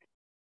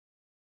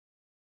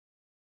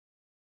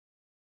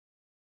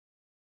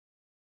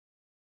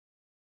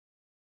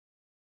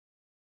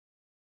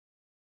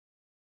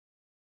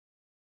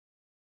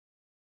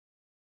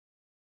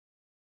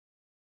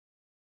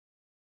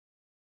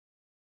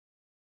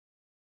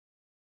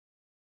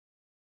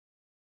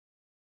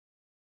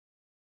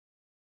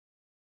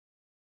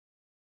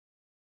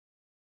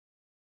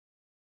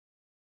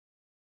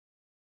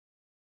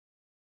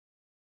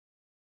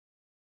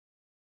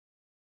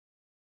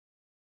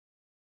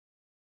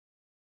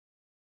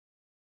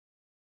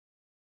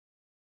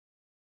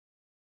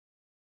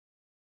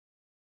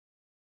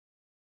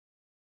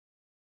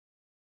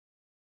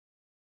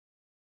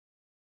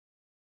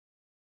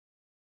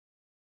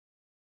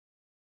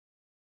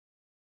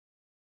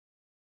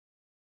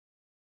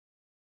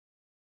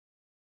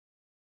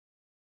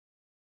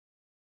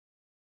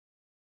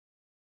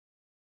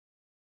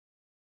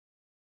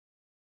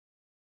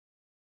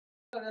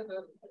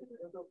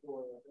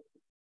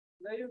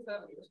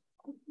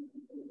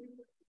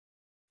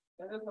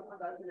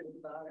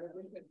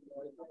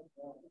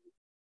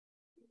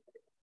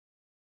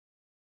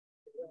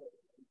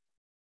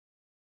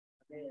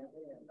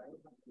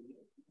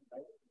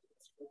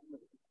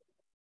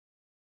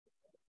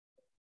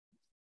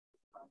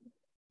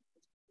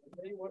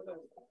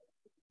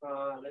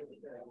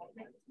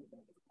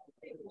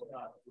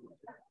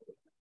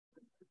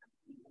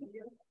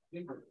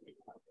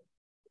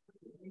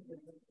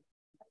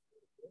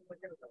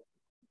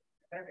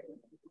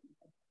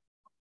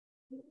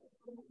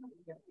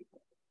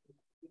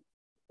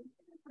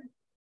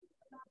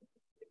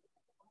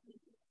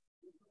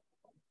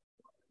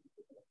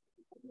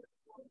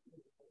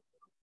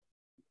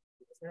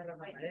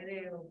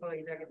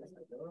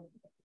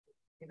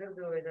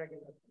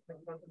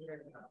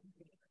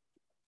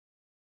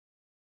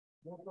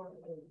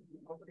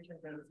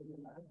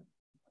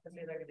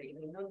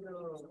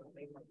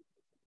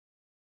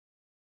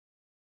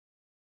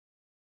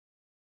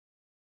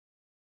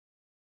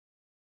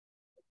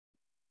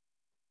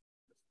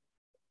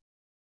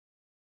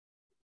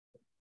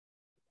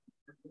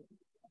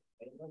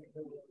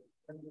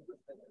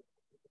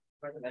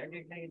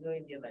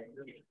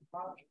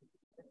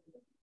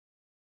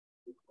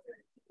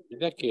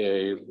 ಇದಕ್ಕೆ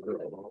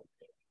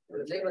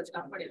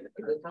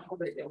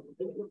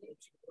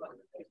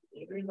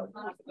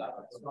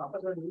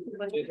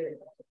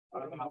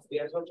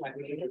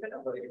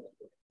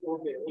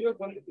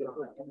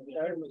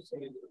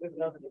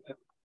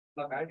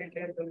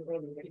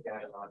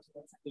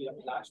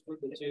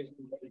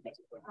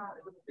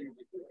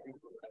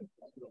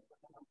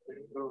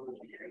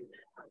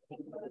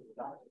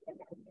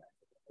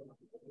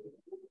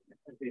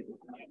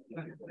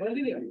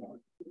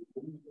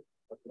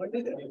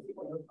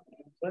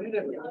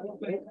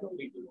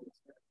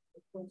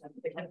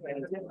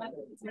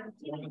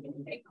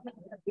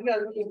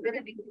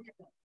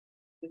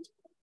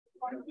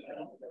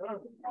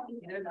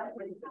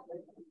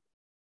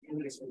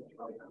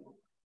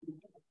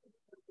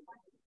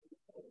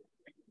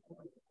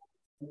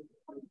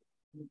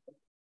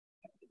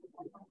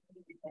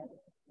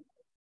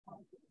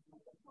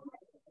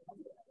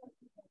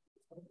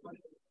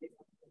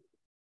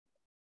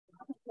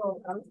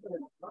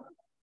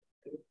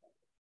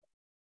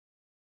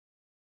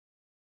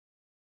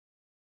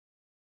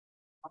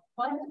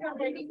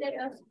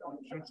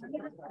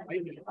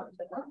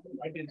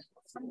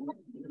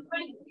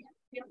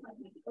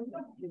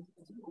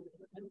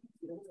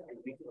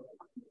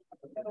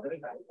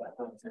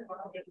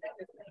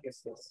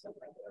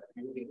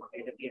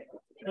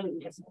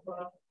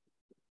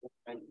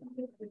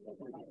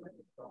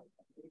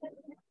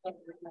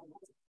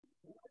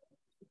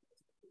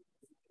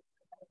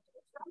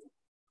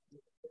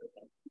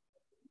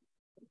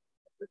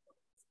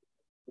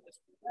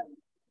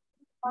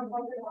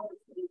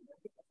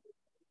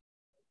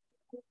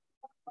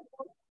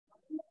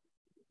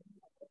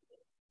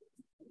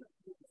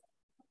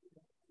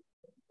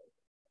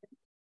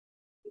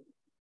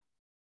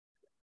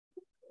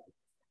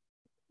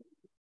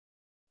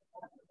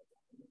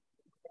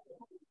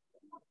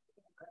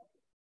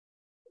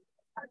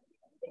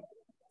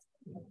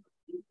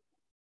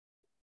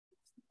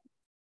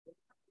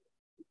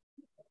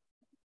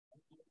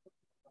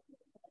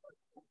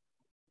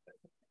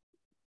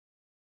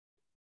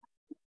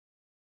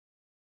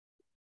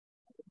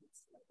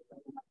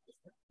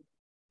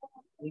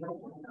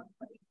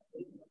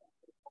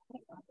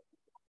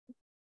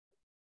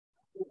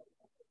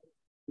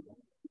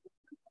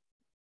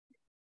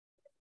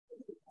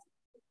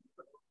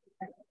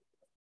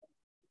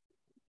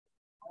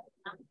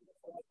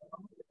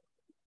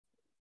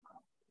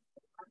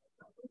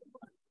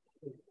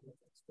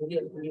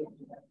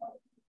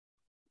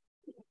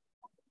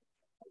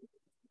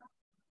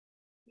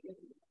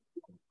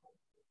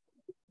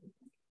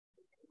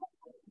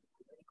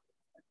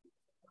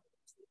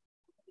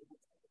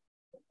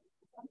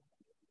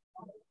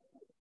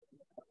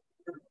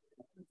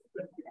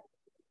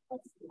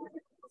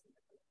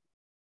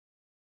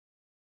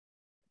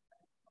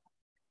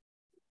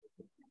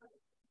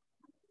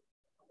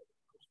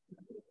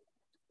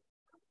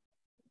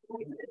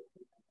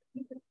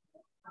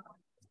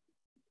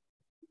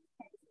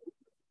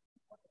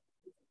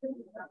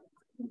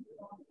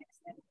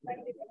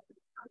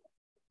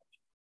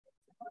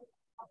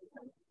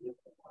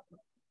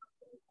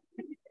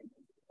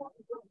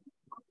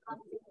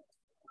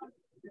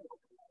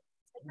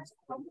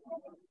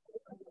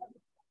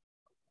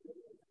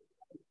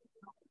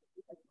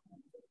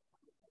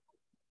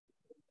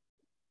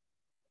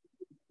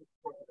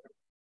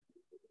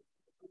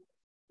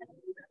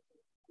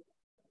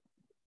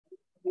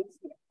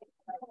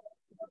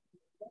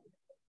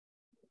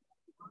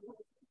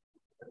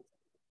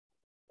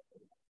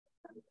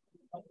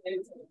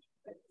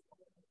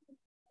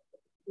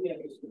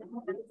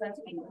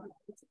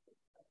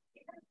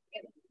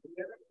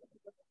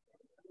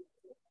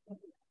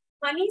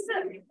Money,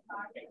 sir.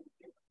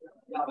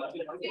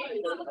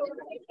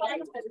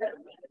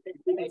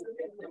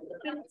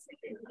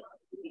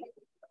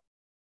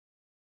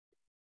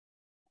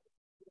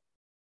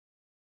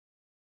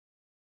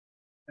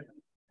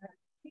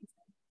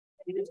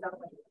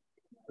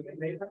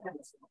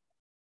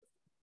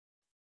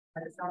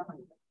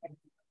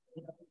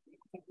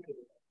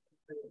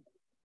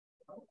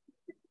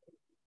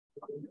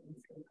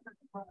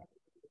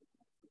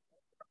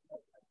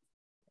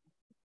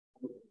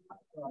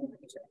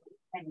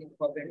 Thank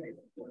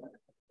you.